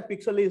means that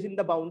pixel is in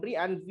the boundary,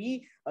 and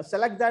we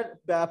select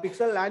that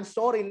pixel and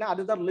store in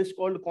another list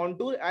called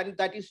contour, and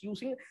that is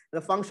using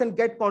the function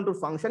getContour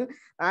function,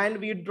 and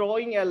we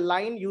drawing a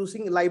line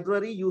using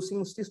library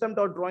using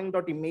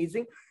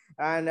system.drawing.imaging,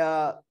 and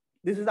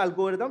this is the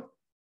algorithm.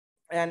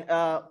 And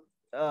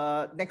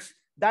next,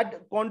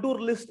 that contour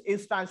list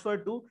is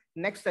transferred to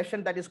next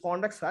session, that is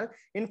convex hull.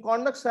 In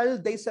convex hull,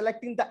 they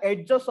selecting the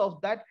edges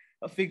of that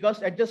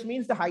figures. Edges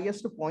means the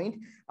highest point.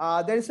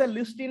 There is a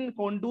list in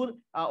contour,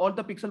 all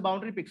the pixel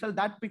boundary pixel.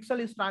 That pixel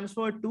is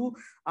transferred to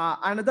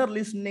another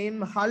list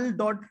named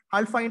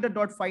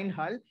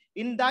hullfinder.findhull.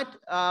 In that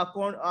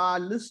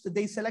list,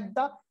 they select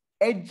the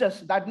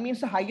edges. That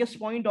means the highest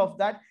point of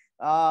that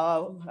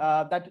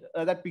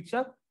that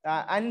picture,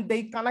 and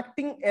they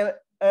connecting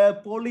a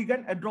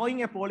polygon,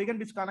 drawing a polygon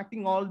which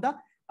connecting all the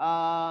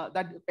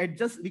that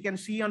edges. We can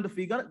see on the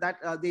figure that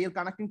they are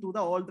connecting to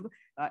all the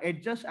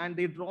edges, and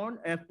they drawn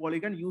a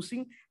polygon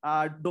using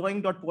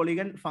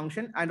drawing.polygon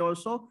function. And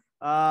also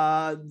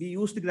we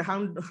used the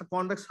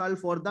convex hull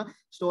for the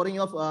storing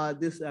of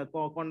this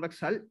convex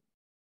hull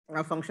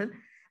function.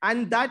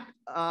 And that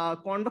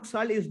convex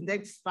hull is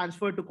next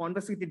transferred to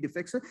convexity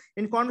defects.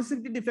 In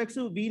convexity defects,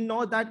 we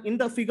know that in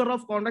the figure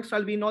of convex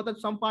hull, we know that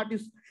some part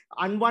is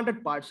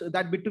unwanted parts,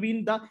 that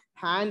between the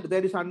hand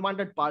there is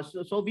unwanted parts.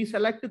 So we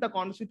select the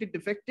convexity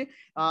defect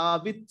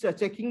with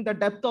checking the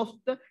depth of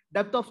the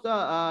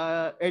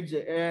edge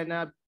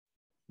and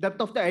depth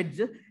of the edge,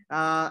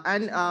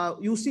 and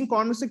using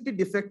convexity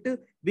defect,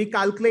 we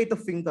calculate the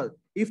finger.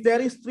 If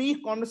there is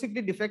 3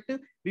 convexity defect,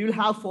 we will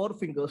have 4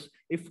 fingers.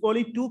 If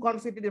only 2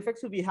 convexity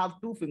defects, we have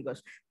 2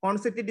 fingers.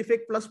 Convexity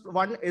defect plus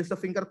 1 is the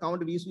finger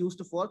count we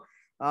used for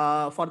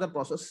the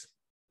process.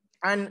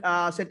 And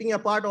setting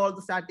apart all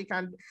the static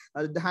hand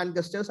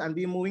gestures, and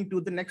we moving to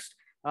the next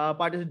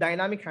part is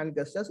dynamic hand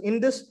gestures.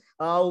 In this,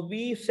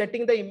 we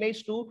setting the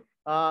image to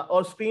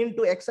or screen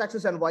to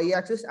x-axis and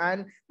y-axis,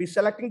 and we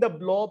selecting the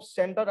blob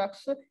center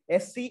axis,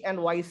 SC and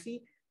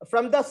YC.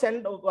 From the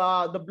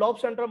the blob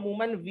center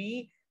movement,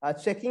 we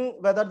checking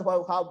whether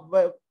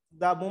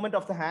the movement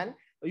of the hand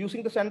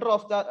using the center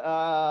of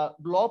the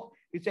blob.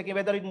 We checking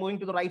whether it's moving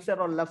to the right side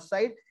or left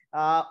side.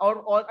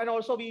 And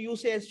also we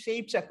use a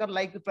shape checker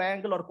like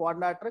triangle or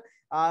quadrilateral,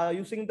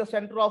 using the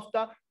center of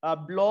the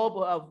blob.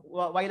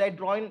 While I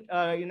drawing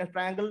in a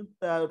triangle,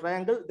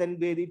 then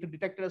we need to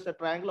detect it as a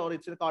triangle or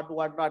it's a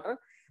quadrilateral.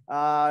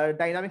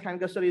 Dynamic hand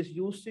gesture is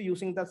used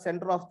using the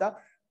center of the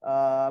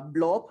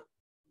blob,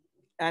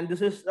 and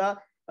this is a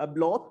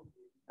blob,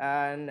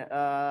 and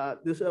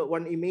this is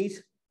one image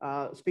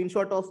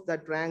screenshot of the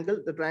triangle.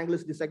 The triangle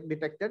is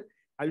detected.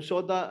 I'll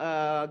show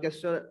the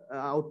gesture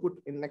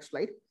output in next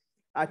slide.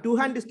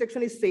 Two-hand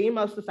detection is same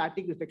as the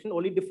static detection.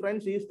 Only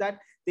difference is that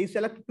they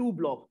select 2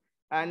 blob,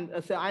 and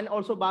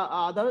also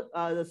other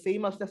the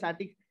same as the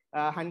static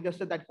hand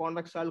gesture, that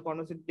convex hull,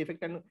 convexity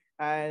defect,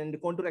 and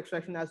contour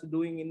extraction as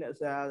doing in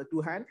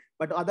 2-hand.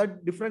 But other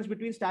difference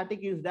between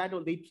static is that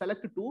they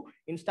select 2.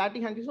 In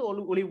static hand gesture,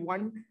 only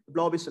 1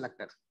 blob is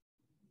selected.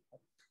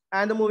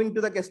 And moving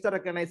to the gesture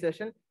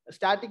recognition,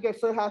 static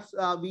gesture has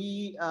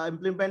we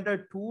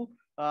implemented 2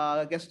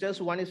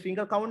 gestures. One is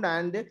finger count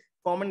and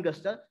common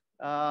gesture.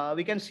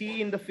 We can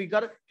see in the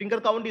figure, finger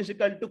count is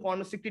equal to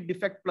convexity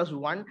defect plus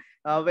 1.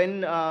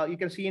 When you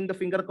can see in the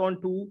finger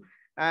count 2,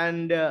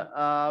 and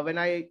when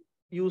I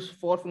use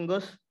 4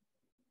 fingers,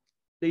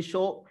 they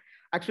show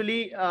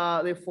actually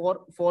the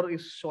 4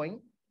 is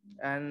showing,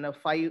 and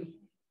 5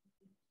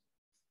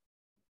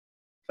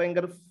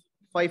 finger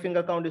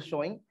count is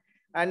showing.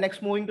 And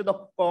next, moving to the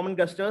common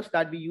gestures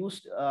that we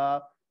used,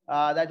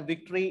 that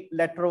victory,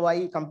 letter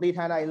Y, complete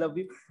hand, I love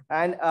you.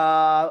 And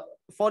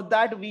for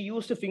that, we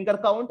used finger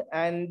count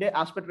and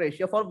aspect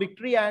ratio. For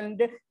victory and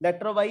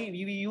letter Y, we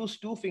use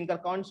 2 finger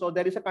counts. So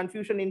there is a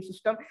confusion in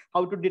system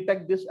how to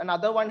detect this.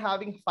 Another one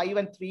having 5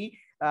 and 3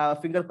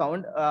 finger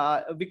count.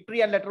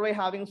 Victory and letter Y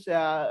having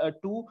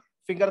 2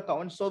 finger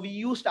count. So we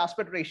used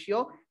aspect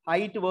ratio,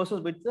 height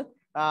versus width.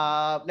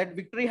 Let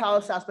Victory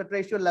have aspect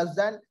ratio less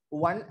than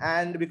 1,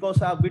 and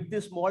because width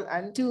is small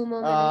and 2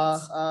 more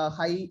minutes.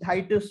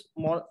 height is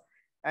small,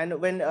 and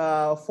when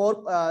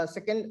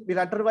second the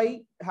letter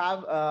Y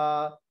have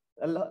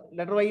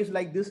letter Y is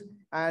like this,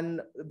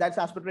 and that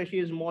aspect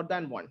ratio is more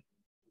than 1,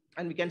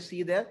 and we can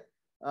see there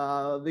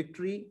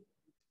Victory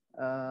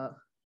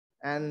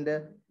and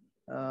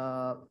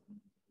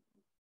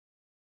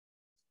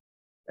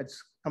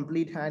it's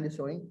complete hand is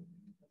showing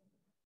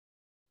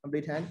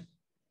complete hand.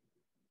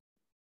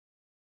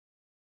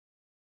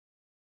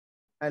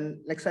 And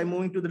next, I'm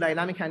moving to the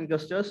dynamic hand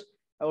gestures.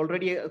 I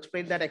already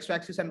explained that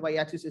x-axis and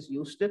y-axis is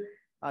used.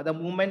 The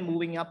movement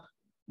moving up,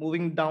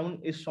 moving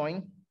down is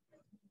showing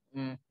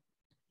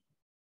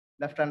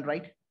left and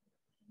right.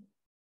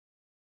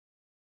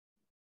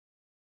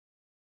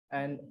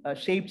 And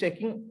shape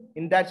checking,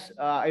 in that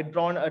I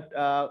drawn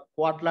a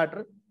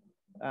quadrilateral.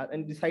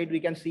 And this side we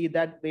can see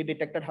that they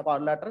detected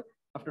quadrilateral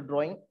after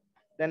drawing.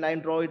 Then I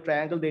draw a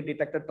triangle, they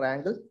detected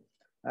triangle.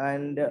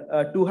 And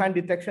two-hand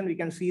detection, we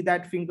can see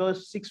that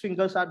 6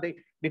 fingers are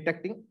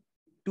detecting.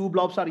 2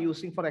 blobs are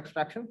using for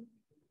extraction.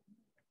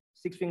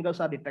 6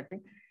 fingers are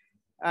detecting.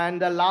 And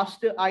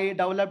last, I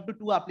developed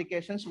 2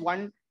 applications.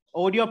 One,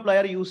 audio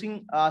player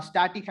using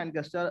static hand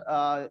gesture.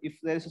 If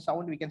there is a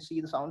sound, we can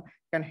see the sound,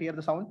 can hear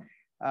the sound.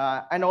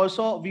 And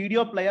also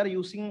video player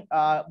using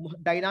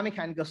dynamic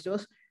hand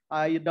gestures.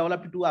 I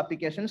developed 2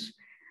 applications.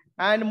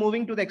 And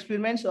moving to the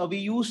experiments, we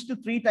used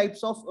 3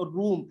 types of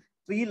room.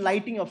 3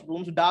 lighting of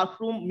rooms: dark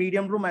room,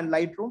 medium room, and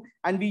light room.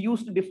 And we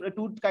used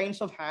 2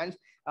 kinds of hands,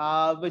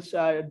 which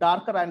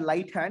darker and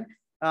light hand,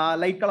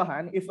 light color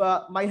hand. If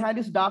my hand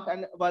is dark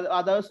and while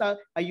others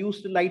I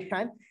used light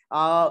hand.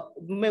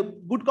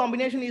 Good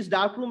combination is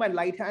dark room and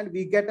light hand.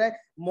 We get a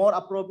more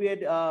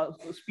appropriate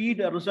speed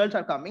results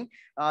are coming.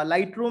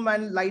 Light room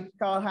and light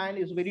color hand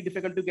is very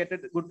difficult to get a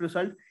good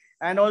result.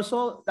 And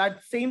also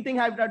that same thing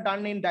I've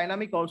done in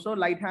dynamic also.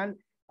 Light hand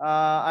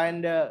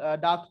and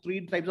dark,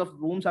 3 types of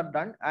rooms are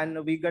done,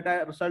 and we get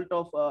a result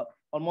of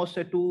almost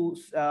 2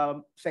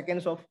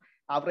 seconds of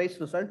average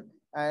result.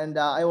 And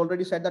I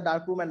already said the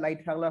dark room and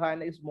light color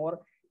hand is more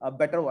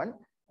better one.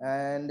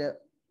 And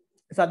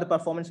these are the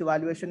performance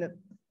evaluation.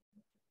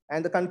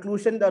 And the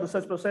conclusion, the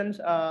research presents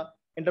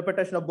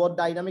interpretation of both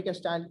dynamic and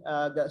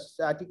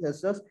static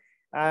gestures.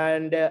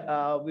 And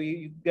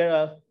we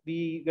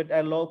get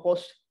a low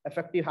cost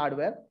effective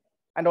hardware.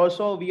 And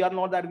also, we are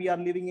not that we are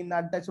living in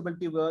an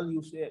untouchability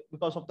world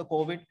because of the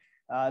COVID.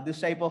 This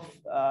type of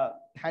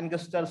hand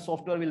gesture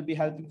software will be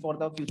helping for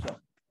the future.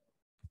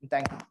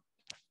 Thank you.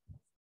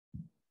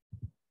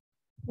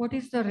 What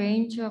is the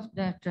range of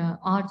that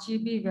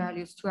RGB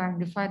values to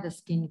identify the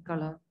skin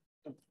color?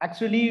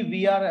 Actually,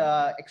 we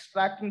are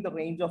extracting the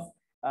range of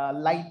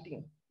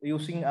lighting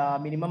using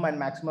minimum and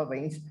maximum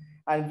range,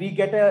 and we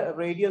get a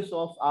radius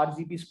of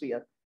RGB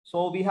sphere.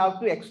 So we have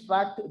to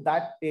extract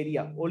that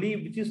area only,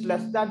 which is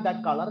less than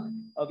that color.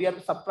 We are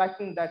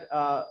subtracting that.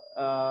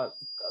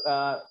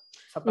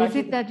 Is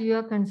it that you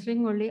are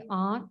considering only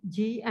R,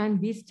 G, and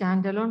B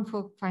standalone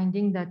for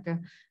finding that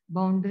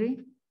boundary?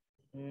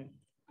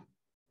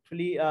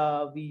 Actually,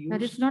 we use.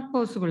 That is not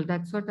possible.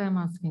 That's what I'm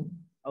asking.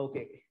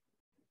 Okay.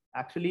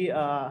 Actually,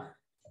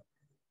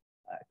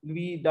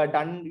 we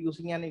done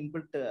using an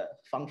input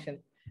function.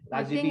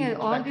 I think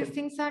all these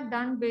things are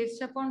done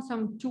based upon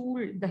some tool,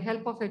 the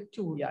help of a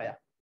tool. Yeah.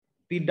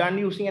 We done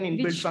using an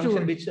inbuilt function,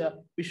 tool? which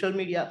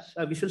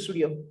Visual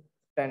Studio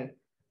 10,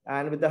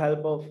 and with the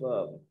help of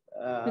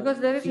because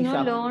there is C#.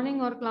 no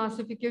learning or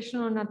classification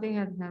or nothing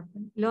has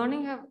happened.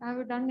 Learning, have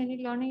you done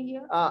any learning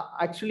here?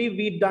 Actually,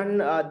 we done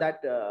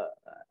that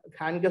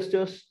hand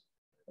gestures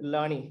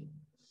learning.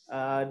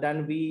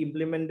 Then we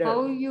implemented.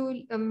 How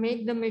you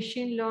make the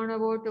machine learn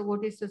about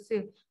what is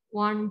the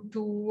 1,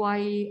 2,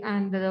 Y,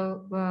 and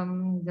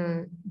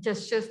the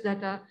gestures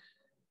that are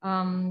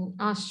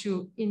asked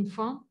to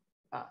inform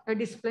a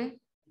display?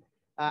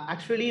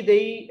 Actually,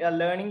 they are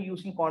learning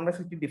using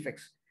convexity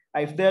defects.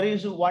 If there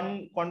is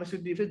 1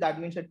 convexity defect, that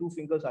means that 2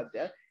 fingers are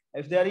there.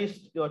 If there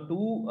is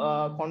 2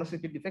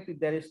 convexity defects, if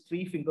there is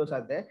 3 fingers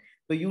are there.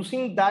 So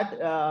using that,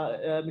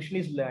 machine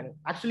is learning.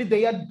 Actually,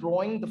 they are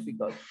drawing the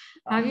figures.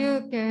 Have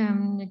you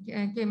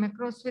came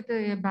across with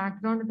a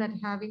background that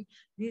having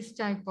this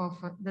type of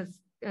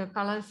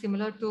color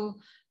similar to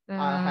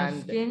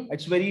skin?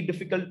 It's very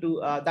difficult to.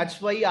 That's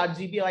why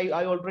RGB.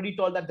 I already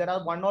told that there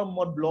are 1 or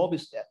more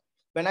blobs there.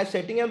 When I'm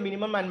setting a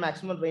minimum and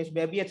maximum range,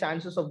 maybe a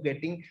chances of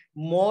getting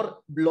more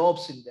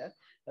blobs in there.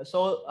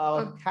 So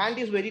hand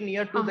is very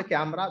near to the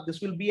camera.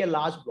 This will be a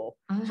large blob.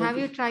 Have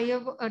you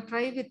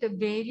tried with the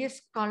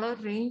various color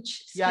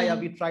range? Yeah,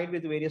 we tried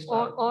with various.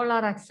 All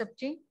are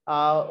accepting.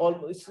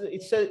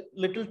 It's a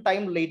little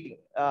time late.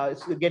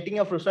 It's getting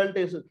a result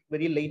is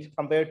very late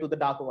compared to the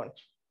darker one.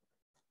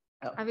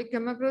 Have you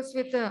come across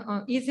with,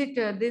 is it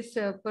this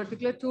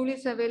particular tool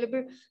is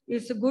available?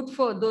 Is good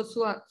for those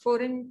who are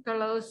foreign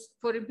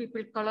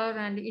people color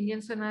and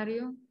Indian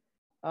scenario?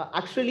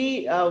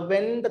 Actually,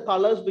 when the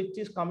colors which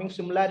is coming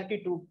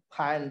similarity to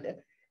hand,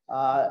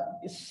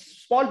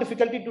 small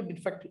difficulty to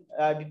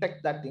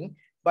detect that thing.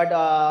 But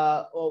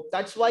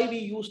that's why we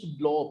used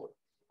blob,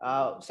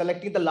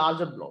 selecting the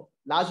larger blob.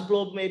 Large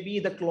blob may be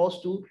the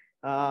close to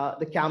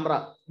the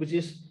camera, which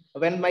is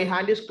when my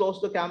hand is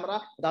close to the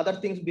camera, the other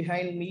things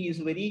behind me is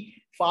very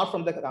far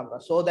from the camera.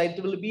 So that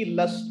it will be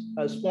less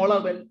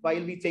smaller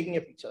while we taking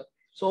a picture.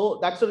 So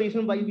that's the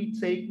reason why we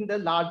taking the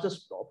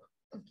largest blob.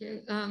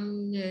 Okay.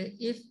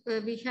 If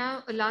we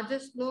have a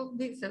largest blob,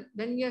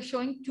 when we are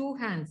showing two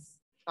hands.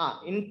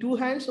 In two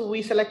hands,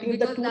 we selecting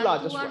because the two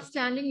largest ones.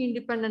 Standing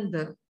independent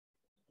there.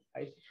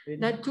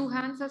 That two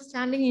hands are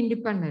standing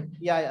independent.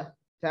 Yeah.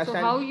 So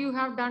how you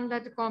have done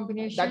that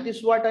combination? That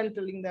is what I'm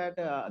telling,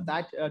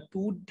 that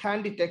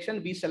two-hand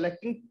detection, we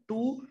selecting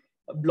two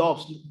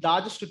blobs,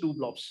 largest two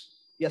blobs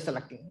we are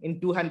selecting in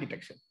two-hand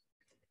detection.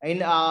 In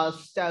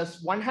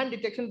one-hand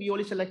detection, we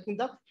only selecting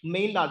the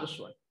main largest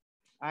one.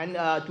 And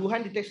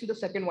two-hand detection, the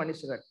second one is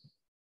selected.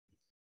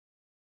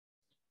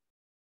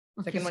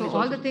 Okay, so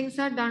all the things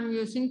are done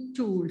using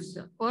tools.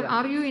 Or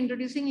are you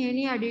introducing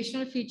any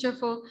additional feature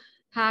for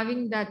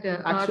having that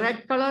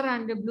red color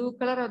and the blue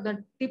color or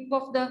the tip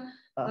of the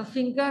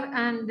finger,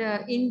 and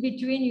in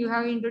between you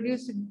have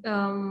introduced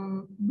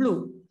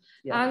blue?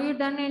 Have you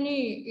done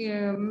any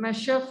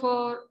measure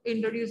for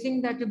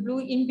introducing that blue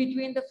in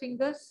between the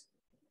fingers?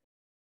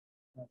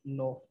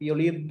 No, we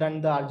only done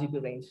the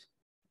RGB range.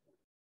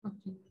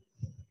 Okay.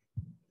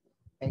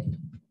 Thank you.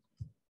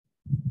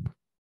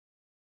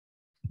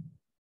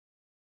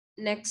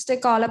 Next, I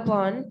call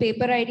upon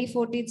paper ID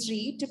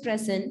 43 to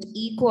present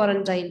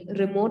e-quarantine,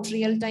 remote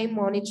real-time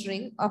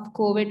monitoring of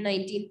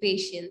COVID-19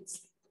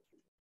 patients.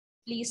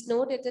 Please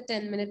note it's a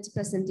 10 minutes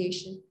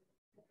presentation.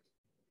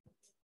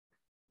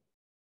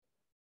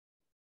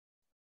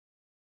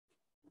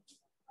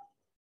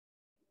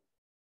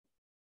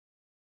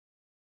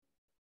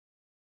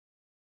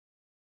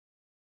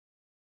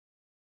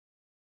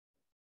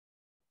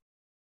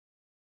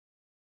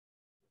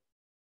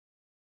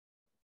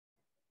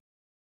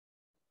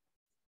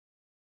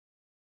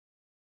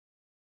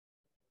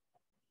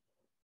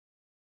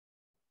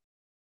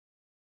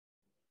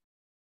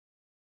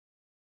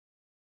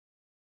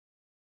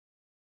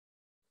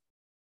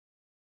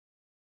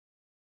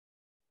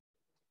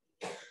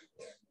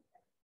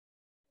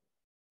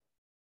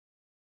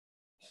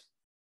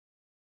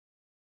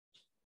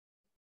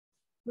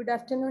 Good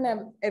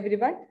afternoon,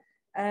 everyone.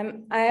 I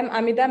am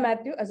Amida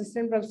Matthew,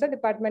 Assistant Professor,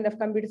 Department of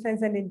Computer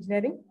Science and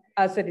Engineering,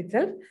 ASER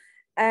itself.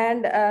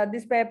 And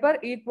this paper,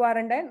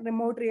 E-Quarantine,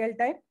 Remote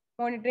Real-Time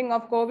Monitoring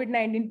of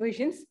COVID-19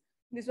 Patients.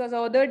 This was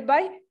authored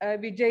by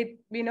Vijay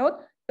Vinod,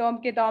 Tom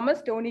K.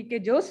 Thomas, Tony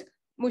K. Jose,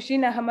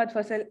 Mushin Ahmad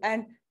Fasal,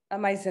 and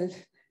myself.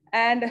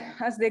 And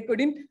as they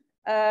couldn't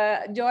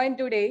join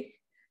today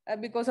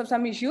because of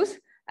some issues,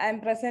 I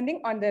am presenting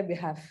on their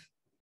behalf.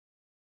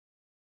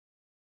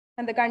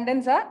 And the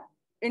contents are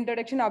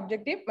introduction,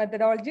 objective,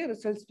 methodology,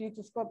 results,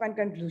 future scope, and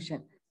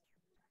conclusion.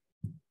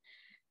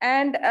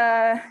 And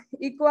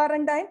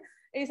e-quarantine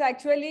is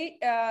actually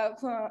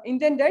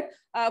intended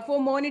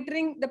for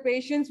monitoring the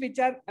patients which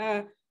are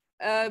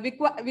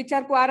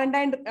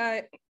quarantined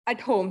at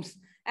homes.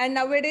 And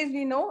nowadays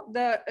we know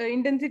the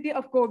intensity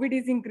of COVID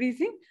is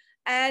increasing,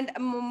 and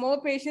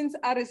more patients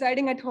are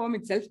residing at home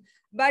itself.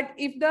 But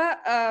if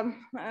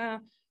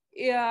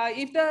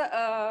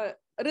the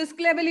risk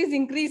level is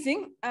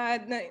increasing,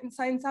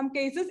 in some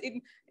cases,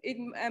 we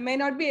may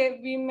not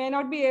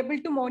be able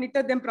to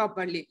monitor them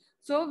properly.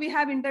 So we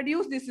have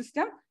introduced this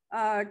system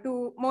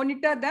to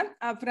monitor them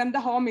from the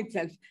home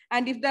itself.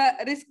 And if the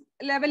risk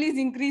level is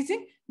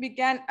increasing, we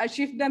can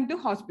shift them to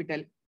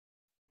hospital.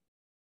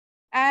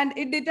 And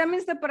it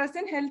determines the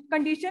present health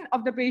condition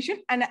of the patient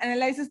and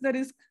analyzes the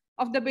risk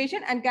of the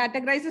patient and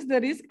categorizes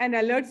the risk and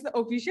alerts the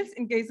officials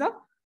in case of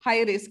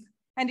high risk.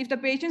 And if the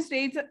patient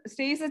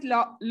stays at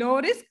low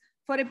risk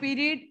for a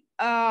period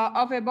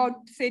of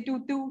about, say,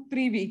 2 to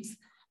 3 weeks,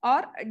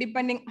 or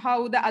depending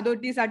how the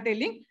authorities are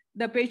telling,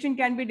 the patient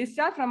can be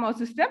discharged from our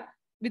system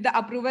with the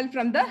approval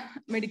from the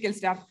medical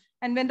staff.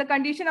 And when the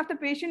condition of the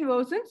patient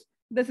worsens,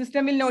 the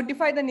system will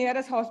notify the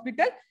nearest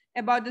hospital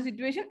about the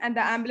situation, and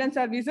the ambulance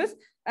services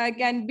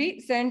can be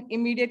sent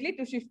immediately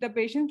to shift the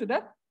patient to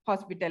the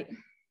hospital.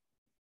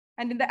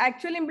 And in the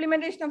actual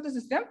implementation of the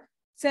system,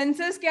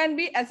 sensors can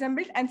be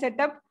assembled and set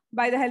up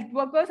by the health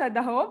workers at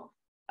the home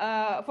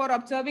for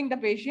observing the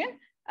patient,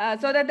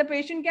 so that the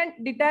patient can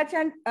detach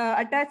and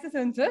attach the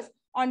sensors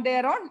on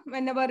their own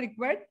whenever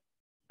required.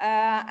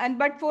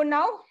 But for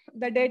now,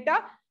 the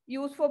data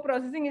used for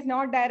processing is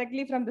not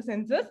directly from the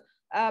sensors,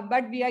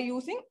 but we are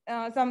using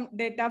some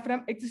data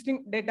from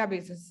existing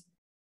databases.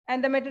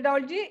 And the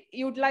methodology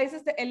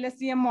utilizes the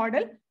LSTM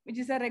model, which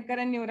is a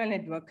recurrent neural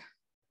network.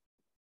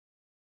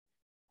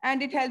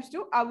 And it helps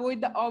to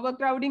avoid the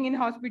overcrowding in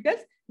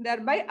hospitals,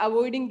 thereby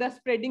avoiding the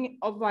spreading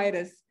of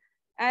virus.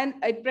 And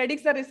it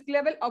predicts the risk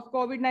level of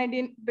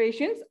COVID-19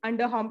 patients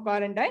under home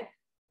quarantine,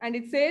 and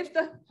it saves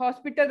the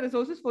hospital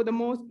resources for the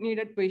most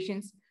needed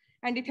patients.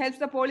 And it helps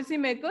the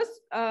policymakers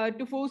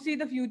to foresee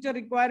the future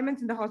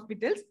requirements in the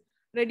hospitals,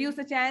 reduce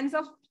the chance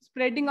of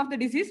spreading of the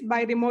disease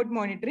by remote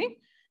monitoring,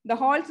 the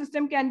whole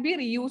system can be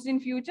reused in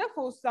future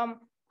for some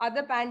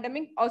other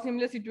pandemic or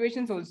similar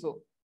situations also.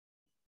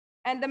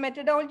 And the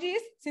methodology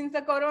is, since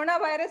the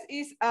coronavirus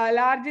is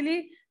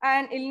largely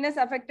an illness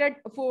affected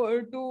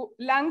to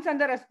lungs and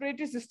the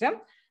respiratory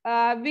system,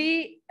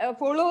 we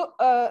follow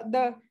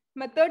the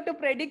method to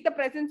predict the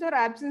presence or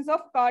absence of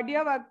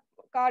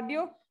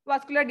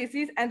cardiovascular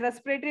disease and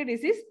respiratory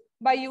disease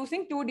by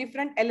using two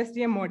different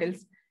LSTM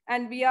models.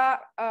 And we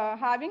are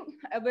having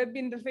a web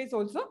interface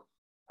also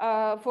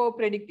for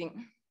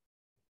predicting.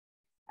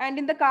 And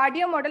in the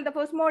cardio model, the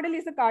first model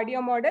is the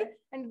cardio model.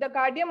 And the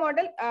cardio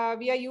model,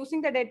 we are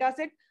using the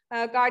dataset,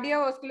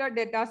 cardiovascular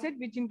dataset,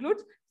 which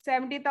includes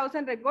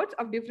 70,000 records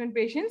of different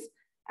patients.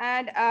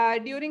 And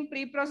during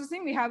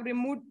pre-processing, we have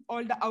removed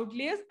all the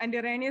outliers and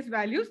erroneous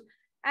values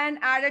and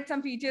added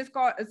some features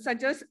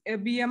such as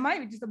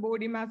BMI, which is the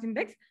body mass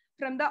index,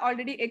 from the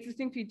already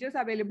existing features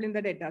available in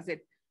the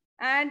dataset.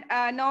 And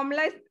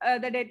normalize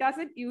the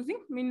dataset using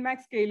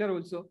min-max scaler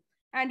also.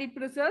 And it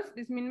preserves,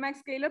 this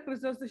min-max scaler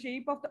preserves the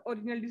shape of the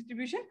original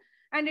distribution,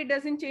 and it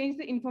doesn't change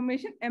the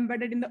information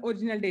embedded in the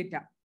original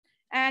data.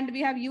 And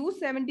we have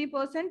used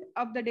 70%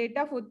 of the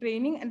data for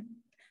training and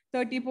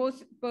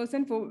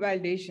 30% for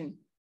validation.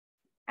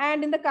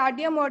 And in the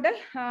cardio model,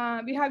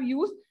 we have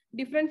used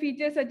different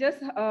features such as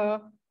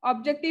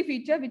objective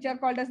feature, which are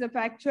called as the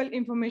factual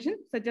information,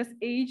 such as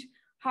age,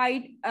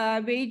 height,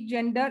 weight,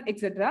 gender,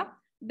 etc.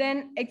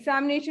 Then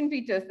examination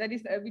features, that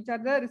is, which are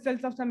the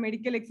results of some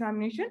medical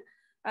examination,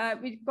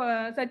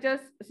 such as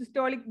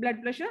systolic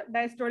blood pressure,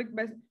 diastolic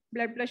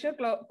blood pressure,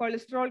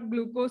 cholesterol,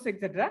 glucose,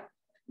 etc.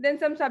 Then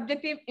some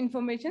subjective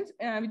information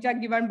which are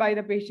given by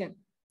the patient,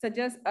 such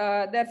as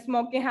their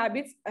smoking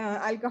habits,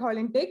 alcohol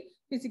intake,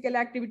 physical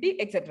activity,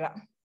 etc.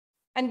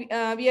 And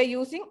we are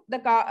using the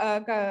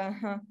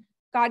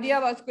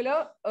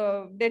cardiovascular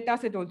data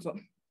set also.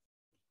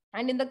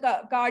 And in the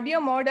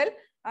cardio model,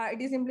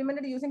 it is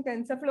implemented using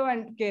TensorFlow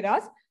and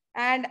Keras.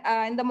 And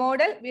in the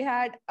model, we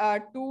had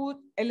 2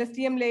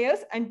 LSTM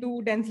layers and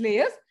 2 dense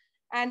layers,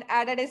 and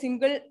added a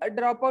single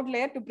dropout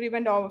layer to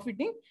prevent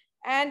overfitting.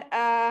 And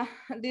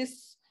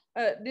this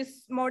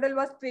model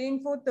was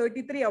trained for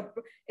 33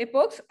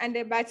 epochs and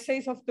a batch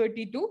size of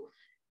 32.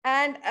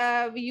 And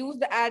we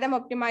used the Adam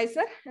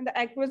optimizer, and the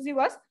accuracy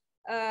was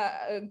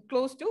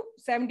close to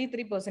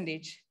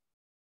 73%.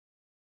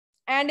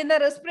 And in the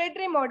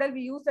respiratory model,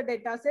 we use the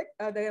data set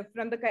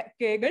from the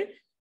Kaggle.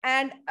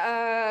 And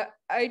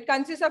it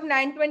consists of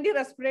 920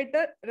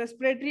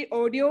 respiratory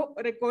audio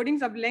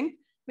recordings of length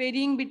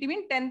varying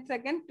between 10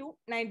 seconds to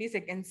 90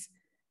 seconds.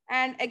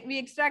 And we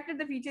extracted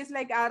the features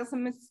like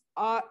RMSC,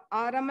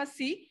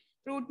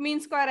 root mean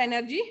square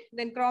energy,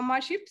 then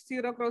chroma shift,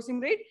 zero crossing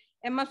rate,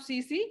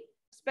 MFCC,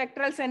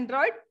 spectral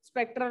centroid,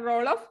 spectral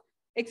roll-off,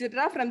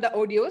 etc. from the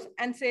audios,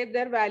 and save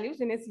their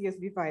values in a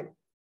CSV file.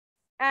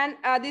 And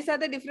these are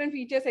the different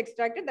features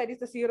extracted, that is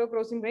the zero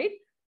crossing rate,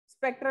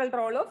 spectral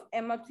roll-off,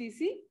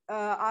 MFCC,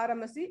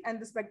 RMSC,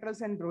 and the spectral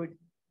centroid.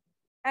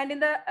 And in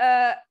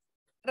the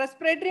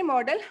respiratory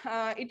model,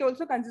 it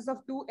also consists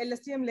of 2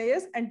 LSTM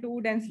layers and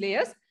 2 dense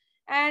layers.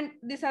 And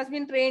this has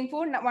been trained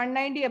for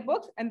 190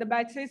 epochs, and the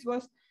batch size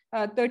was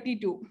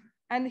 32.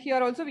 And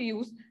here also we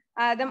use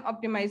Adam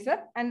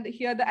optimizer, and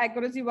here the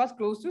accuracy was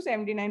close to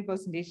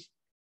 79%.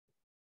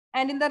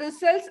 And in the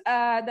results,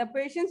 the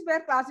patients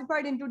were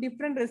classified into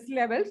different risk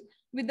levels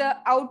with the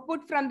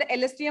output from the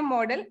LSTM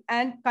model,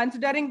 and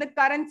considering the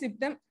current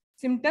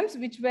symptoms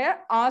which were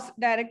asked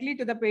directly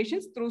to the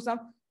patients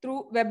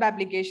through web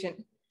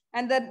application.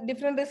 And the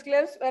different risk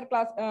levels were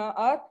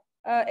are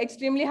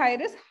extremely high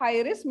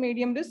risk,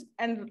 medium risk,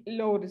 and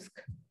low risk.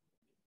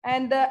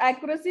 And the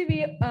accuracy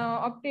we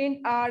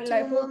obtained are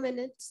 2 more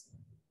minutes.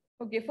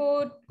 Okay,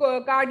 for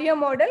cardio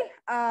model,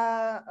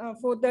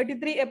 for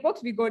 33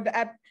 epochs, we got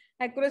the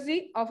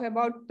accuracy of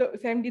about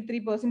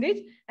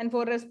 73%. And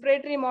for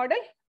respiratory model,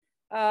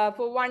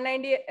 for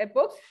 190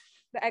 epochs,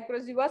 the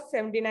accuracy was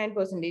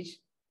 79%.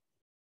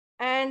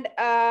 And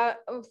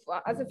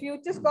as a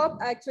future scope,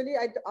 actually,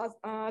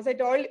 as I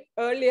told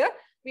earlier,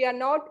 we are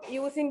not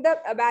using the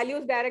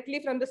values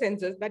directly from the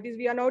sensors. That is,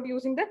 we are not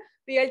using the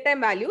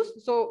real-time values.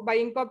 So by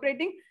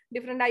incorporating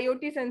different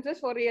IoT sensors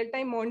for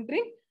real-time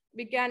monitoring,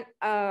 we can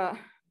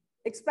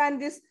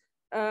expand this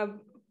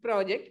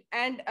project,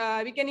 and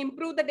we can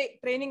improve the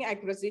training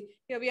accuracy.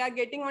 Here we are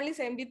getting only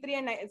 73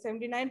 and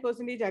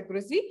 79%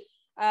 accuracy.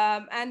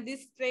 And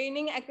this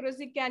training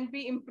accuracy can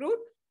be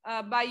improved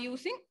by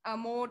using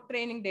more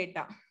training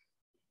data.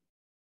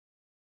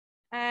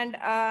 And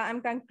I'm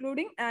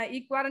concluding,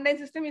 e-quarantine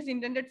system is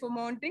intended for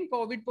monitoring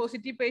COVID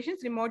positive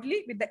patients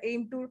remotely with the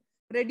aim to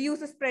reduce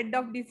the spread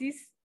of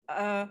disease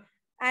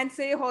and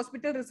save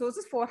hospital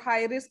resources for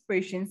high-risk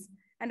patients.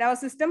 And our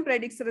system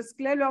predicts the risk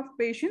level of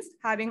patients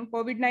having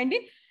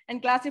COVID-19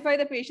 and classify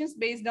the patients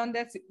based on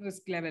their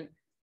risk level.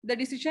 The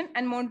decision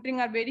and monitoring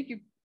are very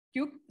quick,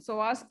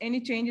 so as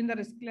any change in the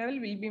risk level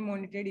will be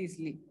monitored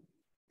easily.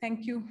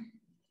 Thank you.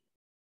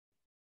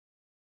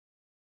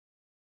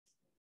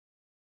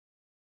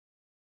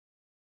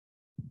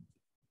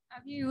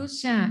 Have you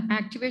used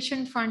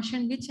activation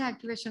function? Which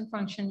activation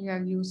function you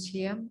have used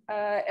here?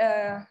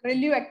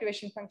 ReLU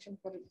activation function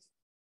for this.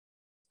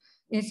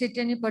 Is it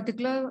any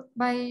particular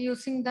by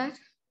using that?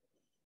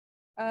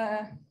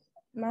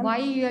 Why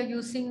you are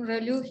using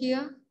ReLU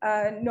here?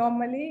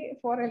 Normally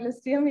for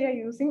LSTM, we are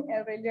using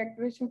a ReLU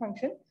activation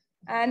function.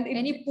 And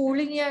any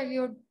pooling have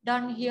you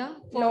done here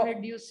for no.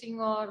 reducing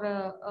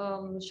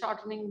or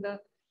shortening the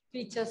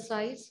feature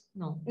size?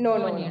 No.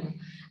 No.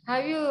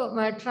 Have you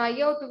tried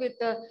out with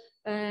the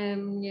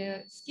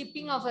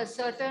skipping of a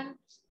certain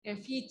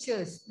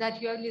features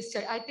that you have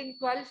listed? I think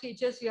 12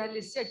 features you have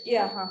listed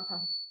here. Yeah.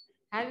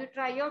 Have you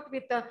tried out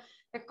with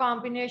a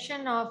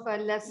combination of a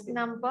less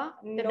number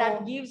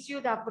that gives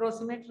you the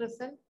approximate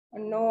result?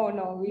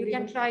 No. You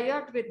can try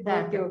out with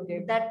that.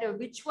 Okay. That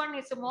which one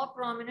is more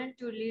prominent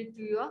to lead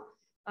to your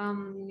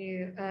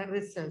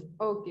result?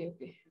 Okay.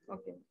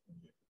 Okay.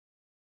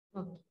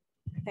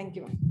 Thank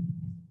you.